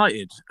I'm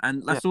excited.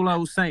 And that's all I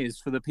will say is,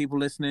 for the people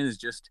listening, is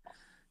just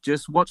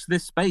watch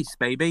this space,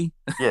 baby.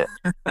 Yeah.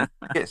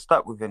 Get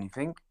stuck with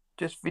anything,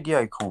 just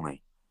video call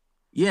me.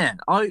 Yeah,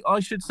 I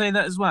should say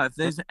that as well. If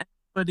there's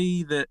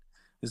anybody that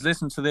has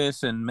listened to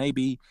this and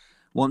maybe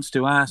wants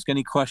to ask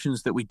any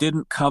questions that we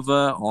didn't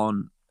cover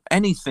on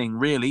anything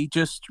really,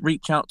 just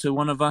reach out to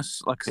one of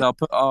us. Like I said, I'll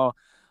put our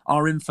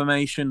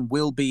information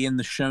will be in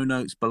the show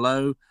notes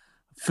below.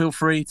 Feel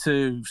free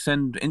to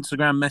send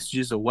Instagram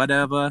messages or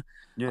whatever.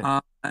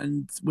 Yeah.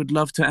 And would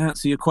love to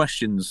answer your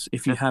questions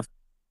if you have.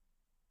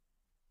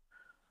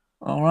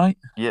 All right.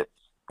 Yep.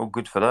 All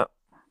good for that.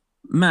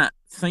 Matt,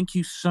 thank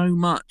you so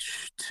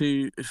much.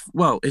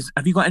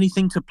 Have you got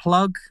anything to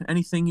plug?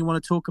 Anything you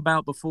want to talk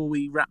about before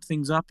we wrap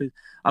things up,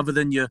 other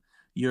than your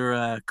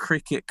your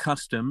cricket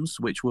customs,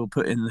 which we'll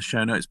put in the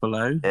show notes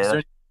below.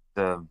 Yeah,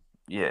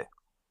 yeah,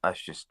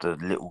 that's just a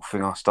little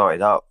thing I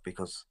started up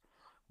because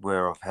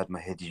where I've had my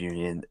head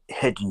injury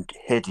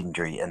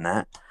and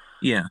that.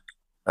 Yeah.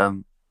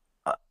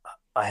 I,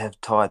 I have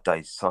tired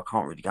days, so I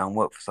can't really go and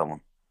work for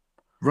someone.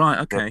 Right.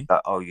 Okay.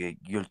 Like, oh,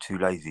 you're too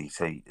lazy,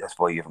 so that's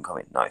why you haven't come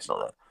in. No, it's not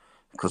that,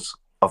 because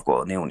I've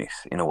got an illness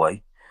in a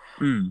way,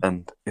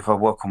 and if I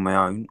work on my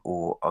own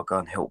or I go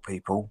and help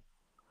people,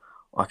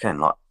 I can.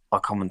 Like, I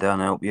come and down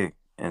and help you,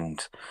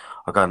 and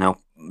I go and help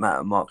Matt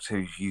at Mark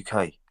II's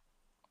UK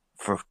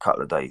for a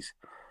couple of days.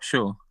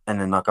 Sure.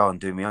 And then I go and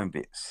do my own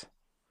bits,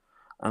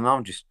 and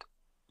I'm just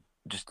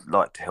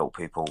like to help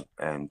people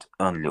and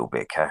earn a little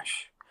bit of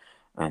cash,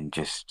 and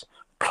just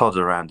plod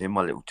around in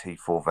my little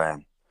T4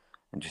 van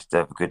and just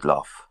have a good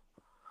laugh.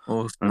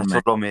 Awesome, and that's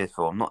mate. what I'm here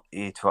for. I'm not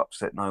here to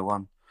upset no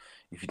one.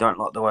 If you don't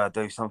like the way I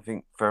do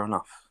something, fair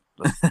enough.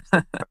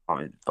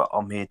 But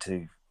I'm here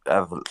to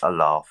have a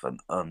laugh and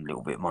earn a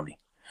little bit of money.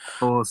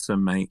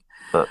 Awesome, mate.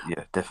 But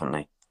yeah,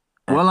 definitely.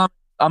 Well,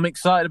 I'm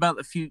excited about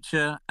the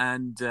future,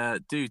 and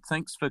dude,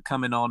 thanks for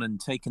coming on and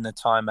taking the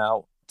time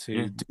out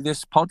to do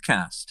this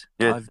podcast.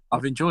 Yeah,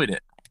 I've enjoyed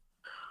it.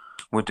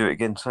 We'll do it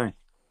again soon.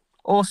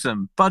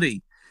 Awesome,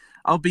 buddy.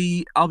 I'll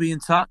be in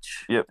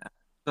touch. Yep.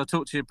 I'll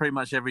talk to you pretty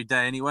much every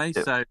day anyway,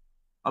 so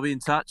I'll be in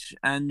touch.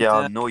 And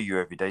I annoy you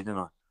every day,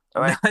 don't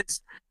I?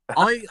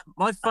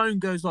 My phone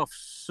goes off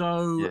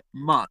so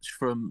much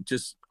from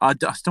just I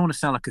don't want to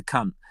sound like a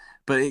cunt,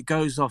 but it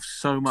goes off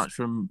so much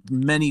from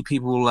many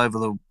people all over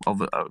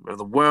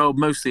the world,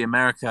 mostly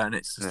America, and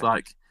it's just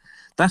like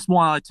that's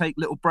why I take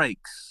little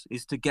breaks,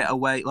 is to get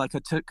away. Like, I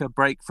took a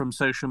break from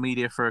social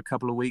media for a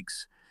couple of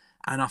weeks,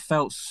 and I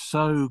felt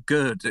so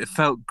good. It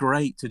felt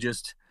great to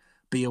just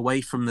be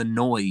away from the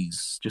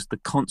noise, just the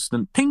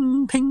constant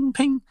ping, ping,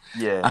 ping.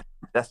 Yeah,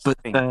 that's the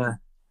thing.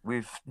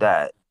 With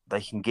that, they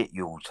can get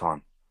you all the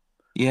time.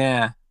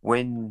 Yeah.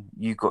 When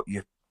you got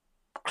your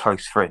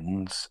close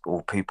friends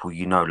or people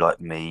you know, like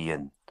me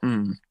and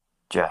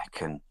Jack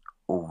and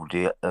all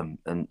the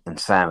and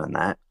Sam and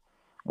that,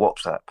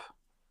 WhatsApp,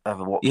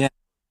 have a WhatsApp,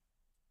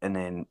 and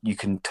then you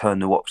can turn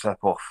the WhatsApp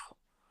off.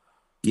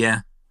 Yeah.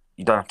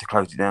 You don't have to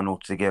close it down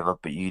altogether,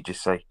 but you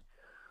just say,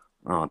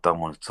 "Oh, I don't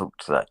want to talk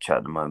to that chat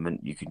at the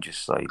moment." You can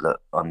just say,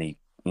 "Look, I need,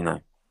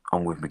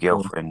 I'm with my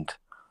girlfriend."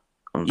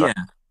 I'm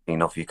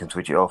off. You can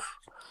switch it off,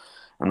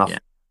 and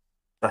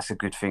that's a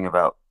good thing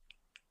about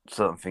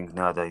certain things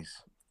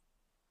nowadays.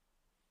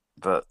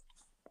 But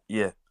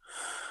yeah,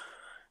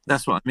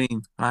 that's what I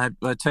mean. I've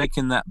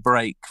taken that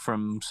break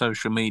from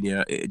social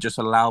media. It just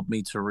allowed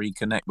me to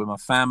reconnect with my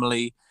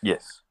family.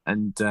 Yes,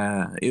 and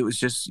it was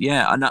just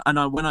and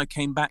I when I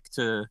came back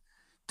to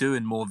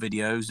doing more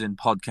videos and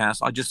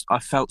podcasts, I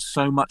felt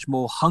so much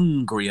more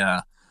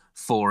hungrier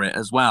for it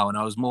as well, and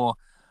I was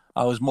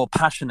more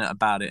passionate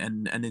about it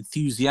and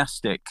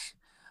enthusiastic.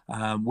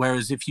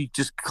 Whereas if you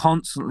just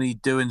constantly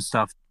doing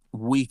stuff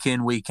week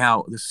in, week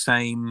out, the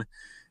same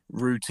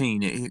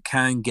routine, it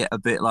can get a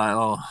bit like,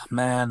 oh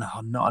man,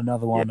 not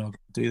another one. I'll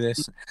do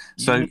this.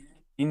 So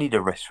you need a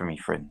rest from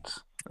your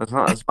friends. It's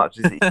not as much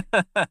as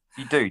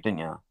you do, didn't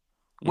you?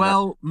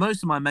 Well,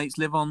 most of my mates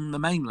live on the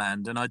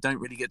mainland, and I don't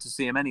really get to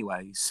see them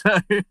anyway.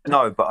 So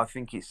no, but I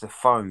think it's the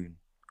phone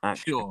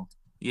action. Sure.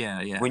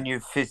 Yeah. When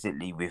you're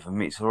physically with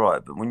them, it's all right.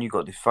 But when you've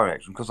got this phone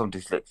action, because I'm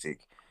dyslexic,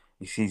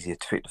 it's easier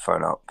to pick the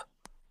phone up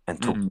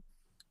and talk.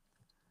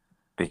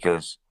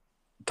 Because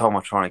the time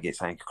I'm trying to get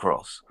something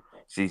across,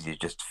 it's easier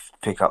just to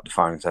pick up the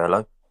phone and say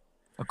hello.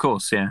 Of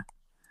course, yeah.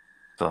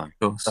 So of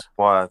course. That's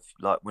why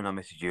when I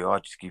message you, I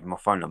just give my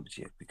phone number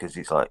to you, because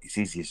it's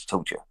easier to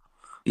talk to you.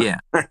 Yeah,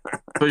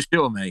 for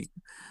sure, mate.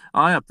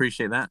 I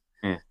appreciate that.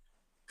 Yeah.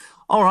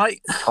 All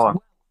right.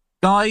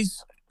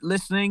 Guys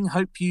listening,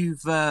 hope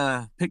you've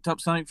picked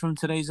up something from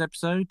today's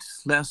episode.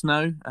 Let us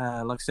know.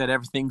 Like I said,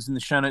 everything's in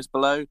the show notes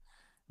below.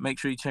 Make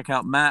sure you check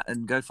out Matt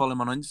and go follow him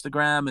on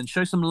Instagram and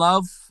show some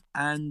love.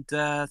 And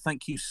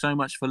thank you so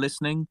much for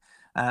listening.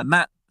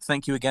 Matt,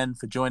 thank you again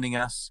for joining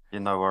us. Yeah,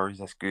 no worries.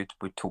 That's good.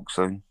 We'll talk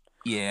soon.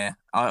 Yeah.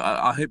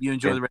 I hope you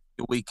enjoy the rest of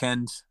your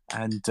weekend.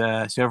 And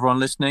to everyone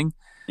listening,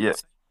 thank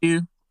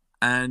you.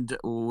 And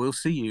we'll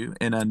see you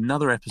in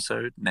another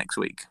episode next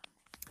week.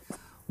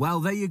 Well,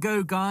 there you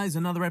go, guys.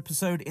 Another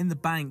episode in the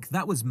bank.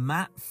 That was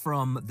Matt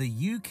from the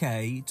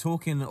UK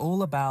talking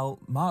all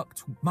about Mark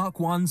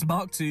 1s,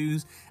 Mark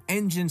 2s,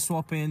 engine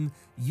swapping,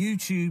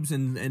 YouTubes,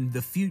 and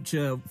the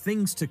future,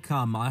 things to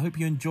come. I hope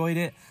you enjoyed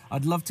it.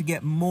 I'd love to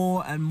get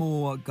more and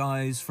more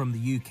guys from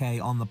the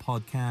UK on the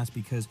podcast,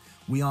 because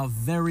we are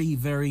very,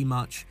 very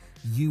much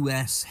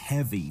US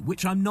heavy,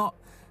 which I'm not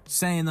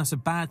saying that's a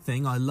bad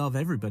thing. I love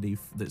everybody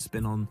that's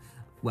been on.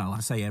 Well, I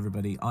say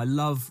everybody. I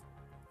love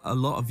a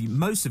lot of you,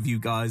 most of you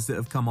guys that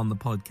have come on the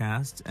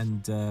podcast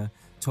and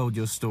told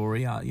your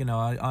story. I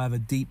have a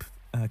deep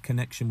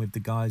connection with the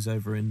guys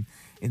over in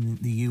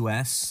the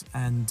US,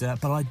 and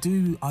but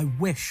I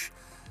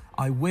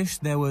wish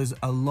there was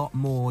a lot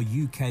more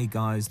UK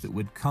guys that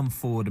would come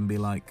forward and be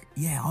like,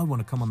 yeah, I want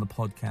to come on the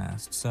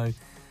podcast. So,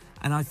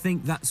 and I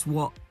think that's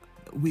what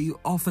we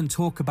often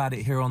talk about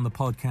it here on the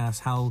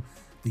podcast, how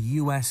the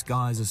US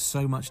guys are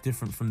so much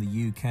different from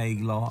the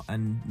UK lot,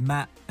 and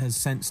Matt has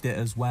sensed it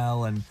as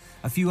well, and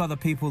a few other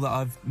people that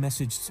I've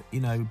messaged,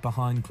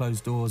 behind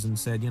closed doors and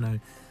said,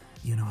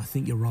 I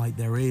think you're right,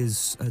 there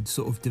is a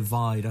sort of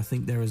divide. I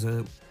think there is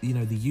the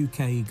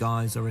UK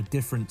guys are a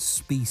different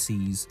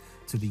species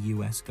to the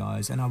US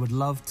guys, and I'd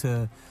love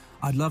to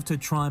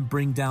try and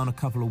bring down a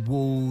couple of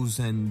walls,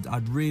 and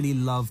I'd really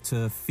love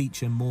to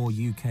feature more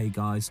UK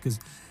guys, because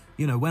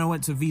when I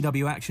went to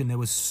VW Action, there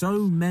was so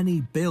many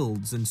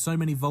builds and so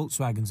many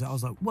Volkswagens that I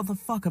was like, what the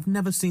fuck, I've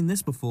never seen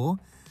this before.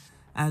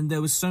 And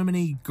there was so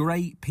many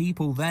great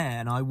people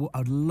there, and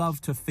I'd love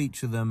to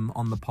feature them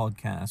on the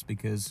podcast,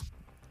 because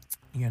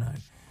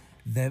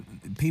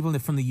people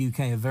from the UK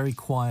are very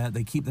quiet.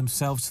 They keep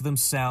themselves to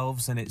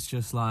themselves, and it's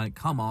just like,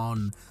 come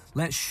on,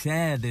 let's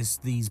share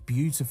these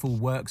beautiful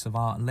works of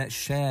art, and let's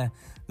share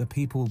the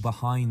people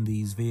behind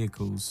these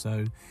vehicles.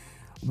 So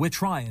we're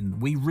trying.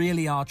 We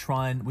really are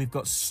trying. We've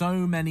got so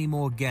many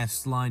more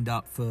guests lined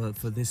up for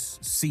this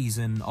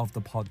season of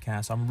the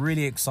podcast. I'm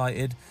really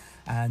excited.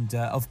 And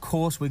of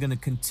course, we're going to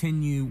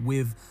continue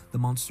with the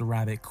Monster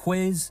Rabbit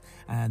quiz,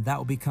 and that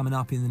will be coming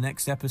up in the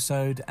next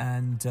episode.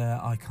 And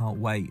I can't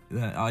wait.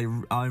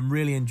 I'm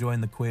really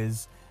enjoying the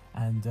quiz,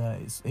 and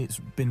it's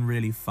been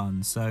really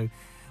fun. So,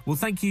 well,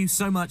 thank you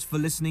so much for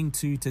listening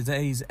to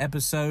today's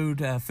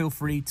episode. Feel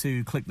free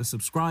to click the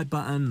subscribe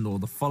button or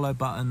the follow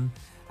button,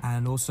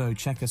 and also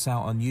check us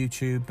out on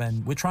YouTube.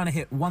 And we're trying to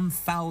hit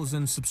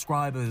 1,000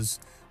 subscribers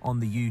on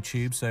the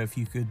YouTube. So if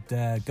you could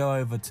go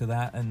over to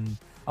that, and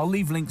I'll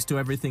leave links to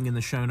everything in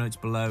the show notes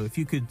below. If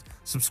you could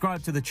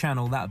subscribe to the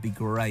channel, that would be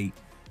great.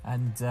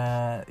 And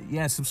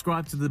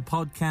subscribe to the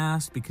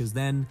podcast, because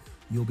then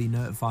you'll be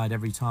notified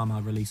every time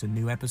I release a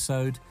new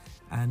episode.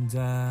 And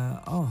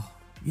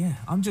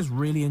I'm just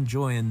really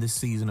enjoying this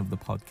season of the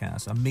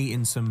podcast. I'm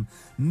meeting some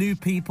new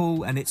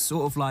people, and it's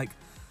sort of like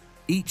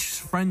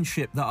each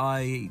person that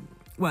I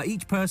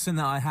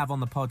have on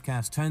the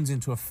podcast turns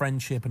into a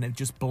friendship, and it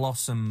just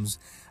blossoms,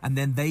 and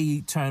then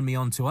they turn me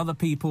on to other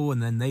people,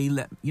 and then they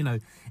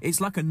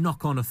it's like a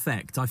knock-on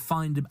effect. I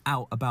find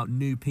out about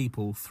new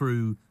people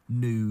through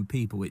new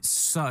people. It's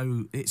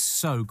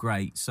so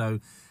great. So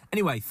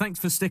anyway, thanks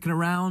for sticking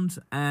around,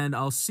 and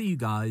I'll see you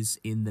guys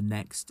in the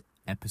next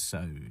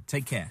episode.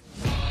 Take care.